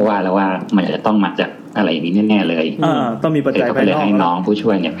เขาก็ว่าแล้วว่ามันจะต้องมาจากอะไรอย่างนี้แน่ๆเลยต้องมีปัจจัยเขาก็เลยให้น้องผู้ช่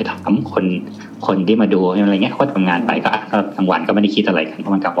วยเนี่ยไปถามคนที่มาดูอะไรเงี้ยเขาทำงานไปก็กลางวันก็ไม่ได้คิดอะไรกันเพรา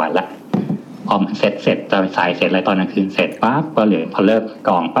ะมันกลางวันละพอเสร็จตอนสายเสร็จอะไรตอนกลางคืนเสร็จปั๊บก็เลยพอเลิกก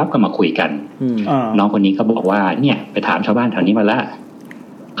องปั๊บก็มาคุยกันน้องคนนี้ก็บอกว่าเนี่ยไปถามชาวบ้านแถวนี้มาแล้ว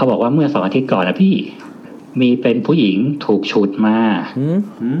เขาบอกว่าเมื่อ2 อาทิตย์ก่อนนะพี่มีเป็นผู้หญิงถูกฉุดมา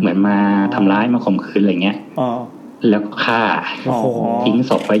เหมือนมาทำร้ายมาข่มขืนอะไรเงี้ยแล้วฆ่าทิ้ง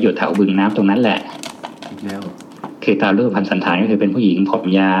ศพไว้อยู่แถวบึงน้ำตรงนั้นแหละคือตามรูปพันสันฐานก็คือเป็นผู้หญิงผม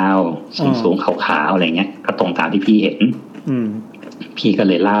ยาวสูงขาวๆอะไรเงี้ยก็ตรงตามที่พี่เห็นพี่ก็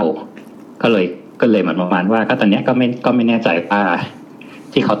เลยเล่าก็เลยเหมือนประมาณว่าก็ตอนนี้ก็ไม่แน่ใจว่า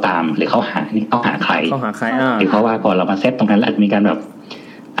ที่เขาตามหรือเขาหานี่เขาหาใครหรือเพราะว่าพอเรามาเซตตรงนั้นแล้วมีการแบบ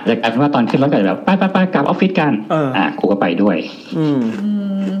อาจจะกลายเป็นว่าตอนขึ้นรถก็แบบไปกลับออฟฟิศกันกูก็ไปด้วย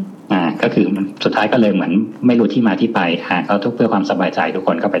ก็คือสุดท้ายก็เลยเหมือนไม่รู้ที่มาที่ไปเขาทุกเพื่อความสบายใจทุกค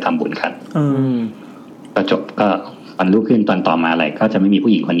นก็ไปทำบุญกันก็จบก็วันรุ่งขึ้นตอนต่อมาอะไรก็จะไม่มี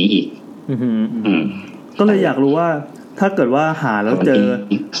ผู้หญิงคนนี้อีกก็เลยอยากรู้ว่าถ้าเกิดว่าหาแล้วเจอ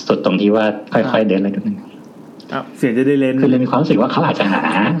สุดตรงที่ว่าค่อยๆเดินอะไรกันนึงเสียงจะได้เล่นคือเลยมีความรู้สึกว่าเขาอาจจะห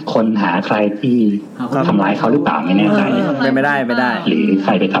าใครที่ทำร้ายเขาหรือเปล่าไม่แน่ใจไม่ได้หรือใค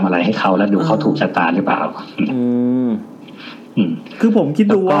รไปทำอะไรให้เขาแล้วดูเขาถูกชะตาหรือเปล่า คือผมคิด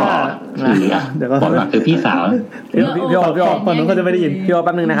ดูว่าเดี๋ยวก่อนคือพี่สาวพี่อฝั่งนู้นเขาจะไม่ได้ยินพี่แ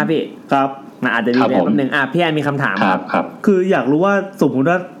ป๊บนึงนะครับพี่ครับอาจจะดีเลยแป๊บนึงพี่แอนมีคำถามครับคืออยากรู้ว่าสมมติ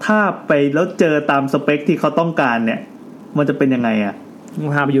ว่าถ้าไปแล้วเจอตามสเปคที่เขาต้องการเนี่ยมันจะเป็นยังไงอ่ะ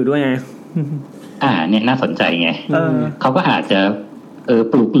พาไปอยู่ด้วยไงเนี่ยน่าสนใจไงเขาก็อาจจะ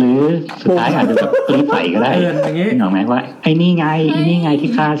ปลุกหรือสุดท้ายอาจจะแบบกรี๊ดใส่ก็ได้เห็นไหมว่าไอ้นี่ไงที่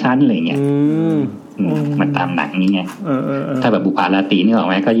ฆ่าฉันอะไรเงี้ยมันตามหนังนี่ไงถ้าแบบบุปผาราตรีนี่ออกไ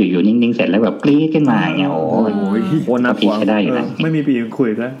หมก็อยู่นิ่งๆเสร็จแล้วแบบกรี๊ดขึ้นมาอย่างเงี้ยโอ้ยโคตรน่ากลัวใช้ได้อยู่นะไม่มีปีคุย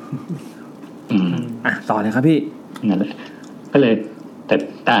แล้วต่อเลยครับพี่นั่นแหละก็เลย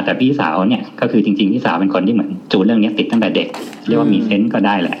แต่พี่สาวเนี่ยก็คือจริงๆพี่สาวเป็นคนที่เหมือนจูนเรื่องนี้ติดตั้งแต่เด็กเรียกว่ามีเซนส์ก็ไ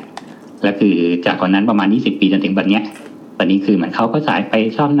ด้แหละและคือจากก่อนนั้นประมาณ20 ปีจนถึงบัดเนี้ยตอนนี้คือเหมือนเขาก็สายไป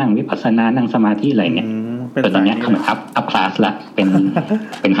ชอบนั่งวิปัสสนานั่งสมาธิอะไรเนี่ยแต่ตอนนี้เขาเหมือนอัพคลาสละเ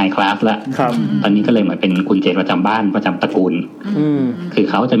ป็นไฮคลาสละตอนนี้ก็เลยเหมือนเป็นกุญเจประจำบ้านประจำตระกูลคือ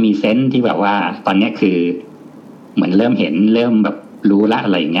เขาจะมีเซนส์ที่แบบว่าตอนนี้คือเหมือนเริ่มเห็นเริ่มแบบรู้ละอ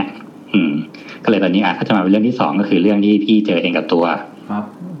ะไรอย่างเงี้ยก็เลยตอนนี้เขาจะมาเป็นเรื่องที่2ก็คือเรื่องที่พี่เจอเองกับตัวครับ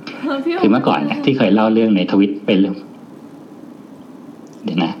คือเมื่อก่อนเนี่ยที่เคยเล่าเรื่องในทวิตเป็นเรื่องเ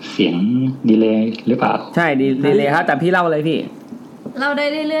ดี๋ยวนะเสียงดีเลย์หรือเปล่าใช่ดีเลย์ครับแต่พี่เล่าเลยพี่เล่าได้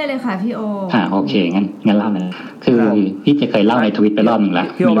เรื่อยๆเลยค่ะพี่โอโอเคงั้นเล่าเลยคือพี่จะเคยเล่าในทวิตไปรอบนึงแล้ว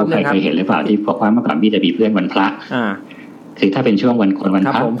ไม่รู้ใครเคยเห็นหรือเปล่าที่บอกว่าเมื่อก่อนพี่จะมีเพื่อนวันพระคือถ้าเป็นช่วงวัน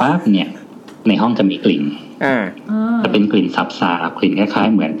พระปั๊บเนี่ยในห้องจะมีกลิ่นจะเป็นกลิ่นสับสาบกลิ่นคล้าย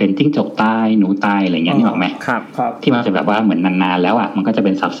ๆเหมือนเป็นจิ้งจกตายหนูตายอะไรเงี้ยนี่บอกไหมครับที่มันจะแบบว่าเหมือนนานๆแล้วมันก็จะเ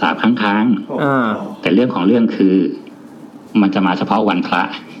ป็นสับสาบค้างๆแต่เรื่องของเรื่องคือมันจะมาเฉพาะวันพระ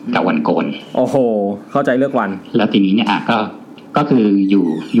กับวันโกนโอ้โหเข้าใจเลือกวันแล้วทีนี้เนี่ยก็คืออ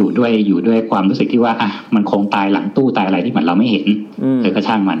ยู่ด้วยความรู้สึกที่ว่ามันคงตายหลังตู้ตายอะไรที่เหมือนเราไม่เห็นก็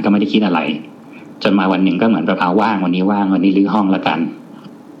ช่างมันก็ไม่ได้คิดอะไรจนมาวันหนึ่งก็เหมือนแบบว่างวันนี้รื้อห้องแล้วกัน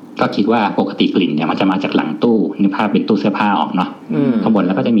ก็คิดว่าปกติกลิ่นเนี่ยมันจะมาจากหลังตู้นึกภาพเป็นตู้เสื้อผ้าออกเนาะข้างบนแ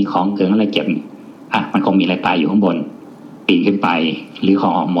ล้วก็จะมีของเกลืออะไรเก็บมันคงมีอะไรตายอยู่ข้างบนปีนขึ้นไปรื้อขอ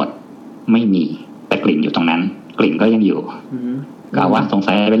งออกหมดไม่มีแต่กลิ่นอยู่ตรงนั้นกลิ่นก็ยังอยู่ก็ว่าสง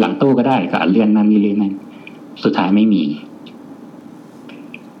สัยเป็นหลังตู้ก็ได้ก็เลื่อนนั่นนี่เลื่อนนั่นสุดท้ายไม่มี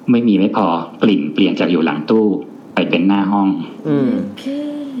ไม่พอกลิ่นเปลี่ยนจากอยู่หลังตู้ไปเป็นหน้าห้อง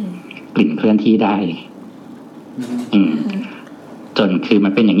กลิ่นเคลื่อนที่ได้จนคือมั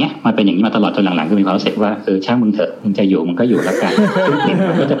นเป็นอย่างเงี้ยมันเป็นอย่างนี้มาตลอดจนหลังๆก็มีความรู้สึกว่าช่างมึงเถอะมึงจะอยู่มึงก็อยู่แล้วกันกลิ่น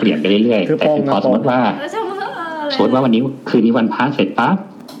มันก็จะเปลี่ยนไปเรื่อยๆแต่พอสมมติว่าวันนี้คืนนี้วันพระเสร็จปั๊บ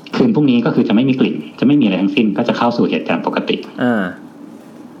คืนพรุ่งนี้ก็คือจะไม่มีกลิ่นจะไม่มีอะไรทั้งสิ้นก็จะเข้าสู่เหตุการณ์ปกติ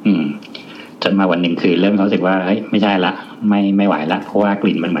จนมาวันหนึ่งคือเริ่มรู้สึกว่าเฮ้ยไม่ใช่ละไม่ไหวละเพราะว่าก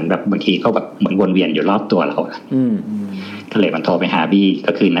ลิ่นมันเหมือนแบบบางทีก็แบบเหมือนวนเวียนอยู่รอบตัวเราก็เลยมันโทรไปหาพี่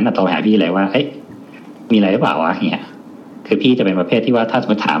ก็คืนนั้นโทรหาพี่เลยว่าเฮ้ยมีอะไรหรือเปล่าวะเนี่ยคือพี่จะเป็นประเภทที่ว่าถ้าสม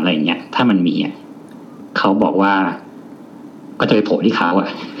มติถามอะไรอย่างเงี้ยถ้ามันมีเขาบอกว่าก็จะไปโผล่ที่เขา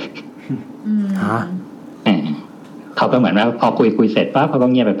เขาก็เหมือนว่าพอคุยเสร็จปั๊บเขาก็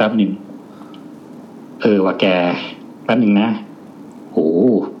เงียบไปแป๊บนึงว่าแกแป๊บนึงนะโห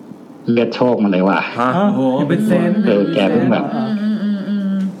เลือดโชคมาเลยว่ะเป็นเซนแกเพิ่งแบบ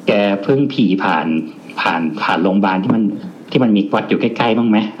แกเพิ่งผีผ่านโรงพยาบาลที่มันมีวัดอยู่ใกล้ๆบ้าง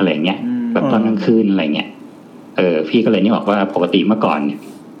ไหมอะไรเงี้ยแบบตอนกลางคืนอะไรเงี้ยพี่ก็เลยนี่บอกว่าปกติเมื่อก่อนเนี่ย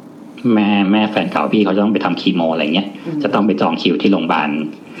แม่แฟนเก่าพี่เขาจะต้องไปทำคีโมอะไรเงี้ยจะต้องไปจองคิวที่โรงพยาบาล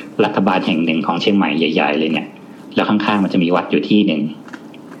รัฐบาลแห่งหนึ่งของเชียงใหม่ใหญ่ๆเลยเนี่ยแล้วข้างๆมันจะมีวัดอยู่ที่หนึ่ง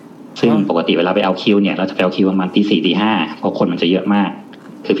ซึ่งปกติเวลาไปเอาคิวเนี่ยเราจะไปเอาคิวประมาณตี 4 ตี 5เพราะคนมันจะเยอะมาก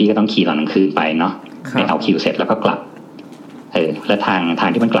คือพี่ก็ต้องขี่ตอนกลางคืนไปเนาะไปเอาคิวเสร็จแล้วก็กลับและทาง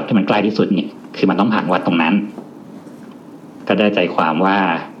ที่มันกลับที่มันใกล้ที่สุดเนี่ยคือมันต้องผ่านวัดตรงนั้นก็ได้ใจความว่า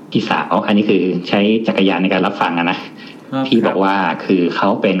พี่สาวอันนี้คือใช้จักรยานในการรับฟังนะพี่บอกว่าคือเขา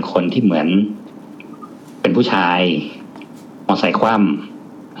เป็นคนที่เหมือนเป็นผู้ชายมอไซค์คว่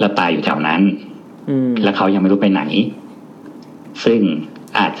ำแล้วตายอยู่แถวนั้นแล้วเขายังไม่รู้ไปไหนซึ่ง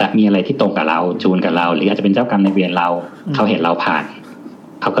อาจจะมีอะไรที่ตรงกับเราจูนกับเราหรืออาจจะเป็นเจ้ากรรมนายเวรเราเขาเห็นเราผ่าน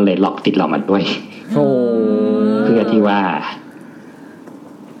เขาก็เลยล็อกติดเรามาด้วยเพื่อที่ว่า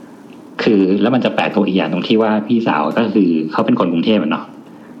คือแล้วมันจะแปลกตรงอีกอย่างตรงที่ว่าพี่สาวก็คือเขาเป็นคนกรุงเทพเนาะ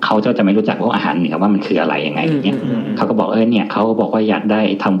เขาจะไม่รู้จักว่าอาหารเหนือว่ามันคืออะไรยังไงอย่างเงี้ยเขาก็บอกเนี่ยเขาบอกว่าอยากได้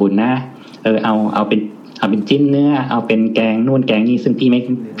ทำบุญนะเอาเป็นจิ้นเนื้อเอาเป็นแกงนู่นแกงนี่ซึ่ง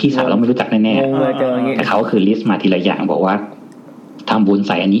พี่สาวเราไม่รู้จักแน่ๆแต่เขาคือลิสต์มาทีละอย่างบอกว่าทำบุญใ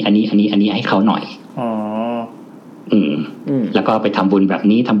ส่อันนี้ให้เขาหน่อยแล้วก็ไปทำบุญแบบ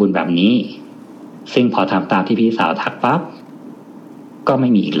นี้ทำบุญแบบนี้ซึ่งพอทำตามที่พี่สาวทักปั๊บก็ไม่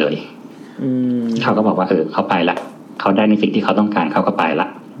มีอีกเลยเขาก็บอกว่าเขาไปละเขาได้ในสิ่งที่เขาต้องการเขาก็ไปละ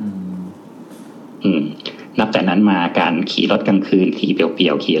นับ จากนั้นมาการขี่รถกลางคืนขี่เปลี่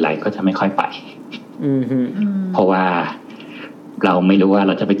ยวๆขี่อะไรก็จะไม่ค่อยไปเพราะว่าเราไม่รู้ว่าเ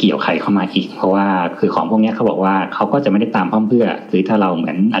ราจะไปเกี่ยวใครเข้ามาอีกเพราะว่าคือของพวกนี้เขาบอกว่าเขาก็จะไม่ได้ตามพร้อมเพื่อคือถ้าเราเหมื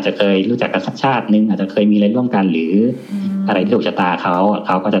อนอาจจะเคยรู้จักกันสักชาตินึงอาจจะเคยมีอะไรร่วมกันหรืออะไรที่ถูกชะตาเข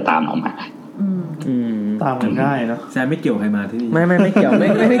าก็จะตามออกมาตามง่ายเนาะแซมไม่เกี่ยวใครมาที่นี่ไม่เกี่ยว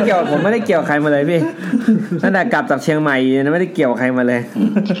ไม่เกี่ยวผมไม่ได้เกี่ยวใครมาเลยพี่ตั้งแต่กลับจากเชียงใหม่ไม่ได้เกี่ยวใครมาเลย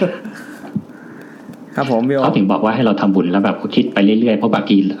ครับผมพี่เขาถึงบอกว่าให้เราทำบุญแล้วแบบคิดไปเรื่อยๆเพราะบาง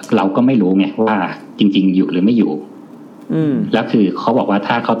ทีเราก็ไม่รู้ไงว่าจริงๆอยู่หรือไม่อยู่แล้วคือเขาบอกว่า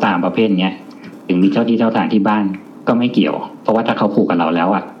ถ้าเขาตามประเภทเนี้ยถึงมีเจ้าที่เจ้าทางที่บ้านก็ไม่เกี่ยวเพราะว่าถ้าเขาผูกกับเราแล้ว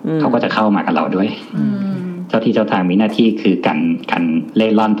อ่ะเขาก็จะเข้ามากับเราด้วยเจ้าที่เจ้าทางมีหน้าที่คือกันเล่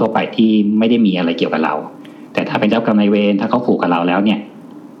ร่อนทั่วไปที่ไม่ได้มีอะไรเกี่ยวกับเราแต่ถ้าเป็นเจ้ากรรมนายเวรถ้าเขาผูกกับเราแล้วเนี่ย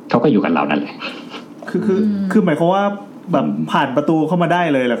เขาก็อยู่กับเรานั่นแหละคือหมายความว่าแบบผ่านประตูเข้ามาได้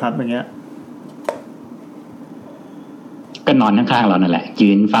เลยเหรอครับอย่างเงี้ยก็นอนข้างๆเรานั่นแหละยื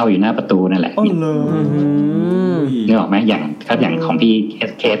นเฝ้าอยู่หน้าประตูนั่นแหละนึกออกไหมอย่างของพี่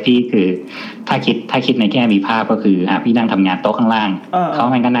เคสพี่คือถ้าคิดในแง่มีภาพก็คือพี่นั่งทำงานโต๊ะข้างล่างเขา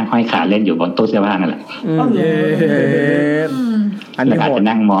แม่งก็นั่งห้อยขาเล่นอยู่บนตู้เสื้อผ้านั่นแหละอันนี้อาจจะ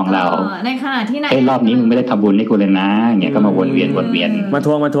นั่งมองเราในขณะที่รอบนี้มึงไม่ได้ทำบุญให้กูเลยนะอย่างเงี้ยก็มาวนเวียนมาท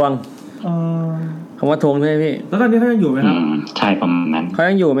วงคำว่าทวงใช่ไหมพี่แล้วตอนนี้เขายังอยู่ไหมครับใช่ประมาณนั้นเขา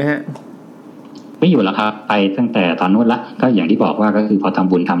ยังอยู่ไหมฮะไม่อยู่แล้วครับไปตั้งแต่ตอนนู้นละก็อย่างที่บอกว่าก็คือพอท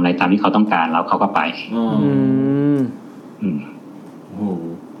ำบุญทำอะไรตามที่เขาต้องการแล้วเขาก็ไปโอ้โห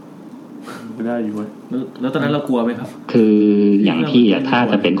ไม่ได้อยู่เว้ยแล้วตอนนั้นเรากลัวไหมครับคืออย่างที่ถ้า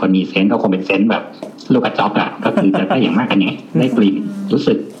จะเป็นคนมีเซนส์ก็คงเป็นเซนส์แบบลูกกระจอกอ่ะก็คือจะได้อย่างมากกันอย่างได้กลิ่นรู้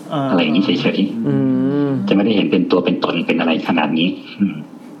สึกอะไรอย่างนี้เฉยๆจะไม่ได้เห็นเป็นตัวเป็นตนเป็นอะไรขนาดนี้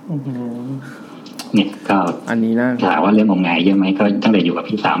เนี่ยก็อันนี้นะถามว่าเรื่องงมงายเยอะไหมก็ตั้งแต่อยู่กับ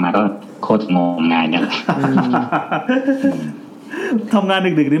พี่สาวมาก็โคตรงมงายเนี่ยแหละทำงาน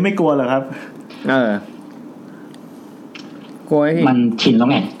ดึกๆนี่ไม่กลัวเหรอครับกลัวมันชินแล้ว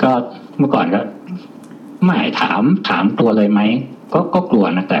ไงก็เมื่อก่อนก็ไม่ถามกลัวเลยไหมก็กลัว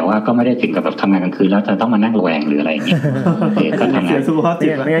นะแต่ว่าก็ไม่ได้ถึงกับแบบทำงานกลางคืนแล้วจะต้องมานั่งระแวงหรืออะไรอย่างเงี้ยก็ทำงาน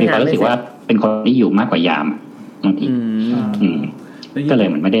มีความรู้สึกว่าเป็นคนที่อยู่มากกว่ายามบางทีก็เลยเ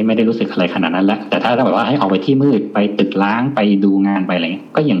หมือนไม่ได้รู้สึกอะไรขนาดนั้นแล้วแต่ถ้าแบบว่าให้ออกไปที่มืดไปตึกล้างไปดูงานไปอะไรเงี้ย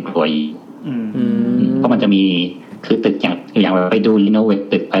ก็ยังกลัวอยู่เพราะมันจะมีคือตึกอย่างไปดูรีโนเวท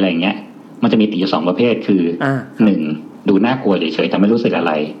ตึกไปอะไรเงี้ยมันจะมีติดอยู่2ประเภทคือ1ดูน่ากลัวเฉยๆแต่ไม่รู้สึกอะไ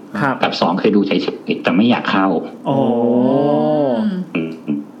รกับ2คือดูเฉยๆแต่ไม่อยากเข้า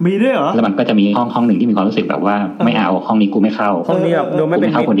มีด้วยเหรอแล้วมันก็จะมีห้องหนึ่งที่มีความรู้สึกแบบว่าไม่เอาห้องนี้กูไม่เข้าห้องนี้แบบดูไม่เป็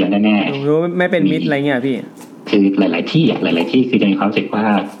นเข้าคนเดียวแน่ๆดูไม่เป็นมิตรอะไรเงี้ยพี่คือหลายๆที่คือจะมีความรู้สึกว่า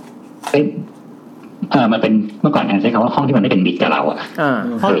มันเป็นเมื่อก่อนใช้คำว่าห้องที่มันไม่เป็นมิตรกับเรา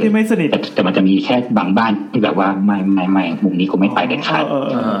ห้องที่ไม่สนิทแต่มันจะมีแค่บางบ้านที่แบบว่าไม่มุมนี้กูไม่ไปเด็ดขาด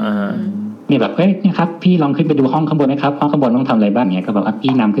นี่แบบเฮ้ยนี่ครับพี่ลองขึ้นไปดูห้องข้างบนไหมครับห้องข้างบนต้องทำอะไรบ้างเงี้ยก็แบบ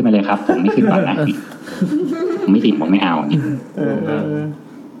พี่นำขึ้นมาเลยครับผมไม่ขึ้นก่อนนะผมไม่ติดผมไม่เอาเนี่ย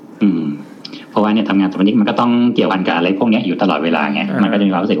เพราะว่าเนี่ยทำงานสมัยนี้มันก็ต้องเกี่ยวพันกับอะไรพวกนี้อยู่ตลอดเวลาไงมันก็จะ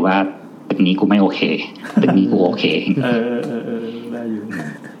มีความรู้สึกว่าตึกนี้กูไม่โอเคตึกนี้กูโอเคได้อยู่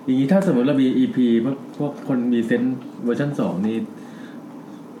อย่างนี้ถ้าสมมติเรามี EP พวกคนมีเซนส์เวอร์ชัน2นี่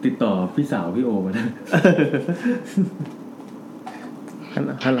ติดต่อพี่สาวพี่โอมาได้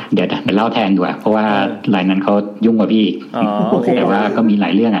เดี๋ยวเล่าแทนดีกว่าเพราะว่ารายนั้นเขายุ่งกว่าพี่แต่ว่าก็มีหลา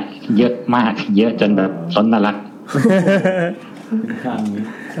ยเรื่องเยอะมากเยอะจนแบบล้นตาลัก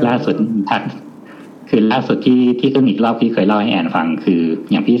ล่าสุดคือล่าสุดที่ขึ้นอีกรอบที่เคยเล่าให้แอนฟังคือ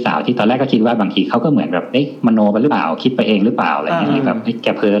อย่างพี่สาวที่ตอนแรกก็คิดว่าบางทีเขาก็เหมือนแบบมโนไปหรือเปล่าคิดไปเองหรือเปล่าอะไรอย่างเงี้ยแบบแก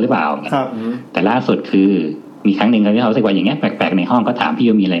เพ้อหรือเปล่าแต่ล่าสุดคือมีครั้งหนึ่งที่เขารู้สึกว่าอย่างเงี้ยแปลกๆในห้องก็ถามพี่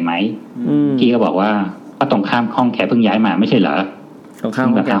ว่ามีอะไรไหมพี่ก็บอกว่าก็ตรงข้ามห้องแกเพิ่งย้ายมาไม่ใช่เหรอตรงข้าม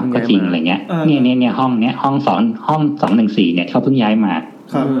ก็จริงอะไรเงี้ยเนี่ยห้อง214เนี่ยเขาเพิ่งย้ายมา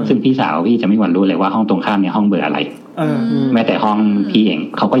ซึ่งพี่สาวพี่จะไม่หวั่นรู้เลยว่าห้องตรงข้ามเนี่ยห้องเบอร์อะไรแม้แต่ห้องพี่เอง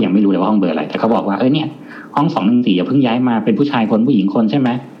เขาก็ยังไม่รู้เลยว่าห้องเบอร์อะไรแต่เขาบอกว่าเนี่ยห้อง214อย่าเพิ่งย้ายมาเป็นผู้ชายคนผู้หญิงคนใช่ไหม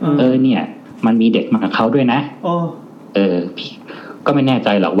เนี่ยมันมีเด็กมากับเขาด้วยนะพี่ก็ไม่แน่ใจ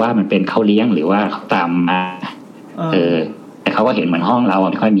หรอกว่ามันเป็นเขาเลี้ยงหรือว่าเขาตามมาแต่เขาก็เห็นเหมือนห้องเรา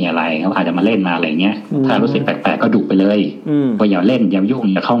ไม่ค่อยมีอะไรเขาอาจจะมาเล่นมาอะไรเงี้ยถ้ารู้สึกแปลกๆก็ดุไปเลยว่าอย่าเล่นอย่ายุ่ง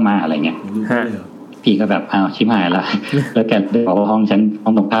อย่าเข้ามาอะไรเงี้ยพี่ก็แบบชิบหายละแล้วแกบอกว่าห้องฉันห้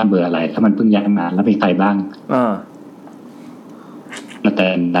องตรงข้ามเบอร์อะไรถ้ามันเพิ่งย้ายมาแล้วเป็นใครบ้างแต่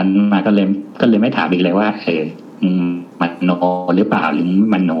นั้นมาก็เลยไม่ถามอีกเลยว่ามันโนหรือเปล่าหรือ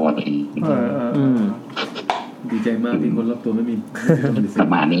มันโนอะไร ดีใจมากที่คนรอบตัวไม่มีประ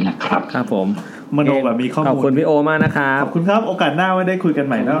มาณนี้นะครับครับผมมโนแบบมีข้อมูลขอบคุณพี่โอมากนะครับขอบคุณครับโอกาสหน้าไว้ได้คุยกันใ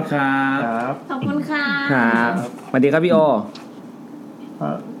หม่นะครับขอบคุณค่ะครับสวัสดีครับพี่โอ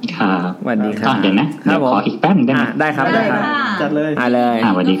ครับสวัสดีครับเดี๋ยวนะเดี๋ยวขออีกแป๊บนึงได้ไหมได้ครับจัดเลยเลย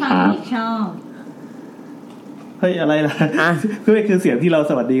สวัสดีครับเฮ้ยอะไรล่ะคือเสียงที่เรา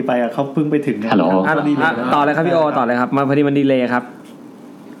สวัสดีไปอ่ะเขาเพิ่งไปถึงฮัลโหลต่อเลยครับพี่โอต่อเลยครับมาพอดีมันดีเลย์ครับ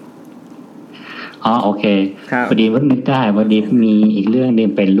โอเคพอดีว่านึกได้พอดีมีอีกเรื่องนึง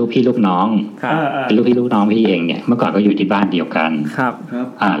เป็นลูกพี่ลูกน้องเป็นลูกพี่ลูกน้องพี่เองเนี่ยเมื่อก่อนก็อยู่ที่บ้านเดียวกันครับ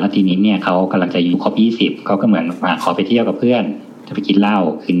แล้วทีนี้เนี่ยเขากำลังจะอายุครบ20เขาก็เหมือนขอไปเที่ยวกับเพื่อนจะไปกินเหล้า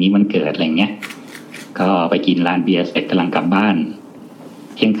คืนนี้มันเกิดอะไรเงี้ยก็ไปกินร้านเบียร์เสร็จกำลังกลับบ้าน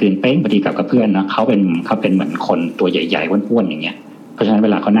เที่ยงคืนเป้งพอดีกลับกับเพื่อนนะเขาเป็นเหมือนคนตัวใหญ่ๆอ้วนๆอย่างเงี้ยเพราะฉะนั้นเว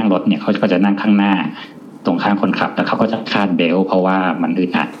ลาเขานั่งรถเนี่ยเขาก็จะนั่งข้างหน้าตรงข้างคนขับแล้วเขาก็จะคาดเบลต์เพราะว่ามันอึ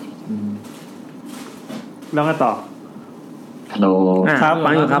ดอัดแล้วก็ต่อฮัลโหลครับฟั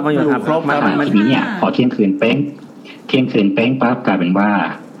งอยู่ครับครบมาทีนี้เนี่ยพอเที่ยงคืนเป้งปั๊บกลายเป็นว่า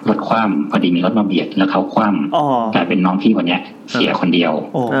รถคว่ำพอดีมีรถมาเบียดแล้วเขาคว่ำกลายเป็นน้องพี่คนเนี้ยเสียคนเดียว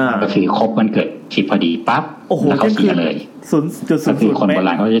ก็คือครบวันเกิด10พอดีปั๊บแล้วเขาเสียเลยก็คือคนโบร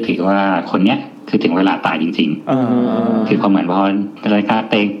าณเขาจะถือว่าคนเนี้ยคือถึงเวลาตายจริงๆคือเขาเหมือนพอรายการ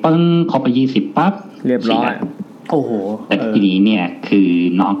เตงปึ้งครบไป20ปั๊บเรียบร้อยโอ้โหแต่ทีนี้เนี่ยคือ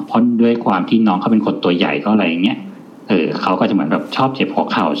น้องพ้นด้วยความที่น้องเขาเป็นคนตัวใหญ่ก็อะไรอย่างเงี้ยเขาก็จะเหมือนแบบชอบเจ็บหัว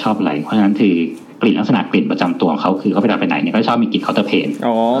เข่าชอบอะไรเพราะฉะนั้นคือกลิ่นลักษณะกลิ่นประจำตัวของเขาคือเขาไปไหนเนี่ยก็ชอบมีกลิ่นเคาน์เตอร์เพน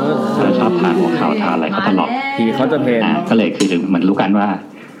เขาชอบทานหัวเข่าทานอะไรเขาตลอดทีเคาน์เตอร์เพนก็เลยคือเหมือนรู้กันว่า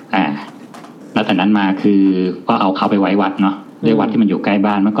แล้วแต่นั้นมาคือก็เอาเขาไปไว้วัดเนาะด้วยวัดที่มันอยู่ใกล้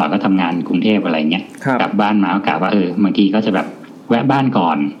บ้านเมื่อก่อนก็ทำงานกรุงเทพอะไรเงี้ยกลับบ้านมาก็กะว่าบางทีก็จะแบบแวะบ้านก่อ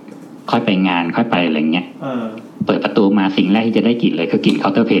นค่อยไปงานค่อยไปอะไรเงี้ยเปิดประตูมาสิ่งแรกที่จะได้กลิ่นเลยคือกลิ่นเคา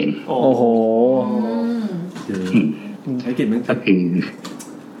น์เตอร์เพนโอ้โหใช้กลิ่นมันก็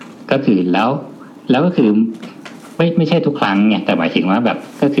คือแล้วก็คือไม่ใช่ทุกครั้งเนี่ยแต่หมายถึงว่าแบบ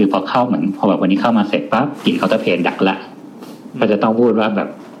ก็คือพอเข้าเหมือนพอแบบวันนี้เข้ามาเสร็จปั๊บกลิ่นเคาน์เตอร์เพนดักละก็จะต้องพูดว่าแบบ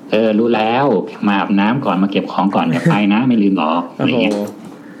รู้แล้วมาอาบน้ำก่อนมาเก็บของก่อนอย่าไปนะไม่ลืมหรอกอะไรเงี้ย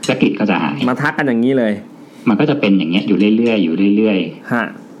ก็กลิ่นก็จะหายมาทักกันอย่างนี้เลยมันก็จะเป็นอย่างเงี้ยอยู่เรื่อยๆเรื่อยๆฮะ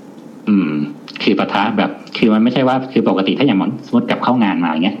คือปะทะแบบคือมันไม่ใช่ว่าคือปกติถ้าอย่างสมมติกลับเข้างานมา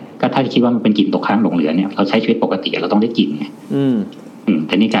อย่างเงี้ยก็ถ้าคิดว่ามันเป็นกลิ่นตกค้างหลงเหลือเนี่ยเราใช้ชีวิตปกติเราต้องได้กลิ่นไงแ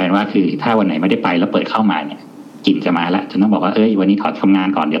ต่นี่กลายเป็นว่าคือถ้าวันไหนไม่ได้ไปแล้วเปิดเข้ามาเนี่ยกลิ่นจะมาแล้วจนต้องบอกว่าวันนี้ขอทำงาน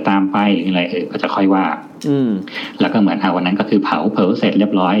ก่อนเดี๋ยวตามไปหรืออะไรก็จะค่อยว่าแล้วก็เหมือนวันนั้นก็คือเผาเสร็จเรีย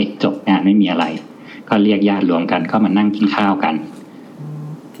บร้อยจบงานไม่มีอะไรก็เรียกญาติรวมกันก็มานั่งกินข้าวกัน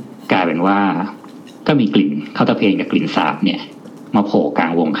กลายเป็นว่าก็มีกลิ่นเคาน์เตอร์เพนกับกลิ่นสาบเนี่ยมาโผล่กลา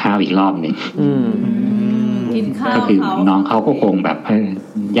งวงข้าวอีกรอบนึงก็คือน้องเขาก็คงแบบ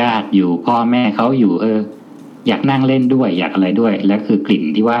ญาติอยู่พ่อแม่เขาอยู่อยากนั่งเล่นด้วยอยากอะไรด้วยแล้วคือกลิ่น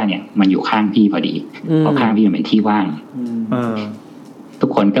ที่ว่าเนี่ยมันอยู่ข้างพี่พอดีเพราะข้างพี่มันเป็นที่ว่างทุก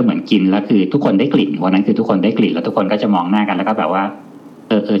คนก็เหมือนกินแล้วคือทุกคนได้กลิ่นวันนั้นคือทุกคนได้กลิ่นแล้วทุกคนก็จะมองหน้ากันแล้วก็แบบว่า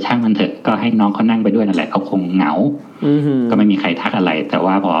ช่างมันเถอะก็ให้น้องเขานั่งไปด้วยนั่นแหละเขาคงเหงาก็ไม่มีใครทักอะไรแต่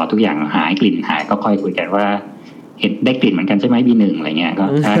ว่าพอทุกอย่างหายกลิ่นหายก็ค่อยคุยกันว่าเห็นได้กลิ่นเหมือนกันใช่ไหมB1อะไรเงี้ยก็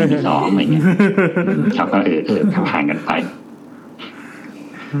ใช่B2อะไรเงี้ยเขาก็ผ่านกันไป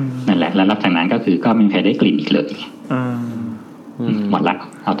นั่นแหละแล้วหลังจากนั้นก็คือก็ไม่มีใครได้กลิ่นอีกเลยหมดละ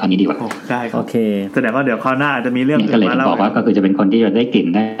เอาตอนนี้ดีกว่าได้โอเคแสดงว่าเดี๋ยวคราวหน้าจะมีเรื่องก็เลยบอกว่าก็คือจะเป็นคนที่จะได้กลิ่น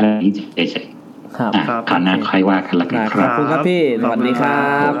ได้อะไรเฉยๆคราวหน้าใครว่ากันละกันครับขอบคุณครับพี่สวัสดีครั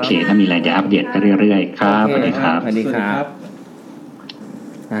บโอเคถ้ามีอะไรเดี๋ยวอัปเดตไปเรื่อยๆครับสวัสดีครับสวัสดีครับ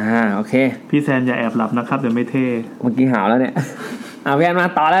โอเคพี่แซนอย่าแอบหลับนะครับเดี๋ยวไม่เท่เมื่อกี้หาวแล้วเนี่ยพี่แอนมา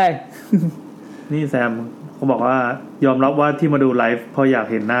ต่อเลยนี่แซมเขาบอกว่ายอมรับว่าที่มาดูไลฟ์เพราะอยาก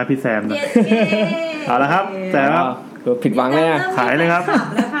เห็นหน้าพี่แซมนะเอาละครับแซมครับผิดหวังเลยนะขายเลยครับ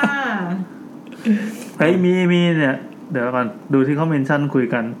เฮ้ยมีเนี่ยเดี๋ยวก่อนดูที่เขาเมนชั่นคุย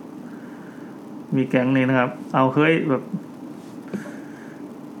กันมีแก๊งนี้นะครับเอาเคยแบบ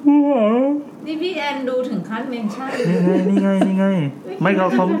นี่พี่แอนดูถึงขั้นเมนชั่นนี่ไงไม่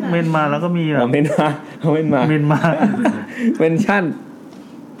เขาเมนมาแล้วก็มีแบบเมนมาเมนชั่น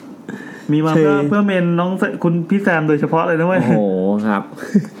มีมาเพื่อเมนน้องคุณพี่แซมโดยเฉพาะเลยนะเว้ยโอ้โหครับ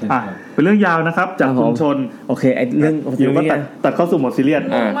เป็นเรื่องยาวนะครับจากชุมชนโอเคไอ้เรื่องอยู่ก็ตัดเข้าสู่หมดซีเรียส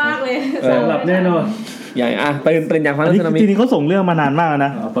มากเลยสำหรับแน่นอนใหญ่เป็นอย่างฟังเรื่องสึนามิทีนี้เขาส่งเรื่องมานานมากน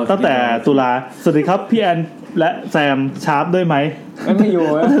ะตั้งแต่ตุลาสวัสดีครับพี่แอนและแซมชาร์ปด้วยไหมไม่อยู่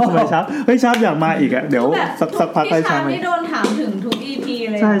ทำไมชาร์ปชาร์ปอยากมาอีกอ่ะเดี๋ยวสักพักให้ชาร์ปไม่โดนถามถึงทุก EP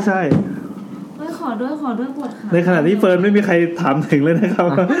เลยใช่ขอด้วยปวดขาในขณะที่เฟิร์นไม่มีใครถามถึงเลยนะครับ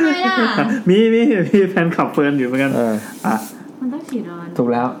ทำไมอ่ะมีแฟนคลับเฟิร์นอยู่เหมือนกันมันต้องฉีดร้อนถูก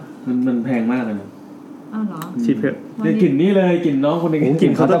แล้วมันแพงมากเลย อ้าวเหรอฉีดเพลได้กลิ่นนี้เลยกลิ่นน้องคนนึงกลิ่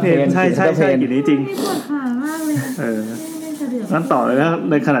นเคาน์เตอร์เพนใช่กลิ่นนี้จริงปวดขามากเลยงั้นต่อเลยนะ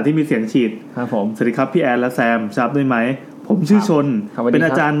ในขณะที่มีเสียงฉีดครับผมสวัสดีครับพี่แอนและแซมทราบด้วยไหมผมชื่อชนเป็นอ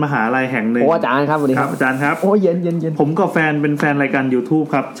าจารย์มหาลัยแห่งหนึ่งอาจารย์ครับสวัสดีครับอาจารย์ครับโอ้เย็นผมก็เป็นแฟนรายการ YouTube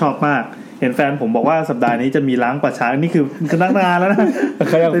ครับชอบมากเห็นแฟนผมบอกว่าสัปดาห์นี้จะมีล้างป่าช้านี่คือนักงานแล้วนะเ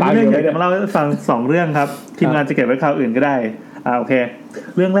ป็นเรื่องอยากจะมาเล่าให้ฟัง2เรื่องครับทีมงานจะเก็บไว้คราวอื่นก็ได้โอเค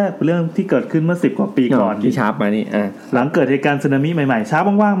เรื่องแรกเป็นเรื่องที่เกิดขึ้นเมื่อ10กว่าปีก่อนที่ชาร์ปมานี่หลังเกิดเหตุการณ์สึนามิใหม่ๆชาร์ป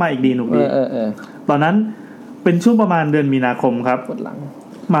ว่างๆมาอีกดีหนุกดีตอนนั้นเป็นช่วงประมาณเดือนมีนาคมครับ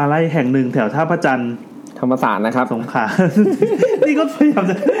มหาลัยแห่งหนึ่งแถวท่าพระจันทร์ธรรมศาสตร์นะครับสงขลานี่ก็พยายาม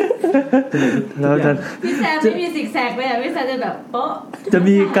จะพี่แซมไม่มีซิกแซกเลยพี่แซมจะแบบโป๊ะจะ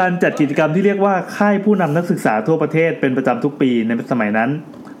มีการจัดกิจกรรมที่เรียกว่าค่ายผู้นำนักศึกษาทั่วประเทศเป็นประจำทุกปีในสมัยนั้น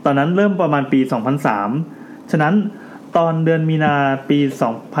ตอนนั้นเริ่มประมาณปี2003ฉะนั้นตอนเดือนมีนาปี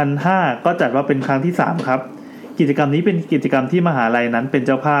2005ก็จัดว่าเป็นครั้งที่3ครับกิจกรรมนี้เป็นกิจกรรมที่มหาลัยนั้นเป็นเ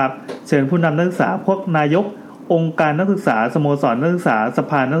จ้าภาพเชิญผู้นำนักศึกษาพวกนายกองค์การนักศึกษาสโมสรนักศึกษาส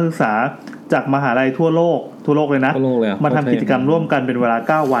ภานักศึกษาจากมหาลัยทั่วโลกเลยนะมาทำกิจกรรมร่วมกันเป็นเวล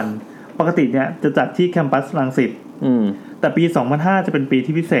า9วันปกติเนี่ยจะจัดที่แคมปัสรังสิตแต่ปี2005จะเป็นปี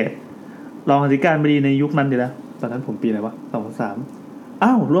ที่พิเศษรองอธิการบดีในยุคนั้นดีแล้วตอนนั้นผมปีอะไรวะ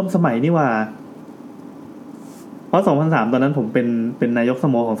2003ร่วมสมัยนี่ว่าเพราะ2003ตอนนั้นผมเป็นนายกส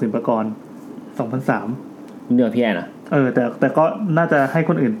โมของศิลปากร2003เดือนพี่แอนนะแต่ก็น่าจะให้ค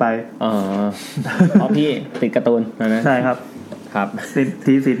นอื่นไปเพราะพี่ติดการ์ตูนนะใช่ครับติด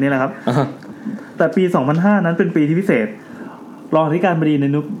ทีสิทธิ์นี่แหละครับแต่ปี2005นั้นเป็นปีที่พิเศษรองอธิการบดีใน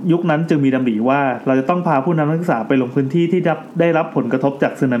ยุคนั้นจึงมีดำริว่าเราจะต้องพาผู้นำนักศึกษาไปลงพื้นที่ที่ได้รับผลกระทบจา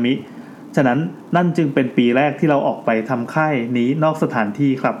กสึนามิฉะนั้นนั่นจึงเป็นปีแรกที่เราออกไปทำค่ายนี้นอกสถาน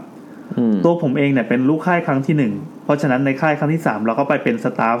ที่ครับตัวผมเองเนี่ยเป็นลูกค่ายครั้งที่1เพราะฉะนั้นในค่ายครั้งที่3เราก็ไปเป็นส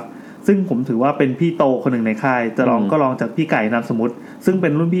ตาฟซึ่งผมถือว่าเป็นพี่โตคนหนึ่งในค่ายจะลองก็ลองจากพี่ไก่นามสมมุติซึ่งเป็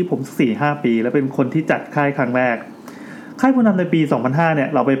นรุ่นพี่ผม 4-5 ปีและเป็นคนที่จัดค่ายครั้งแรกค่ายผู้นำในปี2005เนี่ย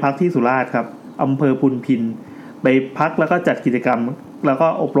เราไปพักที่สุราษฎร์ครับอำเภอพุนพินไปพักแล้วก็จัดกิจกรรมแล้วก็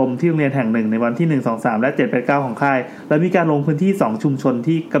อบรมที่โรงเรียนแห่งหนึ่งในวันที่1 2 3และ7 8 9ของค่ายแล้วมีการลงพื้นที่2ชุมชน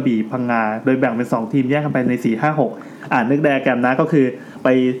ที่กระบี่พังงาโดยแบ่งเป็น2ทีมแยกกันไปใน4 5 6นึกไดอะแกรมนะก็คือไป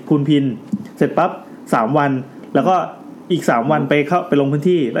พุนพินเสร็จปั๊บ3วันแล้วก็อีก3วันไปลงพื้น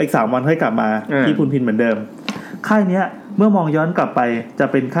ที่แล้วอีก3วันค่อยกลับมาที่พุนพินเหมือนเดิมค่ายเนี้ยเมื่อมองย้อนกลับไปจะ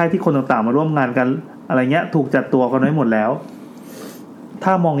เป็นค่ายที่คนต่างๆมาร่วมงานกันอะไรเงี้ยถูกจัดตัวกันไว้หมดแล้วถ้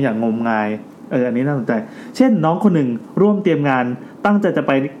ามองอย่างงมงายอันนี้น่าสนใจเช่นน้องคนหนึ่งร่วมเตรียมงานตั้งใจจะไ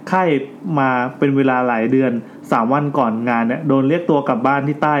ปค่ายมาเป็นเวลาหลายเดือน3วันก่อนงานเนี่ยโดนเรียกตัวกลับบ้าน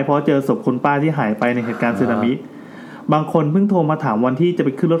ที่ใต้เพราะเจอศพคุณป้าที่หายไปในเหตุการณ์สึนามิบางคนเพิ่งโทรมาถามวันที่จะไป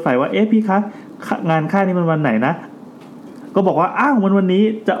ขึ้นรถไฟว่าพี่คะงานค่ายนี้มันวันไหนนะก็บอกว่าวันนี้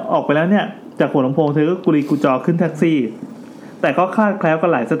จะออกไปแล้วเนี่ยจากหัวลำโพงเธอก็กุลีกุจอขึ้นแท็กซี่แต่ก็คลาดแคล้วกัน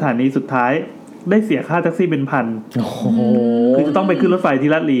หลายสถานีสุดท้ายได้เสียค่าแท็กซี่เป็นพันคือจะต้องไปขึ้นรถไฟที่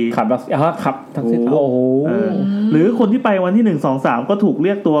ลาดลีขับแท็กซี่หรือคนที่ไปวันที่1 2 3ก็ถูกเ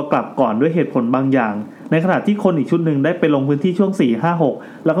รียกตัวกลับก่อนด้วยเหตุผลบางอย่างในขณะที่คนอีกชุดหนึ่งได้ไปลงพื้นที่ช่วง4 5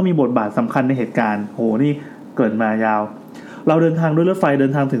 6แล้วก็มีบทบาทสำคัญในเหตุการณ์นี่เกิดมายาวเราเดินทางด้วยรถไฟเดิ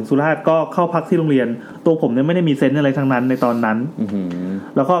นทางถึงสุราษฎร์ก็เข้าพักที่โรงเรียนตัวผมเนี่ยไม่ได้มีเซนส์อะไรทั้งนั้นในตอนนั้น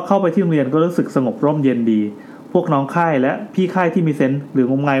แล้วก็เข้าไปที่โรงเรียนก็รู้สึกสงบร่มเย็นดีพวกน้องค่ายและพี่ค่ายที่มีเซนส์หรือ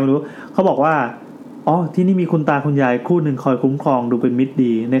งมงายไม่รู้เขาบอกว่าที่นี่มีคุณตาคุณยายคู่หนึ่งคอยคุ้มครองดูเป็นมิตร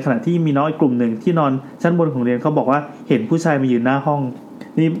ดีในขณะที่มีน้องอีกกลุ่มหนึ่งที่นอนชั้นบนของเรียนเขาบอกว่าเห็นผู้ชายมายืนหน้าห้อง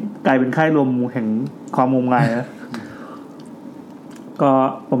นี่กลายเป็นค่ายรวมแห่งความงมงายนะก็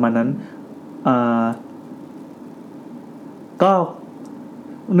ประมาณนั้นก็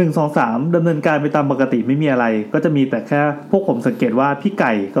1 2 3ดำเนินการไปตามปกติไม่มีอะไรก็จะมีแต่แค่พวกผมสังเกตว่าพี่ไ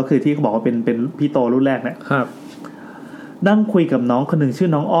ก่ก็คือที่เขาบอกว่าเป็นพี่โตรุ่นแรกเนี่ยครับนั่งคุยกับน้องคนหนึ่งชื่อ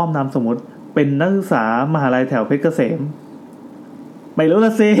น้องอ้อมนามสมมติเป็นนักศึกษามหาลัยแถวเพชรเกษมไม่รู้ล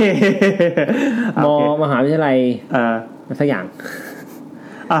ะสิมหาวิทยาลัยสักอย่าง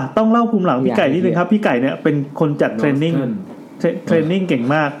ต้องเล่าภูมิหลังพี่ไก่นิดนึงครับพี่ไก่เนี่ยเป็นคนจัดเทรนนิ่งเก่ง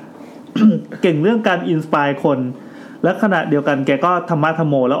มาก เก่งเรื่องการอินสไปร์คนและขณะเดียวกันแกก็ธรรมะธรรม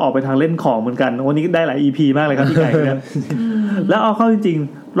โมแล้วออกไปทางเล่นของเหมือนกันวันนี้ได้หลาย EP มากเลยครับพี่ไก่เนี่ยแล้วเอาเข้าจริง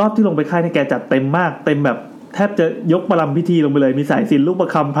ๆรอบที่ลงไปค่ายเนี่ยแกจัดเต็มมากเต็มแบบแทบจะยกประลำพิธีลงไปเลยมีสายศิลป์ลูกประ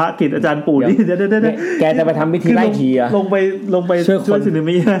คำพระกิจอาจารย์ปู่นี่แกจะไปทำพิธีไล่ผีลงไปช่วยสึนา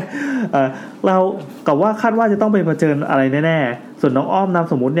มิเรากับว่าคาดว่าจะต้องไปเผชิญอะไรแน่ๆส่วนน้องอ้อมนาม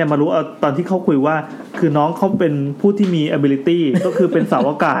สมมุติเนี่ยมารู้ตอนที่เขาคุยว่าคือน้องเขาเป็นผู้ที่มี ability ก็คือเป็นสาว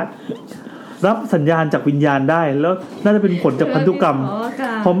อากาศรับสัญญาณจากวิญญาณได้แล้วน่าจะเป็นผลจากพันธุกรรม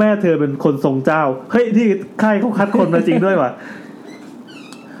เพราะแม่เธอเป็นคนทรงเจ้าเฮ้ยที่ค่ายเขาคัดคนมาจริงด้วยว่ะ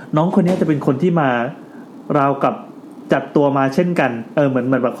น้องคนนี้จะเป็นคนที่มา ราวกับจัดตัวมาเช่นกันเหมือน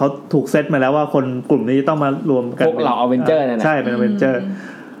แบบเขาถูกเซตมาแล้วว่าคนกลุ่มนี้ต้องมารวมกันพวกเราอเวนเจอร์นะใช่เป็นอเวนเจอร์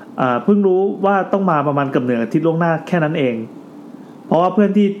เพิ่งรู้ว่าต้องมาประมาณเกือบ1 อาทิตย์ล่วงหน้าแค่นั้นเองเพราะว่าเพื่อน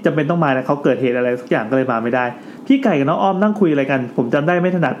ที่จำเป็นต้องมาเนี่ยเขาเกิดเหตุอะไรสักอย่างก็เลยมาไม่ได้พี่ไก่กับน้องอ้อมนั่งคุยอะไรกันผมจำได้ไ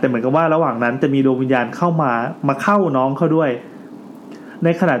ม่ถนัดแต่เหมือนกับว่าระหว่างนั้นจะมีดวงวิญญาณเข้ามาเข้าน้องเขาด้วยใน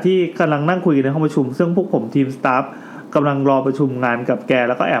ขณะที่กำลังนั่งคุยกันในห้องประชุมซึ่งพวกผมทีมสตาฟกำลังรอประชุมงานกับแก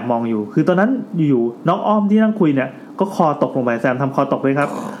แล้วก็แอบมองอยู่คือตอนนั้นอยู่น้องอ้อมที่นั่งคุยเนี่ยก็คอตกลงไปแซมทำคอตกด้วยครับ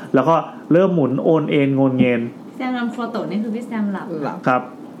แล้วก็เริ่มหมุนโอนเอ็นงนเงินแซมทำคอตกนี่คือพี่แซมหลับครับ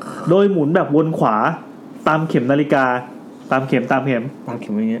โดยหมุนแบบวนขวาตามเข็มนาฬิกาตามเข็ม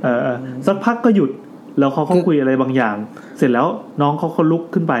อย่างเงี้ยสักพักก็หยุดแล้วเขาคุยอะไรบางอย่างเสร็จแล้วน้องเขาลุก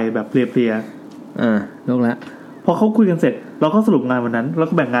ขึ้นไปแบบเพลียๆลุกแล้วพอเขาคุยกันเสร็จเราก็สรุปงานวันนั้นแล้ว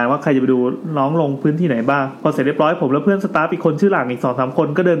ก็แบ่งงานว่าใครจะไปดูน้องลงพื้นที่ไหนบ้างพอเสร็จเรียบร้อยผมและเพื่อนสตาฟอีกคนชื่อหลังอีก 2-3 คน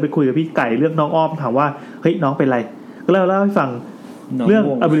ก็เดินไปคุยกับพี่ไก่เรื่องน้องอ้อมถามว่าเฮ้ยน้องเป็นไรก็เล่าให้ฟังเรื่อง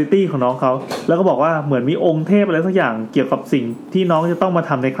ability ของน้องเขาแล้วก็บอกว่าเหมือนมีองค์เทพอะไรสักอย่างเกี่ยวกับสิ่งที่น้องจะต้องมา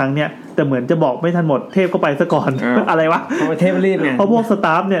ทำในครั้งเนี้ยแต่เหมือนจะบอกไม่ทันหมดเทพก็ไปซะก่อน อะไรวะเทพรีบไงเพราะพวกสต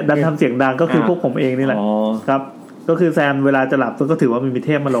าฟเนี่ยดันทำเสียงดังก็คือพวกผมเองนี่แหละครับก็คือแซมเวลาจะหลับก็ถือว่ามีเ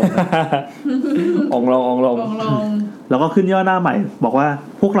ทพมาลง องลงแล้วก็ขึ้นย่อหน้าใหม่บอกว่า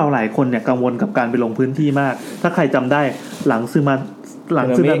พวกเราหลายคนเนี่ยกังวลกับการไปลงพื้นที่มากถ้าใครจำได้หลังซึ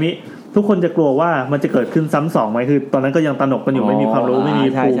นามิทุกคนจะกลัวว่ามันจะเกิดขึ้นซ้ำสองไหมคือตอนนั้นก็ยังตระหนกกันอยู่ไม่มีความรู้ไม่มี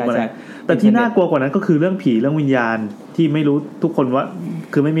ภูมิอะไรแต่ที่น่ากลัวกว่านั้นก็คือเรื่องผีเรื่องวิญญาณที่ไม่รู้ทุกคนว่า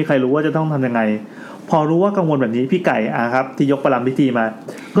คือไม่มีใครรู้ว่าจะต้องทำยังไงพอรู้ว่ากังวลแบบนี้พี่ไก่ครับที่ยกประลำพิธีมา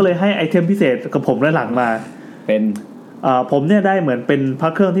ก็เลยให้ไอเทมพิเศษกับผมและหลังมาเป็นผมเนี่ยได้เหมือนเป็นพระ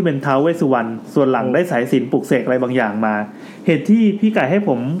เครื่องที่เป็นท้าวเวสสุวรรณส่วนหลังได้สายสิญจน์ปลุกเสกอะไรบางอย่างมาเหตุที่พี่ไก่ให้ผ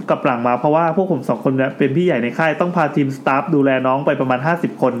มกับหลังมาเพราะว่าพวกผม2คนเนี่ยเป็นพี่ใหญ่ในค่ายต้องพาทีมสตาฟดูแลน้องไปประมาณ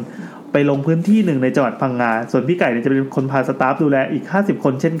50 คนไปลงพื้นที่หนึ่งในจังหวัดพังงาส่วนพี่ไก่เนี่ยจะเป็นคนพาสตาฟดูแลอีก50 ค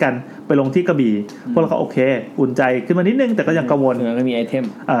นเช่นกันไปลงที่กระบี่พวกเราก็โอเคอุ่นใจขึ้นมานิดนึงแต่ก็ยังกังวลก็มีไอเทม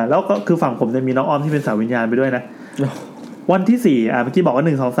แล้วก็คือฝั่งผมจะมีน้องอ้อมที่เป็นสาววิญญาณไปด้วยนะวันที่4เมื่อกี้บอกว่า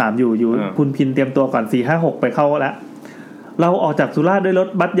1 2 3อยู่คุณพินเตรียมตัวก่อน4 5 6ไปเข้าแล้วเราออกจากสุราษฎร์ด้วยรถ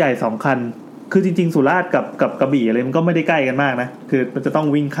บัสใหญ่2 คันคือจริงๆสุราษฎร์กับกระบี่อะไรมันก็ไม่ได้ใกล้กันมากนะคือมันจะต้อง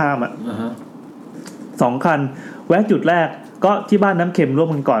วิ่งข้าม2 คันแวะจุดแรกก็ที่บ้านน้ำเค็มร่วม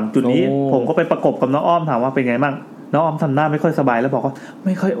กันก่อนจุดนี้ผมก็ไปประกบกับน้องอ้อมถามว่าเป็นไงบ้างน้องอ้อมทำหน้าไม่ค่อยสบายแล้วบอกว่าไ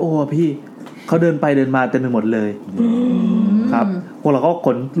ม่ค่อยโอ้พี่เขาเดินไปเดินมาเต็มไปหมดเลยครับพวกเราก็ข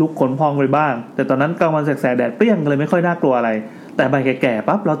นลุกขนพองไปบ้างแต่ตอนนั้นกลางวันแสกๆแดดเปรี้ยงเลยไม่ค่อยน่ากลัวอะไรแต่ใบแก่ๆ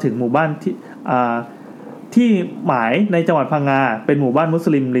ปั๊บเราถึงหมู่บ้านที่หมายในจังหวัดพังงาเป็นหมู่บ้านมุส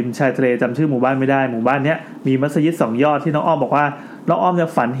ลิมริมชายทะเลจำชื่อหมู่บ้านไม่ได้หมู่บ้านเนี้ยมีมัสยิด2 ยอดที่น้องอ้อมบอกว่าน้องอ้อมจะ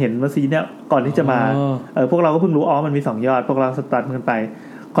ฝันเห็นมัสยิดเนี้ยก่อนที่จะมาพวกเราก็เพิ่งรู้มันมี2 ยอดพวกเราสตาร์ทกันไป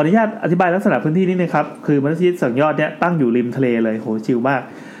ขออนุญาตอธิบายลักษณะพื้นที่นิดนึงครับคือมัสยิด2 ยอดเนี้ยตั้งอยู่ริมทะเลเลยโหชิลมาก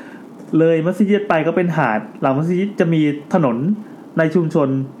เลยมัสยิดไปก็เป็นหาดหลังมัสยิดจะมีถนนในชุมชน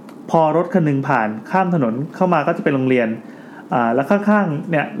พอรถคันนึงผ่านข้ามถนนเข้ามาก็จะเป็นโรงเรียนแล้วข้าง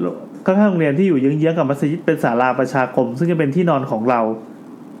ๆเนี่ยข้างๆโรงเรียนที่อยู่เยื้องๆกับมัสยิดเป็นศาลาประชาคมซึ่งจะเป็นที่นอนของเรา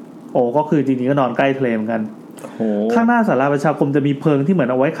ก็คือจริงๆก็นอนใกล้ทะเลเหมือนกันข้างหน้าศาลาประชาคมจะมีเพิงที่เหมือน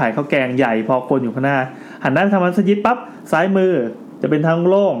เอาไว้ขายข้าวแกงใหญ่พอคนอยู่ข้างหน้าหันหน้าไปทางมัสยิดปั๊บซ้ายมือจะเป็นทาง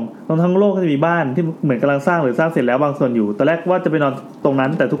โล่งตรงทางโล่งก็จะมีบ้านที่เหมือนกำลังสร้างหรือสร้างเสร็จแล้วบางส่วนอยู่ตอนแรกว่าจะไปนอนตรงนั้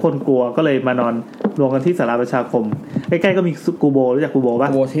นแต่ทุกคนกลัวก็เลยมานอนรวมกันที่ศาลาประชาคมใกล้ๆก็มีกูโบรู้จักกูโบป่ะ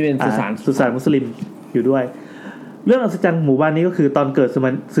กูโบที่เป็นสุสานมุสลิมอยู่ด้วยเรื่องอัศจรรย์หมู่บ้านนี้ก็คือตอนเกิด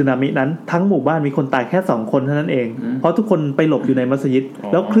สึนามินั้นทั้งหมู่บ้านมีคนตายแค่2 คนเท่านั้นเองเพราะทุกคนไปหลบอยู่ในมัสยิด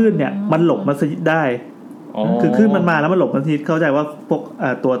แล้วคลื่นเนี่ยมันหลบมัสยิดได้คือคลื่นมันมาแล้วมันหลบมัสยิดเข้าใจว่าพวก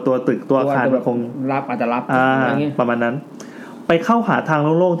ตัวตึกตัวอาคารมันคงอาจจะรับประมาณนั้นไปเข้าหาทาง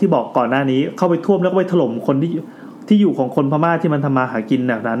โล่งๆที่บอกก่อนหน้านี้เข้าไปท่วมแล้วก็ไปถล่มคนที่อยู่ของคนพม่าที่มันทำมาหากิน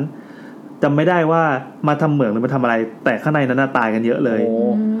แบบนั้นจำไม่ได้ว่ามาทำเหมืองหรือมาทำอะไรแต่ข้างในนั้นตายกันเยอะเลย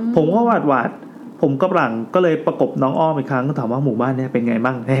ผมก็หวาดผมกับหลังก็เลยประกบน้องอ้อมอีกครั้งก็ถามว่าหมู่บ้านนี้เป็นไง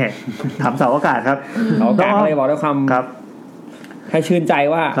บ้างถามเสาอากาศครับน้องอ้อมเลยบอกด้วยความครับให้ชื่นใจ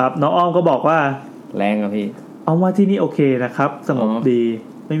ว่าครับน้องอ้อมก็บอกว่าแรงอะพี่เอาว่าที่นี่โอเคนะครับสงบดี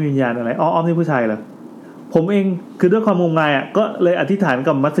ไม่มีวิญญาณอะไรอ้อมนี่ผู้ชายเหรอผมเองคือด้วยความงมงายก็เลยอธิษฐาน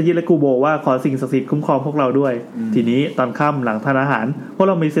กับมัสยิดและกูโบว่าขอสิ่งศักดิ์สิทธิ์คุ้มครองพวกเราด้วยทีนี้ตอนค่ำหลังทานอาหารพวกเ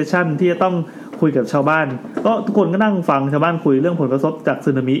รามีเซสชั่นที่จะต้องคุยกับชาวบ้านก็ทุกคนก็นั่งฟังชาวบ้านคุยเรื่องผลกระทบจาก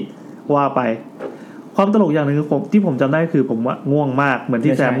สึนามิว่าไปความตลกอย่างนึงที่ผมจำได้คือผมว่าง่วงมากเหมือน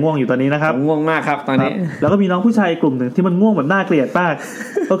ที่แซมง่วงอยู่ตอนนี้นะครับง่วงมากครับตอนนี้แล้วก็มีน้องผู้ชายกลุ่มหนึ่งที่มันง่วงแบบน่าเกลียดมาก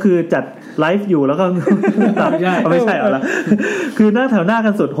ก็คือจัดไลฟ์อยู่แล้วก็ไม่ใช่ละคือหน้าแถวหน้ากั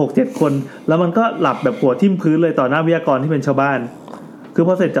นสุด 6-7 คนแล้วมันก็หลับแบบหัวทิ่มพื้นเลยต่อหน้าวิทยากรที่เป็นชาวบ้าน คือพ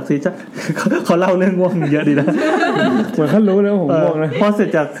อเสร็จจากซีซั่นเขาเล่าเรื่องง่วงเยอะดีนะเหมือนเขารู้แล้วผมง่วงนะพอเสร็จ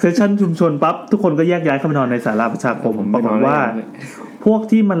จากเซสชั่นชุมชนปั๊บทุกคนก็แยกย้ายเข้าไปนอนในศาลาประชาคมปรากฏว่าพวก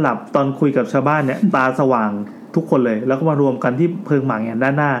ที่มันหลับตอนคุยกับชาวบ้านเนี่ยตาสว่างทุกคนเลยแล้วก็มารวมกันที่เพิงหมากอย่างด้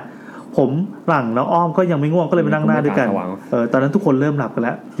านหน้าผมหลังน้องอ้อมก็ยังไม่ง่วงก็เลยไปนั่งหน้าด้วยกันตอนนั้นทุกคนเริ่มหลับกันแ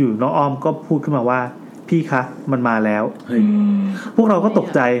ล้วอยู่น้องอ้อมก็พูดขึ้นมาว่าพี่คะมันมาแล้วพวกเราก็ตก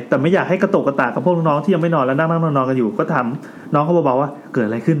ใจแต่ไม่อยากให้กระตกกระตากกับพวกน้องที่ยังไม่นอนแล้วนั่งนอนกันอยู่ก็ถามน้องเขาเบาๆว่าเกิดอ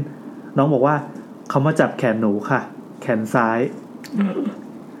ะไรขึ้นน้องบอกว่าเขามาจับแขนหนูค่ะแขนซ้าย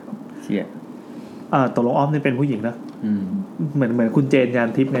เชี่ยตกลงอ้อมนี่เป็นผู้หญิงนะเหมือนคุณเจนยาน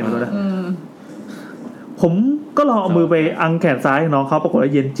ทิพย์ไงไม่รู้นะผมก็ลองเอามือไปอังแขนซ้ายน้องเขาปรากฏว่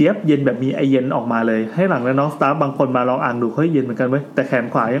าเย็นเจี๊ยบเย็นแบบมีไอเย็นออกมาเลยให้หลังแล้วน้องสตาฟบางคนมาลองอังดูเฮ้ยเย็นเหมือนกันเว้ยแต่แขน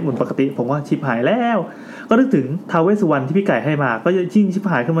ขวายังอุ่นปกติผมว่าชิบหายแล้วก็นึกถึงท้าวเวสสุวรรณที่พี่ไก่ให้มาก็ยิ่งชิบ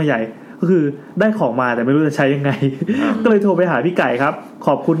หายขึ้นมาใหญ่ก็คือได้ของมาแต่ไม่รู้จะใช้ยังไงก็เลยโทรไปหาพี่ไก่ครับข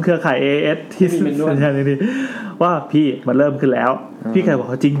อบคุณเครือข่าย AS ที่สัญญาณนี้ว่าพี่มันเริ่มขึ้นแล้วพี่ไก่บอก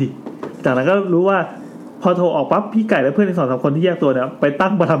ว่าจริงดิจากนั้นก็รู้ว่าพอโทรออกปั๊บพี่ไก่และเพื่อนอีก 2-3 คนที่แยกตัวเนี่ยไปตั้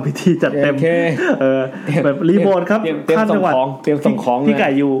งประทับพิธีจัดเต็มแบบรีโมทครับข้ามจังหวัดเตรียมส่งของพี่ไก่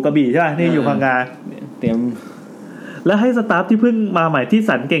อยู่กระบี่ใช่ป่ะนี่อยู่พังงาเตรียมแล้วให้สตาฟที่เพิ่งมาใหม่ที่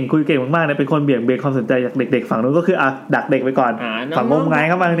สันเก่งคุยเก่งมากๆเนี่ยเป็นคนเบี่ยงเบนความสนใจจากเด็กๆฝั่งนู้นก็คือดักเด็กไปก่อนฝั่งงมงาย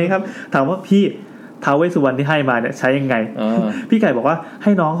ครับมาทางนี้ครับถามว่าพี่ท้าวเวสสุวรรณที่ให้มาเนี่ยใช้ยังไงพี่ไก่บอกว่าใ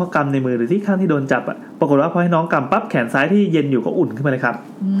ห้น้องเขากำในมือหรือที่ข้างที่โดนจับอ่ะปรากฏว่าพอให้น้องกำปั๊บแขนซ้ายที่เย็นอยู่ก็อุ่นขึ้นมาเลยครับ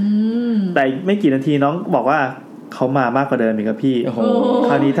แต่ไม่กี่นาทีน้องบอกว่าเขามามากกว่าเดิมอีกครับพี่ค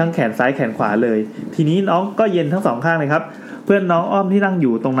ราวนี้ทั้งแขนซ้ายแขนขวาเลยทีนี้น้องก็เย็นทั้งสองข้างเลยครับเพื่อนน้องอ้อมที่นั่งอ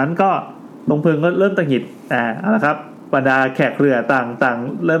ยู่ตรงนั้นก็ลงเพลิงก็เริ่มตังหิดเอาละครับบรรดาแขกเรือต่าง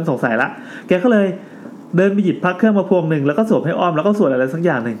เริ่มสงสัยละแกก็เลยเดินไปหยิบพระเครื่องมาพวงนึงแล้วก็สวมให้อ้อมแล้วก็สวดอะไรสักอ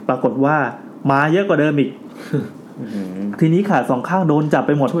ย่างนึงปรากฏว่ามาเยอะกว่าเดิมอีกทีนี้ขาสองข้างโดนจับไ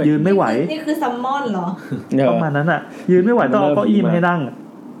ปหมดยืนไม่ไหวนี่คือซัมมอนเหรอประมาณนั้นอ่ะยืนไม่ไหวต้องเอาเก้าอี้มาให้นั่ง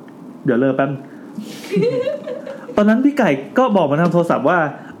เดี๋ยวเลิกแป๊บตอนนั้นพี่ไก่ก็บอกมาทางโทรศัพท์ว่า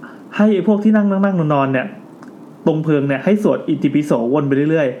ให้พวกที่นั่งนอนเนี่ยตรงเพลิงเนี่ยให้สวดอิติปิโสวนไป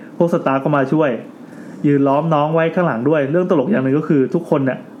เรื่อยๆพวกสตาร์ก็มาช่วยยืนล้อมน้องไว้ข้างหลังด้วยเรื่องตลกอย่างนึงก็คือทุกคนเ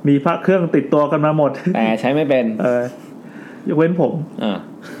นี่ยมีพระเครื่องติดตัวกันมาหมดแต่ใช้ไม่เป็นยกเว้นผม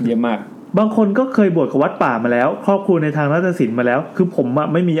เยี่ยมมากบางคนก็เคยบวชกับวัดป่ามาแล้วครอบครัวในทางนาฏศิลป์มาแล้วคือผมอะ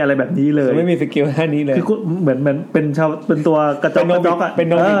ไม่มีอะไรแบบนี้เลยไม่มีสกิลท่านี้เลยคือเหมือนเป็นตัวกระจอกอะเป็น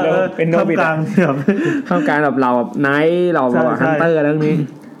โนบิเลยเป็นโนบิกลางแบบเข้ากลางแบบเราแบบไนท์เราแบบฮันเตอร์เรื่องนี้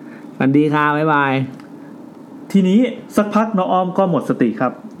สวัสดีค่ะบ๊ายบายทีนี้สักพักน้องอ้อมก็หมดสติครั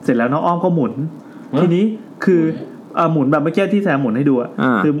บเสร็จแล้วน้องอ้อมก็หมุนทีนี้คือหมุนแบบเมื่อกี้ที่แซมหมุนให้ดูอ่ะ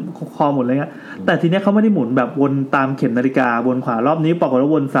คือคอหมุนอะไรเงี้ยแต่ทีเนี้ยเขาไม่ได้หมุนแบบวนตามเข็มนาฬิกาวนขวารอบนี้ปรากฏว่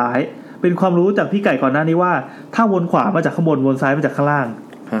าวนซ้ายเป็นความรู้จากพี่ไก่ก่อนหน้านี้ว่าถ้าวนขวามาจากข้างบนวนซ้ายมาจากข้างล่าง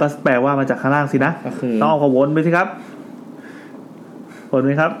ก็แปลว่ามาจากข้างล่างสินะต้องเอาวนไปสิครับวนไห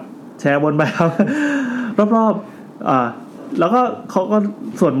มครับแชร์วนไปครับรอบแล้วก็เขาก็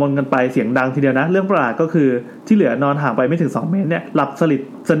สวดมนต์กันไปเสียงดังทีเดียวนะเรื่องประหลาดก็คือที่เหลือนอนห่างไปไม่ถึง2 เมตรเนี่ยหลับส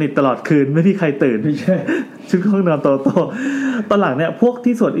นิทตลอดคืนไม่มีใครตื่นไม่ใช่ชุดห้องนอนโตตอนหลังเนี่ยพวก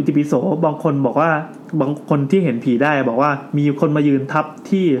ที่สวดอิติปิโสบางคนบอกว่าบางคนที่เห็นผีได้บอกว่ามีคนมายืนทับ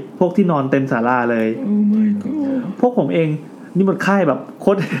ที่พวกที่นอนเต็มศาลาเลย oh my god พวกผมเองนี่มันค่ายแบบโค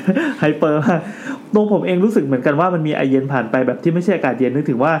ตรไฮเปอร์มากตัวผมเองรู้สึกเหมือนกันว่ามันมีไอเย็นผ่านไปแบบที่ไม่ใช่อากาศเย็นนึก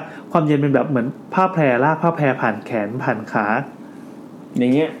ถึงว่าความเย็นเป็นแบบเหมือนผ้าแพรลากผ้าแพรผ่านแขนผ่านขาอย่า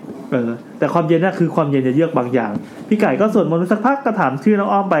งเงี้ยแต่ความเย็นน่ะคือความเย็นจะเยือกบางอย่างพี่ไก่ก็สวดมนต์สักพักก็ถามชื่อน้อง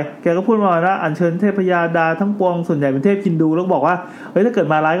อ้อมไปแกก็พูดมาว่าอัญเชิญเทพยาดาทั้งปวงส่วนใหญ่เป็นเทพฮินดูแล้วบอกว่าเฮ้ยถ้าเกิด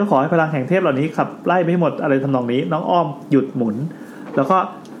มาร้ายก็ขอให้พลังแห่งเทพเหล่านี้ขับไล่ไปให้หมดอะไรทำนองนี้น้องอ้อมหยุดหมุนแล้วก็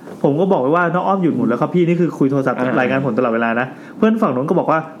ผมก็บอกไว้ว่าน้องอ้อมหยุดหมุนแล้วครับพี่นี่คือคุยโทรศัพท์รายงานผลตลอดเวลานะเพื่อนฝั่งนู้นก็บอก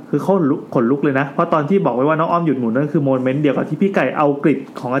ว่าคือเขาขนลุกเลยนะเพราะตอนที่บอกไว้ว่าน้องอ้อมหยุดหมุนนั่นคือโมเมนต์เดียวกับที่พี่ไก่เอากริด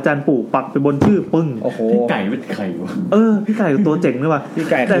ของอาจารย์ปู่ปักไปบนชื่อปึ้งพี่ไก่เป็นใครวะพี่ไก่ตัวเจ๋งเลยว่ะพี่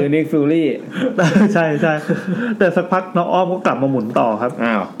ไก่คือนิกฟิลลี่ใช่แต่สักพักน้องอ้อมก็กลับมาหมุนต่อครับ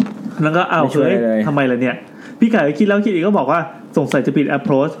แล้วก็เฮ้ยทำไมล่ะเนี่ยพี่ไก่คิดแล้วคิดอีกก็บอกว่าสงสัยจะผิด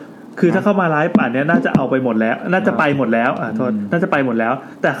approachคือถ้าเข้ามาไลฟ์ป่านนี้น่าจะเอาไปหมดแล้วน่าจะไปหมดแล้วโทษน่าจะไปหมดแล้ว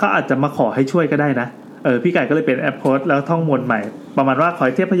แต่เขาอาจจะมาขอให้ช่วยก็ได้นะพี่ไก่ก็เลยเป็นแอปโพสแล้วท่องมนต์ใหม่ประมาณว่าขอใ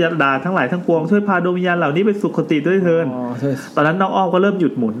ห้เทพยดาทั้งหลายทั้งปวงช่วยพาดวงวิญญาณเหล่านี้ไปสุคติด้วยเถิดตอนนั้นน้องอ้อมก็เริ่มหยุ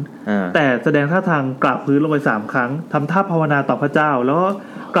ดหมุนแต่แสดงท่าทางกราบพื้นลงไป3 ครั้งทำท่าภาวนาต่อพระเจ้าแล้วก็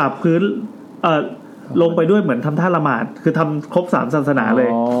กราบพื้นลงไปด้วยเหมือนทำท่าละหมาดคือทำครบ3ศาสนาเลย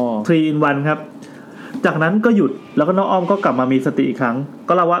3 in 1ครับจากนั้นก็หยุดแล้วก็น้องอ้อมก็กลับมามีสติอีกครั้ง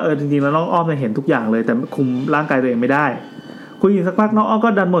ก็เล่าว่าจริงๆแล้วน้องอ้อมเนี่ยเห็นทุกอย่างเลยแต่คุมร่างกายตัวเองไม่ได้คุยอีกสักพักน้องอ้อมก็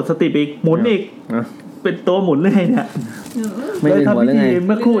ดันหมดสติไปอีกหมุนอีก เป็นตัวหมุนเลยเนี่ยเลยทำพิธีเ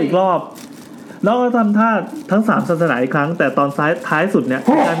มื่อครู่อีกรอบแล้วก็ทำท่าทั้ง3ศาสนาอีกครั้งแต่ตอนท้ายสุดเนี่ย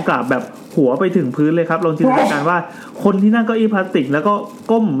การกราบแบบหัวไปถึงพื้นเลยครับลองจินตนาการว่าคนที่นั่งเก้าอี้พลาสติกแล้วก็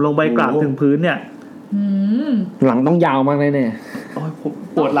ก้มลงไปกราบถึงพื้นเนี่ยหลังต้องยาวมากเลยเนี่ย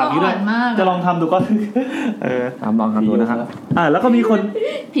ปวดหลังอยู่ด้วยจะลองทำดูก็ลองทำดูนะครับแล้วก็มีคน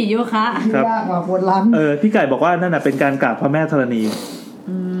ผีโยคะครับปวดหลังพี่ไก่บอกว่านั่นน่ะเป็นการกราบพระแม่ธรณี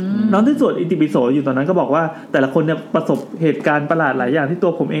น้องที่สวดอิติปิโสอยู่ตอนนั้นก็บอกว่าแต่ละคนเนี่ยประสบเหตุการณ์ประหลาดหลายอย่างที่ตั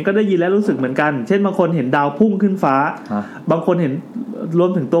วผมเองก็ได้ยินและรู้สึกเหมือนกันเช่นบางคนเห็นดาวพุ่งขึ้นฟ้าบางคนเห็นรวม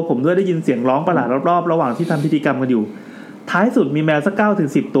ถึงตัวผมด้วยได้ยินเสียงร้องประหลาดรอบๆระหว่างที่ทำพิธีกรรมกันอยู่ท้ายสุดมีแมวสัก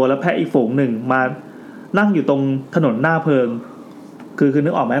 9-10 ตัวแล้วแพะอีกฝูงหนึ่งมานั่งอยู่ตรงถนนหน้าเพิงคือนึ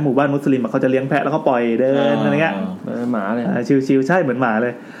กออกไหมหมู่บ้านมุสลิมเขาจะเลี้ยงแพะแล้วก็ปล่อยเดินอะไรเงี้ยหมาเลยชิวๆใช่เหมือนหมาเล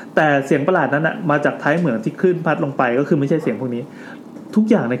ยแต่เสียงประหลาดนั้นน่ะมาจากท้ายเหมืองที่คลื่นพัดลงไปก็คือไม่ใช่เสียงพวกนี้ทุก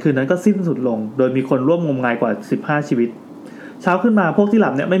อย่างในคืนนั้นก็สิ้นสุดลงโดยมีคนร่วมงมงายกว่า15ชีวิตเช้าขึ้นมาพวกที่หลั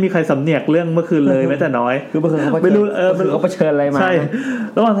บเนี่ยไม่มีใครสำเนียกเรื่องเมื่อคืนเลยแม้แต่น้อยคือไม่รู้เขาเผชิญอะไรมาใช่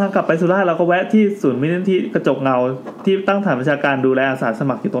ระหว่างทางกลับไปสุราษฎร์เราก็แวะที่ศูนย์มูลนิธิกระจกเงาที่ตั้งฐานประชาการดูแลอาสาส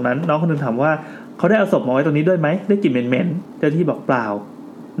มัครอยู่ตรงนั้นน้องคนนึงถามว่าเขาได้เอาศพมาไว้ตรงนี้ด้วยไหมได้กลิ่นเหม็นๆเจ้าที่บอกเปล่า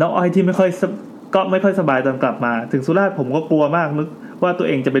น้องอ้อยที่ไม่ค่อยสบายตอนกลับมาถึงสุราษฎร์ผมก็กลัวมากนึกว่าตัวเ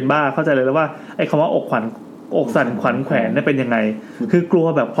องจะเป็นบ้าเข้าใจเลยแล้วว่าไอ้คำว่าอกสั่นขวัญแขวนนี่เป็นยังไงคือกลัว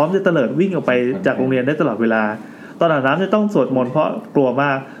แบบพร้อมจะเตลิดวิ่งออกไปจากโรงเรียนได้ตลอดเวลาตอนอาบน้ำจะต้องสวดมนต์เพราะกลัวม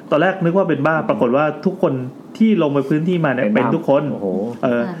ากตอนแรกนึกว่าเป็นบ้าปรากฏว่าทุกคนที่ลงไปพื้นที่มาเนี่ยเป็นทุกคน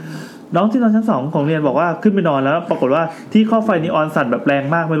น้องที่นอนชั้น2ของเรียนบอกว่าขึ้นไปนอนแล้วปรากฏว่าที่ข้อไฟนีออนสั่นแบบแรง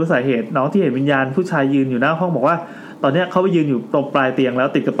มากไม่รู้สาเหตุน้องที่เห็นวิญญาณผู้ชายยืนอยู่หน้าห้องบอกว่าตอนนี้เขาไปยืนอยู่ตรงปลายเตียงแล้ว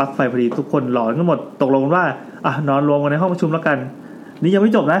ติดกับปลั๊กไฟพอดีทุกคนหลอนกันหมดตกลงว่านอนรวมกันในห้องประชุมแล้วกันนี่ยังไ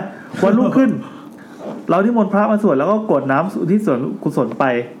ม่จบนะวันรุ่งขึ้นเราที่มนต์พระมาสวดแล้วก็กรวดน้ำที่ส่วนกุศลไป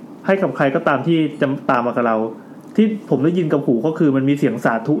ให้กับใครก็ตามที่จะตามมากับเราที่ผมได้ยินกับหูก็คือมันมีเสียงส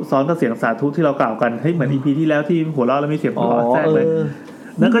าธุซ้อนกับเสียงสาธุที่เรากล่าวกันเฮ้ยเหมือน EP ที่แล้วที่หัวเราะแล้วมีเสียงหัวเราะแทรกเลย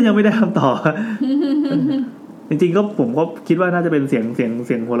นั่นก็ยังไม่ได้ทำต่อจริงๆก็ผมก็คิดว่าน่าจะเป็นเสี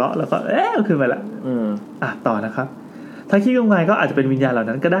ยงหัวเราะแล้วก็ขึ้นไปละต่อนะครับถ้าคิดยังไงก็อาจจะเป็นวิญญาณเหล่า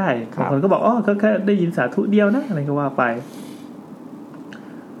นั้นก็ได้บางคนก็บอกก็แค่ได้ยินสาธุเดียวนะอะไรก็ว่าไป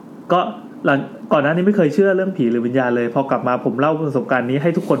ก็หลังก่อนหน้านี้ไม่เคยเชื่อเรื่องผีหรือวิญญาณเลยพอกลับมาผมเล่าประสบการณ์นี้ให้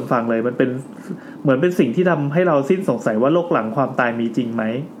ทุกคนฟังเลยมันเป็นเหมือนเป็นสิ่งที่ทำให้เราสิ้นสงสัยว่าโลกหลังความตายมีจริงไหม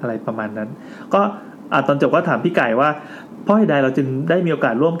อะไรประมาณนั้นก็ตอนจบก็ถามพี่ไก่ว่าเพราะเหตุใดเราจึงได้มีโอก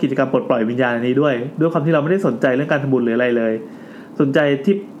าสร่วมกิจกรรมปลดปล่อยวิญญาณนี้ด้วยความที่เราไม่ได้สนใจเรื่องการทำบุญหรืออะไรเลยสนใจ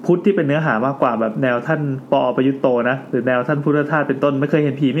ที่พุทธที่เป็นเนื้อหามากกว่าแบบแนวท่านปอประยุตโตนะหรือแนวท่านพุทธทาสเป็นต้นไม่เคยเ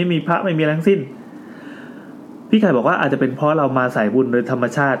ห็นผีไม่มีพระไม่มีอะไรทั้งสิ้นพี่ไก่บอกว่าอาจจะเป็นเพราะเรามาสายบุญโดยธรรม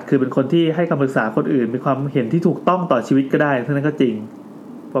ชาติคือเป็นคนที่ให้คำปรึกษาคนอื่นมีความเห็นที่ถูกต้องต่อชีวิตก็ได้ทั้งนั้นก็จริง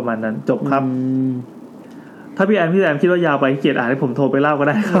ประมาณนั้นจบครับถ้าพี่แอมคิดว่ายาวไปเกียรติอ่านให้ผมโทรไปเล่าก็ไ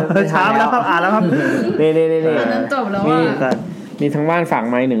ด้ครับช้าแล้วครับอ่านแล้วครับนี่จบแล้วมีทั้งบ้านฝาก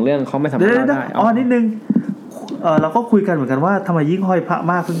ไม้1เรื่องเขาไม่สามารถเล่าได้นิดนึงเราก็คุยกันเหมือนกันว่าทำไมยิ่งห้อยพระ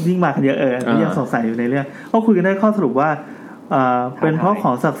มากยิ่งมากันเยอะยังสงสัยอยู่ในเรื่องก็คุยกันได้ข้อสรุปว่าเป็นเพราะข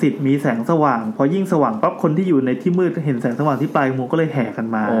องศักดิ์สิทธิ์มีแสงสว่างพอยิ่งสว่างปั๊บคนที่อยู่ในที่มืดเห็นแสงสว่างที่ปลายมุมก็เลยแห่กัน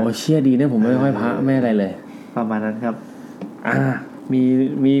มาเชี่ยดีเนี่ยผมไม่ห้อยพระไม่อะไรเลยประมาณนั้นครับ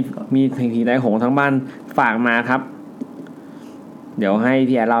มีผีได้หงทั้งบ้านฝากมาครับเดี๋ยวให้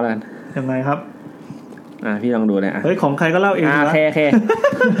พี่แอดเล่าแล้วกันยังไงครับพี่ลองดูนะเฮ้ยของใครก็เล่าเองโอเคค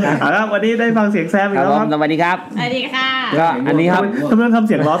รับวันนี้ได้ฟังเสียงแซมอีกแล้วครับสวัสดีครับสวัสดีค่ะก็อันนี้ครับทำไมทำเ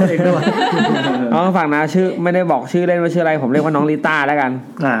สียงล้อตัวเองด้วยน้องฝากนะชื่อไม่ได้บอกชื่อเล่นว่าชื่ออะไรผมเรียกว่าน้องลิต้าแล้วกัน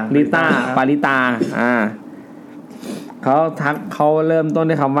ลิต้าปาริตาเขาเริ่มต้น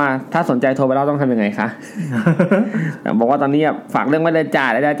ด้วยคำว่าถ้าสนใจโทรไปเล่าต้องทำยังไงคะบอกว่าตอนนี้ฝากเรื่องไม่ได้จ่าย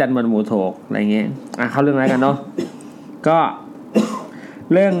ได้จันเหมือนหมูโถกอะไรเงี้ยเข้าเรื่องอะไรกันเนาะก็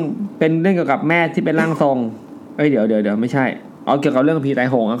เรื่องเป็นเรื่องเกี่ยวกับแม่ที่เป็นร่างทรงเดี๋ยวไม่ใช่เกี่ยวกับเรื่องผีตาย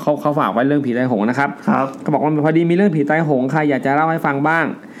โหงเขาฝากไว้เรื่องผีตายโหงนะครับเขาบอกว่าพอดีมีเรื่องผีตายโหงค่ะอยากจะเล่าให้ฟังบ้าง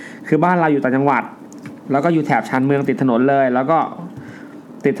คือบ้านเราอยู่ต่างจังหวัดแล้วก็อยู่แถบชานเมืองติดถนนเลยแล้วก็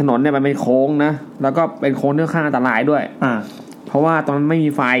ติดถนนเนี่ยมันเป็นโค้งนะแล้วก็เป็นโค้งที่ค่อนข้างอันตรายด้วยเพราะว่าตอนนั้นไม่มี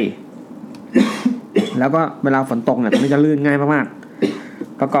ไฟ แล้วก็เวลาฝนตกเนี่ยมันจะลื่นง่ายมาก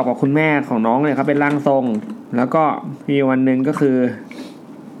ๆประกอบกับคุณแม่ของน้องเนี่ยเขาเป็นร่างทรงแล้วก็มีวันนึงก็คือ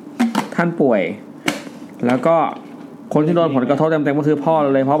ท่านป่วยแล้วก็คนที่โดนผลกระทบเต็มๆก็คือพ่อ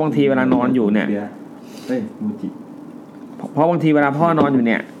เลยเพราะบางทีเวลานอนอยู่เนี่ยเพราะบางทีเวลาพ่อนอนอยู่เ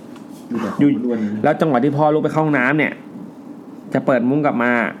นี่ยอยู่แล้วจังหวะที่พ่อลุกไปเข้าห้องน้ำเนี่ยจะเปิดมุ้งกลับม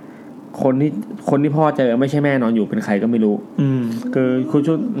าคนที่พ่อเจอไม่ใช่แม่นอนอยู่เป็นใครก็ไม่รู้คือคุณ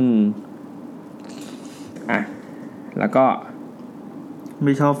ชุดแล้วก็ ไ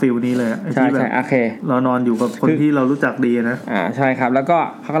ม่ชอบฟิลนี้เลยใช่ใช่โอเคเรานอนอยู่กับคนที่เรารู้จักดีนะใช่ครับแล้วก็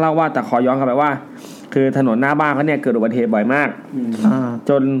เขาก็เล่าว่าแต่ขอย้อนกลับไปว่าคือถนนหน้าบ้านเขาเนี่ยเกิดอุบัติเหตุบ่อยมาก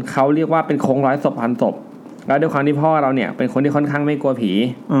จนเขาเรียกว่าเป็นโค้งร้อยศพพันศพแล้วด้วยความที่พ่อเราเนี่ยเป็นคนที่ค่อนข้างไม่กลัวผี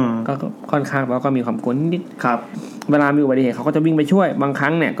ก็ค่อนข้างแล้วก็มีความกลัวนิดครับเวลามีอุบัติเหตุเขาก็จะวิ่งไปช่วยบางครั้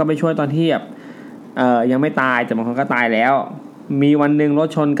งเนี่ยก็ไปช่วยตอนที่แบบยังไม่ตายแต่บางคนก็ตายแล้วมีวันนึงรถ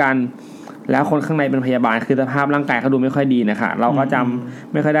ชนกันแล้วคนข้างในเป็นพยาบาลคือสภาพร่างกายเขาดูไม่ค่อยดีนะคะเราก็จ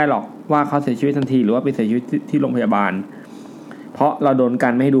ำไม่ค่อยได้หรอกว่าเขาเสียชีวิตทันทีหรือว่าไปเสียชีวิตที่โรงพยาบาลเพราะเราโดนกั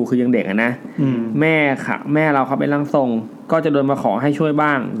นไม่ให้ดูคือยังเด็กนะแม่ค่ะแม่เราเขาเป็นร่างทรงก็จะโดนมาขอให้ช่วย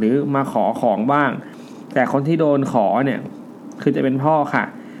บ้างหรือมาขอของบ้างแต่คนที่โดนขอเนี่ยคือจะเป็นพ่อค่ะ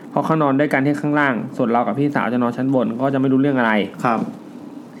เพราะเขานอนด้วยกันที่ข้างล่างส่วนเรากับพี่สาวจะนอนชั้นบนก็จะไม่รู้เรื่องอะไรครับ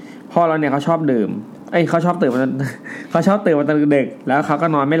พ่อเราเนี่ยเขาชอบดื่มเขาชอบตื่นมาเขาชอบตื่นมาตอนดึกแล้วเขาก็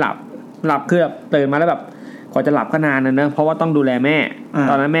นอนไม่หลับคือแบบตื่นมาแล้วแบบกว่าจะหลับก็นานนะเนอะเพราะว่าต้องดูแลแม่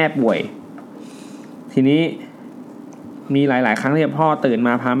ตอนนั้นแม่ป่วยทีนี้มีหลายๆครั้งที่พ่อตื่นม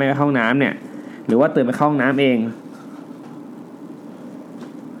าพาแม่ไปเข้าห้องน้ำเนี่ยหรือว่าตื่นไปเข้าห้องน้ำเอง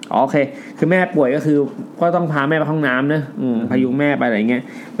โอเคคือแม่ป่วยก็คือก็ต้องพาแม่ไปห้องน้ำนะพายุแม่ไปอะไรเงี้ย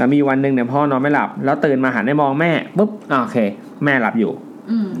แล้วมีวันนึงเนี่ยพ่อนอนไม่หลับแล้วตื่นมาหันได้มองแม่ปุ๊บโอเคแม่หลับอยู่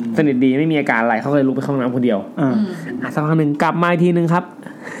สนิทดีไม่มีอาการอะไรเขาเลยลุกไปเข้าห้องน้ำคนเดียวสักพักนึงกลับมาทีนึงครับ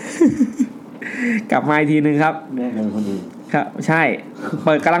กลับมาทีนึงครับแม่เป็นคนดีครับใช่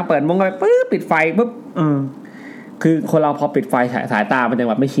กำลังเปิดมุ้งไปปุ๊บปิดไฟปุ๊บคือคนเราพอปิดไฟสายตามันจะ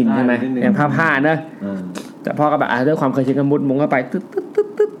แบบไม่ชินใช่ไหมอย่างผ้าเนอะแต่พ่อก็แบบด้วยความเคยชินกันมุดมุ้งเข้าไป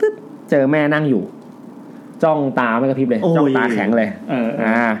ตึ๊ดเจอแม่นั่งอยู่จ้องตาไม่กระพริบเลยจ้องตาแข็งเลย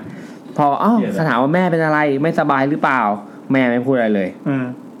พอเขาถามว่าแม่เป็นอะไรไม่สบายหรือเปล่าแม่ไม่พูดอะไรเลย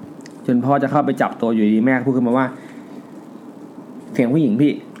จนพ่อจะเข้าไปจับตัวอยู่ดีแม่พูดขึ้นมาว่าเสียงผู้หญิง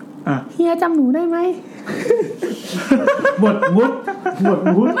พี่เฮียจำหนูได้ไหมบทมุด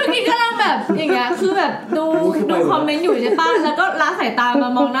เมื่อกี้กำลังแบบอย่างเงี้ยคือแบบดูคอมเมนต์อยู่ใช่ป่ะแล้วก็ละสายตามา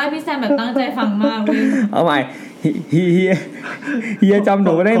มองหน้าพี่แซมแบบตั้งใจฟังมากเลยเอาใหม่เฮียจำห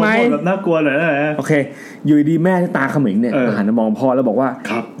นูได้ไหมแบบน่ากลัวเลยโอเคอยู่ดีแม่ตาเขม็งเนี่ยหันมามองพ่อแล้วบอกว่า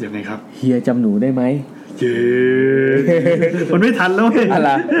ครับยังไงครับเฮียจำหนูได้ไหมเย้มันไม่ทันแล้วอะไ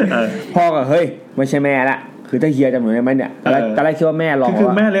รพ่อก็เฮ้ยไม่ใช่แม่ละคือถ้าเฮียจำหนูได้ไหมเนี่ยตอนแรกคิดว่าแม่รอคือ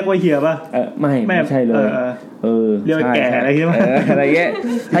แม่เรียกว่าเฮียป่ะไม่ใช่เลยเรียกแก่อะไรใช่ไหมอะไรเงี้ย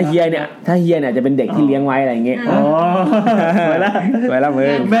ถ้าเฮียเนี่ยจะเป็นเด็กที่เลี้ยงไว้อะไรเงี้ยอ๋อไว้ละมึ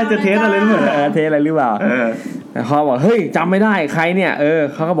งแม่จะเทสอะไรหรือเปล่าเทสอะไรหรือเปล่าแต่เขาบอกเฮ้ยจำไม่ได้ใครเนี่ย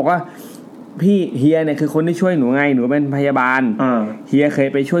เขาก็บอกว่าพี่เฮียเนี่ยคือคนที่ช่วยหนูไงหนูเป็นพยาบาลเฮียเคย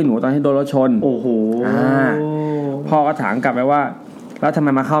ไปช่วยหนูตอนที่โดนรถชนโอ้โหพ่อก็ถามกลับไปว่าแล้วทำไม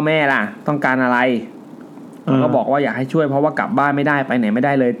มาเข้าแม่ล่ะต้องการอะไรก็บอกว่าอยากให้ช่วยเพราะว่ากลับบ้านไม่ได้ไปไหนไม่ไ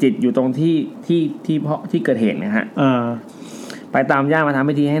ด้เลยจิตอยู่ตรงที่เกิดเหตุนะฮะไปตามญาติมาทำ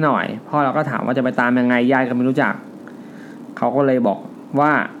พิธีให้หน่อยพ่อเราก็ถามว่าจะไปตามยังไงญาติก็ไม่รู้จักเขาก็เลยบอกว่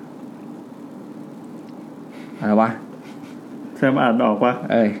าอะไรวะแซมอ่านออกปะ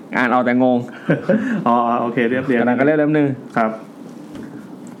อ่านออกแต่งงอ๋อโอเคเรียบเรียงก็เรียบนึงครับ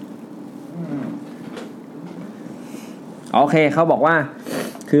โอเคเขาบอกว่า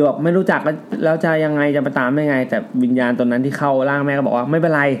คือบอกไม่รู้จักแล้วจะยังไงจะไปตามได้ไงแต่วิญญาณตนนั้นที่เข้าร่างแม่ก็บอกว่าไม่เป็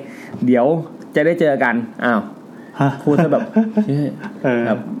นไรเดี๋ยวจะได้เจอกันอ้าวพูดซะแบบ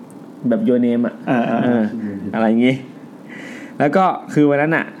แบบโยเนมอะไรอย่างงี้แล้วก็คือวันนั้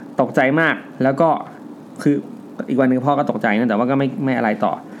นน่ะตกใจมากแล้วก็คืออีกวันนึงพ่อก็ตกใจนะแต่ว่าก็ไม่อะไร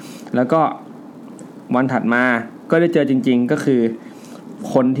ต่อแล้วก็วันถัดมาก็ได้เจอจริงๆก็คือ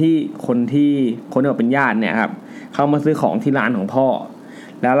คนที่บอกเป็นญาติเนี่ยครับเขามาซื้อของที่ร้านของพ่อ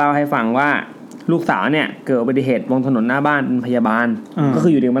แล้วเล่าให้ฟังว่าลูกสาวเนี่ยเกิดอุบัติเหตุบนถนนหน้าบ้านเป็นพยาบาลก็คื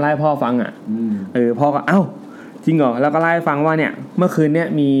ออยู่ดีมาเล่าให้พ่อฟังพ่อก็เอ้าจริงเหรอแล้วก็เล่าให้ฟังว่าเนี่ยเมื่อคืนเนี่ย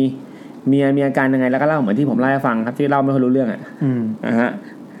มีอาการยังไงแล้วก็เล่าเหมือนที่ผมเล่าให้ฟังครับที่เล่าไม่ค่อยรู้เรื่องฮะ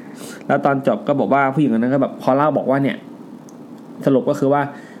แล้วตอนจบก็บอกว่าผู้หญิงคนนั้นก็แบบพอเล่าบอกว่าเนี่ยสรุปก็คือว่า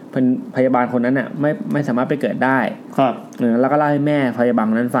เป็นพยาบาลคนนั้นน่ะไม่สามารถไปเกิดได้ครับแล้วก็เล่าให้แม่พยาบาล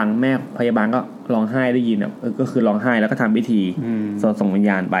คนนั้นฟังแม่พยาบาลก็ร้องไห้ได้ยินก็คือร้องไห้แล้วก็ทำพิธีส่งวิญ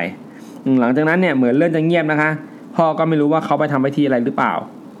ญาณไปหลังจากนั้นเนี่ยเหมือนเรื่องจะเงียบนะคะพ่อก็ไม่รู้ว่าเขาไปทำพิธีอะไรหรือเปล่า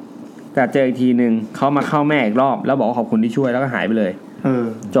แต่เจออีกทีนึงเขามาเข้าแม่อีกรอบแล้วบอกว่าขอบคุณที่ช่วยแล้วก็หายไปเลย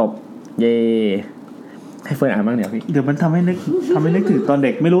จบเย่ให้เฟิร์นอ่านบ้างเดี๋ยวมันทำให้นึกถึงตอนเ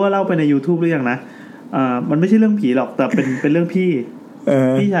ด็กไม่รู้ว่าเล่าไปใน YouTube หรือยังนะมันไม่ใช่เรื่องผีหรอกแต่เป็นเรื่องพี่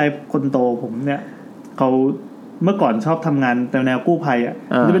ชายคนโตผมเนี่ยเขาเมื่อก่อนชอบทำงานแนวกู้ภัย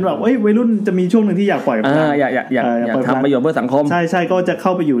จะเป็นแบบวัยรุ่นจะมีช่วงนึงที่อยากปล่อยพลังอยากทำประโยชน์เพื่อสังคมใช่ก็จะเข้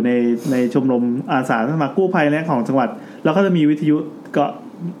าไปอยู่ในชมรมอาสาสมัครกู้ภัยและของจังหวัดแล้วก็จะมีวิทยุก็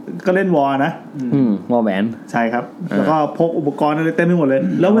ก็เล่นวอนะวอแหวนใช่ครับแล้วก็พกอุปกรณ์อะไรเต็มไปหมดเลย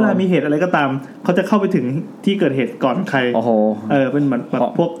แล้วเวลามีเหตุอะไรก็ตามเขาจะเข้าไปถึงที่เกิดเหตุก่อนใครโอ้โหเป็นเหมือนแบบ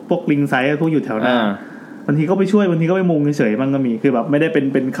พวกลิงไซส์พวกอยู่แถวนั้นบางทีก็ไปช่วยบางทีก็ไปมุงเฉยๆมันก็มีคือแบบไม่ได้เ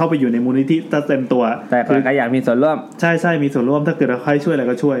ป็นเข้าไปอยู่ในมูลนิธิเต็มตัวแต่ก็อยากมีส่วนร่วมใช่ๆมีส่วนร่วมถ้าเกิดใครช่วยอะไร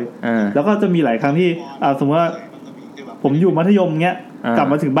ก็ช่วยแล้วก็จะมีหลายครั้งที่สมมติว่าผมอยู่มัธยมเงี้ยกลับ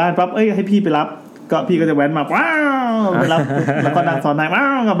มาถึงบ้านปั๊บให้พี่ไปรับก็พี่ก็จะแว้นมาว้าวไปรับแล้วก็นั่งซ้อนท้ายว้า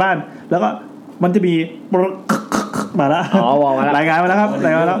วกลับบ้านแล้วก็มันจะมีมาแล้วรายงานมาแล้วครับรา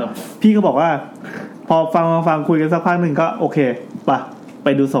ยงานแล้วพี่ก็บอกว่าพอฟังคุยกันสักพักนึงก็โอเคไป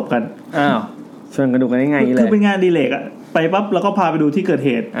ดูศพกันชวนกันดูกันง่ายๆเลยคือเป็นงานดีเลกอะไปปั๊บแล้วก็พาไปดูที่เกิดเห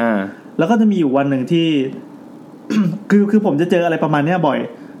ตุแล้วก็จะมีอยู่วันหนึ่งที่ คือผมจะเจออะไรประมาณนี้บ่อย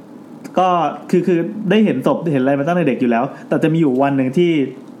ก็คือได้เห็นศพเห็นอะไรมาตั้งแต่เด็กอยู่แล้วแต่จะมีอยู่วันหนึ่งที่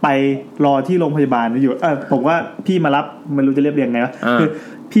ไปรอที่โรงพยาบาลอยู่ผมว่าพี่มารับไม่รู้จะเรียบเรียงไงวะคือ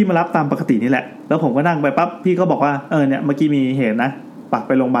พี่มารับตามปกตินี่แหละแล้วผมก็นั่งไปปั๊บพี่ก็บอกว่าเนี่ยเมื่อกี้มีเหตุนะปักไ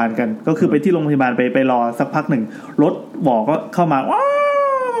ปโรงพยาบาลกันก็คือไปที่โรงพยาบาลไปรอสักพักหนึ่งรถบอกก็เข้ามาว้า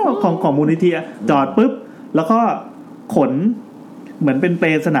วของมูลนิธิจอดปุ๊บแล้วก็ขนเหมือนเป็นเป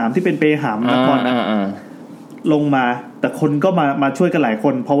สนามที่เป็นเปหามนะก่อนนะลงมาแต่คนก็มาช่วยกันหลายค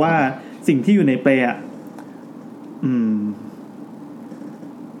นเพราะว่าสิ่งที่อยู่ในเปอ่ะ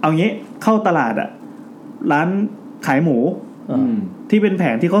เอางี้เข้าตลาดอ่ะร้านขายหมูที่เป็นแผ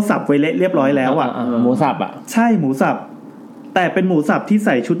งที่เขาสับไว้เละเรียบร้อยแล้วอ่ะหมูสับอ่ะใช่หมูสับแต่เป็นหมูสับที่ใ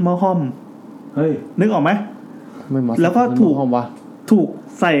ส่ชุดหม้อห้อมเฮ้ยนึกออกไหมแล้วก็ถูก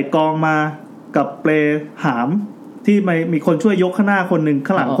ใส่กองมากับเปลหามที่มีคนช่วยยกข้างหน้าคนหนึ่ง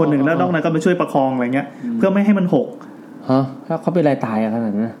ข้างหลังคนหนึ่งแล้วนอกนั้นก็มาช่วยประคองอะไรเงี้ยเพื่อไม่ให้มันหกฮะแล้วเขาเป็นอะไรตายอะขนา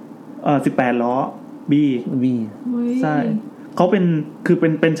ดนั้น18 ล้อบีใช่เขาเ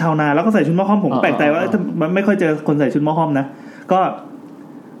ป็นชาวนาแล้วก็ใส่ชุดหม้อห้อมผมแปลกใจว่ามันไม่ค่อยเจอคนใส่ชุดหม้อห้อมนะก็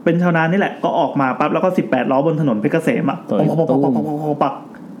เป็นชาวนานี่แหละก็ออกมาปั๊บแล้วก็18 ล้อบนถนนเพชรเกษมอ่ะปัก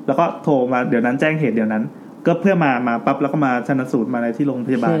แล้วก็โทรมาเดี๋ยวนั้นแจ้งเหตุเดี๋ยวนั้นก็เพื่อมาปั๊บแล้วก็มาชันสูตรมาอะไรที่โรงพ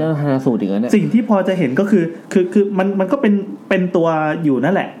ยาบาลแล้วชันสูตรอีกแล้วเนี่ยสิ่งที่พอจะเห็นก็คือมันก็เป็นตัวอยู่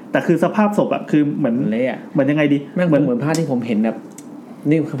นั่นแหละแต่คือสภาพศพอ่ะคือเหมือนเละเหมือนยังไงดีเหมือนภาพที่ผมเห็นแบบ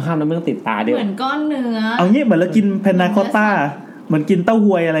นี่คือภาพนั้นไม่ต้องติดตาเดียวเหมือนก้อนเนื้อเอางี้เหมือนเรากินเพนนาคอตต้าเหมือนกินเต้าห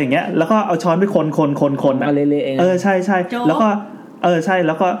วยอะไรอย่างเงี้ยแล้วก็เอาช้อนไปคนอ่ะเละๆเองใช่ๆแล้วก็ใช่แ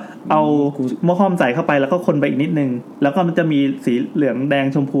ล้วก็เอาหม้อห้อมใส่เข้าไปแล้วก็คนไปอีกนิดนึงแล้วก็มันจะมีสีเหลืองแดง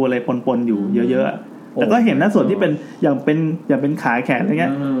ชมพูอะไรปนๆอยู่เยอะๆแต่ก็เห็นนะส่วนที่เป็นอย่างเป็นขาแขนอะไรเงี้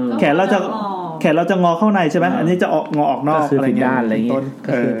ยแขนเราจะงอเข้าในใช่ไหมอันนี้จะงอออกนอกอะไรเงี้ยก็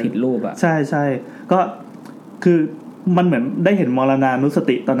คือผิดรูปอ่ะใช่ๆก็คือมันเหมือนได้เห็นมรณานุส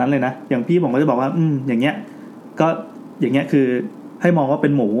ติตอนนั้นเลยนะอย่างพี่ผมก็จะบอกว่าอย่างเงี้ยก็อย่างเงี้ยคือให้มองว่าเป็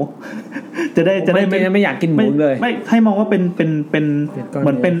นหมูจะได้ไม่อยากกินหมูเลยไม่ให้มองว่าเป็นเห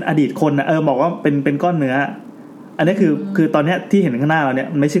มือนเป็นอดีตคนนะบอกว่าเป็นก้อนเนื้ออันนี้คือตอนเนี้ยที่เห็นข้างหน้าเราเนี่ย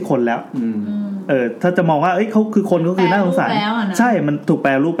มันไม่ใช่คนแล้วถ้าจะมองว่าเขาคือคนก็คือน่าสงสารใช่มันถูกแป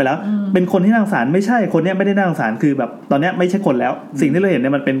ลรูปไปแล้วเป็นคนที่น่าสงสารไม่ใช่คนเนี้ยไม่ได้น่าสงสารคือแบบตอนเนี้ยไม่ใช่คนแล้วสิ่งที่เราเห็นเ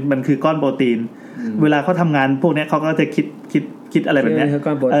นี่ยมันคือก้อนโปรตีนเวลาเขาทำงานพวกเนี้ยเขาก็จะคิดอะไรแบบเนี้ย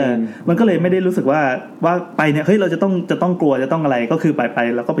มันก็เลยไม่ได้รู้สึกว่าไปเนี่ยเฮ้ยเราจะต้องกลัวจะต้องอะไรก็คือไป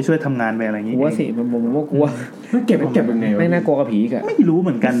แล้วก็ไปช่วยทำงานไปอะไรอย่างงี้ว่าสิผมว่ากลัวเก็บยังไงไม่น่ากลัวกับผีกะไม่รู้เห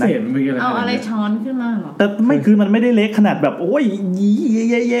มือนกันนะเอาอะไรช้อนขึ้นมาหรอแต่ไม่คือมันไม่ได้เล็กขนาดแบบโอ้ย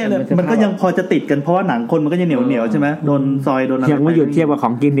แย่ๆเลยมันก็ยังพอจะติดกันเพราะว่าหนังคนมันก็ยังเหนียวใช่ไหมโดนซอยโดนอะไรยังไม่หยุดเทียบกับข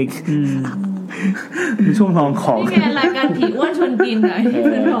องกินอีกช่วงลองของนี่ไงรายการผีอ้วนชวนกินไงเ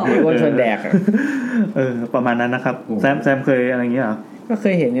พื่อนบอกอ้วนชวนแดกประมาณนั้นนะครับแซมเคยอะไรอย่างเงี้ยเหรอก็เค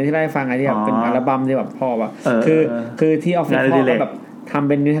ยเห็นที่ได้ฟังอะไรที่แบบเป็นอัลบั้มที่แบบพ่อว่ะคือที่ออฟฟิศพ่อแบบทำเ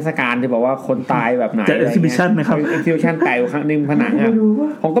ป็นนิทรรศการที่บอกว่าคนตายแบบไหนจะเอ็กซิบิชันไหมครับเอ็กซิบิชันไก่ครั้งนึงผนังอ่ะ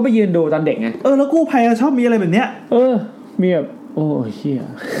ผมก็ไปยืนดูตอนเด็กไงแล้วกู้ภัยชอบมีอะไรแบบเนี้ยมีแบบโอ้เชี่ย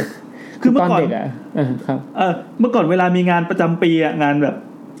คือเมื่อก่อนเด็กอ่ะครับเมื่อก่อนเวลามีงานประจำปีอ่ะงานแบบ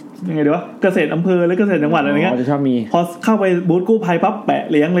ยังไงดีวะเกษตรอำเภอหรือเกษตรจังหวัดอะไรเงี้ยจะชอบมีพอเข้าไปบูธกู้ภัยปั๊บแปะ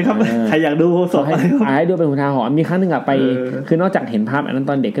เลี้ยงเลยครับใครอยากดูสดอะไรให้ดูเป็นอุทาหรณ์มีครั้งนึงอ่ะไปคือนอกจากเห็นภาพอันนั้น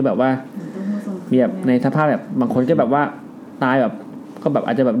ตอนเด็กก็แบบว่ามีแบบในสภาพแบบบางคนก็แบบว่าตายแบบก็แบบอ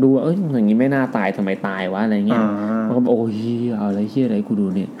าจจะแบบดูอย่างงี้ไม่น่าตายทำไมตายวะอะไรเงี้ยมันก็โอ้ยเอาอะไรเหี้ยอะไรกูดู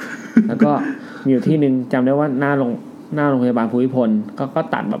เนี่ยแล้วก็มีอยู่ที่นึงจำได้ว่าหน้าโรงพยาบาลภูมิพลก็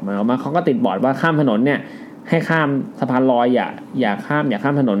ตัดแบบมาเขาก็ติดบอร์ดว่าข้ามถนนเนี่ยให้ข้ามสะพานลอยอย่าข้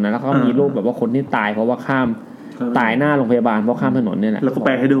ามถนนนะแล้วก็มีรูปแบบว่าคนที่ตายเพราะว่าข้ามตายหน้าโรงพยาบาลเพราะข้ามถนนเนี่ยแหละแล้วก็แป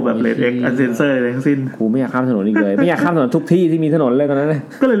ลให้ดูแบบเลดเอ็กอันเซนเซอร์อะไรทั้งสิ้นกูไม่อยากข้ามถนนอีกเลยไม่อยากข้ามถนนทุกที่ที่มีถนนเลยตอนนั้นเลย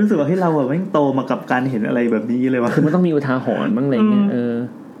ก็เลยรู้สึกว่าให้เราแบบแม่งโตมากับการเห็นอะไรแบบนี้เลยว่ะคือมันต้องมีอุทาหรณ์บ้างอะไรเงี้ย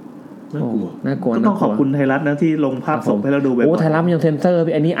น่ากลัวก็ต้องขอบคุณไทยรัฐนะที่ลงภาพศพให้เราดูแบบโอ้ไทยรัฐมันยังเซ็นเซอร์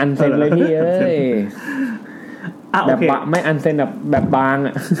พี่อันนี้อันเซ็นเลยพี่เอ้ยแบบไม่อันเซ็นแบบบาง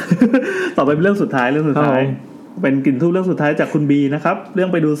อ่ะต่อไปเป็นเรื่องสุดท้ายเป็นกลิ่นทูบเรื่องสุดท้ายจากคุณบีนะครับเรื่อง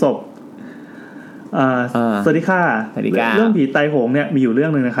ไปดูศพสวัสดีค่ะเรื่องผีตายโหงเนี่ยมีอยู่เรื่อ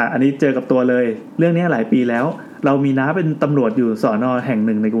งนึงนะคะอันนี้เจอกับตัวเลยเรื่องนี้หลายปีแล้วเรามีน้าเป็นตำรวจอยู่สน.แห่งห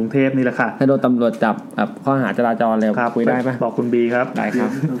นึ่งในกรุงเทพนี่แหละค่ะถ้าโดนตำรวจจับข้อหาจราจรเลยคุยได้ไหมบอกคุณบีครับได้ครับ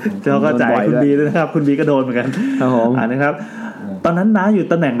เราก็จ่ายคุณบีด้วยนะครับคุณบีก็โดนเหมือนกันครับผมนะครับตอนนั้นน้าอยู่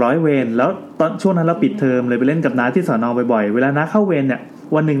ตำแหน่งร้อยเวรแล้วตอนช่วงนั้นเราปิดเทอมเลยไปเล่นกับน้าที่สน.บ่อยๆเวลาน้าเข้าเวรเนี่ย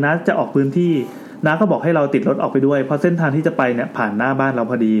วันหนึ่งน้าจะออกพื้นที่น้าก็บอกให้เราติดรถออกไปด้วยเพราะเส้นทางที่จะไปเนี่ยผ่านหน้าบ้านเรา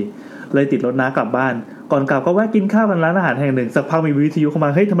พอดีเลยติดรถน้ากลับบ้านก่อนกลับก็แวะกินข้าวกันร้านอาหารแห่งหนึ่งสักพักมีวิทยุเข้ามา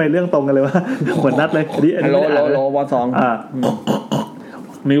เฮ้ยทำไมเรื่องตรงกันเลยวะเหมือนนัดเลยอันนี้โลวอ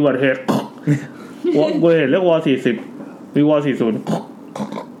2มีอุบัติเหตุอุบัติเหตุเรียกว40มีว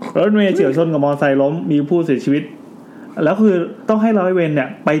40รถเมล์เฉี่ยวชนกับมอเตอร์ไซค์ล้มมีผู้เสียชีวิตแล้วคือต้องให้ร้อยเวรเนี่ย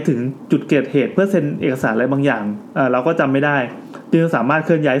ไปถึงจุดเกิดเหตุเพื่อเซ็นเอกสารอะไรบางอย่างเราก็จำไม่ได้จึงสามารถเค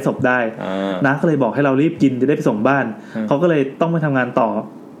ลื่อนย้ายศพได้น้าก็เลยบอกให้เรารีบกินจะได้ไปส่งบ้านเขาก็เลยต้องไปทำงานต่อ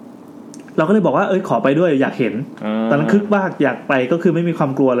เราก็เลยบอกว่าขอไปด้วยอยากเห็นตอนนั้นคึกมากอยากไปก็คือไม่มีควา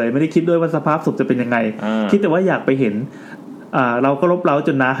มกลัวเลยไม่ได้คิดด้วยว่าสภาพศพจะเป็นยังไงคิดแต่ว่าอยากไปเห็นเราก็ลบเล้าจ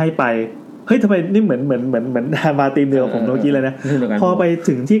นน้าให้ไปเฮ้ยทำไมนี่เหมือนมาตีมเดียวผมเมื่อกี้เลยนะพอไป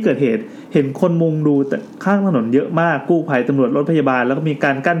ถึงที่เกิดเหตุเห็นคนมุงดูแต่ข้างถนนเยอะมากกู้ภัยตำรวจรถพยาบาลแล้วก็มีก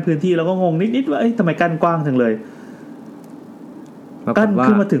ารกั้นพื้นที่แล้วก็งงนิดๆว่าทำไมกั้นกว้างจังเลยกั้น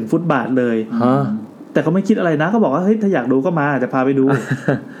ขึ้นมาถึงฟุตบาทเลยแต่เขาไม่คิดอะไรนะก็บอกว่าเฮ้ยถ้าอยากดูก็มาจะพาไปดู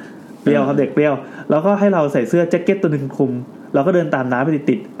เปรี้ยวครับเด็กเปรี้ยวแล้วก็ให้เราใส่เสื้อแจ็คเก็ตตัวนึงคลุมเราก็เดินตามน้าไป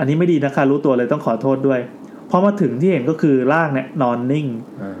ติดๆอันนี้ไม่ดีนะคะรู้ตัวเลยต้องขอโทษด้วยพอมาถึงที่เห็นก็คือร่างเนี่ยนอนนิ่ง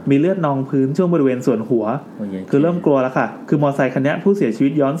มีเลือดนองพื้นช่วงบริเวณส่วนหัวคือเริ่มกลัวแล้วค่ะคือมอเตอร์ไซค์คันนี้ผู้เสียชีวิ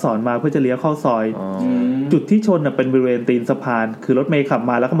ตย้อนสอนมาเพื่อจะเลี้ยวเข้าซอยจุดที่ชนเป็นบริเวณตีนสะพานคือรถเมล์ขับ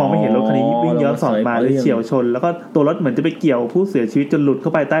มาแล้วก็มองไม่เห็นรถคันนี้วิ่งย้อนสอนมาเลยเฉี่ยวชนแล้วก็ตัวรถเหมือนจะไปเกี่ยวผู้เสียชีวิตจนหลุดเข้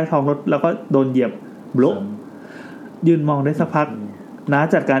าไปใต้ท้องรถแล้วก็โดนเหยียบบลุยืนมองได้สักพักน้า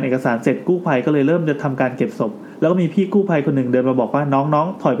จัดการเอกสารเสร็จกู้ภัยก็เลยเริ่มจะทำการเก็บศพแล้วก็มีพี่กู้ภัยคนหนึ่งเดินมาบอกว่าน้อง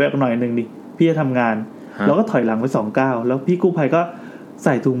ถอยไปหน่อยนึงดิพี่จะทำงานแล้วก็ถอยหลังไป2 ก้าวแล้วพี่กู้ภัยก็ใ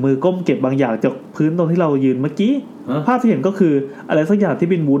ส่ถุงมือก้มเก็บบางอย่างจากพื้นตรงที่เรายืนเมื่อกี้ภาพที่เห็นก็คืออะไรสักอย่างที่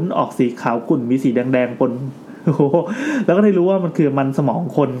เป็นวุ้นออกสีขาวขุ่นมีสีแดงๆปนโอ้โหแล้วก็ได้รู้ว่ามันคือมันสมอง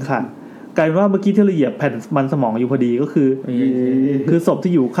คนค่ะกลายเป็นว่าเมื่อกี้ที่เราเหยียบแผ่นมันสมองอยู่พอดีก็คือศพ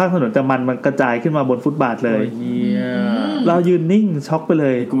ที่อยู่ข้างถนนแต่มันกระจายขึ้นมาบนฟุตบาทเลยเรายืนนิ่งช็อกไปเล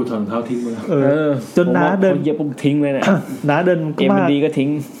ยกูถอนเท้าทิ้งไปจนน้าเดินเหยียบปุ๊บทิ้งเลยเนี่ยน้าเดินก็มาดีก็ทิ้ง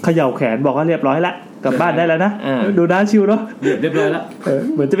เขย่าแขนบอกว่าเรียบร้อยละกลับบ้านได้แล้วนะดูน้าชิวเนาะเรียบร้อยแล้ว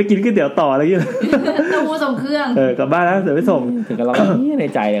เหมือนจะไปกินก๋วยเตี๋ยวต่ออะไรอย่างเงี้ยตู้ส่งเครื่องกลับบ้านแล้วเดี๋ยวไปส่งถึงกับเราใน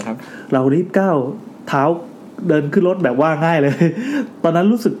ใจเลยครับเรารีบก้าวเท้าเดินขึ้นรถแบบว่าง่ายเลยตอนนั้น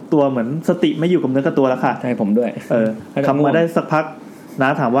รู้สึกตัวเหมือนสติไม่อยู่กับเนื้อกับตัวแล้วค่ะใช่ผมด้วยขับมาได้สักพักน้า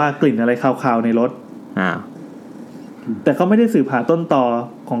ถามว่ากลิ่นอะไรคาวๆในรถแต่เขาไม่ได้สืบหาต้นตอ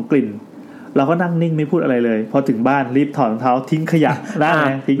ของกลิ่นเราก็นั่งนิ่งไม่พูดอะไรเลยพอถึงบ้านรีบถอดรองเท้าทิ้งขยะได้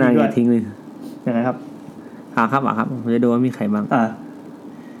ทิ้งด้วยทิ้งเลยยังไงครับครับผมจะดูว่ามีใครบ้าง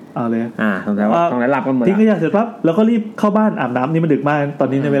เอาเลยสงสัยว่าต้องหลับกันหมดทิ้งขยะเสร็จปั๊บแล้วก็รีบเข้าบ้านอาบน้ำนี่มันดึกมากตอน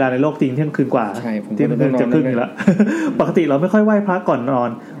นี้ในเวลาในโลกจริงเที่ยงคืนกว่าเที่ยงคืนจะครึ่งแล้วปกติเราไม่ค่อยไหว้พระก่อนนอน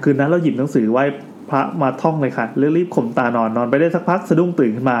คืนนั้นเราหยิบหนังสือไหว้พระมาท่องเลยค่ะแล้วรีบข่มตานอนไปได้สักพักสะดุ้งตื่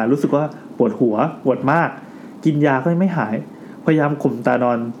นขึ้นมารู้สึกว่าปวดหัวปวดมากกินยาก็ไม่หายพยายามข่มตาน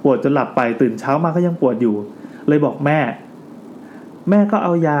อนปวดจนหลับไปตื่นเช้ามาก็ยังปวดอยู่เลยบอกแม่ก็เอ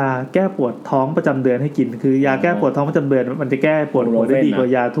ายาแก้ปวดท้องประจำเดือนให้กินคือยาแก้ปวดท้องประจำเดือนมันจะแก้ปวดหัวได้ดีกว่า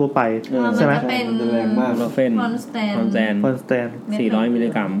ยาทั่วไปใช่ไหมมันแรงมากคอนสแตน400 มิลลิ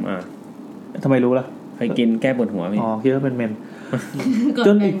กรัมทำไมรู้ล่ะเคยกินแก้ปวดหัวอ๋อคิดว่าเป็นเมนจ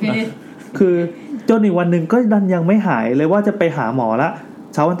นอีกวันหนึ่งก็ดันยังไม่หายเลยว่าจะไปหาหมอละ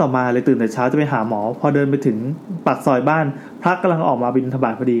เช้าวันต่อมาเลยตื่นแต่เช้าจะไปหาหมอพอเดินไปถึงปากซอยบ้านพระกำลังออกมาบิณฑบา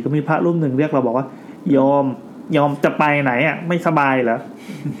ตพอดีก็มีพระรูปหนึ่งเรียกเราบอกว่าโยมจะไปไหนอ่ะไม่สบายเหรอ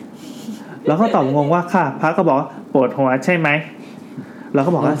แล้วก็ตอบงงว่าค่ะพระก็บอกปวดหัวใช่ไหมเรา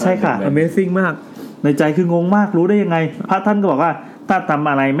ก็บอกว่าใช่ค่ะ Amazing มากในใจคืองงมากรู้ได้ยังไงพระท่านก็บอกว่าถ้าทำ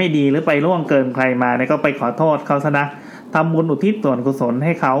อะไรไม่ดีหรือไปล่วงเกินใครมาเนี่ยก็ไปขอโทษเขาซะนะทำบุญอุทิศส่วนกุศลใ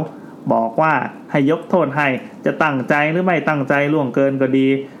ห้เขาบอกว่าให้ยกโทษให้จะตั้งใจหรือไม่ตั้งใจล่วงเกินก็ดี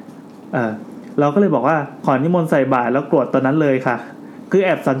เราก็เลยบอกว่าขอนิมนต์ใส่บาตรแล้วกรวดตอนนั้นเลยค่ะคือแอ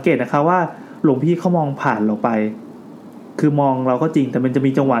บสังเกตนะคะว่าหลวงพี่เขามองผ่านเราไปคือมองเราก็จริงแต่มันจะ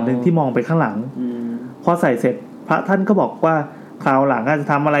มีจังหวะนึงที่มองไปข้างหลังพอใส่เสร็จพระท่านก็บอกว่าคราวหลังจะ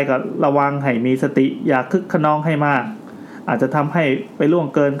ทำอะไรก็ระวังให้มีสติอย่าคึกขนองให้มาก อาจจะทำให้ไปล่วง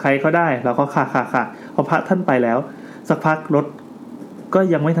เกินใครก็ได้เราก็ค่ะพอพระท่านไปแล้วสักพักรถก็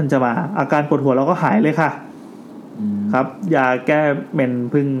ยังไม่ทันจะมาอาการปวดหัวเราก็หายเลยค่ะครับยาแก้เมน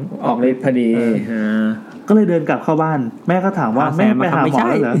พึ่งออกฤทธิ์พอดีก็เลยเดินกลับเข้าบ้านแม่ก็ถามว่าแม่ไปหาหมอ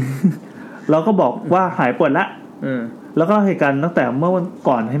เหรอเราก็บอกว่าหายปวดละแล้วก็เหตุการณ์ตั้งแต่เมื่อวัน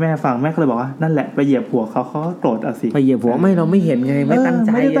ก่อนให้แม่ฟังแม่ก็เลยบอกว่านั่นแหละไปเหยียบหัวเขาก็โกรธอ่ะสิไปเหยียบหัวไม่เราไม่เห็นไงไม่ตั้งใจ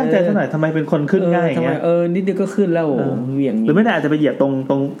ไม่ได้ตั้งใจเท่าไหร่ทำไมเป็นคนขึ้นง่ายอย่างเงี้ยนิดเดียวก็ขึ้นแล้วเหวี่ยงหรือไม่ได้อาจจะไปเหยียบตร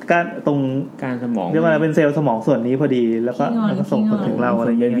งการสมองเรียกว่าเป็นเซลล์สมองส่วนนี้พอดีแล้วก็ส่งผลถึงเราอะไ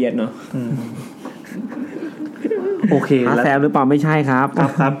รเบียดเนาะโอเคแล้วแซมหรือเปล่าไม่ใช่ครับ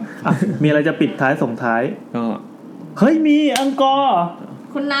ครับมีอะไรจะปิดท้ายส่งท้ายก็เฮ้ยมีอังกอร์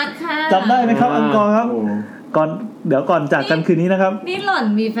คุณนัทค่ะจำได้ไหมครับอังกอร์ครับเดี๋ยวก่อนจากกันคืนนี้นะครับนี่หล่อน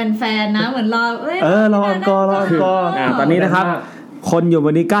มีแฟนๆนะเหมือนรอรออังกอร์ตอนนี้นะครับคนอยู่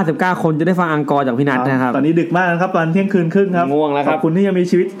วันนี้99คนจะได้ฟังอังกอร์จากพี่นัทนะครับตอนนี้ดึกมากนะครับตอนเที่ยงคืนครึ่งครับง่วงแล้วครับขอบคุณที่ยังมี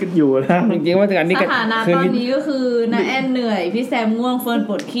ชีวิตอยู่นะจริงๆว่าจากนี้สถานะตอนนี้ก็คือน้าแอนเหนื่อยพี่แซมง่วงเฟิร์นป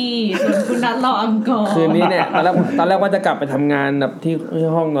วดขี้ส่วนคุณนัทรออังกอร์คืนนี้เนี่ยตอนแรกว่าจะกลับไปทำงานแบบที่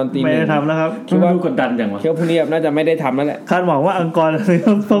ห้องนอนตีไม่ได้ทำแล้วครับคิดว่าดูกดดันอย่างวะคิดว่าพรุ่งนี้น่าจะไม่ได้ทำแล้วแหละคาดหวังว่าอังกอร์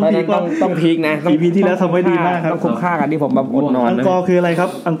ต้องพีคนะEPที่แล้วทำไว้ดีมากครับต้องคุ้มค่ากันที่ผมแบบอดนอนอังกอร์คืออะไรครับ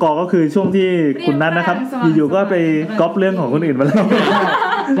อังกอร์ก็คือช่วงที่คุณนัทนะครับอยู่ๆก็ไปก๊อปเรื่องของคนอื่นมาแล้ว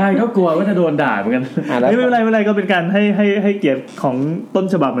ได้ก็กลัวว่าจะโดนด่าเหมือนกันไม่เป็นไรก็เป็นการให้เกียรติของต้น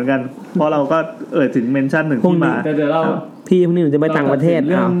ฉบับเหมือนกันเพราะเราก็ถึงเมนชั่นหนึ่งที่มาแต่เดี๋ยวเราพี่พวกนี้จะไปต่างประเทศ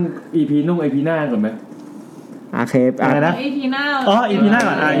เรื่อง EP หน้าก่อนไหมเคอะไรนะ EP หน้าEP หน้า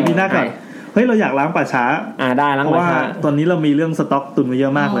ก่อนEP หน้าก่อนเฮ้ยเราอยากล้างป่าช้าได้ล้างป่าช้าตอนนี้เรามีเรื่องสต็อกตุนไว้เยอ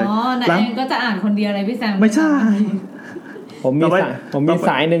ะมากเลยล้างก็จะอ่านคนเดียวเลยพี่แซมไม่ใช่ผมมี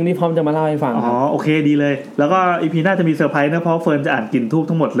สายนึงที่พร้อมจะมาเล่าให้ฟังโอเคดีเลยแล้วก็ EP หน้าจะมีเซอร์ไพรส์นะเพราะเฟิร์นจะอ่านกลิ่นทูบ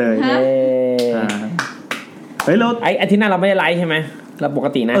ทั้งหมดเลยเฮ้ยเราไอ้ที่หน้าเราไม่ได้ไลฟ์ใช่ไหมเราปก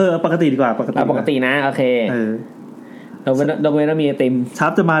ตินะปกติดีกว่าปกตินะโอเคเรามีไอติมชาร์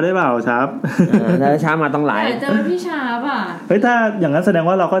ปจะมาได้เปล่าชาร์ปแล้วชาร์ปมาต้องไลฟ์เจอพี่ชาร์ปอ่ะเฮ้ยถ้าอย่างนั้นแสดง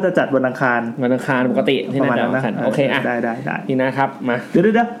ว่าเราก็จะจัดวันอังคารปกติที่นั่นโอเคอ่ะได้นี่นะครับมาเดี๋ยว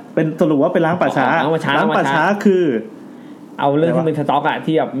เป็นสรุปว่าเป็นล้างป่าช้าล้างป่าช้าคือเอาเรื่องที่เป็นสต็อกอะ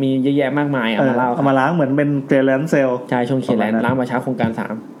ที่แบบมีเยอะแยะมากมายเอามาเล่าเอามาล้างเหมือนเป็นเกลเลนเซลใช่ช่วงเขียนล้างมาช้าโครงการ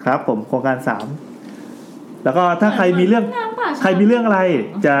3ครับผมโครงการ3แล้วก็ถ้าใครมีเรื่องอะไร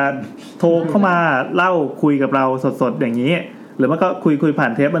จะโทรเข้ามาเล่าคุยกับเราสดๆอย่างนี้หรือว่าก็คุยผ่า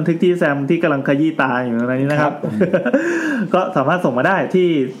นเทปบันทึกที่แซมที่กำลังขยี้ตาอยู่ในนี้นะครับก็สามารถส่งมาได้ที่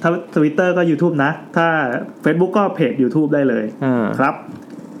Twitter ก็ YouTube นะถ้า Facebook ก็เพจ YouTube ได้เลยครับ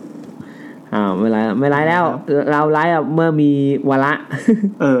ไม่ไลฟ์แล้วเราไลฟ์เมื่อมีวาระ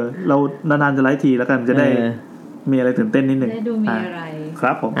เรานานๆจะไลฟ์ทีแล้วกันจะได้มีอะไรตื่นเต้นนิดนึงได้ดูมีอะไรค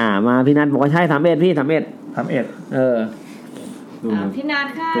รับผมมาพี่นัทบอกว่าใช่31พี่31พี่นัท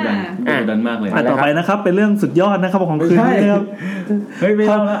ค่ะกดดันมากเลยต่อไปนะครับเป็นเรื่องสุดยอดนะครับของคืนนี้ครับเฮ้ยไม่เ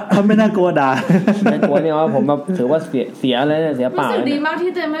อาละเขาไม่น่ากลัวด่าไม่กลัวนี่ว่าผมแบบถือว่าเสียเลยเสียเปล่ารู้สึกดีมากที่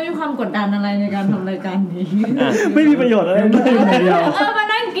เจไม่มีความกดดันอะไรในการทำรายการนี้ไม่มีประโยชน์อะไรเลยมา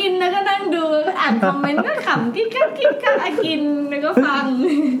นั่งกินแล้วก็นั่งดูอ่านคอมเมนต์ก็ขำกิ๊กกินแล้วก็ฟัง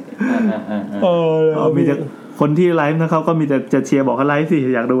มีแต่คนที่ไลฟ์นะครับก็มีแต่จะเชียร์บอกเขาไลฟ์สิ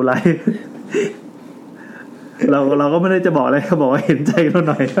อยากดูไลฟ์เราก็ไม่ได้จะบอกอะไรเขาบอกว่าเห็นใจเรา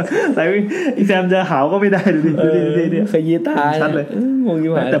หน่อยแต่อีแซมจะหาวก็ไม่ได้ดูดิขยี้ตาชัดเลยงงอ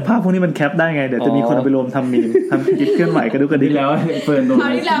ยู่แต่ภาพพวกนี้มันแคปได้ไงเดี๋ยวจะมีคนเอาไปรวมทำมีมทำคลิปเคลื่อนไหวกันดูกันดิแล้วเฟิร์นคราว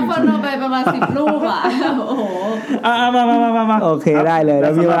ที่แล้วเฟิร์นเอาไปประมาณ10รูปอ่ะโอ้โหมาโอเคได้เลยแล้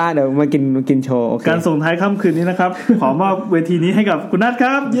วมีเวลาเดี๋ยวมากินโชว์การส่งท้ายค่ำคืนนี้นะครับขอมอบเวทีนี้ให้กับคุณนัทค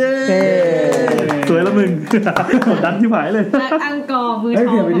รับเย้สวยละมึงดันที่หายเลยอังกอร์มือทอ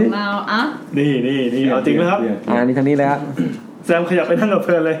งของเราอ่ะนี่เอาจริงแล้วครับนี่ทางนี้เลยครับแซมขยับไปนั่งกับเ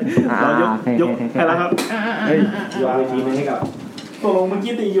พื่อนเลยเรายกให้แล้วครับเฮ้ยยกเวทีนี้ให้กับตกลงเมื่อ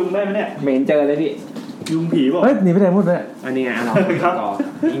กี้ตียุงได้ไหมเนี่ยเมนเจอเลยพี่ยุงผีบอกเฮ้ยหนีไปไหนหมดเลยอันนี้ไงเราครับ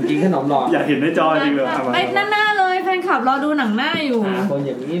จริงๆขนมหลอดอยากเห็นในจอจริงเลยไอ้หน้าเลยแฟนคลับรอดูหนังหน้าอยู่คนอ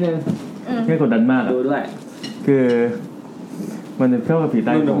ย่างนี้นึงไม่กดดันมากดูด้วยคือมันจะเข้ากับผีใ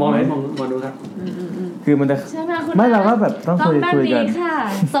ต้มองดูครับคือมันจะไม่เราก็แบบต้องคุยกันค่ะ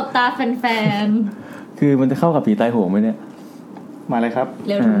สบตาแฟนคือมันจะเข้ากับผีใต้โหงไหมเนี่ยมาเลยครับเ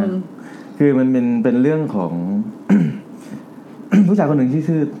ร็วนึงคือมันเป็นเรื่องของ ผู้ชายคนหนึ่งที่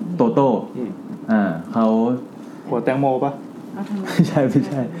ชื่อโตโต้เขาหัวแตงโมปะไม่ใช่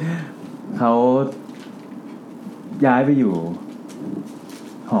เขาย้ายไปอยู่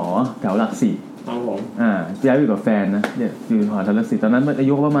หอแถวหลัก4ย้ายไปอยู่กับแฟนนะเนี่ยอยู่หอแถวหลัก4ตอนนั้นอา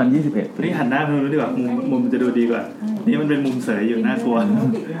ยุประมาณ21นี่หันหน้าไปดูดีกว่ามุมจะดูดีกว่านี่มันเป็นมุมเสยอยู่น่ากลัว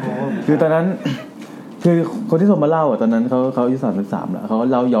คือตอนนั้น คือคนที่ส่งมาเล่าอ่ะตอนนั้นเขาอายุ33แล้วเขา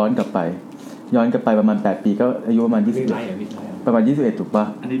เล่าย้อนกลับไปประมาณ8ปีก็อายุประมาณ21ประมาณ21ถูกป่ะ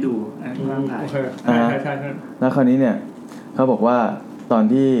อันนี้ดูอันนี้ร่างถ่ายใช่แล้วคราวนี้เนี่ยเขาบอกว่าตอน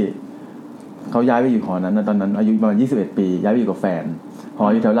ที่เขาย้ายไปอยู่หอนั้นนะตอนนั้นอายุประมาณ21ปีย้ายไปอยู่กับแฟนหอ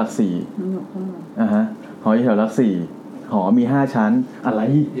อยู่แถวหลัก4ฮะหออยู่แถวหลัก4หอมี5ชั้นอะไร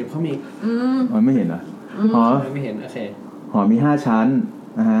เดี๋ยวเขามีมันไม่เห็นเหรอหอไม่เห็นโอเคหอมี5ชั้น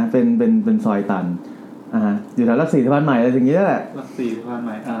ฮะเป็นซอยตันอยู่แถวหลัก4สะพานใหม่อะไรอย่างเงี้ยแหละหลัก4สะพานให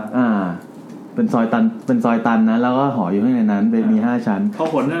ม่เป็นซอยตันนะแล้วก็หออยู่ข้างในนั้นมี5ชั้นเขา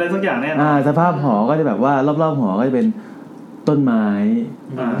ขนอะไรสักอย่างแน่นอนสภาพหอก็จะแบบว่ารอบๆหอก็จะเป็นต้นไม้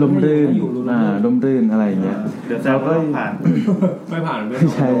ร่มรื่นร่มรื่นอะไรอย่างเงี้ยเราก็ผ่านไม่ผ่านไม่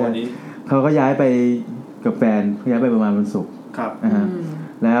ใช่วันนี้เขาก็ย้ายไปกับแฟนย้ายไปประมาณวันศุกร์ครับ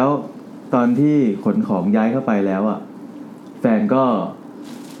แล้วตอนที่ขนของย้ายเข้าไปแล้วอ่ะแฟนก็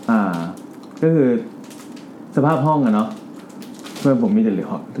คือสภาพห้องอะเนาะเพื่อนผมมีแต่เ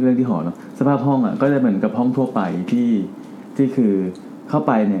รื่องที่หอเนาะสภาพห้องอะก็จะเหมือนกับห้องทั่วไปที่คือเข้าไ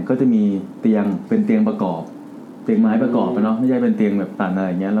ปเนี่ยก็จะมีเตียงเป็นเตียงประกอบเตียงไม้ประกอบเนาะไม่ใช่เป็นเตียงแบบตันอะไร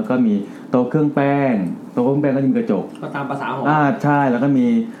อย่างเงี้ยแล้วก็มีโต๊ะเครื่องแป้งก็จะมีกระจกก็ตามภาษาหอใช่แล้วก็มี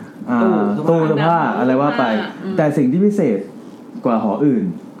ตู้เสื้อผ้าอะไรว่าไปแต่สิ่งที่พิเศษกว่าหออื่น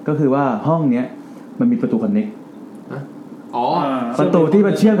ก็คือว่าห้องเนี้ยมันมีประตูคอนเนคประตูที่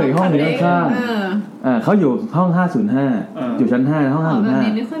มันเชื่อมกับห้องนี้ข้างๆเขาอยู่ห้อง505อยู่ชั้น5ห้อง505แบบ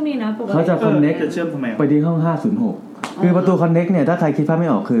นี้ไม่ค่อยมีนะปกติเขาจะคอนเนคจะเชื่อมทำไมไปที่ห้อง506คือประตูคอนเนคเนี่ยถ้าใครคิดภาพไม่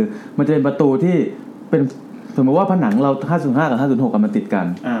ออกคือมันจะเป็นประตูที่เป็นสมมติว่าผนังเรา505กับ506กันมันติดกัน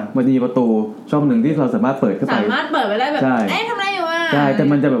มันมีประตูช่องหนึ่งที่เราสามารถเปิดเข้าไปสามารถเปิดไว้ได้แบบเอ๊ะทำอะไรอยู่ใช่แต่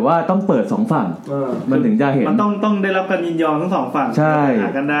มันจะแบบว่าต้องเปิด2ฝั่งมันถึงจะเห็นมันต้องได้รับการยินยอมทั้ง2ฝั่งห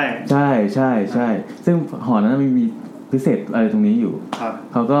ากันได้ใช่ซึ่งหอนั้นมีพิเศษอะไรตรงนี้อยู่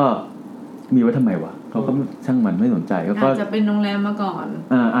เขาก็มีไว้ทำไมวะเขาก็ช่างมันไม่สนใจก็อาจจะเป็นโรงแรมมาก่อน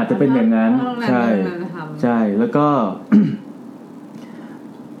อาจจะเป็นอย่างนั้นใช่แล้วก็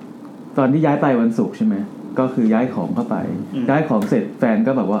ตอนที่ย้ายไปวันศุกร์ใช่ไหมก็คือย้ายของเข้าไปย้ายของเสร็จแฟน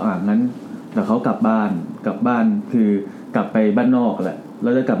ก็แบบว่างั้นเดี๋ยวเขากลับบ้านคือกลับไปบ้านนอกแหละแล้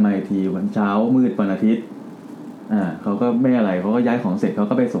วจะกลับมาอีกทีวันเช้ามืดวันอาทิตย์เขาก็ไม่อะไรเขาก็ย้ายของเสร็จเขา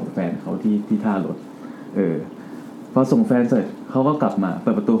ก็ไปส่งแฟนเขาที่ท่ารถพอส่งแฟนเสร็จเขาก็กลับมาเ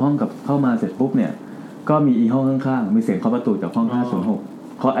ปิดประตูห้องกับเข้ามาเสร็จปุ๊บเนี่ยก็มีอีห้องข้างๆมีเสียงเคาะประตูจากห้อง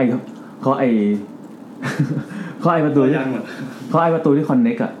506เคาะไอประตูที่คอนเน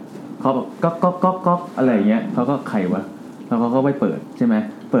คอะเขาแบบก๊อกอะไรอย่างเงี้ยเขาก็ไขวะแล้วเขาก็ไปเปิดใช่ไหม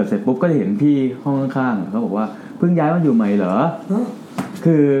เปิดเสร็จปุ๊บก็จะเห็นพี่ห้องข้างๆเขาบอกว่าเพิ่งย้ายมาอยู่ใหม่เหรอ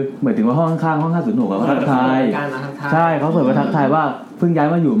คือหมายถึงว่าห้องข้างๆห้อง506เขาทักทายใช่เขาเปิดมาทักทายว่าเพิ่งย้าย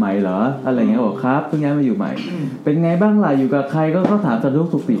มาอยู่ใหม่เหรออะไรอย่างเงี้ยบอกครับเพิ่งย้ายมาอยู่ใหม่เป็นไงบ้างล่ะอยู่กับใครก็ถามสะดวก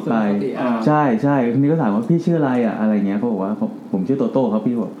สุขติดไปใช่ทีนี้ก็ถามว่าพี่ชื่ออะไรอ่ะอะไรเงี้ยเขาบอกว่าผมชื่อโตโต้ครับ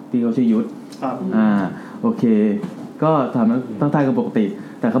พี่เขาชื่อยุทธโอเคก็ถามทักทายกันปกติ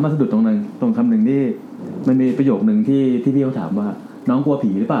แต่เขามาสะดุดตรงคำหนึ่งที่มันมีประโยคนึงที่พี่เขาถามว่าน้องกลัว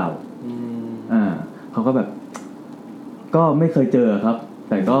ผีหรือเปล่าเขาก็แบบก็ไม่เคยเจอครับ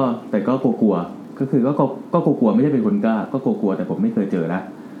แต่ก็กลัวก็คือก็กลัวไม่ใช่เป็นคนกล้าก็กลัวแต่ผมไม่เคยเจอนะ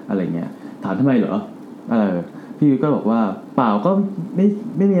อะไรเงี้ยถามทำไมเหรอพี่ก็บอกว่าเปล่าก็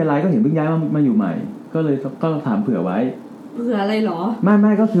ไม่มีอะไรก็เห็นเพิ่งย้ายมาอยู่ใหม่ก็เลยก็ถามเผื่อไว้เผื่ออะไรเหรอไ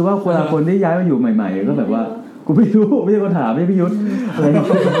ม่ก็คือว่าเวลาคนที่ย้ายมาอยู่ใหม่ๆก็แบบว่ากูไม่รู้ไม่ใช่คนถามไม่พี่ยุทธอะไร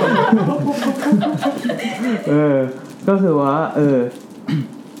ก็คือว่า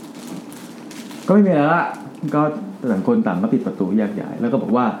ก็ไม่มีอะไรละก็ต่างคนต่างก็ปิดประตูแยกย้ายแล้วก็บอ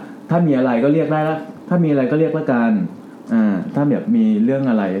กว่าถ้ามีอะไรก็เรียกได้ละถ้ามีอะไรก็เรียกละกันถ้าแบบมีเรื่อง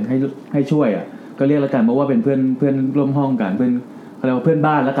อะไรให้ช่วยก็เรียกละกันเพราะว่าเป็นเพื่อนร่วมห้องกันเพื่อนเขาเรียกว่าเพื่อน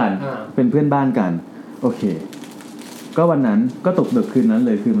บ้านละกันเป็นเพื่อนบ้านกันโอเคก็วันนั้นก็ตกดึกคืนนั้นเ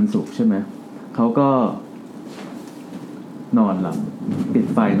ลยคืนวันศุกร์ใช่ไหมเขาก็นอนหลับปิด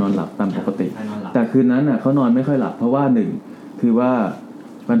ไฟนอนหลับตามปกติแต่คืนนั้นเขานอนไม่ค่อยหลับเพราะว่า1คือว่า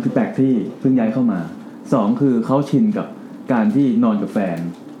มันแปลกที่เพิ่งย้ายเข้ามา2คือเขาชินกับการที่นอนกับแฟน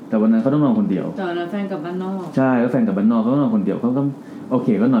แต่วันนั้นเขาต้องนอนคนเดียวแล้วแฟนกับบ้านนอกใช่แล้วแฟนกับบ้านนอกเขาต้องนอนคนเดียวเขาก็โอเค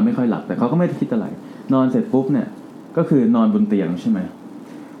ก็นอนไม่ค่อยหลับแต่เขาก็ไม่ได้คิดอะไรนอนเสร็จปุ๊บเนี่ยก็คือนอนบนเตียงใช่ไหม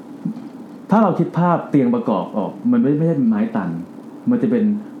ถ้าเราคิดภาพเตียงประกอบออกมันไม่ใช่เป็นไม้ตันมันจะเป็น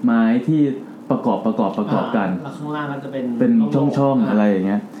ไม้ที่ประกอบกันแล้วข้างล่างมันจะเป็นช่องๆอะไรอย่างเ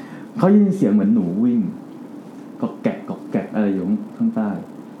งี้ยเขายินเสียงเหมือนหนูวิ่งกอกแกะอะไรอยู่ข้างใต้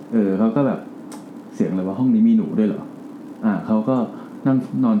เขาก็แบบเสียงอะไรว่าห้องนี้มีหนูด้วยเหรอเขาก็นั่ง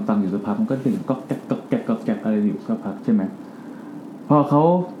นอนฟังอยู่สักพักมันก็เสียงกอกแกะอะไรอยู่สักพักใช่ไหมพอเขา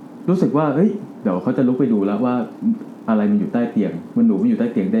รู้สึกว่าเฮ้ยเดี๋ยวเขาจะลุกไปดูแล้วว่า อะไรมันอยู่ใต้เตียงมันหนูมันอยู่ใต้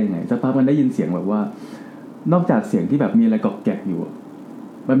เตียงได้ยังไงสักพักมันได้ยินเสียงแบบว่านอกจากเสียงที่แบบมีอะไรกอกแกกอยู่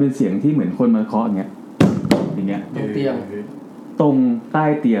มันเป็นเสียงที่เหมือนคนมาเคาะอย่างเงี้ยตรงเตียงตรงใต้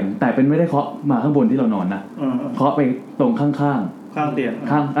เตียงแต่เป็นไม่ได้เคาะมาข้างบนที่เรานอนนะเคาะไปตรงข้างเตียง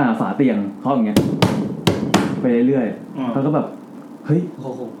ข้างฝาเตียงเคาะอย่างเงี้ยไปเรื่อยๆเขาก็แบบเฮ้ยโอ้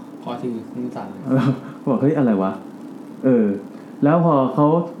โหเคาะทีมือสั่นเลยบอกเฮ้ยอะไรวะแล้วพอเข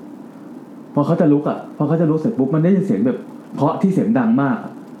าจะลุกพอเขาจะลุกเสร็จปุ๊บมันได้ยินเสียงแบบเคาะที่เสียงดังมาก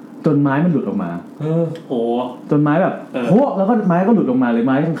จนไม้มันหลุดออกมาโอ้จนไม้แบบโหแล้วก็ไม้ก็หลุดออกมาเลยไ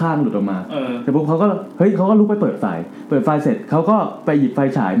ม้ข้างๆหลุดออกมาแต่ปุ๊บเขาก็ลุกไปเปิดไฟเสร็จเขาก็ไปหยิบไฟ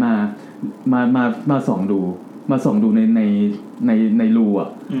ฉายมาส่องดูในรู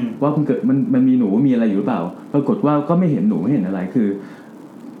ว่ามันเกิดมันมีหนูมีอะไรอยู่หรือเปล่าปรากฏว่าก็ไม่เห็นหนูไม่เห็นอะไรคือ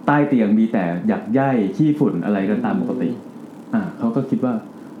ใต้เตียงมีแต่หยักใยขี้ฝุ่นอะไรกันตามปกติเขาก็คิดว่า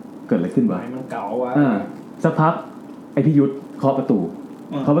เกิดอะไรขึ้นวะมันเก๋าวะสักพักไอพี่ยุทธเคาะประ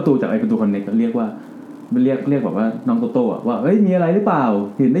ตูจากไอประตูคอนเนคเรียกว่ามันเรียกแบบว่าน้องโตโต้ว่าเอ้ยมีอะไรหรือเปล่า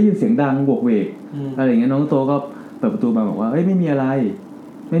เห็นได้ยินเสียงดังโวกเวกอะไรอย่างเงี้ยน้องโตก็เปิดประตูมาบอกว่าเอ้ยไม่มีอะไร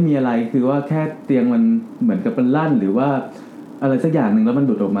คือว่าแค่เตียงมันเหมือนกับเป็นลั่นหรือว่าอะไรสักอย่างนึงแล้วมันห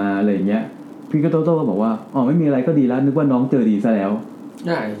ลุดออกมาอะไรอย่างเงี้ยพี่โตโต้ก็บอกว่าอ๋อไม่มีอะไรก็ดีแล้วนึกว่าน้องเจอดีซะแล้ว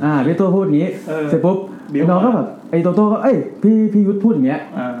พี่โตพูดอย่างงี้เสร็จปุ๊บน้องก็แบบไอ้โตโต้ก็เอ้ยพี่ยุทธพูดอย่างเงี้ย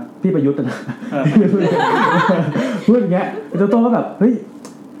พี่ประยุทธ์นะพูดอย่างเงี้ยไอ้โตโต้ก็แบบเฮ้ย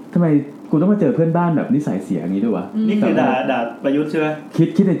ทำไมกูต้องมาเจอเพื่อนบ้านแบบนิสัยเสียอย่างนี้ด้วยวะนี่คือด่าประยุทธ์ใช่ไหม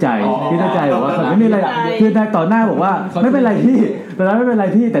คิดในใจบอกว่าไม่มีอะไรคือได้ต่อหน้าบอกว่าไม่เป็นไรพี่ตอนนั้นไม่เป็นไร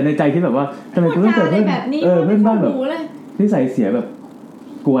พี่แต่ในใจคิดแบบว่าทำไมกูต้องเจอเพื่อนบ้านแบบนิสัยเสียแบบ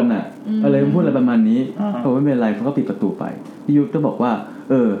กวนอะไรพูดอะไรประมาณนี้เขาไม่เป็นไรเขาก็ปิดประตูไปพี่ยุทธก็บอกว่า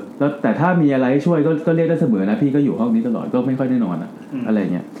แล้วแต่ถ้ามีอะไรช่วยก็เรียกได้เสมอนะพี่ก็อยู่ห้องนี้ตลอดก็ไม่ค่อยได้นอนอะไร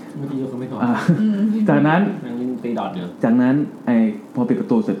เงี้ยพี่ยุทธเขาไม่นอนจากนั้นตีดอดอยู่จากนั้นพอปิดประ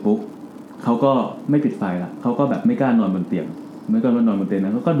ตูเสร็จปุ๊บเขาก็ไม่ปิดไฟละเขาก็แบบไม่กล้านอนบนเตียงน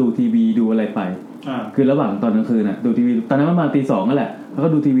ะเขาก็ดูทีวีดูอะไรไปคือระหว่างตอนกลางคืนดูทีวีตอนนั้นประมาณ 2:00 นนั่นแหละเขาก็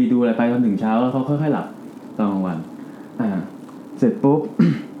ดูทีวีดูอะไรไปจนถึงเช้าแล้วเขาค่อยๆหลับตอนกลางวันเสร็จปุ๊บ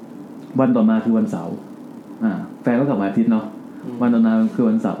วันต่อมาคือวันเสาร์แฟนก็กลับมาอาทิตย์เนาะวันต่อมาคือ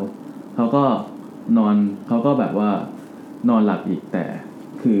วันเสาร์เขาก็แบบว่านอนหลับอีกแต่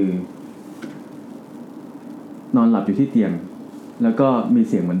คือนอนหลับอยู่ที่เตียงแล้วก็มี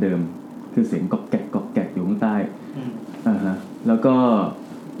เสียงเหมือนเดิมคือเสียงกอกแกกอยู่ข้างใต้แล้วก็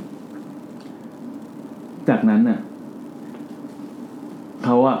จากนั้นน่ะเข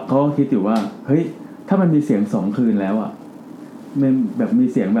าก็คิดอยู่ว่าเฮ้ยถ้ามันมีเสียง2 คืนแล้วมันแบบมี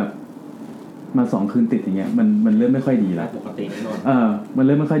เสียงแบบมา2 คืนติดอย่างเงี้ยมันเริ่มไม่ค่อยดีแล้วปกติแน่นอนมันเ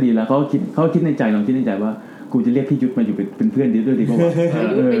ริ่มไม่ค่อยดีแล้วเขาคิดในใจลองคิดในใจว่ากูจะเรียกพี่ยุทธมาอยู่เป็นเพื่อนด้วยดีกว่า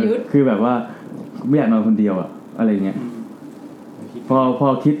คือแบบว่าไม่อยากนอนคนเดียวอะไรเงี้ยพอ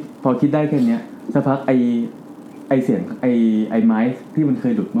คิดได้แค่เนี้ยสักพักไอเสียงไอไม้ที่มันเค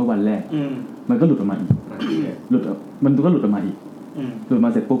ยหลุดเมื่อวันแรกมันก็หลุดออกมาอีกมันก็หลุดออกมาอีกหลุดมา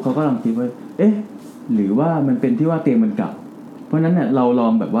เสร็จปุ๊บเขาก็ลองคิดว่าเอ๊ะหรือว่ามันเป็นที่ว่าเตียงมันเก่าเพราะนั้นเนี่ยเราลอ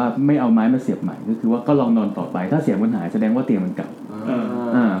งแบบว่าไม่เอาไม้มาเสียบใหม่ก็คือว่าก็ลองนอนต่อไปถ้าเสียงมันหายแสดงว่าเตียงมันเก่า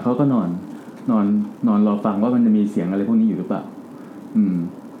เขาก็นอนรอฟังว่ามันจะมีเสียงอะไรพวกนี้อยู่หรือเปล่า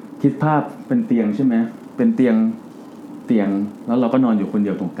คิดภาพเป็นเตียงใช่ไหมเป็นเตียงแล้วเราก็นอนอยู่คนเดี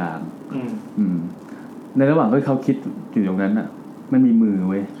ยวตรงกลางในระหว่างที่เขาคิดอยู่ตรงนั้นมันมีมือ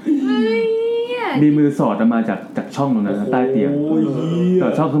เว้ยมีมือสอดออกมาจากช่องตรงนั้นใต้เตียงสอ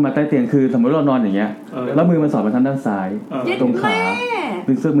ดช่องขึ้นมาใต้เตียงคือสมมติเรานอนอย่างเงี้ยแล้วมือมันสอดมาทางด้านซ้ายตรงขาเ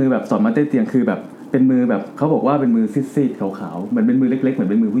ป็นเสื้อมือแบบสอดมาใต้เตียงคือแบบเป็นมือแบบเขาบอกว่าเป็นมือซีดๆขาวๆเหมือนเป็นมือเล็กๆเหมือน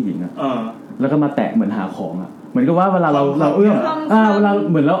เป็นมือผู้หญิงแล้วก็มาแตะเหมือนหาของเหมือนกับว่าเวลาเราเอื้อมเวลา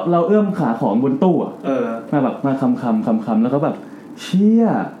เหมือนเราเอื้อมขาของบนตู้มาแบบมาคำแล้วเขาแบบเชี่ย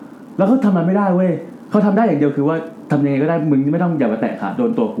แล้วเขาทำอะไรไม่ได้เว้ยเขาทำได้อย่างเดียวคือว่าทำยังไงก็ได้มึงไม่ต้องอย่ามาแตะขาโด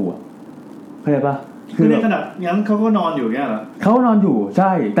นตัวกูเข้าใจปะคือในขณะงั้นเขาก็นอนอยู่เนี่ยเหรอเขานอนอยู่ใ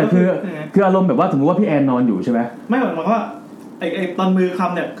ช่แต่คืออารมณ์แบบว่าสมมติว่าพี่แอนนอนอยู่ใช่ไหมไม่เหมือนว่าไอตอนมือค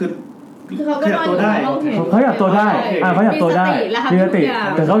ำเนี่ยคือเขาขยับตัวได้เขาขยับตัวได้มีสติ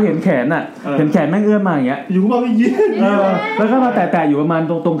แต่เขาเห็นแขนเห็นแขนแม่งเอื้อมมาอย่างเงี้ยอยู่มาไม่ยืนแล้วก็มาแตะอยู่ประมาณ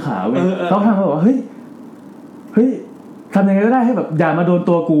ตรงขาเว้ยเขาทำเขาบอกว่าเฮ้ยทำยังไงก็ได้ให้แบบอย่ามาโดน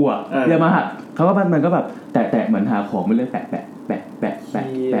ตัวกูอย่ามาหัดเขาก็มันก็แบบแตะเหมือนหาของไปเรื่อยแปะเ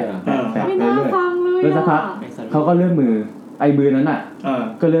รื่อยๆแล้วสักพักเขาก็เลื่อนมือไอ้มือนั้น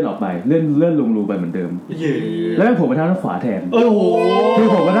ก็เลื่อนออกไปเลื่อนลงรูไปเหมือนเดิมแล้วผมไปทางด้านขวาแทนคือ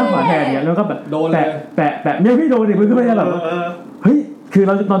ผมไปทางขวาแทนเนี่ยแล้วก็แบบแปะไม่พี่โดนดิมือก็ไม่ได้แบบเฮ้ยคือเ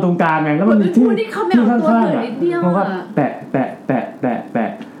รานอนตรงกลางไงแล้วมันมีที่ข้างๆมันก็แปะ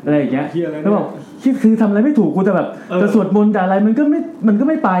อะไรอย่างเงี้ยแล้วบอกคือทำอะไรไม่ถูกกูแต่แบบจะสวดมนต์แต่อะไรมันก็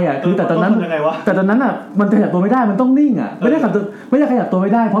ไม่ไปอ่ะคือแต่ตอนนั้นอ่ะมันขยับตัวไม่ได้มันต้องนิ่งอ่ะไม่ได้ขยับตัวไ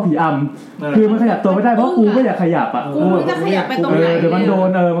ม่ได้เพราะผีอำคือมันขยับตัวไม่ได้เพราะกูไม่อยากขยับอ่ะกูจะขยับไปตรงไหนเดี๋ยวมันโดน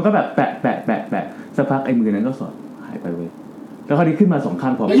มันก็แบบแปะสักพักไอ้มือนั้นก็สอดหายไปเว้ยแล้วคราวนี้ขึ้นมา2ข้า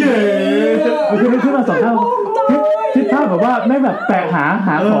งพอมันขึ้นมา2ข้างคิดภาพแบบว่าไม่แบบแปะหา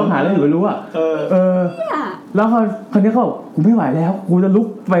ของหาอะไรอยู่ไม่รู้อ่ะแล้วคราวนี้เขาบอกกูไม่ไหวแล้วกูจะลุก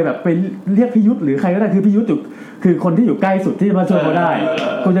ไปแบบไปเรียกพี่ยุทธหรือใครก็ได้คือพี่ยุทธคือคนที่อยู่ใกล้สุดที่จะมาช่วยเขาได้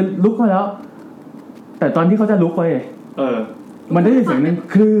กูจะลุกมาแล้วแต่ตอนที่เขาจะลุกไปมันได้ยินเสียงนึง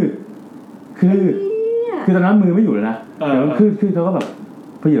คือตอนนั้นมือไม่อยู่เลยนะเดี๋ยวคือเขาก็แบบ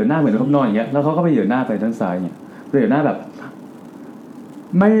ไปเหยียดหน้าเหมือนเขานอนอย่างเงี้ยแล้วเขาก็ไปเหยียดหน้าไปด้านซ้ายเนี่ยไปเหยียดหน้าแบบ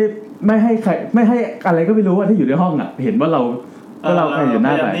ไม่ให้ใครไม่ให้อะไรก็ไม่รู้ว่าที่อยู่ในห้องอ่ะเห็นว่าเราใครเหยียดหน้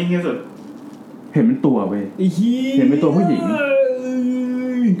าไปเห็นเป็นตัวเว้ยเห็นเป็นตัวผู้หญิ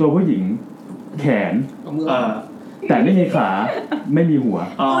งแขนแต่ไม่มีขาไม่มีหัว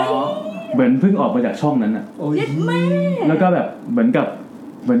เหมือนเพิ่งออกมาจากช่องนั้นอ่ะแล้วก็แบบเหมือน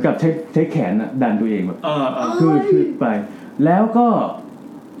กับใช้แขนอ่ะดันตัวเองแบบคือไปแล้วก็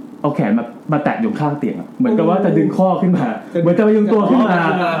เอาแขนมาแตะอยู่ข้างเตียงอ่ะเหมือนกับว่าจะดึงข้อขึ้นมาเหมือนจะไปดึงตัวขึ้นมา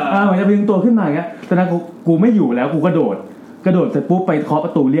เหมือนจะไปดึงตัวขึ้นมาอย่างเงี้ยแต่นั้นกูไม่อยู่แล้วกูกระโดดเสร็จปุ๊บไปเคาะปร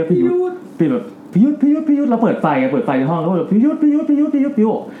ะตูเรียกพี่ยุทธพี่ยุทธเราเปิดไฟในห้องแล้วแบบพี่ยุทธ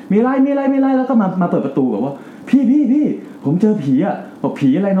มีอะไรแล้วก็มาเปิดประตูแบบว่าพี่ผมเจอผีอ่ะบอกผี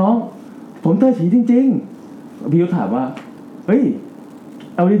อะไรน้องผมเจอผีจริงๆพี่ยุทธถามว่าเฮ้ย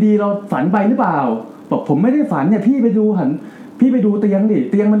เอาดีๆเราฝันไปหรือเปล่าบอกผมไม่ได้ฝันเนี่ยพี่ไปดูเตียงดิ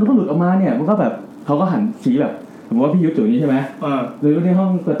เตียงมันก็หลุดออกมาเนี่ยมันก็แบบเขาก็หันชี้แบบสมมติว่าพี่ยุทธอยู่นี่ใช่ไหมหรือในห้อง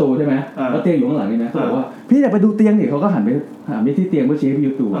ประตูใช่ไหมแล้วเตียงอยู่ข้างหลังนี่นะเขาบอกว่าพี่อยากไปดูเตียงดิเขาก็หันไปที่เตียงเพื่อชี้ให้พี่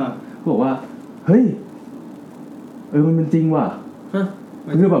ยุทธดูเขาบอกว่าเฮ้ยมันเป็นจริงว่ะ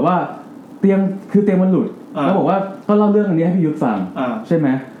คือแบบว่าเตียงมันหลุดแล้วบอกว่าก็เล่าเรื่องอันนี้ให้พี่ยุทธฟังใช่ไหม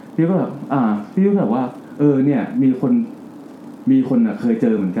พี่ก็แบบพี่ยุทธแบบว่าเนี่ยมีคนอ่ะเคยเจ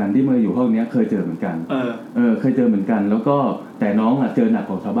อเหมือนกันที่มาอยู่ห้องนี้เคยเจอเหมือนกันเคยเจอเหมือนกันแล้วก็แต่น้องอ่ะเจอหนัก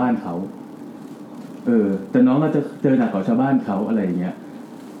กว่าชาวบ้านเขาแต่น้องก็จะเจอหนักกว่าชาวบ้านเขาอะไรอย่างเงี้ย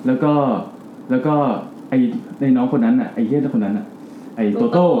แล้วก็ไอ้ในน้องคนนั้นอ่ะไอ้เหี้ยคนนั้นอ่ะไอ้โต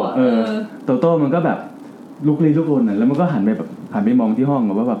โต้มันก็แบบลุกลี้ลุกลนน่ะแล้วมันก็หันไปมองที่ห้อง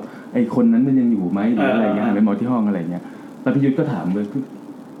ว่าแบบไอ้คนนั้นมันยังอยู่ไหมหรืออะไรเงี้ยหันไปมองที่ห้องอะไรเงี้ยแล้วพี่ยุทธก็ถามเลย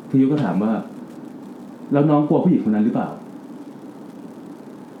พี่ยุทธก็ถามว่าแล้วน้องกลัวผู้หญิงคนนั้นหรือเปล่า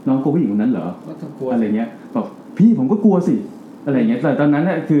น้องกลัวผู้หญิงคนนั้นเหรออะไรเงี้ยบอกพี่ผมก็กลัวสิอะไรเงี้ยแต่ตอนนั้น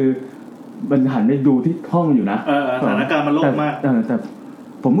น่ะคือมันหันไปดูที่ห้องอยู่นะสถานการณ์มันโลกมากแต่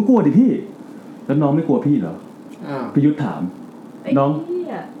ผมก็กลัวดิพี่แล้วน้องไม่กลัวพี่เหรอพี่ยุทธถามน้อง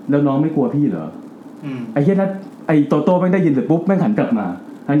แล้วน้องไม่กลัวพี่เหรอไอ้เหี้ยนั้นไอ้โตโต้แม่งได้ยินเสร็จปุ๊บแม่งหันกลับม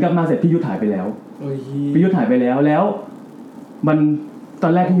าเสร็จพี่ยุทธหายไปแล้วแล้วมันตอ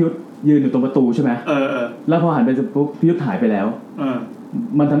นแรกพี่ยุทธยืนอยู่ตรงประตูใช่ไหมแล้วพอหันไปเสร็จปุ๊บพี่ยุทธหายไปแล้ว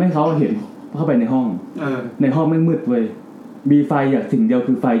มันทำให้เขาเห็นเข้าไปในห้องในห้องไม่มืดเว้ยมีไฟอย่างสิ่งเดียว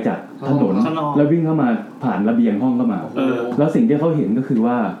คือไฟจากถนนแล้ววิ่งเข้ามาผ่านระเบียงห้องเข้ามาแล้วสิ่งที่เขาเห็นก็คือ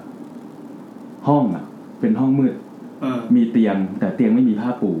ว่าห้องอ่ะเป็นห้องมืดมีเตียงแต่เตียงไม่มีผ้า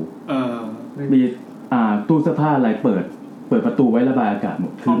ปูมีตู้เสื้อผ้าอะไรเปิดประตูไว้ระบายอากาศหม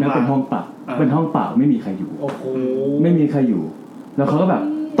ดคือนั่นเป็นห้องเปล่าไม่มีใครอยู่ไม่มีใครอยู่แล้วเขาก็แบบ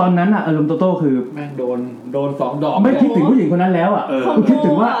ตอนนั้นอ่ะอารมณ์โตโต้คือแม่งโดน2 ดอกไม่คิดถึงผู้หญิงคนนั้นแล้วอ่ะกูคิดถึ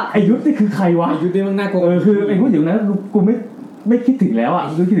งว่าไอ้ยุทธนี่คือใครวะไอ้ยุทธนี่มันน่ากลัวคือไอ้ผู้หญิงนั้นกูไม่คิดถึงแล้วอ่ะ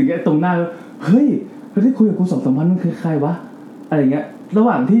กูคิดถึงไอ้ตรงหน้าเฮ้ยแล้วที่คุยกับกู2-3 วันมันคือใครวะอะไรเงี้ยระห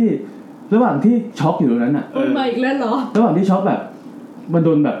ว่างที่ช็อกอยู่ตรงนั้นอ่ะมาอีกแล้วเหรอระหว่างที่ช็อกแบบมันโด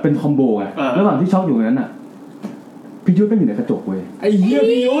นแบบเป็นคอมโบไงระหว่างที่ช็อกอยู่นั้นอ่ะพี่ยุทธไม่อยู่ในกระจกเว้ยไอ้เหี้ย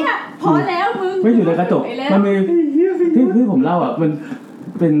พี่ยุทธพอแล้วมึงไม่อยู่ในกระจกมันมีที่ผมเล่าอ่ะมัน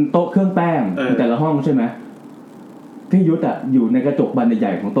เป็นโต๊ะเครื่องแป้งแต่ละห้องใช่ไหมพี่ยุทธอ่ะอยู่ในกระจกบานให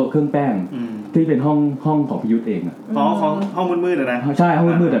ญ่ๆของโต๊ะเครื่องแป้งที่เป็นห้องของพี่ยุทธเองอ่ะของห้องมืดๆนะใช่ห้อง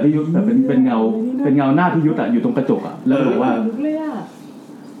มืดๆแต่พี่ยุทธแบบเป็นเงาหน้าพี่ยุทธอ่ะอยู่ตรงกระจกอ่ะแล้วบอกว่า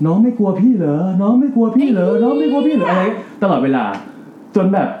น้องไม่กลัวพี่เหรอน้องไม่กลัวพี่เหรออะไรตลอดเวลาจน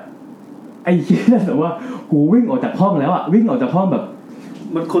แบบไอ้คิดแบบว่ากูวิ่งออกจากห้องแล้วอ่ะวิ่งออกจากห้องแบบ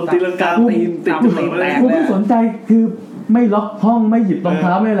มันคนตีลังกาตีนแตกกูไม่สนใจคือไม่ล็อกห้องไม่หยิบรองเท้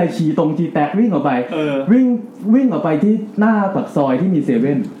าไม่อะไรฉี่แตกวิ่งออกไปวิ่งออกไปที่หน้าปากซอยที่มีเซเ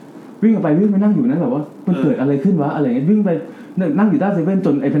ว่นวิ่งออกไปวิ่งไปนั่งอยู่นั้นแบบว่ามันเกิดอะไรขึ้นวะอะไรเงี้ยวิ่งไปนั่งอยู่หน้าเซเว่นจ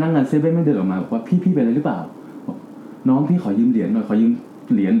นไอ้พนักงานเซเว่นมันเดินออกมาบอกว่าพี่เป็นอะไรหรือเปล่าน้องพี่ขอยืมเหรียญหน่อยขอยืม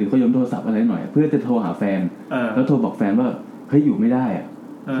เหรียญหรือขอยืมโทรศัพท์อะไรหน่อยเพื่อจะโทรหาแฟนแล้วโทรบอกแฟนว่าเฮ้ยอยู่ไม่ได้อ่ะ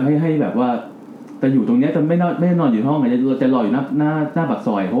ให้แบบว่า แต่อยู่ตรงเนี้ยจะไม่ได้นอนอยู่ห้องไงจะรออยู่หน้าปากซ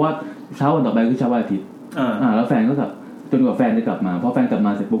อยเพราะว่าเช้าวันต่อไปคือเช้าวันอาทิตย์แล้วแฟนก็กลับจนกว่าแฟนจะกลับมาพอแฟนกลับม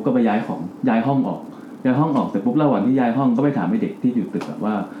าเสร็จปุ๊บก็ไปย้ายห้องออกเสร็จปุ๊บระหว่างที่ย้ายห้องก็ไปถามไอ้เด็กที่อยู่ตึก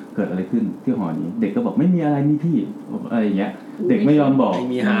ว่าเกิดอะไรขึ้นที่หอนี้เด็กก็บอกไม่มีอะไรนี่พี่อะไรอย่างเงี้ยเด็กไม่ยอมบอกไม่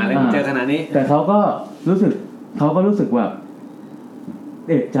มีหาอะไรเจอขนาดนี้แต่เขาก็รู้สึกว่า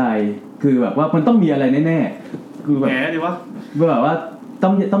เอกใจคือแบบว่ามันต้องมีอะไรแน่ๆคือแบบแหมดิวะแบบว่า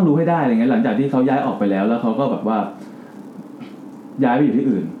ต้องรู้ให้ได้อะไรเงี้ยหลังจากที่เขาย้ายออกไปแล้วเขาก็แบบว่าย้ายไปอยู่ที่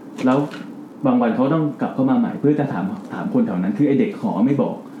อื่นแล้วบางวันเขาต้องกลับเข้ามาใหม่เพื่อจะถามคนแถวนั้นคือไอเด็กหอไม่บ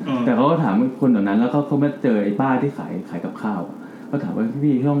อกแต่เขาก็ถามคนแถวนั้นแล้วเขาไม่เจอไอ้ป้าที่ขายกับข้าวก็ถามว่า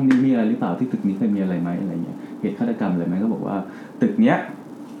พี่ห้องนี้มีอะไรหรือเปล่าที่ตึกนี้เคยมีอะไรไหมอะไรเงี้ยเหตุฆาตกรรมอะไรไหมก็บอกว่าตึกเนี้ย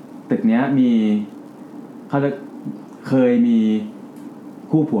มีเขาเคยมี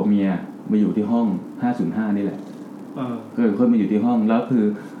คู่ผัวเมียมาอยู่ที่ห้อง505นี่แหละเคยมาอยู่ที่ห้องแล้วคือ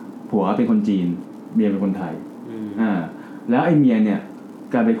ผัวเป็นคนจีนเมียเป็นคนไทยแล้วไอ้เมียเนี่ย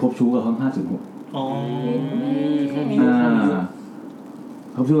กลายไปคบชู้กับห้อง506อ๋อ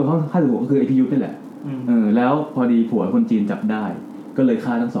คบชู้กับห้อง506ก็คือไอ้พิยุทธ์นี่แหละแล้วพอดีผัวคนจีนจับได้ก็เลย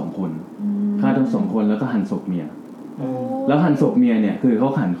ฆ่าทั้ง2คนแล้วก็หั่นศพเมียแล้วหั่นศพเมียเนี่ยคือเขา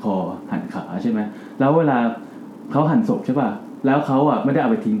หั่นคอหั่นขาใช่ไหมแล้วเวลาเขาหั่นศพใช่ป่ะแล้วเขาอ่ะไม่ได้เอา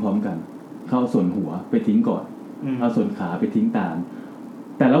ไปทิ้งพร้อมกันเขาเอาส่วนหัวไปทิ้งก่อนเอาส่วนขาไปทิ้งตาม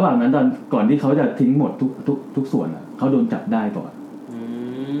แต่ระหว่างนั้นก่อนที่เขาจะทิ้งหมดทุกส่วนอ่ะเขาโดนจับได้ก่อน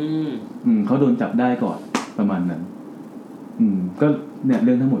เขาโดนจับได้ก่อนประมาณนั้นก็เนี่ยเ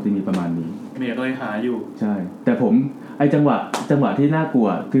รื่องทั้งหมดจะมีประมาณนี้เมียก็เลยหาอยู่ใช่แต่ผมไอจังหวะที่น่ากลัว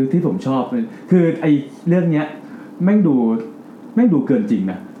คือที่ผมชอบคือไอเรื่องเนี้ยแม่งดูเกินจริง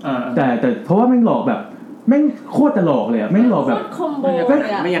นะแต่เพราะว่าแม่งหลอกแบบแม่งโคตรจะหลอกเลยอ่ะแม่งหลอกแบบคอมโบเล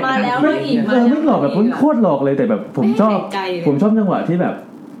ยมาแล้วมาอีกแม่งหลอกแบบโคตรหลอกเลยแต่แบบผมชอบจังหวะที่แบบ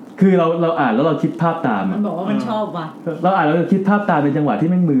คือเราอ่านแล้วเราคิดภาพตามมันบอกว่ามันชอบว่ะเราอ่านแล้วเราคิดภาพตามในจังหวะที่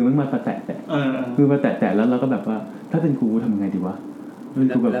แม่งมือมันมาแตะมือมาแตะแล้วเราก็แบบว่าถ้าเป็นกูทำยังไงดีวะ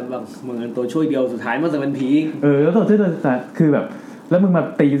แล้วแบบเหมือนตัวช่วยเดียวสุดท้ายมันจะเป็นผีแล้วตัวช่วยเดียวคือแบบแล้วมึงมา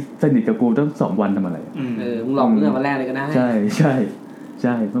ตีสนิทกับกูตั้ง2วันทำอะไรมึงหลอกตั้งแต่วันแรกเลยก็ได้ใ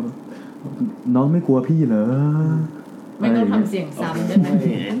ช่น้องไม่กลัวพี่เหรอไม่ต้องทำเสียงซ้ำด้วยน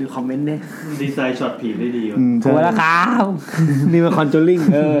ะดูคอมเมนต์ดิดีไซน์ช็อตผีได้ดีว่ะโอ้แล้วครับนี่มันคอนจูริง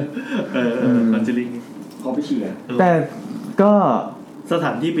คอนจูริงเขาไปเฉียแต่ก็สถ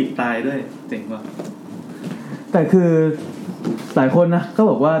านที่ปิดตายด้วยเจ๋งว่ะแต่คือหลายคนนะก็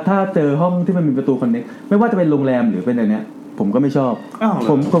บอกว่าถ้าเจอห้องที่มันมีประตูคอนเน็กไม่ว่าจะเป็นโรงแรมหรือเป็นอะไรเนี้ยผมก็ไม่ชอบ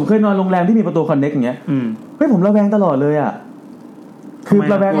ผมเคยนอนโรงแรมที่มีประตูคอนเน็กอย่างเงี้ยผมระแวงตลอดเลยอ่ะคือ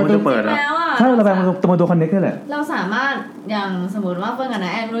ระแวงมันจะเปิดใช่ระแวงมันตัวคอนเน็กนี่แหละเราสามารถอย่างสมมติว่าเฟิร์นกับน้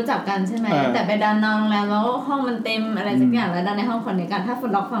าแอนรู้จักกันใช่ไหมแต่ไปดันนอนโรงแรมแล้วห้องมันเต็มอะไรสักอย่างแล้วดันในห้องคอนเน็กกันถ้าเฟิ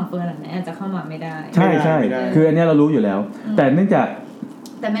ร์นล็อกฝั่งเฟิร์นน้าแอนจะเข้ามาไม่ได้ใช่คืออันนี้เรารู้อยู่แล้วแต่เนื่องจาก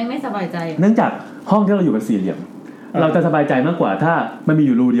แต่ไม่สบายใจเนื่องจากห้องที่เราอยู่เป็นสี่เหลี่ยมเราจะสบายใจมากกว่าถ้ามันมีอ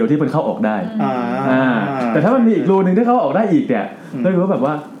ยู่รูเดียวที่มันเข้าออกได้แต่ถ้ามันมีอีกรูนึงที่เข้าออกได้อีกเนี่ยเรารู้ว่าแบบ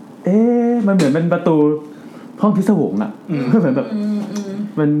ว่ามันเหมือนเป็นประตูห้องพิศวงอ่ะเหมือนแบบ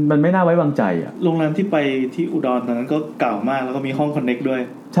มันไม่น่าไว้วางใจอ่ะโรงแรมที่ไปที่อุดรตอนนั้นก็เก่ามากแล้วก็มีห้องคอนเน็กด้วย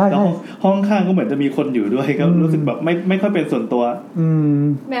ใช่ห้องข้างก็เหมือนจะมีคนอยู่ด้วยก็รู้สึกแบบไม่ค่อยเป็นส่วนตัว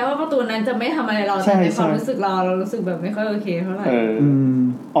แม้ว่าประตูนั้นจะไม่ทำอะไรเราแต่ในความรู้สึกเรารู้สึกแบบไม่ค่อยโอเคเท่าไหร่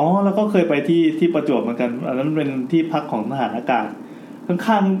แล้วก็เคยไปที่ประจวบเหมือนกันอันนั้นเป็นที่พักของทหารอากาศ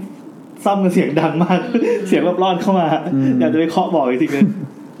ข้างๆซ่อมกันเสียงดังมากเสียงแบบรอดเข้ามาอยากจะไปเคาะบอกอีกทีนึง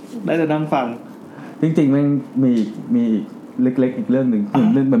ได้แต่นั่งฟังจริงๆมันมีอีกเล็กๆอีกเรื่องนึง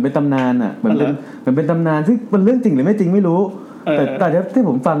เหมือนเป็นตำนานอ่ะเหมือนเป็นตำนานซึ่งมันเรื่องจริงหรือไม่จริงไม่รู้แต่ที่ผ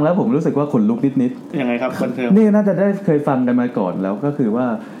มฟังแล้วผมรู้สึกว่าขนลุกนิดๆยังไงครับบันเทิงนี่น่าจะได้เคยฟังกันมาก่อนแล้วก็คือว่า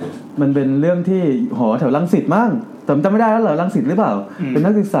มันเป็นเรื่องที่หอแถวรังสิตมั้งแต่จำไม่ได้แล้วเหรอรังสิตหรือเปล่าเป็น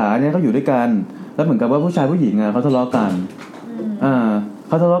นักศึกษาเนี่ยเขาอยู่ด้วยกันแล้วเหมือนกับว่าผู้ชายผู้หญิงอ่ะเขาทะเลาะกันเ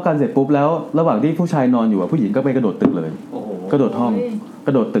ขาทะเลาะกันเสร็จปุ๊บแล้วระหว่างที่ผู้ชายนอนอยู่อ่ะผู้หญิงก็ไปกระโดดตึกเลยกระโดดห้องก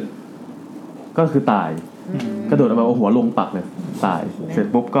ระโดดตึกก็คือตายกระโดดเอาหัวลงปักเลยตายเสร็จ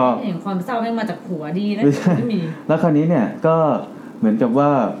ปุ๊บก็เห็นความเศร้าไม่มาจากหัวดีนะไม่มีแล้วคราวนี้เนี่ยก็เหมือนกับว่า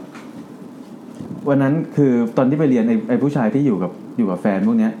วันนั้นคือตอนที่ไปเรียนไอ้ผู้ชายที่อยู่กับแฟนพ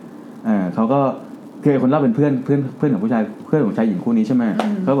วกเนี้ยเขาก็คือคนเล่าเป็นเพื่อนของผู้ชายเพื่อนของชายหญิงคู่นี้ใช่ไหม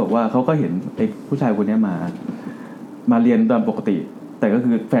เขาบอกว่าเขาก็เห็นไอ้ผู้ชายคนนี้มาเรียนตามปกติแต่ก็คื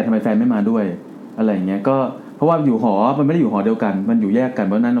อทำไมแฟนไม่มาด้วยอะไรอย่างเงี้ยก็เพราะว่าอยู่หอมันไม่ได้อยู่หอเดียวกันมันอยู่แยกกันเ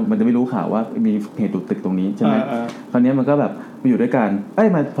พราะนั้นมันจะไม่รู้ข่าวว่ามีเหตุตึกตรงนี้ใช่ไหมคราวนี้มันก็แบบมาอยู่ด้วยกัน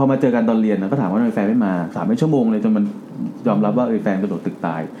พอมาเจอกันตอนเร็วนะก็ถามว่าทำไมแฟนไม่มา3 ชั่วโมงเลยจนมันยอมรับว่าแฟนกระโดดตึกต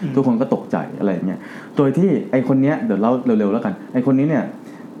ายทุกคนก็ตกใจอะไรอย่างเงี้ยโดยที่ไอคนเนี้ยเดี๋ยวเล่าเร็วๆแล้วกันไอคนนี้เนี่ย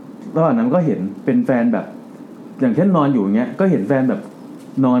ระหว่างนั้นก็เห็นเป็นแฟนแบบอย่างเช่นนอนอยู่อย่างเงี้ยก็เห็นแฟนแบบ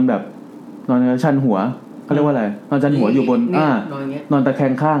นอนชันหัวเขาเรียกว่าอะไรนอนชันหัวอยู่บนนอนตะแค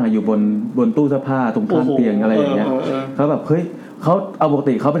งข้างอยู่บนตู้เสื้อผ้าตรงข้างเตียงอะไรอย่างเงี้ยเขาแบบเฮ้ยเขาเอาปก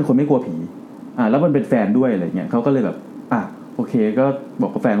ติเขาเป็นคนไม่กลัวผีแล้วมันเป็นแฟนด้วยอะไรเงี้ยเขาก็เลยแบบโอเคก็บอ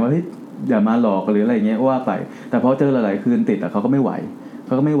กกับแฟนว่าเฮ้ยอย่ามาหลอกหรืออะไรเงี้ยว่าไปแต่พอเจอหลายๆคืนติดเขาก็ไม่ไหวเข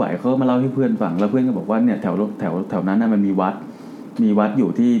าก็มาเล่าให้เพื่อนฟังแล้วเพื่อนก็บอกว่าเนี่ยแถวนั้นน่ะมันมีวัดอยู่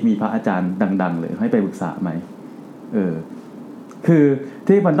ที่มีพระอาจารย์ดังๆเลยให้ไปปรึกษาไหมคือ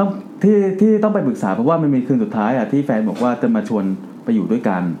ที่มันต้องที่ต้องไปปรึกษาเพราะว่ามันมีคืนสุดท้ายที่แฟนบอกว่าจะมาชวนไปอยู่ด้วย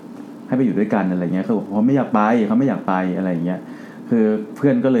กันให้ไปอยู่ด้วยกันอะไรเงี้ยเขาบอกเขาไม่อยากไปอะไรเงี้ยคือเพื่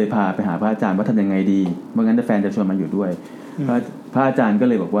อนก็เลยพาไปหาพระอาจารย์ว่าทำยังไงดีเมื่องั้นแฟนจะชวนมาอยู่ด้วยพระอาจารย์ก็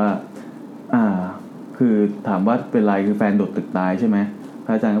เลยบอกว่าคือถามว่าเป็นไรคือแฟนโดดตึกตายใช่ไหมพ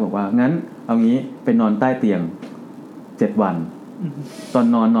ระอาจารย์ก็บอกว่างั้นเอางี้ไปนอนใต้เตียง7 วันตอน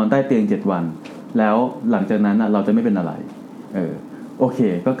นอนใต้เตียง7 วันแล้วหลังจากนั้นเราจะไม่เป็นอะไรโอเค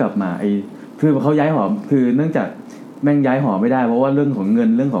ก็กลับมาคือเขาย้ายหอคือเนื่องจากแม่งย้ายหอไม่ได้เพราะว่าเรื่องของเงิน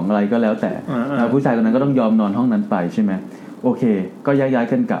เรื่องของอะไรก็แล้วแต่ผู้ชายคนนั้นก็ต้องยอมนอนห้องนั้นไปใช่ไหมโอเคก็ย้าย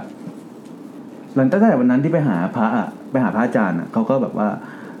กันกลับหลังจากวันนั้นที่ไปหาพระอาจารย์เขาก็แบบว่า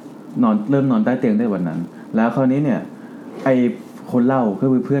เริ่มนอนใต้เตียงได้วันนั้นแล้วคราวนี้เนี่ยคนเล่าก็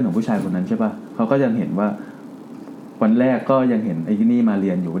คือเพื่อนของผู้ชายคนนั้นใช่ป่ะเขาก็ยังเห็นว่าวันแรกก็ยังเห็นไอ้ที่นี่มาเรี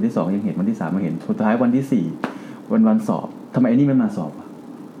ยนอยู่วันที่2ยังเห็นวันที่3มาเห็นสุดท้ายวันที่4วันสอบทำไมไอ้นี่ไม่มาสอบ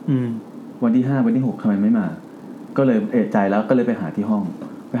วันที่5วันที่6ทำไมไม่มาก็เลยเอะใจแล้วก็เลยไปหาที่ห้อง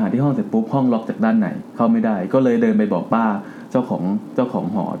เสร็จปุ๊บห้องล็อกจากด้านไหนเข้าไม่ได้ก็เลยเดินไปบอกป้าเจ้าของ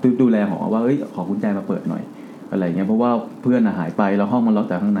หอดูแลหอว่าขอกุญแจมาเปิดหน่อยอะไรเงี้ยเพราะว่าเพื่อนหายไปแล้วห้องมันล็อก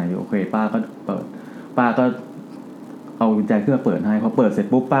จากข้างในโอเคป้าก็เปิดป้าก็เอากุญแจขึ้นมาเปิดให้พอเปิดเสร็จ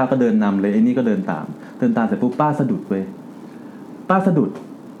ปุ๊บป้าก็เดินนำเลยไอ้นี่ก็เดินตามเสร็จปุ๊บป้าสะดุด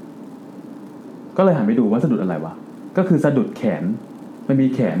ก็เลยหันไปดูว่าสะดุดอะไรวะก็คือสะดุดแขนมันมี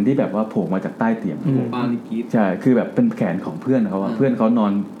แขนที่แบบว่าโผล่มาจากใต้เตียงใช่คือแบบเป็นแขนของเพื่อนเขาเพื่อนเขานอ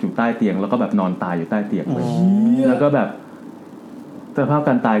นอยู่ใต้เตียงแล้วก็แบบนอนตายอยู่ใต้เตียงเลยแล้วก็แบบสภาพก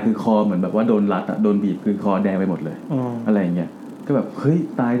ารตายคือคอเหมือนแบบว่าโดนรัดโดนบีบคือคอแดงไปหมดเลยอะไรอย่างเงี้ยก็แบบเฮ้ย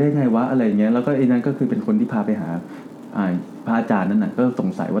ตายได้ไงวะอะไรอย่างเงี้ยแล้วก็ไอ้นั้นก็คือเป็นคนที่พาไปหาพระอาจารย์นั่นน่ะก็สง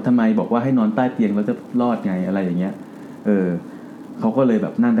สัยว่าทำไมบอกว่าให้นอนใต้เตียงแล้วจะรอดไงอะไรอย่างเงี้ยเขาก็เลยแบ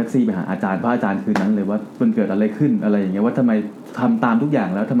บนั่งแท็กซี่ไปหาอาจารย์พระอาจารย์คืนนั้นเลยว่ามันเกิดอะไรขึ้นอะไรอย่างเงี้ยว่าทำไมทำตามทุกอย่าง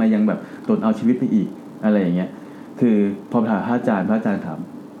แล้วทำไมยังแบบโดนเอาชีวิตไปอีกอะไรอย่างเงี้ยคือพอถามพระอาจารย์ถาม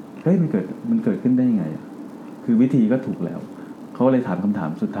เฮ้ยมันเกิดขึ้นได้ยังไงคือวิธีก็ถูกแล้วเขาเลยถามคำถาม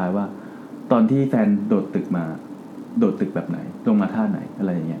สุดท้ายว่าตอนที่แฟนโดดตึกแบบไหนลงมาท่าไหนอะไ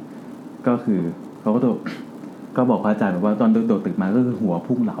รอย่างเงี้ยก็คือเขาก็บอกพระอาจารย์ว่าตอนโดดตึกมาก็คือหัว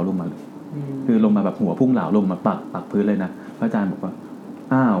พุ่งเหลาลงมาเลยคือลงมาแบบหัวพุ่งเหลาลงมาปักพื้นเลยนะพระอาจารย์บอกว่า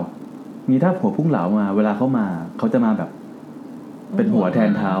อ้าวมีถ้าหัวพุ่งเหลามาเวลาเขามาเขาจะมาแบบเป็นหัวแท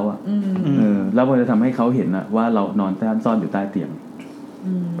นเท้าแล้วมันจะทำให้เขาเห็นว่าเรานอนซ่อนอยู่ใต้เตียง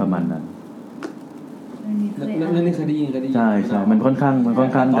ประมาณนั้นเรื่องนี้เคยได้ยินใช่มันค่อนข้าง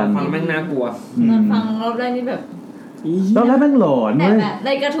ดังฟังแม่งน่ากลัวตอนฟังรอบแรกนี่แบบรอบแรกแม่งหลอนแต่แบบใน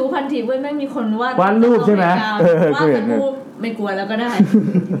กระทู้พันทิปแม่งมีคนวาดรูปใช่ไหมวาดรูปไม่กลัวแล้วก็ได้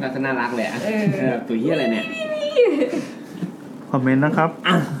น่ารักเลยตัวเหี้ยอะไรเนี่ยคอมเมนต์นะครับ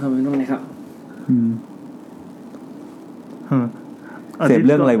คอมเมนต์ตรงไหนครับเสพเ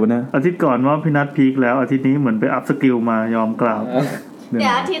รื่องอะไรวะเนี่ยอาทิตย์ก่อนว่าพี่นัทพีคแล้วอาทิตย์นี้เหมือนไปอัพสกิลมายอมกล่าวเดี๋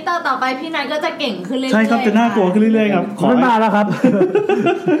ยวอาทิตย์ต่อไปพี่นัทก็จะเก่งขึ้นเรื่อยๆใช่ครับจะน่ากลัวขึ้นเรื่อยๆครับไม่มาแล้วครับ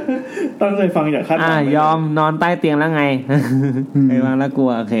ตั้งใจฟังอย่าคาดหวังยอมนอนใต้เตียงแล้วไงไม่วางแล้วกลั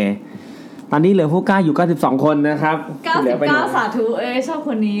วโอเคตอนนี้เหลือผู้กล้าอยู่92คนนะครับ99สาธุชอบค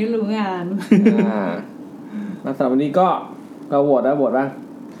นนี้รู้งานมาสำหรับวันนี้ก็โหวตบ้าง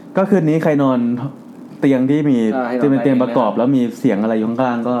ก็คืนนี้ใครนอนเตียงที่มีเป็นเตียงประกอบแล้วมีเสียงอะไรอยู่ข้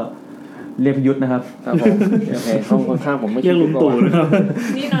างๆก็เรียกยุทธนะครับครับผมโอเคห้องข้างผมไม่เรียกลุงตู่นะครับ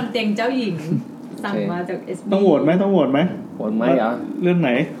นี่นอนเตียงเจ้าหญิงสั่งมาจาก SB ต้องโหวตไหมโหวตไหมเหรอเรื่องไหน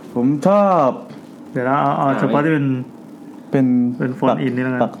ผมชอบเดี๋ยวนะเอาเฉพาะที่เป็นฟอนต์อินนี่แ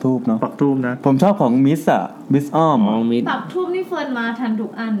ล้วกันปักทูบเนาะปักทูบนะผมชอบของมิสอ้อมปักทูบนี่เฟิร์นมาทันทุ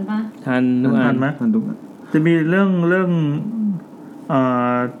กอันป่ะทันทุกอันมั้ยทันทุกจะมีเรื่อง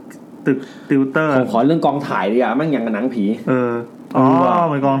ตึกติวเตอร์ผมขอเรื่องกองถ่ายดีอ่ะมั่งอย่างกับหนังผีเ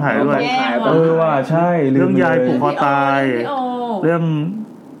หมือนกองถ่ายด้วยว่าใช่เรื่องยายผูกคอตายเรื่อง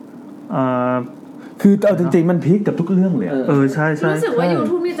คือเอาจริงๆมันพลิกกับทุกเรื่องเลยใช่ๆรู้สึกว่า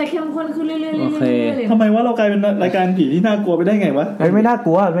YouTube นี่จะเข้มข้นขึ้นเรื่อยๆทำไมว่าเรากลายเป็นรายการผีที่น่ากลัวไปได้ไงวะไม่น่าก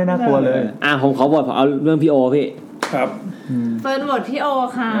ลัวเลยผมขอบอกเอาเรื่องพี่โอพี่ครับเฟิร์นโหวตพี่โอ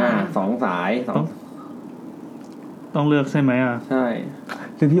ค่ะ2 สายต้องเลือกใช่ไหมใช่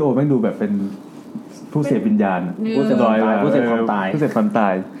ซึ่งพี่โอแม่งดูแบบเป็นผู้เสพวิญญาณผู้เสพความตา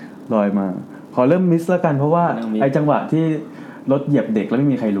ยลอยมาขอเริ่มมิสแล้วกันเพราะว่าไอ้จังหวะที่รถเหยียบเด็กแล้วไม่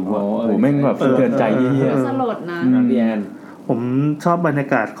มีใครรู้อ่ะโอ้โหแม่งแบบสะเทือนใจเหี้ยสลดนะพี่แอนผมชอบบรรยา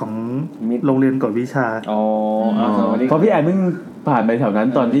กาศของโรงเรียนกฎวิชาเพราะพี่แอนเพิ่งผ่านไปแถวนั้น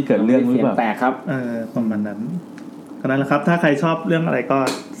ตอนที่เกิดเรื่องหรือเปล่าแตกครับประมาณนั้นก็นั่นแหละครับถ้าใครชอบเรื่องอะไรก็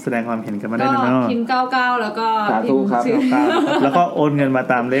แสดงความเห็นกันมาได้นะเนาะพิมพ์99แล้วก็พิมพ์ชื่อแล้วก็โอนเงินมา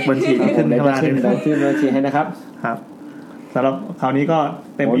ตามเลขบัญชีที่ขึ้นข้างล่างขึ้นบัญชีให้นะครับครับสำหรับคราวนี้ก็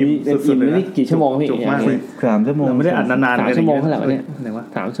เต็มอิ่มสุดๆเลยนี่กี่ชั่วโมงพี่จุกมากเลย3 ชั่วโมงไม่ได้อัดนานๆ3 ชั่วโมงเท่าไหร่วะเนี่ย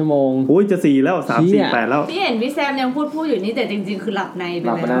3 ชั่วโมงอุ้ยจะ4แล้ว3 4 8แล้วพี่เห็นพี่แซมยังพูดอยู่นี่แต่จริงๆคือหลับในไป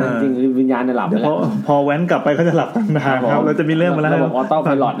แล้วจริงๆวิญญาณเนี่ยหลับไปแล้วพอแว้นกลับไปเขาจะหลับตั้งนานครับเราจะมีเรื่องมาแล้วบอกออโต้ไพ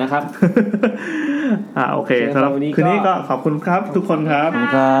ลอตนะครับโอเคสำหรับคืนนี้ก็ขอบคุณครับทุกคนครับ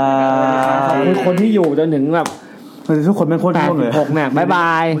ขอบคุณคนที่อยู่จนถึงแบบทุกคนไม่โคตรง่วงเลย6เนี่ยบ๊ายบ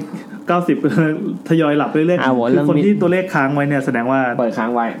าย90ทยอยหลับเรื่อยๆคือคนที่ตัวเลขค้างไว้เนี่ยแสดงว่าเปิดค้าง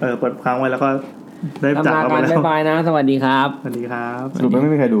ไว้เปิดค้างไว้แล้วก็ได้จากไปแล้วบ๊ายบายนะสวัสดีครับสวัสดีครับสรุปไ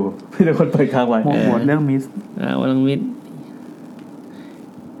ม่มีใครดูพี่เป็นคนเปิดค้างไว้หมดเรื่องมิสเรื่องมิส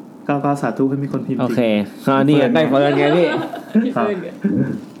ก็สาธุให้มีคนพิมพ์โอเคนี่ใกล้เปิดไงพี่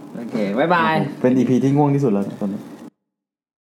โอเคบ๊ายบายเป็น EP ที่ง่วงที่สุดแล้วตอนนี้